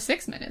 5 or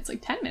 6 minutes.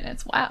 Like, 10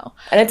 minutes, wow.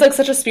 And it's, like,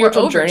 such a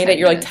spiritual journey that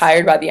you're, like,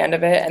 tired by the end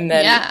of it, and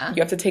then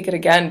you have to take it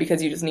again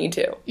because you just need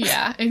to.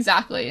 Yeah,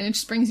 exactly. And it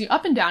just brings you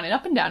up and down and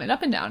up and down and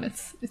up and down.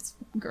 It's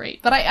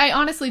great. But I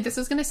honestly, this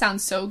is going to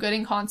sound so good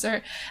in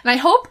concert. And I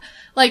hope,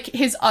 like,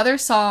 his other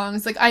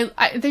songs, like,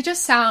 they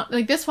just sound,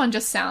 like, this one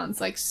just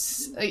sounds like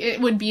it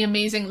would be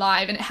amazing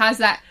live, and it has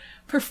that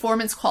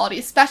performance quality,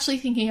 especially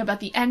thinking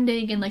about the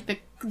ending and,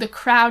 like, the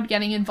crowd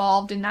getting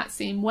involved in that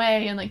same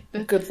way, and, like,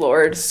 the good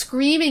Lord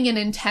screaming and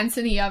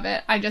intensity of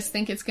it. I just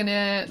think it's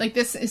gonna, like,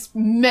 this is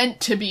meant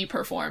to be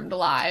performed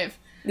live.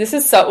 This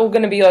is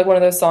going to be, like, one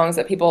of those songs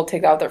that people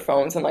take out their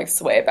phones and, like,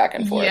 sway back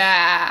and forth.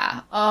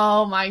 Yeah.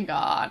 Oh, my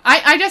God.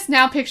 I just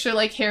now picture,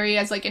 like, Harry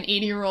as, like, an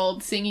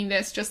 80-year-old singing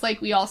this, just like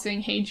we all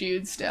sing Hey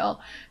Jude still.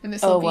 And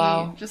this will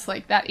be just,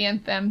 like, that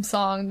anthem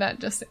song that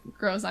just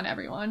grows on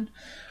everyone.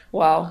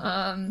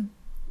 Wow.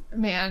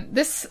 Man,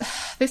 this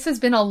has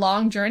been a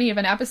long journey of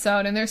an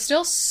episode, and there's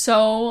still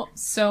so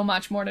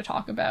much more to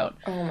talk about.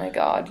 Oh my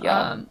God,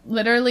 yeah.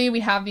 Literally, we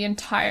have the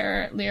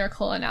entire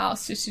lyrical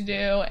analysis to do,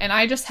 and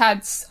I just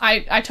had,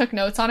 I took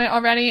notes on it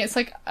already. It's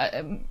like,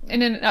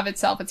 in and of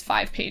itself, it's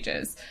 5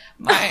 pages,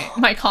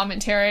 my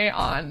commentary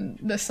on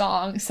the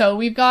song. So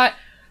we've got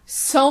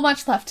so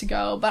much left to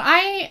go, but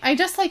I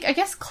just, like, I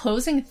guess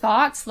closing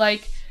thoughts,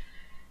 like,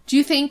 do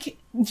you think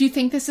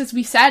this is,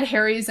 we said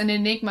Harry's an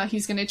enigma,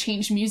 he's going to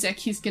change music,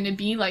 he's going to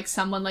be like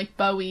someone like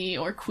Bowie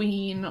or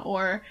Queen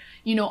or,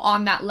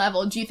 on that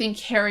level. Do you think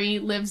Harry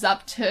lives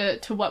up to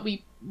what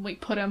we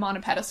put him on a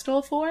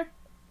pedestal for?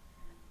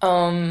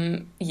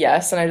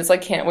 Yes, and I just,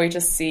 like, can't wait to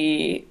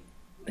see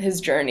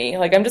his journey.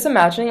 Like, I'm just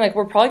imagining, like,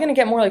 we're probably going to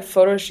get more, like,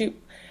 photo shoot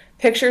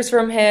pictures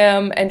from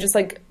him, and just,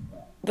 like,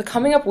 the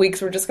coming up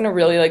weeks, we're just going to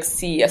really, like,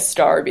 see a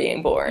star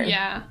being born.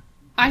 Yeah.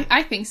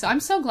 I think so. I'm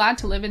so glad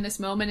to live in this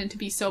moment and to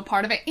be so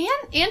part of it,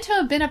 and to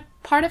have been a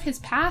part of his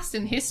past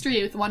and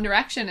history with One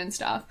Direction and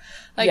stuff.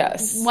 Like,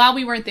 yes. While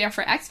we weren't there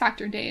for X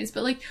Factor days,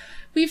 but, like,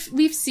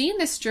 we've seen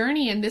this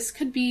journey, and this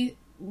could be,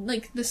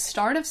 like, the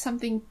start of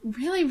something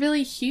really,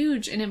 really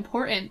huge and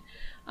important.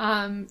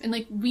 And,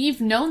 like,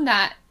 we've known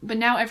that, but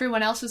now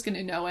everyone else is going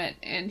to know it,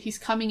 and he's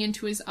coming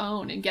into his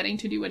own and getting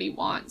to do what he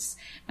wants.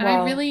 And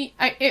wow.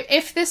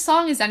 If this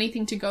song is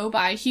anything to go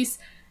by,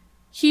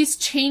 he's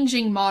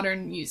changing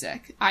modern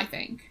music, I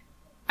think,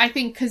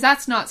 because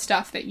that's not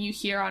stuff that you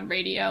hear on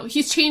radio.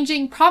 He's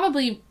changing,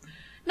 probably,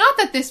 not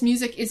that this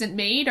music isn't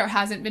made or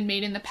hasn't been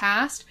made in the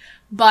past,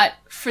 but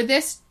for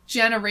this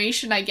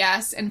generation, I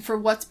guess, and for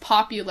what's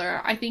popular,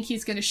 I think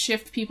he's going to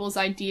shift people's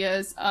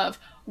ideas of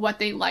what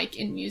they like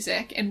in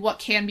music and what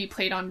can be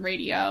played on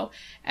radio.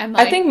 And,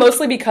 like, I think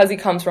mostly because he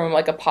comes from,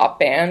 like, a pop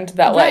band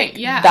that, like,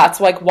 yeah. That's,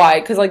 like, why,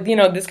 because, like,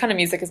 this kind of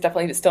music is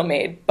definitely still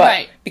made,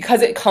 but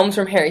because it comes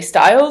from Harry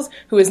Styles,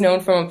 who is known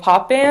from a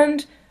pop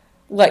band,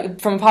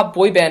 like, from a pop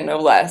boy band, no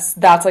less,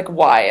 that's, like,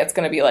 why it's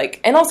gonna be, like...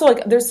 And also,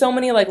 like, there's so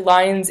many, like,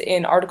 lines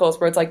in articles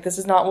where it's, like, this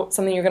is not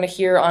something you're gonna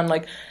hear on,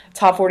 like,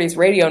 Top 40's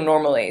radio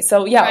normally.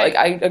 So, yeah, Right. like,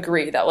 I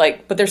agree that,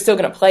 like... But they're still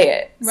gonna play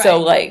it. Right. So,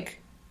 like...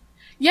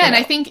 Yeah, and know.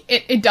 I think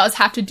it does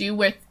have to do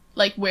with,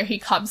 like, where he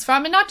comes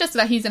from, and not just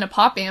that he's in a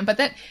pop band, but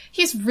that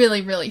he's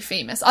really, really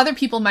famous. Other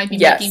people might be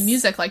Yes. making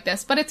music like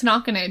this, but it's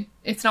not gonna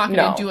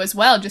No. do as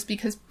well just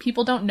because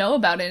people don't know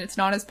about it. It's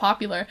not as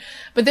popular.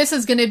 But this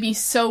is gonna be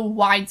so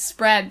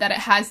widespread that it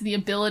has the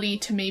ability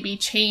to maybe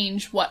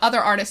change what other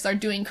artists are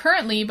doing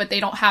currently, but they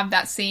don't have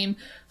that same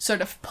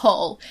sort of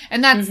pull.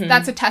 And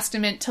that's a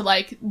testament to,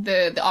 like,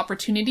 the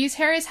opportunities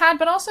Harry's had,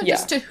 but also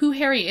just to who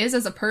Harry is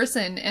as a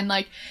person, and,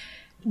 like,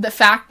 the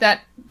fact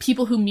that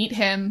people who meet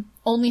him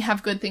only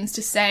have good things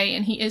to say,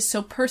 and he is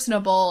so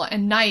personable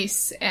and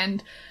nice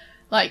and,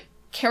 like,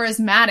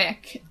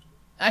 charismatic.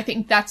 I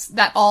think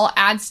that all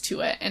adds to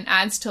it and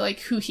adds to,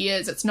 like, who he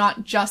is. It's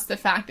not just the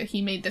fact that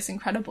he made this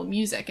incredible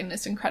music and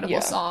this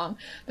incredible song.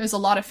 There's a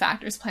lot of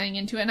factors playing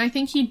into it, and I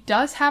think he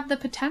does have the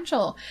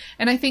potential.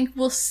 And I think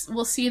we'll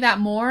see that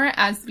more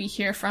as we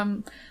hear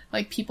from,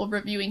 like, people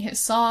reviewing his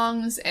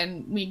songs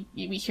and we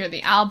hear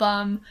the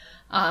album.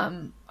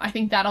 I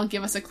think that'll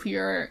give us a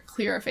clearer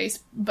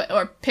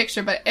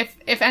picture. But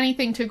if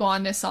anything to go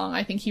on this song,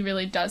 I think he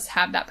really does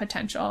have that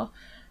potential.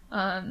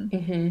 And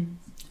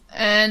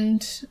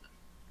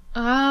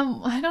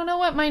I don't know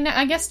what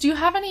I guess, do you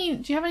have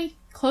any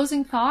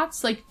closing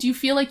thoughts? Like, do you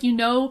feel like you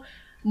know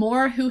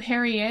more who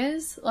Harry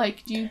is?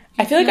 Like, do you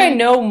I feel like I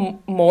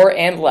know more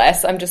and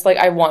less. I'm just, like,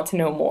 I want to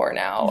know more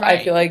now. Right.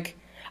 I feel like,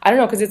 I don't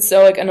know, because it's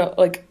so,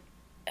 like,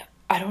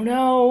 I don't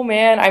know,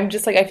 man. I'm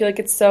just, like, I feel like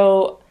it's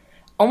so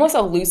almost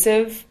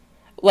elusive.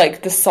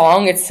 Like, the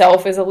song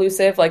itself is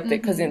elusive, like,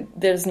 because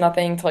there's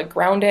nothing to, like,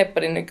 ground it,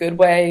 but in a good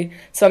way.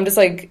 So I'm just,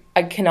 like,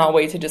 I cannot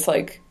wait to just,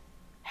 like,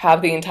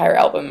 have the entire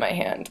album in my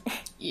hand.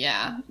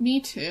 Yeah,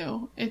 me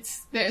too.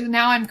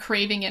 Now I'm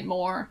craving it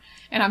more.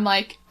 And I'm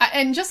like,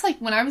 and just like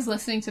when I was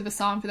listening to the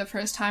song for the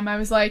first time, I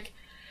was like,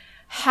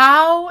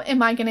 how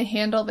am I going to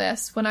handle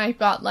this when I've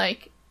got,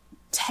 like,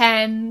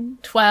 10,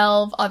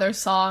 12 other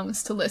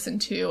songs to listen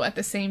to at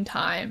the same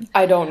time?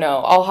 I don't know.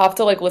 I'll have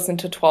to, like, listen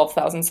to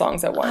 12,000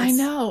 songs at once. I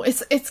know.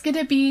 It's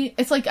gonna be,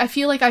 it's like, I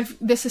feel like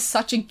this is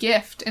such a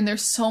gift, and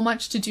there's so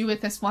much to do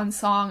with this one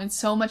song, and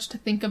so much to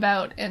think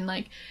about, and,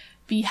 like,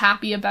 be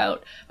happy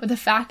about. But the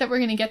fact that we're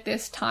gonna get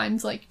this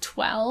times, like,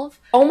 12.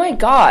 Oh my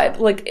god.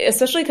 Like,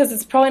 especially because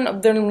it's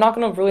probably they're not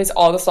going to release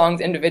all the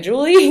songs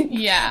individually.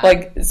 Yeah.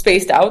 Like,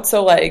 spaced out.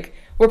 So, like,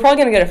 we're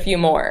probably going to get a few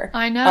more.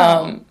 I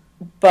know.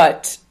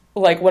 But,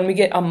 like, when we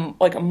get,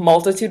 like, a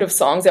multitude of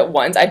songs at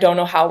once, I don't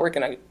know how we're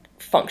going to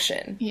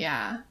function.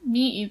 Yeah,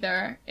 me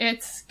either.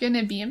 It's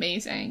gonna be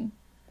amazing.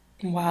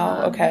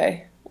 Wow,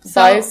 okay.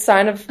 Buy a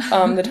Sign of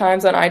the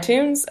Times on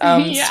iTunes.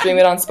 Yeah. Stream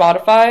it on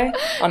Spotify,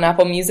 on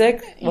Apple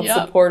Music. Let's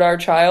Yep. support our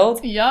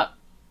child. Yep.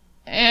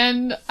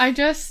 And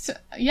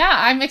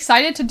I'm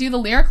excited to do the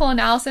lyrical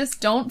analysis.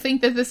 Don't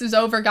think that this is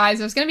over, guys.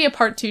 There's going to be a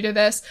part 2 to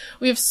this.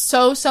 We have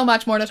so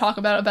much more to talk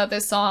about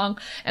this song,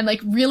 and,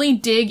 like, really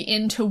dig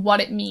into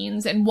what it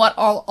means and what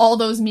all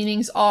those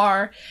meanings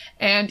are,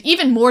 and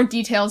even more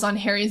details on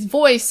Harry's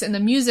voice and the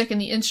music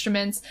and the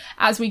instruments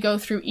as we go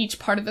through each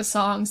part of the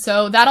song.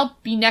 So that'll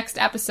be next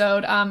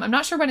episode. I'm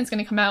not sure when it's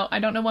going to come out. I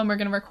don't know when we're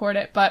going to record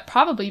it, but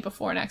probably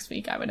before next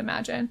week, I would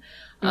imagine.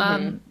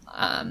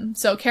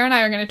 So Kara and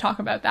I are going to talk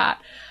about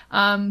that.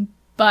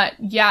 But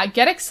yeah,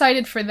 get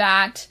excited for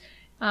that,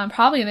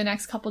 probably in the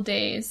next couple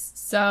days.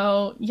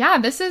 So yeah,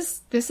 this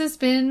has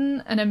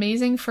been an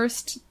amazing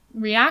first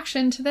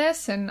reaction to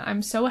this, and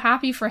I'm so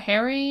happy for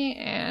Harry,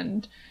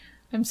 and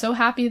I'm so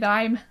happy that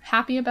I'm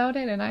happy about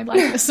it, and I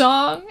like the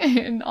song,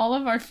 and all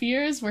of our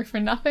fears were for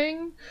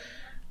nothing.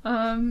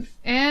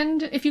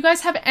 And if you guys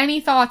have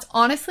any thoughts,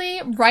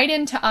 honestly, write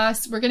into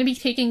us. We're going to be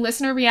taking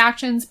listener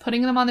reactions,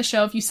 putting them on the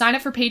show. If you sign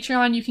up for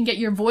Patreon, you can get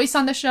your voice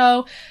on the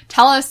show.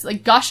 Tell us,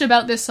 like, gush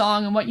about this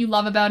song and what you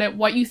love about it,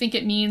 what you think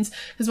it means.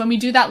 Because when we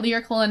do that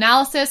lyrical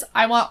analysis,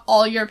 I want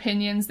all your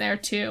opinions there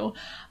too.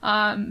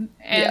 And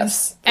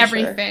Yes, for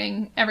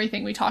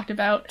everything we talked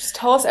about. Just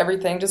tell us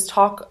everything. Just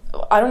talk.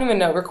 I don't even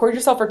know. Record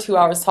yourself for 2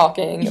 hours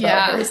talking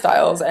about Harry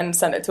Styles and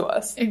send it to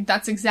us.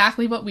 That's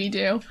exactly what we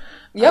do.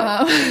 Yep.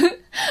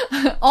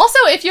 Also,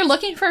 if you're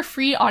looking for a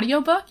free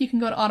audiobook, you can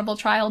go to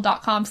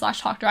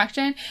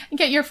audibletrial.com/talkdirection and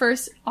get your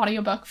first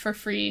audiobook for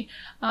free.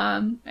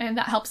 And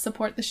that helps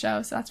support the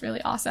show, so that's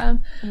really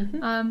awesome.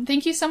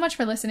 Thank you so much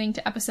for listening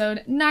to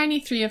episode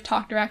 93 of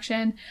Talk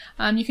Direction.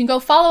 You can go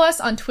follow us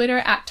on Twitter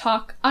at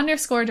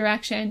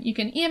talk_direction. You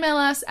can email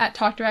us at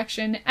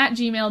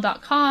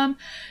talkdirection@gmail.com.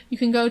 You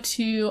can go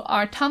to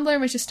our Tumblr,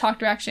 which is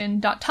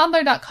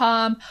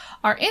talkdirection.tumblr.com,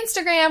 our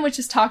Instagram, which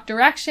is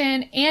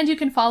talkdirection, and you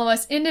can follow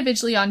us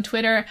individually on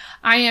Twitter.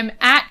 I am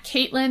at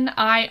Caitlin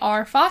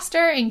IR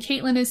Foster, and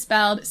Caitlin is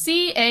spelled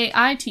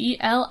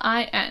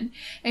CAITLIN.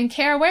 And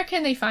Kara, where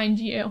can they find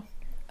you?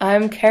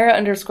 I'm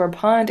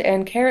Kara_Pond,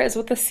 and Kara is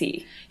with a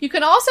C. You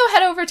can also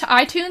head over to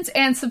iTunes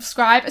and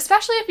subscribe,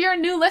 especially if you're a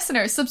new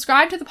listener.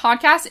 Subscribe to the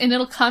podcast and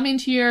it'll come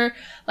into your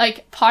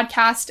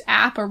podcast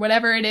app or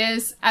whatever it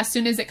is as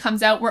soon as it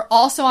comes out. We're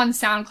also on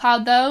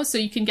SoundCloud though, so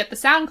you can get the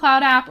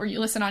SoundCloud app or you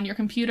listen on your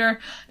computer.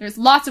 There's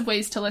lots of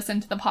ways to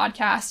listen to the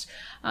podcast.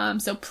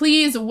 So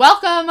please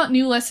welcome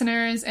new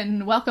listeners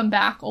and welcome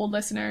back old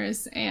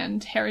listeners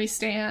and Harry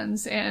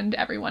Stans and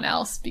everyone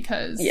else,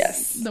 because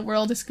the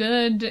world is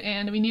good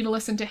and we need to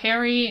listen to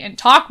Harry and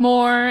talk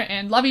more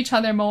and love each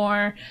other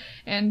more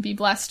and be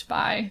blessed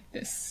by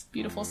this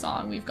beautiful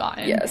song we've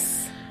gotten.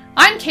 Yes.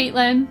 I'm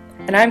Caitlin.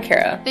 And I'm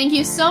Kara. Thank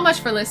you so much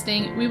for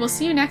listening. We will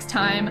see you next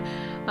time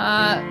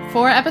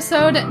for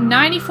episode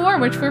 94,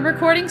 which we're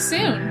recording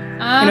soon.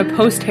 In a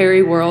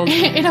post-Harry world.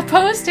 In a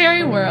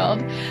post-Harry world.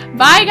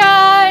 Bye,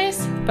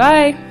 guys!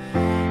 Bye!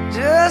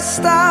 Just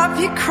stop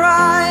your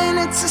crying,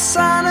 it's a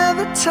sign of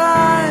the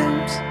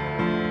times.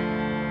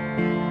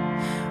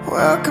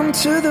 Welcome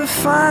to the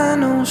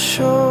final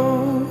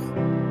show.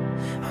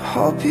 I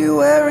hope you're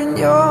wearing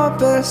your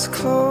best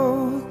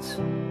clothes.